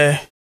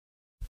yeah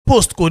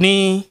post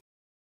koni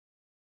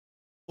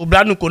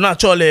oblanu kona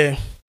chole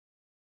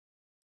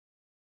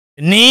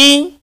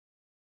ni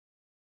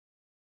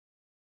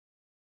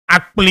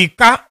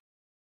aplika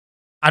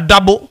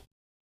adabo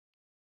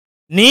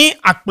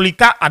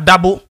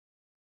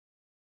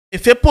e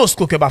fait post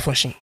ko ke ba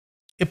function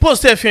e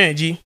post e fin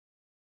ji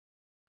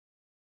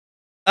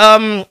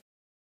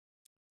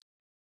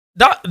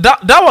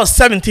that was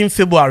 17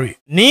 February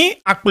ni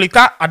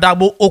aplika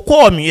adabo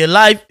okomi a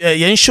live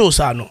yen show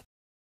sa no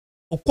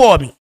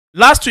okomi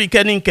last week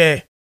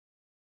nke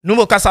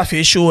numo kasa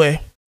fe show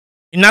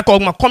inaka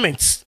my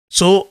comments,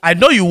 so I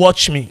know you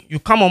watch me, you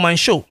come on my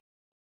show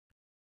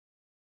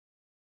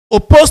o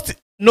post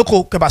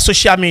noko keba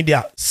social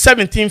media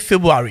 17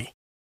 February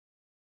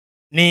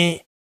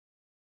ni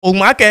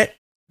omake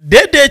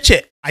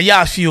dedeche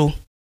ayafio.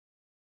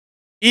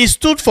 He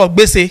stood for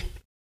gbese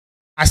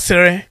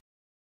asere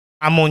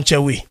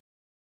amonchewe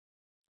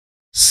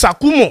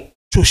sakumo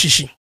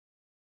choshishi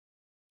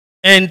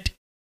and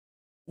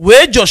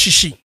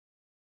wejoshishi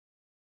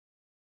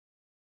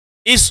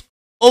is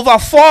over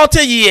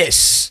 40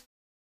 years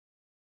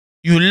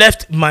you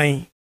left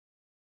my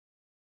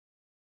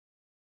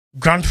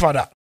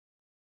grandfather.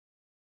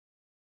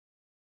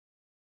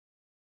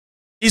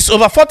 It's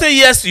over 40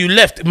 years you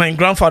left my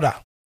grandfather.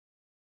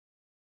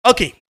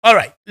 Okay, all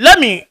right. Let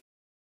me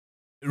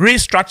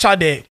restructure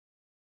the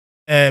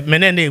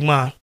menene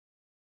ma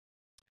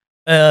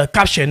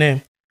caption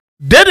name.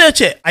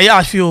 Dedeche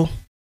ayafio.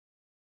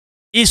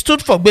 He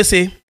stood for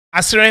gbese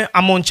asere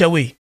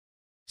amonchewe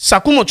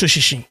sakumo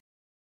choshishi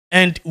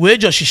and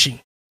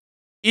wejoshishi.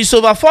 It's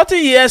over 40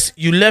 years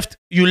you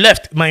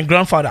left my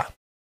grandfather.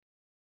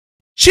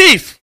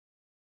 Chief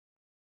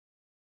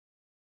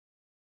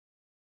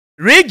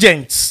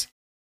Regents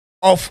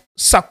of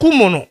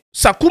Sakumo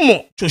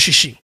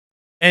Choshishi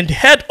and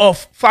head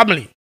of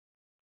family.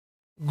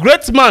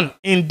 Great man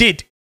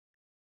indeed.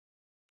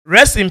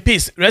 Rest in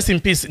peace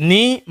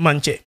ni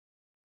manche.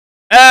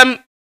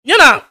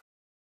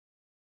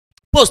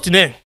 Post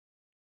name.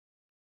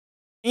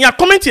 In your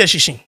comment here,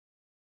 Shishin.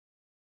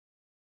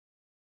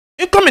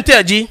 In comment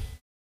here, G.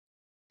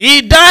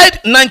 He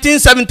died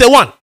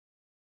 1971.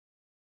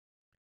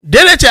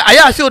 Dereche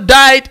Ayafio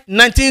died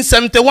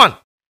 1971.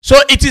 So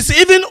it is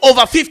even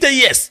over 50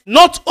 years,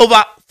 not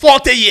over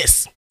 40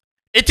 years.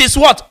 It is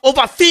what?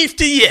 Over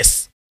 50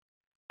 years.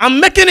 I'm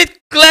making it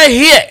clear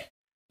here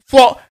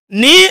for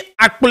ni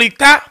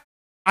aplika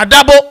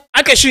adabo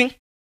akeshin.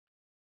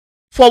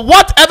 For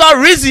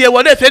whatever reason you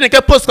want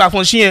to post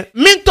function,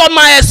 minto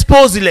my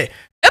expose le.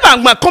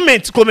 Eba my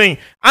comment coming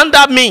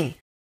under me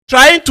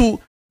trying to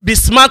be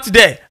smart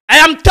there. I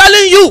am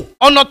telling you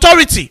on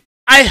authority,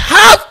 I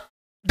have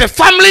the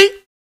family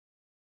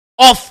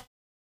of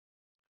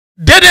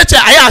Dedeche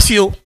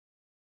Ayafio,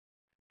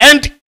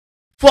 and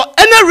for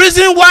any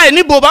reason why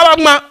any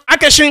Bobagma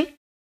Akeshin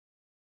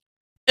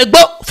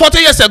about 40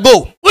 years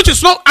ago, which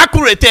is not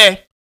accurate,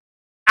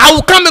 I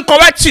will come and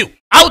correct you.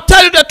 I will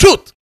tell you the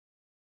truth.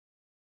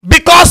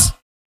 Because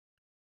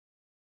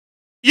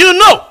you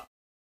know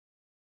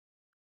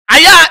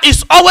Aya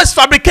is always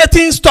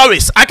fabricating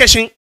stories.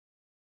 Akeshin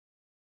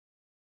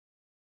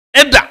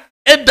Edda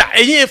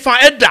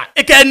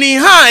Ekeni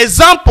ha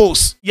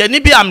examples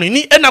Yenibi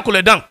Amini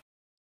Enakuledam.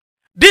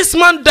 This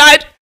man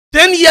died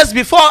 10 years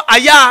before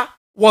Aya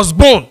was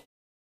born.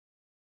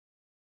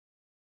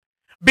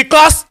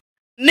 Because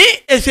ni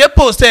efie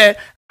post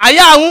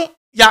Aya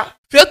ya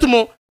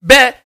fetumo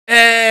be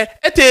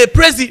ete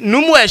prezi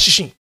numu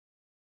eshishin.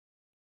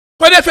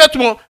 Kwede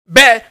fetumo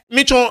be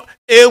michon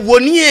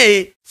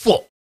wonie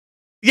for.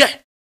 Yeah.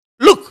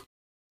 Look,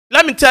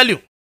 let me tell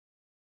you.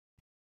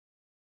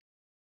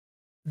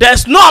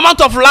 There's no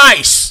amount of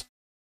lies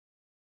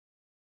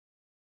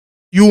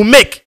you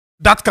make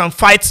that can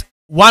fight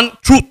one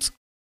truth.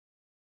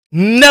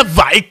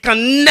 Never. It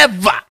can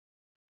never.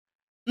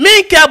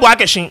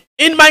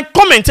 In my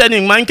comment,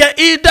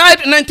 he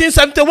died in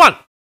 1971.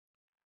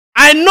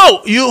 I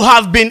know you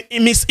have been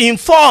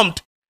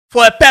misinformed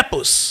for a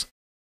purpose.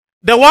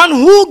 The one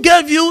who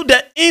gave you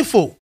the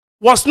info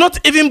was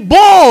not even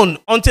born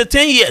until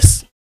 10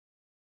 years.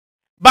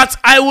 But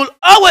I will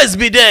always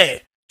be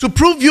there to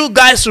prove you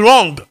guys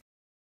wrong.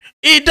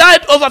 He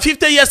died over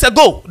 50 years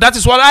ago. That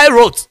is what I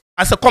wrote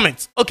as a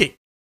comment. Okay.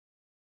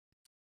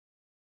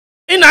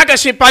 In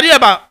Agashi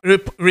Padiaba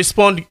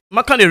respond,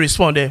 Makane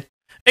respond there.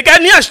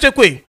 Again,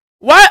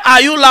 why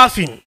are you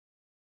laughing?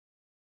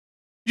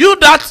 You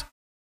that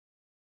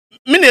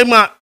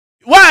Minima,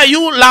 why are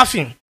you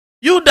laughing?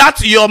 You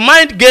that your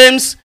mind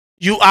games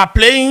you are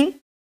playing,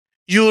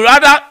 you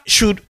rather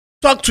should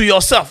talk to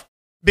yourself.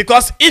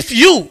 Because if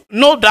you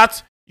know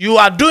that you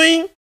are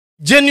doing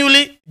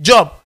genuinely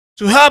job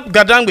to help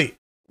Gadangbe,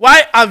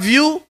 why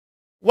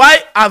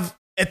have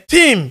a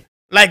team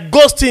like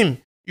Ghost Team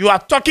you are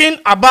talking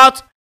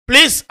about?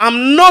 Please,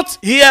 I'm not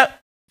here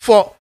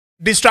for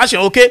distraction,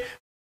 okay?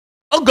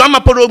 Oh, grandma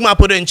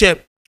put in chair.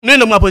 No,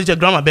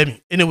 grandma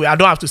baby. Anyway, I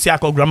don't have to say I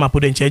call grandma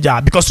put in chair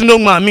because you know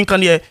my mean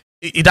can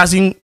it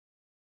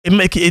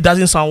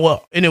doesn't sound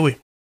well. Anyway.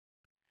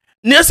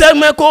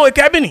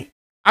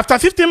 After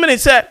 15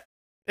 minutes, said,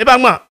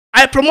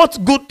 I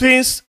promote good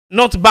things,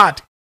 not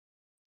bad.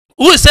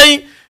 Who is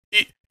saying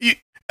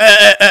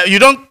you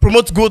don't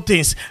promote good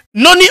things?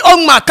 Noni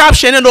Ogma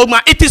caption and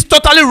Ogma, it is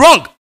totally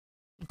wrong.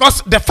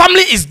 Because the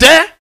family is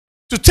there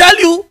to tell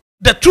you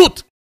the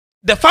truth.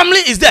 The family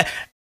is there.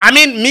 I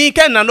mean, me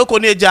can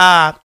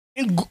Nanokoneja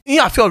in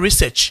your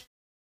research.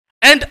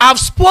 And I've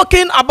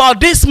spoken about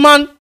this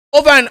man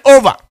over and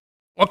over.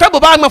 Okay,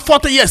 but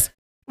 40 years,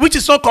 which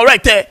is not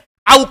correct.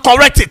 I will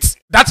correct it.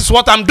 That is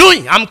what I'm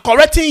doing. I'm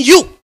correcting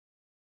you.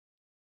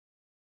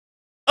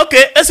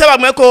 Okay,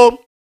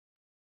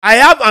 I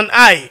have an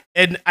eye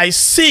and I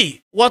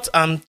see what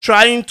I'm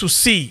trying to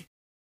see.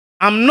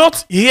 I'm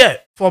not here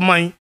for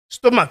my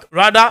stomach,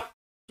 rather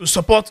to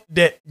support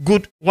the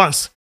good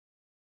ones.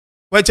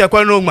 You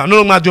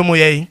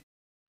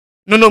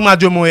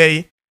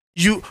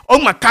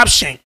on my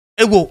caption,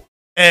 ego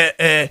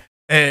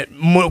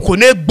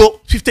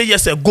 50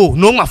 years ago,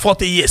 no ma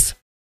 40 years.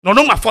 No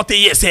ma 40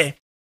 years.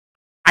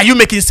 Are you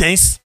making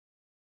sense?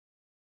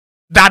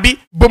 Dabi,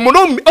 but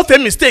mono of a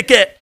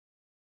mistake.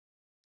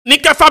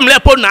 Nika family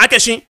upon na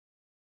akeshi.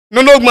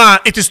 No ma,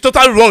 it is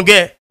totally wrong.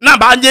 Na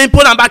ba nje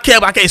impo na ba care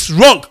it's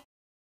wrong.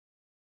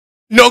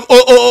 No,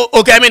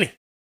 okay, mini.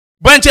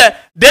 Benche,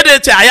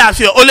 dede aya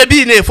fio, ole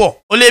bi ne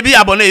fo, ole bi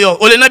abone yo,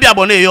 ole na bi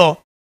abone yo.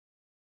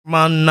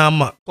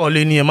 Manama,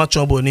 calling you much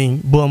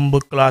aboning, bomb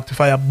clat,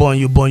 fire burn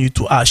you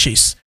to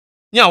ashes.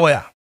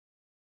 Nyawaya.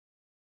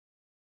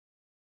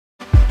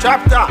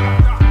 Chapter,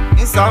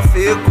 it's a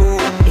fake.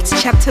 It's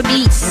chapter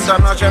beats.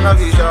 International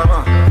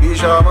Vijama.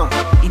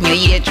 In your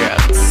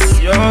eardrums.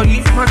 Yo,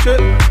 eat my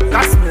shit,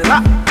 that's me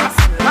la.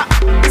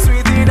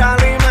 Sweetie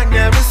darling, man,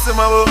 yeah, miss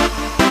my bo.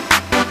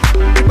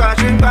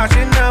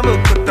 Passion, number,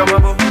 put them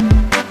above.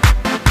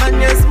 Man,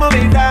 yes,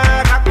 mommy,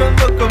 dad, I can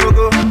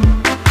go.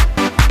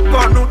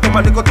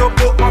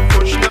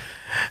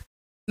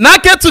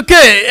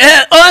 Naketuke,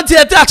 on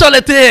theatre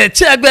actually,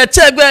 check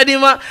ni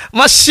ma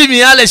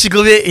shimi ale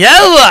shikobe.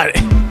 Yeah,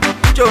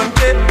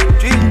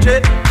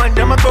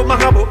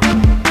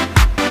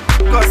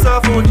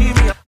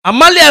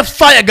 Amalia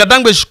fire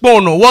gadangbe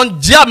shpono, one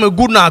jam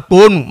good na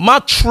akponu, ma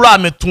tra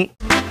metu.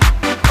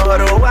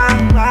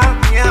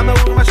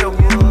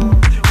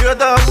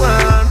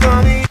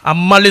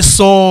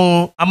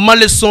 Amaleson,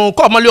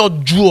 ko amale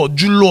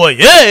ojulo,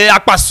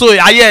 akpaso,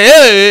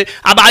 aye,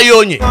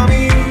 abayonye.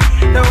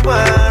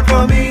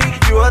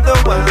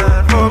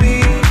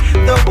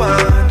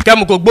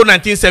 Kemuko gbo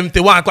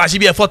 1971, kwa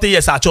shibi 40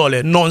 years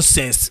actually,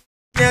 nonsense.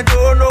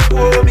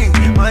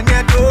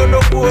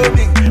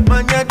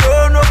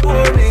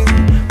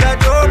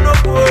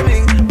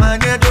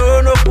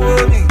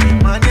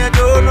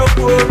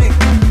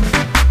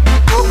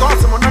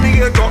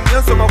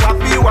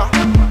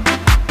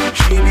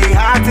 She be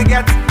hard to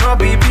get, no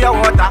be pure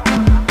water.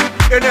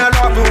 In a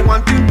love to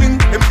one thing,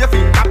 if you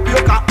think that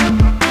you can.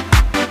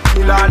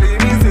 Ilali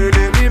me say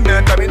they be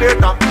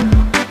terminator.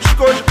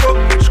 Shko,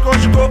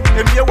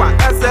 if you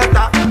want a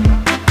setter.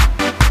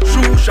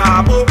 Shoo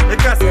shabo, it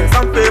can say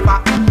some paper.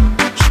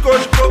 Shko,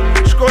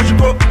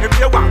 if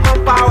you want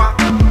some power.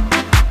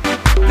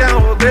 Can't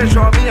hold they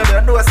show me and they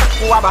know a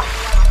sakuaba.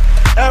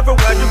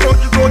 Everywhere you go,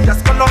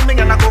 just follow me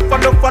and I go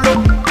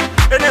follow.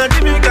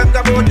 Jimmy can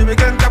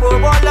go,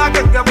 boy, I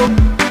can go.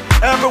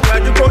 Everywhere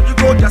you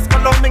go, just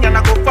follow me and I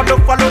go follow.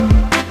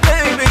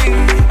 Baby,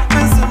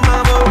 miss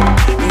mama,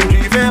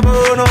 you dream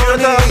no, you're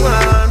the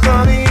one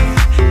for me,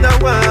 the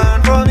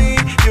one for me.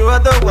 You are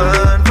the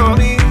one for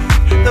me,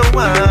 the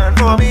one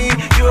for me.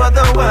 You are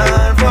the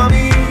one for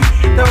me,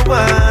 the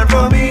one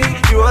for me.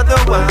 You are the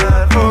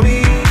one for me,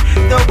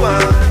 the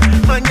one.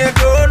 Man, you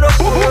go no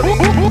for me,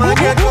 man,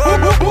 you go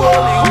no for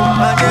me,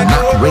 man, you go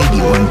no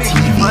Radio and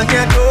TV,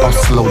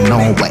 Oslo,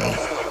 Norway.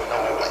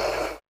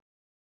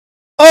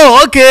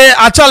 Oh, okay.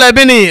 Actually,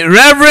 Benny,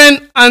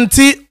 Reverend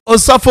Auntie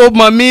Osafo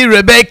Mami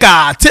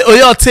Rebecca. Te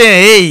oyote,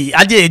 hey,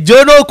 aje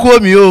jono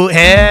kuomio,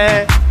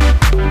 hey.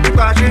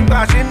 Passion,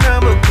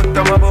 number, put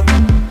them above.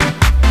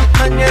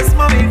 And yes,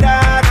 mommy,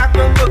 dad, I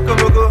can go.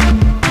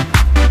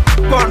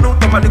 Gone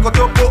to my little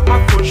topo, my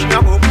push, I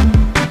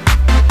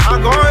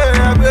go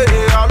away,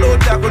 I'll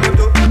load that go.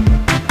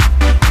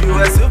 You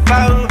are so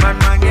fine,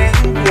 man,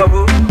 yeah,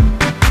 go.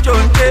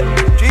 Chonche,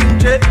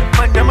 chinche,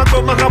 man, yamako,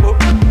 magabo.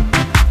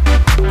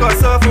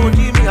 Cause of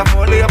Jimmy, I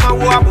fall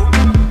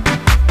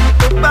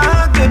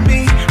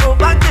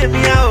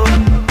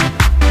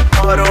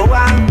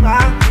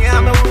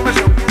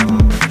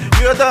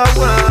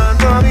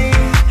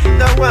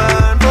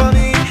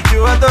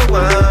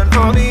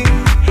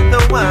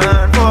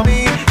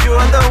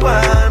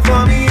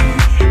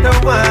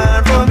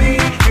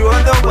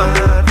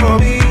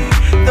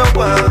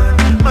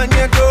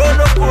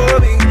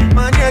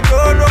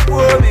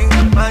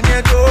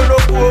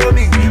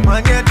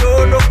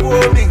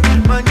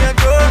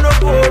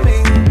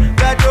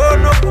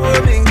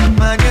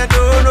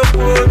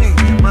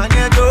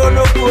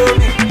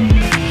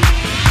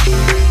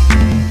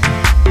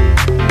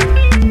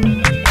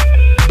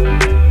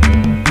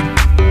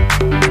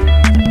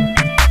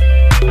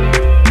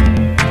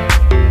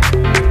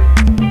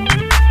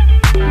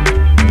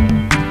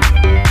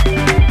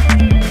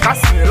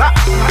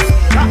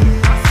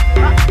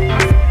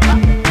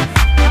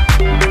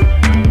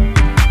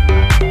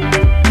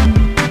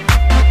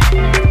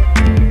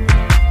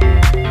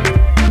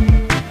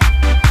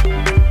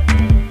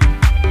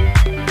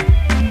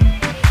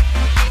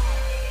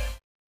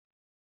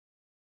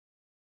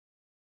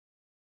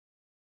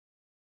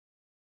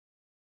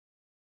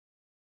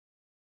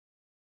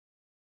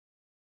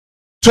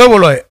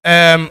Trouble,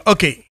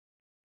 okay.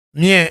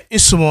 Mie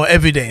isumo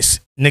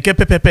evidence. Neke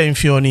pepepe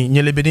infioni,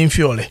 nyelebedi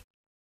infiole.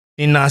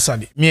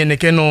 Inasadi. Mie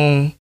neke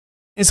no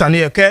insani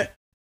eke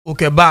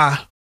uke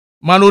ba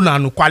manu na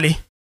nukwali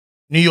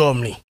ni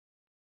yomni.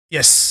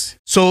 Yes.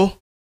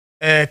 So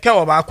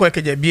kewa ba akwe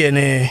keje biye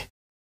ne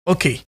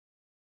okay.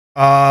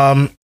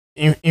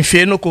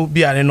 Infie no ko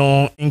biya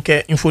no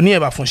inke infoni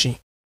eba funshi.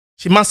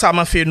 Si masa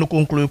ma fe no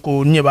ko nkulu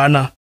ko nyeba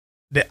na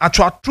the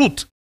actual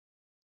truth.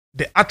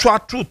 The actual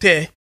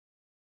truth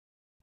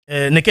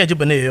neke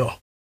jibane yo.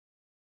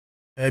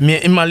 Mi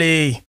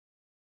imale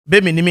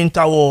be mi nimi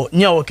ntawo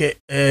nya oke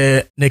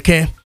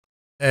neke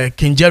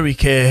kinjeri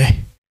ke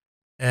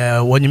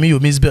wonyimi yo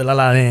misbel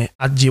ala ne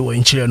aji wo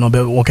inchire no be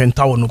woke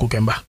ntawo no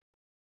kukemba.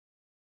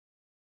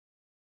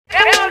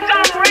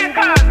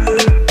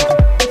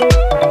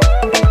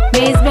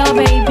 Baseball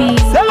baby.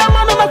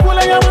 Salamana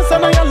makula ya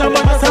masana ya la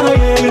mana sana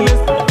ye.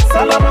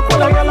 Salama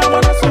kula ya la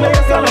mana sule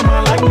ya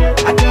salama la ye.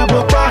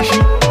 Akabo pashi.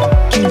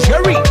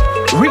 Kinjeri.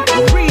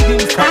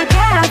 Reading.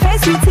 Akara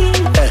face with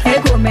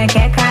ego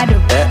meke kado.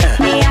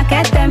 Mi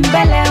akete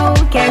mbele o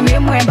kemi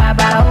mwe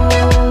baba o.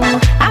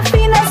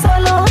 Afine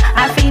solo,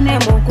 afine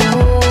moko.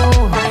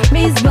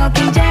 Miss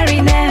Bucky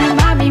Jerry ne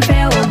mami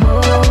fe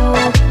obo.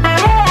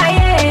 Ahe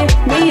aye,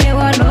 mi ye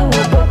wono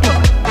obo.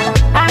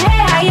 Ahe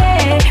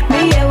aye,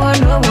 mi ye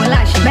wono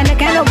lash. Bene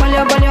keno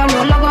bolyo bolyo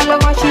no logo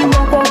logo shi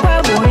moko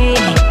kwa boe.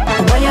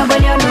 Bolyo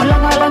bolyo no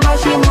logo logo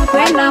shi moko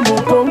na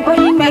boko.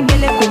 Oyin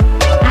megele ko.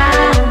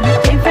 Ah,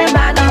 temfe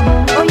bada bo.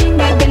 Oyin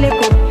megele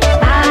ko.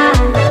 Ah,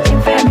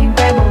 temfe mi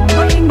kwebo.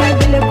 Oyin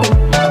megele ko.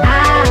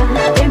 Ah,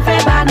 temfe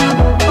bada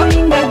bo.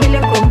 Oyin megele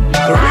ko.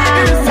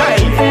 Ah,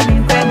 temfe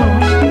mi kwebo.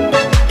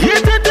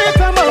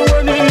 Come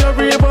away,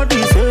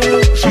 everybody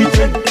say she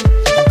take.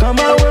 Come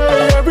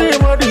away,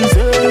 everybody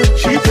say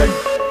she take.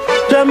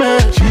 Deme,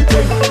 she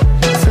take.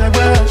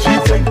 Segwe, she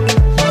take.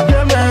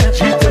 Deme,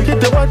 she take. It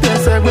to what they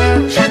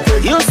segwe, she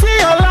take. You see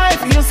your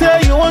life, you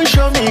say you won't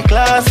show me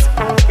class.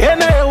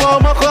 Ene wo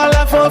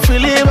makola for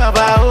Philip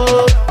Baba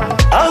o.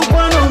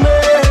 Ankwanu me,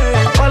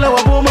 wale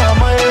wabu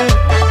mama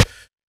e.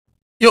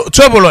 Yo,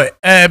 trouble,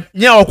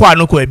 nya okwa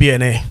anuko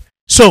ebiene.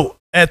 So,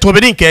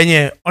 tobedin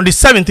kenye on the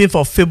 17th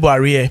of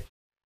February,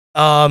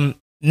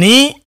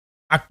 ni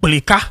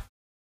akplika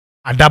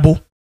adabo.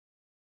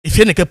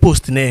 Ifye neke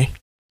post ne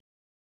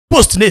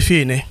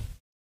ifye ne.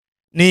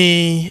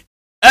 Ni,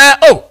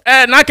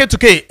 nake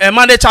tuke,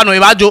 Monday channel,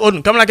 ibajo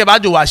on, kama nake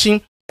bajo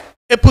washing,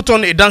 put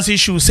on a dancing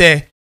shoe,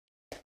 say,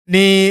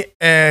 ni,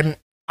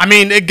 I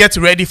mean, get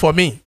ready for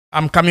me.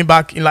 I'm coming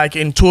back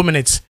in 2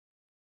 minutes.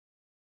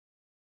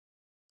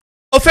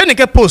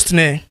 Ofenike post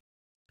ne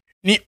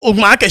ni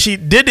ogma akeshi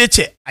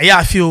dedeche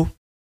ayafio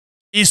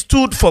he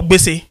stood for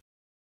gbese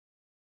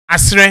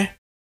asre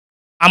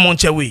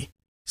amonchewe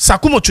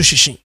sakumo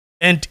chushishi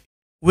and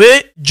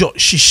we jo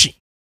shishi.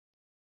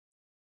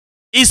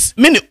 It's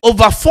meaning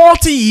over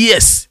 40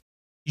 years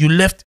you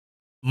left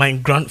my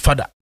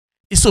grandfather.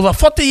 It's over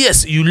 40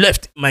 years you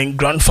left my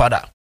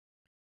grandfather.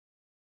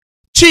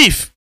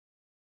 Chief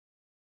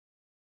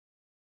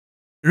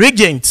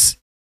regent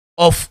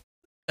of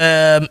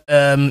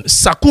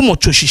Sakumo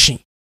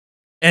Choshishi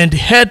and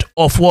head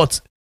of what?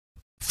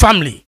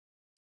 Family.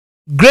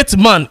 Great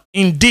man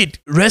indeed.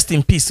 Rest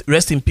in peace.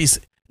 Rest in peace.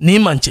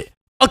 Nimanche.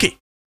 Okay.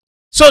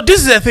 So this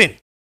is the thing.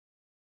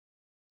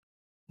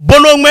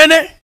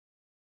 Bolongmene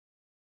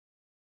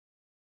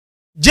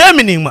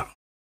Germany ma.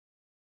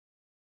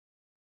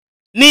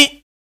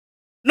 Ni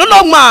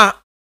no ma.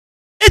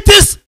 It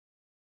is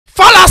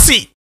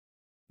fallacy.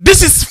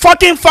 This is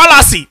fucking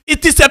fallacy.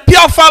 It is a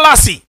pure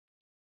fallacy.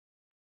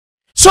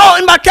 So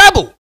in my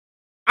cable,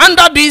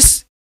 under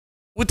this,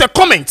 with a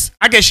comment,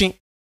 Ageshi,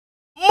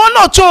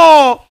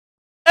 Monocho,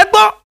 Ebo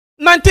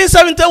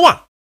 1971.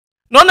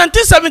 No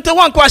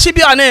 1971,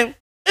 Kwashibi a name.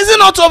 Is it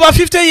not over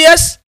 50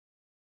 years?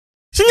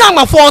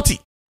 Sinyama 40.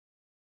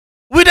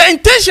 With the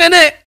intention,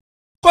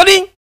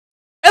 calling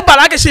Eba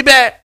Ageshi be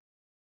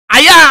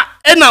Aya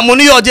ena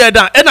money or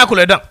jedan, ena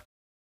kuledan.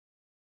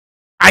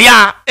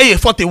 Aya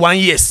 41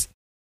 years.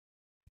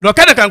 No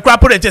kind can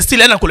crap it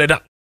still ena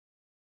kuledan.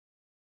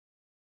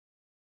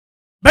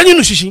 Benyi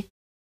nushishi.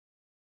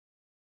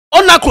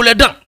 Ona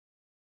kuledan.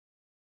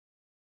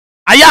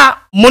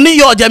 Aya money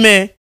yo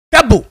jeme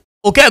table.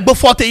 Okay, go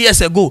 40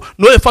 years ago.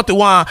 No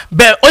 41.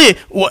 Be oye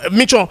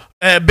micho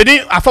beni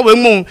afawe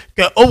mun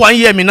ke 1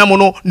 year mi na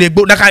mono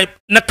negbo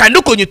na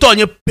kanduko nyito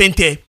nye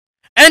pente.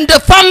 And the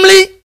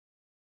family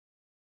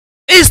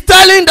is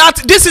telling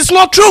that this is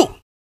not true.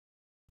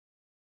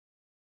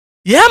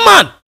 Yeah,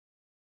 man.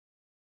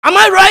 Am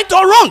I right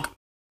or wrong?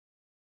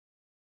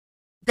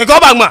 Okay, go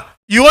back, man.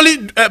 You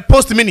only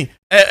post mini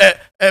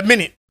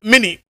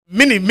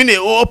mini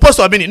o post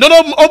or mini no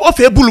o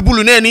fe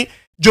bulu na ni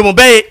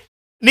jomobe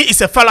ni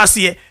is a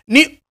fallacy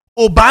ni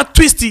oba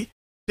twisty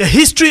the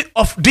history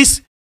of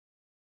this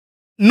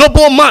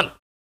noble man.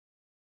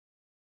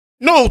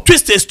 No,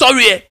 twist a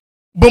story.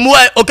 Bomo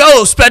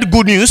okay, spread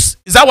good news.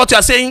 Is that what you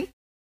are saying?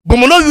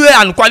 Bomo no you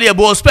and quality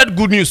but spread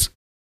good news.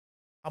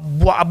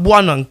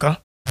 Abua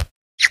nanka.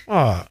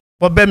 Ah,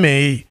 what be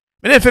me?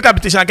 Me fake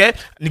habitation ke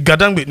ni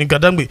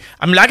gadangbe.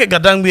 I'm like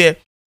gadangbe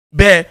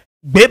be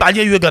ba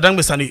ye you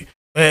gadangbe sani.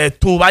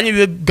 To ba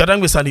ye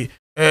gadangbe sani.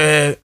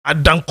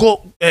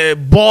 Adanko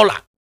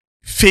baller.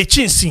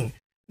 Fetching sin.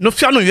 No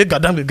fear no you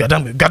gadangbe.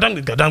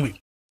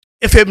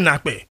 FM na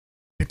pe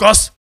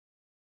because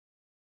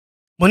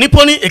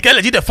Moniponi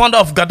Ekele the founder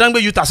of Gadangbe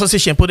Youth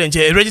Association put in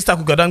a register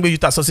with Gadangbe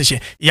Youth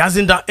Association. He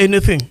hasn't done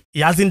anything.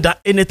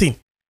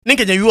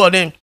 Ninke you are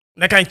then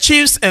like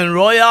chiefs and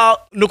royal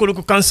local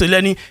council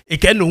any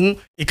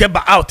eke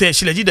ba out there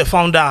she legit the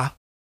founder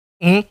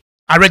a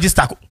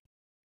register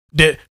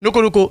the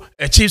local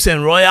chiefs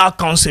and royal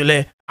council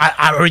a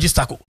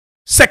register.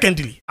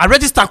 Secondly, a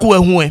register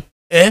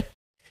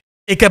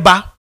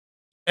ekeba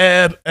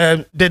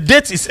the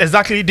date is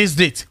exactly this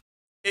date.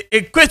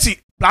 A crazy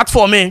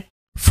platform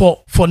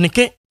for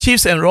Nike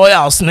Chiefs and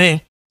Royals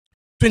name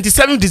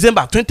 27th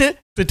December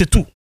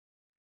 2022.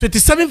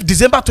 27th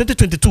December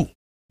 2022.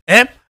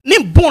 Ni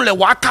bon le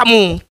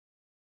wakamu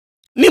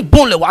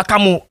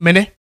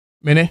mene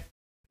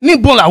ni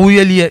bon la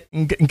wuyelie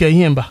nke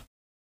yemba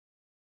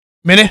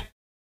mene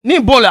ni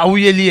bon la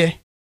wuyelie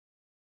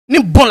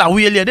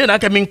de na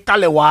ke min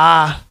kale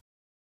wa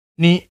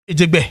ni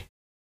ejegbe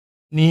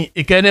ni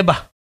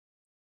ekeneba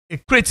e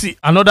create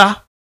another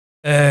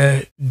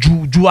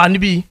ju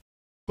anibi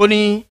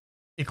koni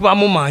ikwa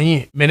mo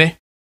mayin mene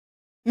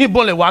ni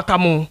bon le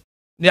wakamu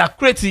ni a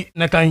create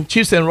na kan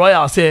Chiefs and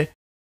Royals say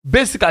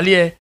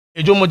basically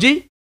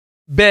ejomoji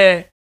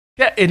be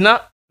ke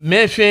ena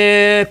me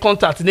fe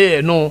contact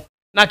ne no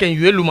na kan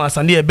you luma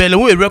sande be le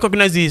we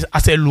recognize this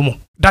as a lumo.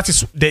 That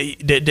is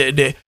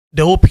the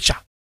whole picture.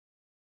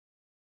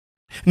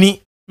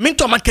 Ni min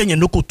to Kenya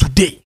noko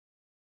today.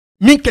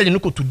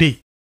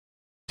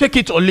 Take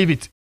it or leave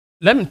it.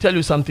 Let me tell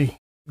you something,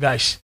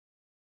 guys.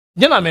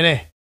 Jena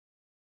mene.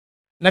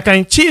 Na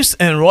kan Chiefs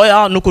and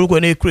Royal noko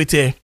ne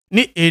create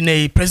ni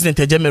a president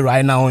ejeme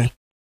right now.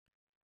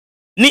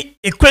 Ni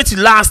a create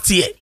last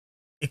year.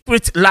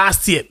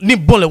 Ni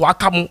bon le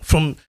wakamu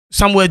from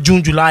somewhere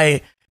June,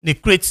 July. Ni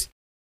create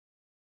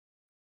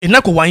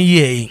enako 1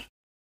 year.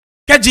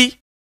 Keji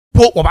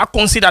po waba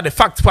consider the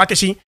fact for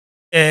akeshi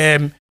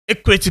a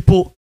create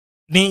po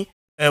ni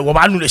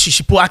waba nu le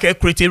shishipo ake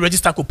create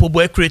register ko po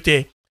bo create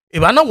e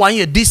ba na 1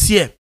 year this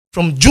year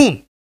from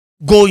June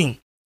going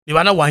e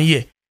ba na 1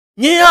 year.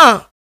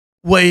 Nya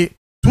we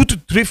 2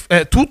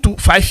 to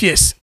 5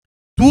 years.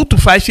 2 to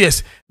 5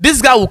 years.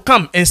 This guy will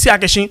come and see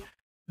akeshi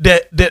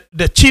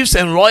the Chiefs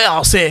and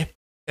Royals say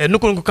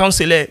Nukunku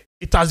Council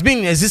it has been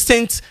in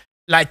existence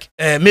like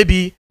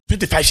maybe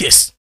 25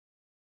 years.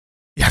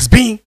 He has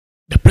been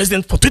the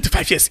president for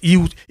 25 years. He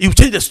will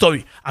change the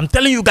story. I'm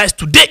telling you guys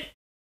today.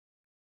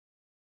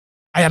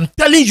 I am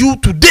telling you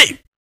today.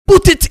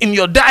 Put it in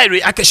your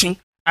diary, Akeshin.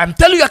 I'm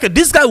telling you,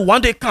 this guy will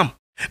one day come.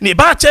 Ni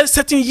ba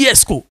certain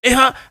years ko.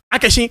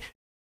 Akeshin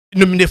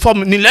nomine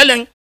form ni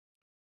lelen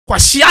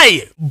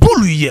kwasiaye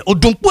buluye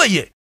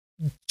odompoye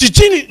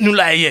chichini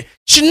nulaye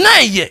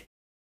chinaye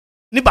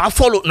ni ba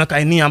follow na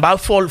kai ni ba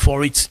fall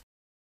for it.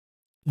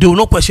 They will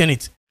not question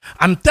it.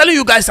 I'm telling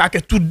you guys,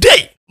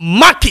 today,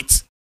 mark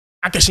it.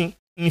 Akeshin,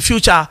 in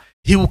future,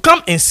 he will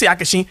come and say,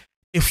 Akeshin,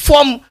 a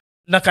form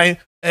Nakai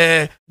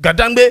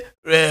Gadangbe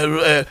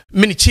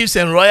mini Chiefs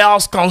and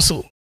Royals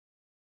Council.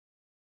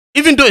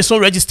 Even though it's not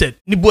registered,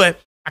 I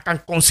can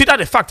consider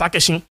the fact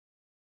Akeshin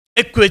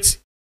equate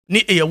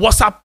ni a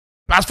WhatsApp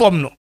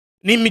platform no.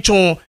 Ni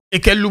michon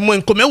ekelumo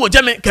nkome wo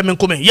jeme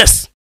kemenkome.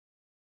 Yes.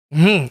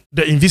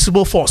 The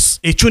invisible force.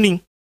 A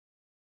tuning.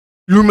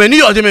 Lumeni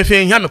yo jeme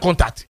fe nyame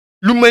contact.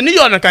 Lumeni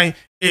yo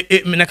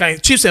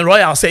nakai Chiefs and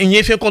Royals say in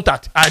your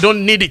contact. I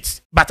don't need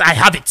it, but I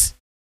have it.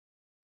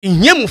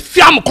 In your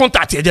fiam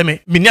contact,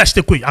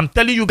 I'm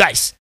telling you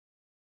guys,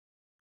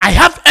 I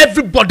have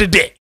everybody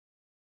there.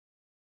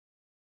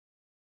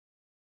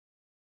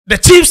 The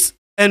Chiefs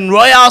and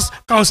Royals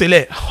Council.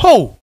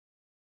 Oh,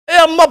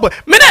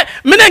 mene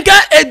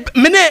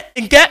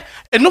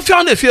no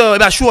fiam de feel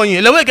about showing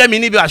you. Lewe get me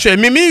ni be show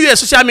me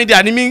social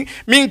media ni min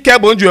ke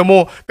bonju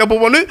mo ke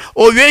bobonu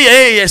o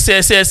ye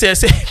se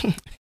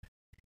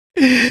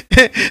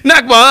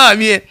Nakba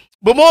me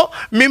bomo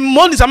me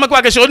money sama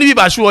kwa kesho ni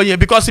ba sure here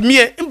because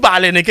me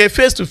mbale ne ke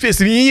face to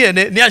face me here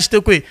ne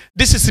ashite.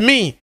 This is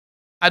me.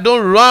 I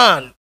don't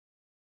run.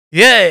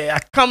 Yeah, I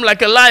come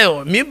like a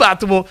lion. Me ba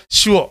to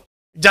sure.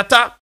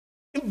 Jata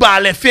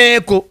mbale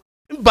fenko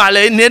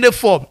mbale ne de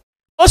form.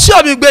 O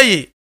sure bi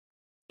gbe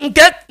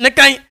nke ne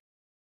kan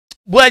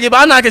boye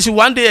ba na keshi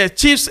one day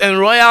Chiefs and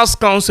Royals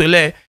Council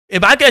e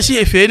ba keshi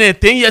efe ne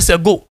 10 years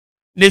ago.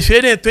 Ne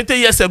fe ne 20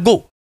 years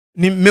ago.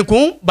 Ni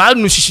mekun ba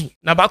nu shishi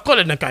na ba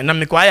kole na kan na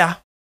mekwa ya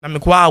na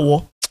mekwa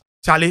awo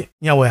chale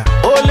nyawo ya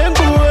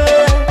olenguwe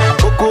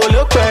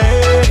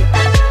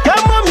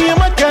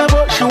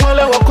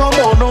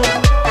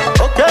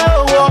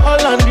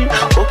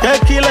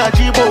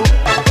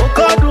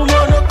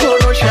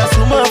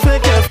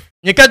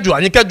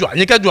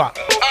Nyekajua.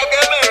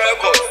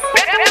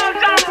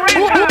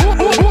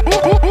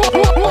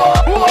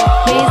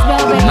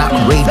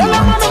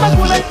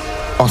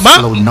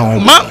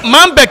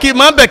 Man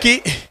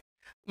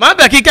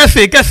Becky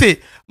cafe.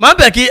 Man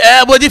Becky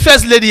body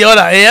first lady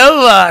ora.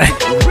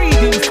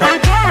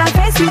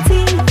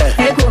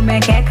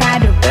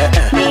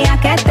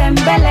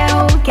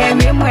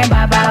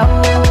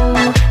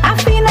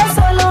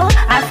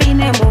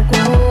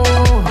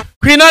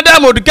 Queen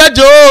Adam do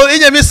kajo,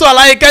 inye mi so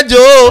ala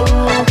kajo.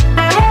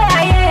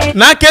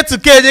 Na ketu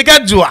ke je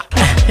kajua.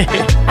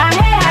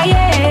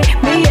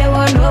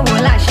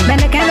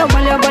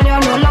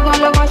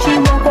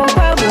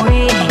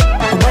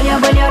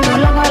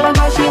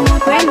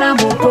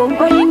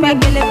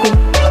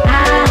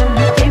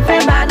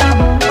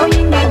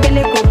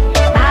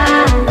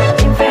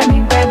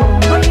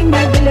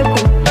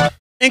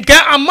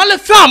 Inka amale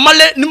fa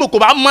amale ni moko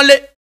ba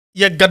amale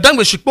ye gadan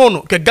we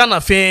shikpono ke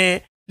Ghana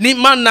fe ni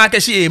man na ke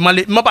shi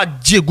male maba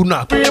jegu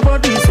na.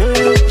 Everybody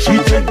say she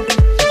take.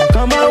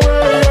 Come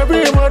away,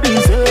 everybody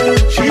say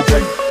she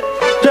take.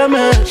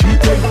 Jama she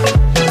take.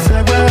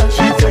 Seba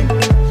she take.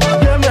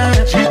 Jama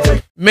she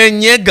take.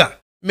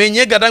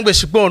 Menyega dan we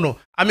shikpono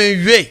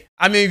amenwe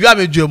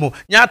amejuomo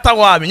nya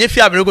tawa ame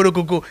nyefi abere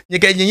koko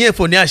nyeke nyenye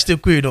fo ni ashite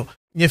ku no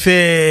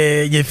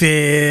nyefe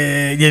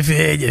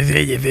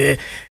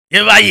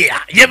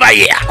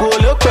Yevaya.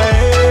 Kolope.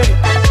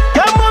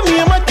 Kama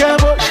mi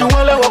makabo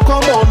shuwale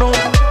wakomono.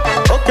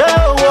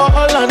 Okay, wa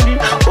Hollandi.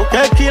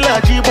 Okay,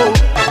 kila jibo.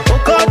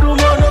 Okadu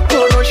mono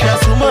kono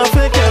shasuma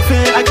fekefe.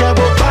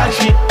 Akabo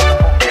pashi.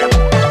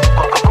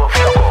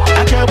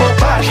 Akabo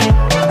pashi.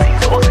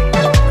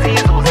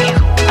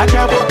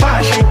 Akabo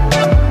pashi.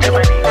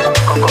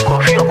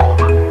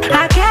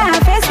 Aka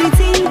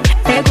fesiti.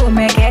 Ego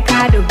meke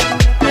kado.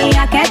 Mi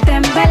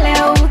aketembele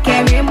o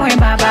kemi mwe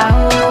baba o.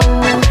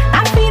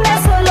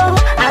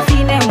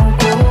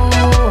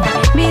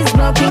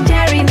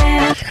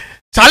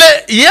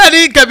 Sale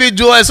yeri kebi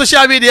jo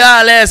social media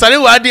ale sale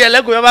wadi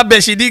ele ko ba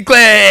beshi di ko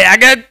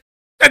age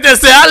tete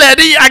se ale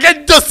di age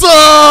joso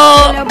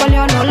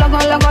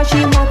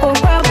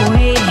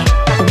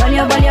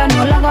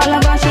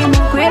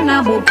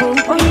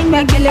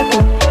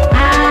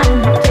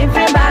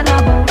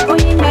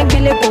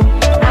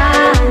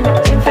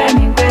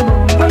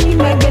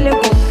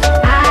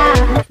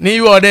ni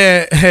yo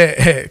de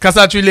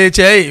kasa chule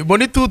che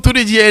boni tu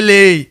di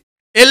ele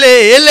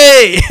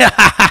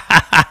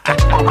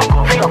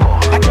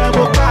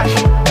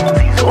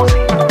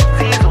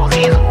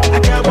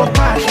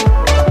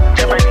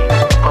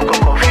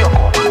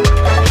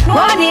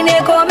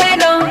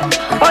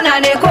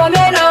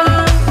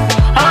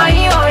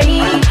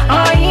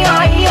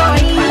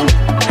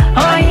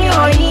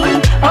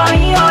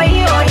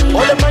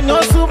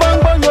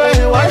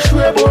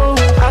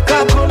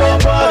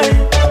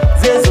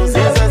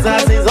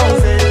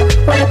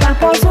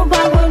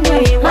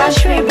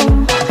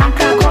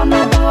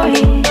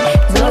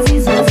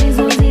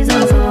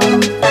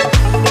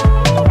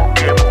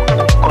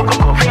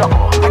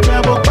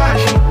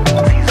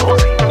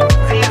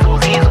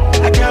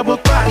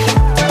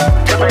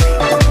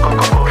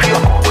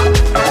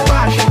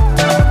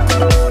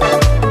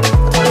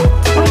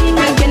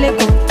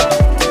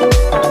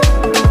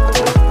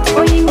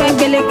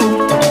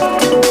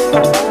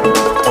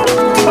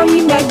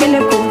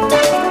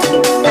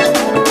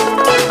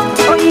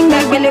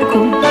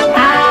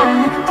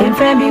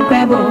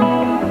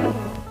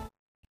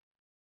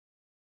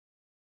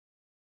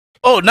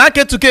Oh, na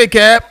ketuke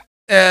ke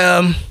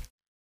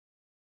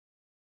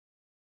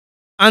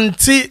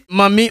Auntie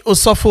Mami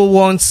Osofo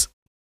wants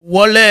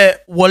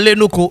wole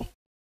nuko.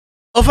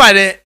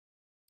 Ofade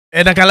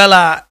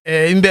nakalala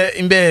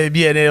imbe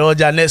bi ene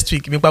oja next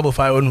week mi pa bo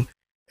fa onu.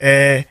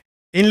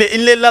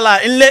 Inle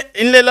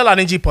lala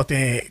nji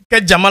pote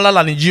ke jamala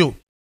la nji o.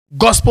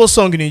 Gospel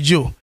song nji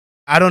o.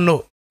 I don't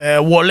know.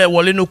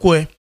 Wole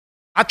nuko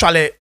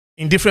actually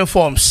in different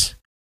forms.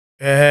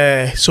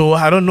 So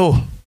I don't know.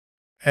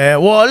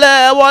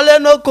 Wole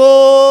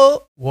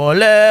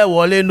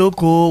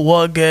noko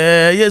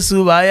woge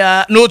Yesu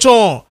baya no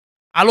chon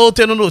alo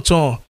tenu no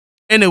chon.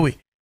 Anyway,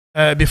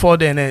 before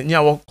then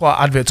nya wo call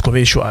advert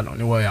commercial no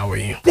ni wo ya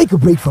we. Take a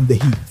break from the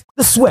heat,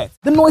 the sweat,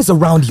 the noise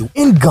around you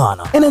in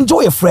Ghana and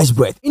enjoy a fresh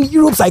breath in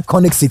Europe's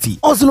iconic city,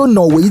 Oslo,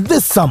 Norway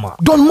this summer.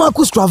 Don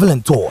Marcus Travel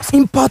and Tours,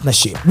 in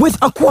partnership with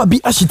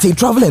Akatoi Lartey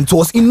Travel and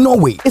Tours in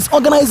Norway, is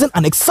organizing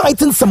an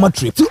exciting summer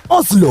trip to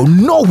Oslo,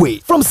 Norway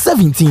from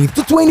 17th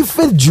to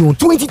 25th June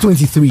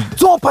 2023.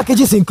 Tour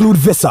packages include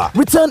visa,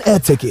 return air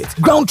tickets,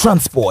 ground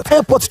transport,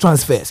 airport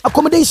transfers,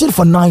 accommodation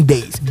for 9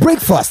 days,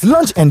 breakfast,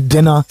 lunch and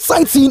dinner,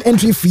 sightseeing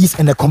entry fees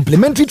and a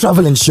complimentary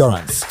travel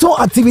insurance.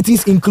 Tour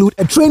activities include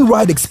a train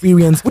ride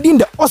experience with the within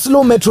the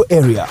Oslo metro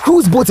area,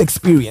 cruise boat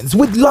experience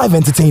with live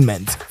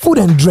entertainment, food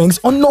and drinks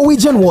on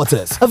Norwegian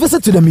waters, a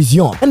visit to the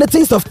museum, and a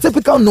taste of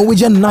typical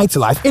Norwegian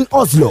nightlife in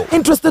Oslo.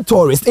 Interested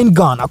tourists in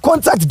Ghana,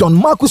 contact Don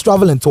Marcus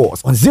Travel and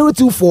Tours on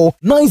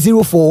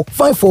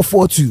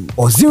 024-904-5442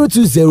 or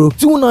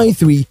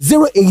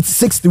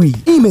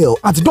 020-293-0863. Email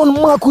at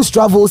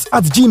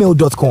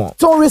donmarcustravels@gmail.com.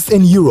 Tourists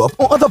in Europe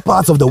or other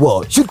parts of the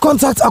world should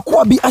contact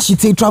Akwabi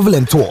Ashite Travel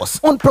and Tours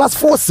on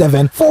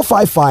 +47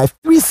 455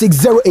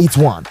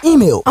 36081.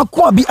 Email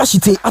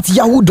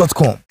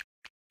akwabiashite@yahoo.com.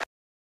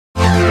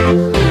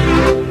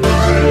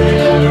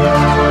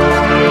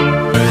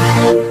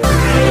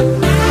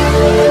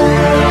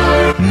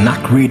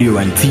 NAC Radio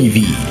and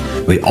TV,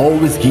 we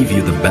always give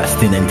you the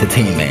best in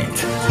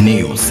entertainment,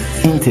 news,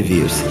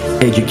 interviews,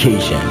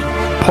 education,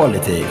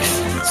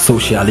 politics,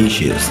 social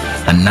issues,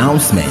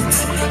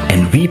 announcements,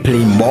 and we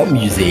play more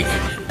music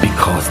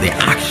because the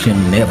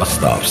action never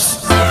stops.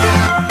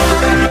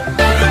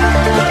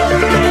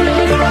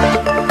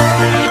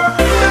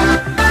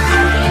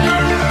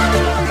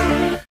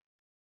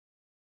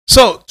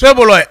 So,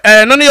 Treboloy,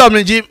 none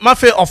of you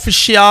have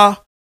official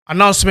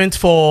announcement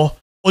for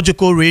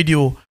Ojoko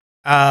Radio.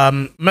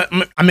 I'm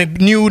a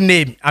new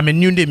name.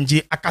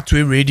 J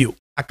Akatoi Radio.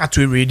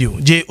 Akatoi Radio.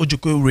 J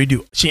Ojoko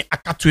Radio. She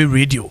Akatoi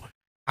Radio.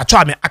 I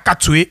try me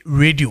Akatoi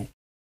Radio.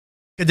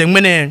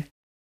 Kedengmene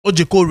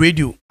Ojoko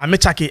Radio. I'm a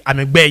chake. I'm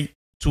a bay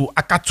to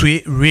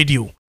Akatoi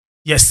Radio.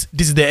 Yes,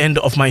 this is the end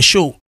of my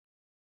show.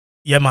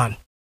 Yeah, man.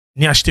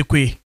 Ni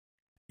ashtekwe.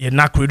 Yeah,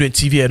 NAC Radio and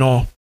TV and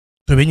all.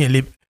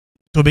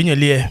 To be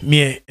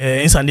me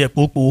insande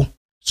popo.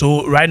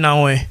 So right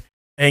now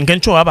en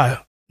kencho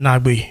aba na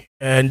gbe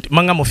and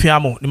manga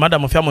mofiamo the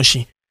madam mofiamo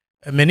shi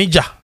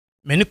manager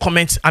many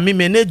comments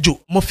manager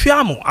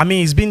mofiamo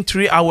it's been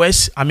 3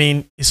 hours.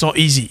 It's not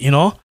easy, you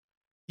know.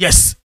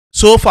 Yes,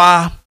 so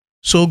far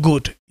so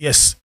good.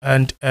 Yes,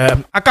 and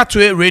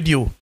Akatoi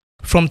Radio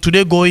from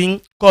today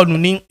going call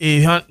nuning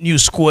a new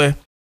square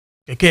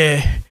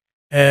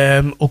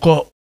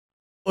oko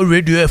o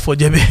radio for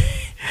jebe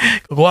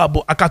go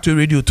about Akatoi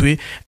Radio to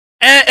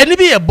and it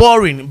be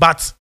boring,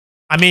 but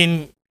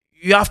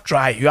you have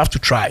to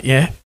try.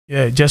 Yeah,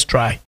 just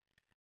try.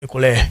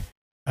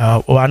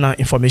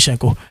 Information.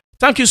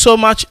 Thank you so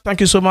much.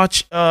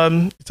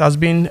 It has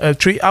been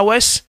 3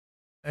 hours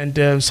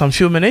and some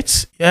few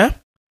minutes. Yeah,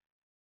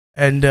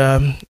 and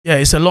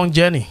it's a long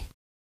journey.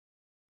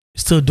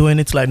 Still doing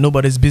it like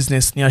nobody's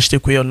business. Ni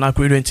Ashitekwe on NAC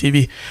Radio and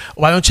TV.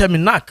 Why don't you me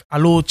NAC?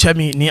 Hello,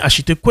 chemi ni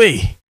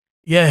Ashitekwe.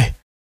 Yeah.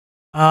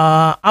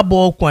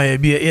 Abo kwa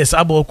yes,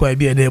 abo kwa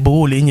de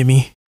bo le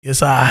nyimi.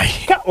 Yes, I.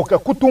 Ka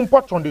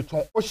kutumpa chonde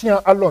ton Ocean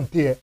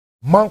Alonte.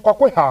 Man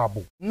kwa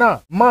habu. Na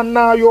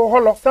mana yo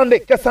holo sande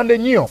kesande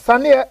nyo.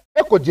 Sane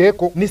eko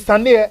jeko ni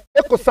sane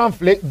eko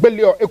sanfle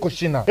belio eko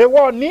shina.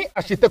 Ewa ni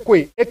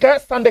Ashitekwe eke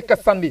sande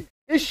kesande.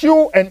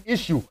 Issue and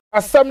issue.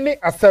 Asem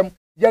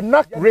ya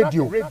NAC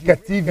Radio ke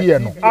TV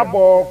no.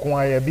 Abo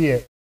kwa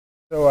bie.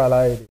 So I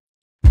like it.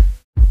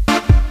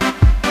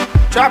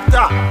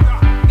 Chapter.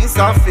 It's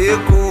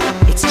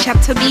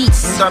Chapter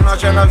Beats.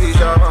 International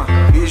Vijama.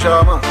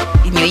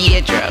 In your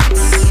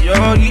eardrums.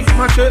 Yo, if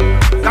my trip,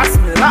 that's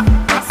me la.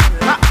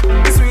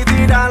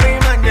 Sweetie darling,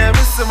 man, yeah,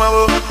 miss my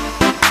bo.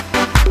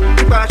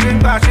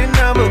 Passion,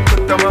 I'm a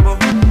put them abo.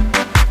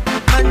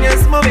 Man,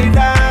 yes, mommy,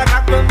 that I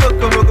can go.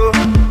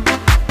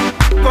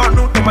 Gone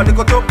out to my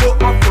little topo,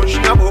 my push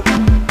nabo.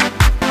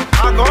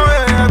 I go,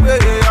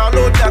 yeah, I'll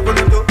load that go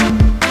to.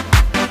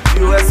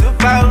 You are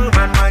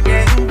superman, man,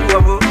 yeah,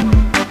 abo.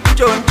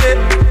 Jonche,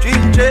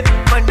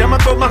 mandama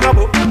to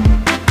magabo.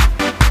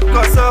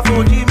 Kosa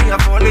for Jimmy, I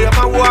fall in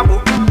my wabo.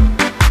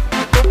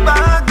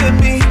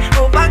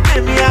 Oh, back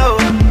me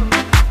out.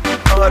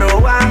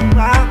 Oh,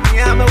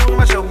 I'm a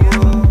woman show.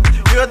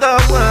 You're the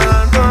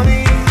one for me,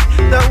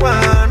 the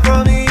one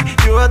for me.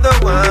 You are the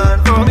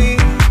one for me,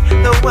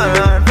 the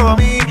one for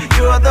me.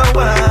 You are the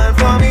one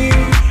for me,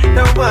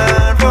 the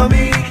one for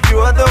me. You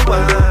are the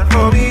one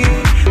for me,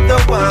 the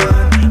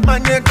one.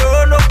 Man, you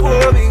don't know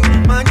for me,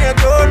 man, you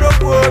don't know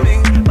for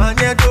me. Man,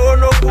 you don't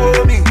know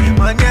for me.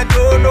 Man, you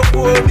don't know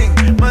for me.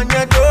 Man,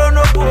 you don't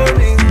know for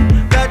me.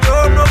 You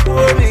don't know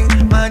for me.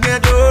 Man, you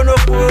don't know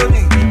for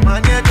me.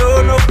 Man, you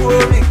don't know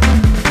for me.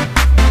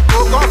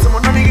 Oh, God,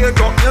 someone on the gate,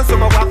 yes,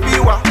 some of what we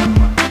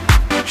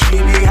she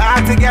be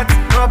hard to get,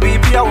 no be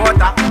pure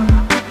water.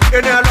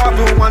 And I love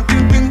you one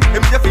thing,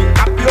 if you think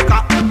tapioca.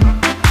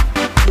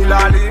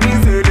 Ilali me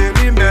say they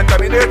be me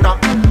terminator.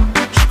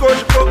 Shiko,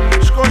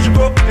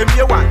 if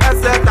you want a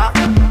setter.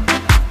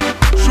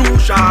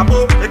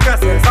 Shabo, you can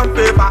sell some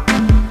paper.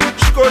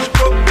 Shiko,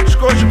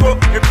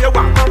 if you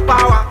want some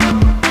power.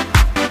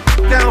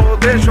 Then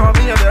they show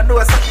me and they know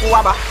a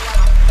sakuaba.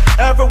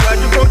 Everywhere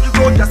you go,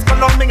 just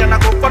follow me and I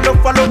go follow.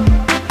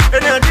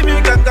 And then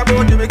Jimmy can go,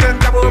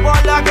 boy,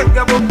 I can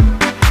go.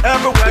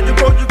 Everywhere you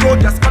go,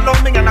 just follow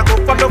me and I go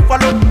follow.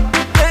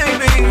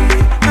 Baby,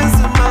 this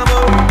is my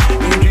boy.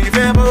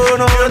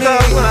 You're the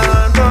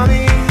one for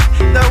me,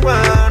 the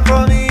one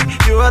for me.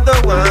 You are the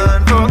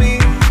one for me,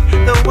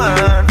 the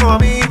one for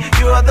me.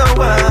 You are the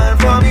one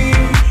for me,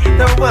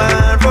 the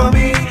one for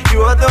me.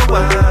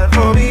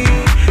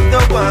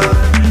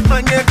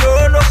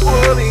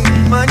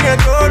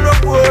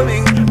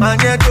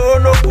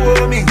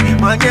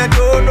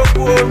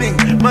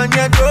 Man,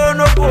 you don't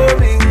know for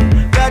me.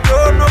 You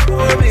don't know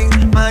for me.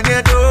 Man,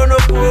 you don't know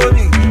for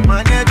me.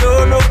 Man, you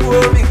don't know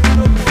for me.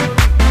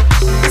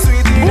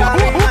 Sweetie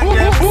darling, man,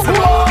 you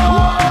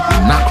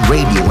Knock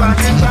Radio and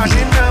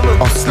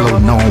TV, Oslo,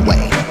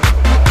 Norway.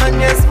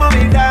 man, yes,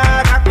 mommy,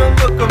 dad, I come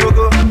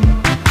go.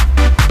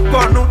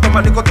 Go no, come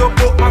on, go to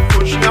book my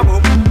phone, she a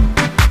book.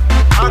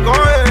 I go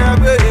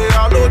away,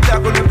 I load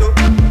that go to.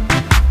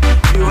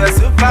 You are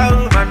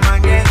superman,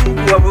 man,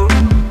 yeah, go.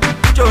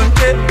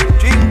 Jonche,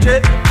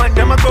 jinche, man,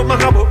 jama go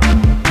magabo.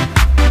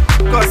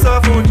 Cause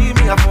of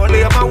Jimmy, I fall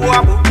in my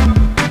wabo.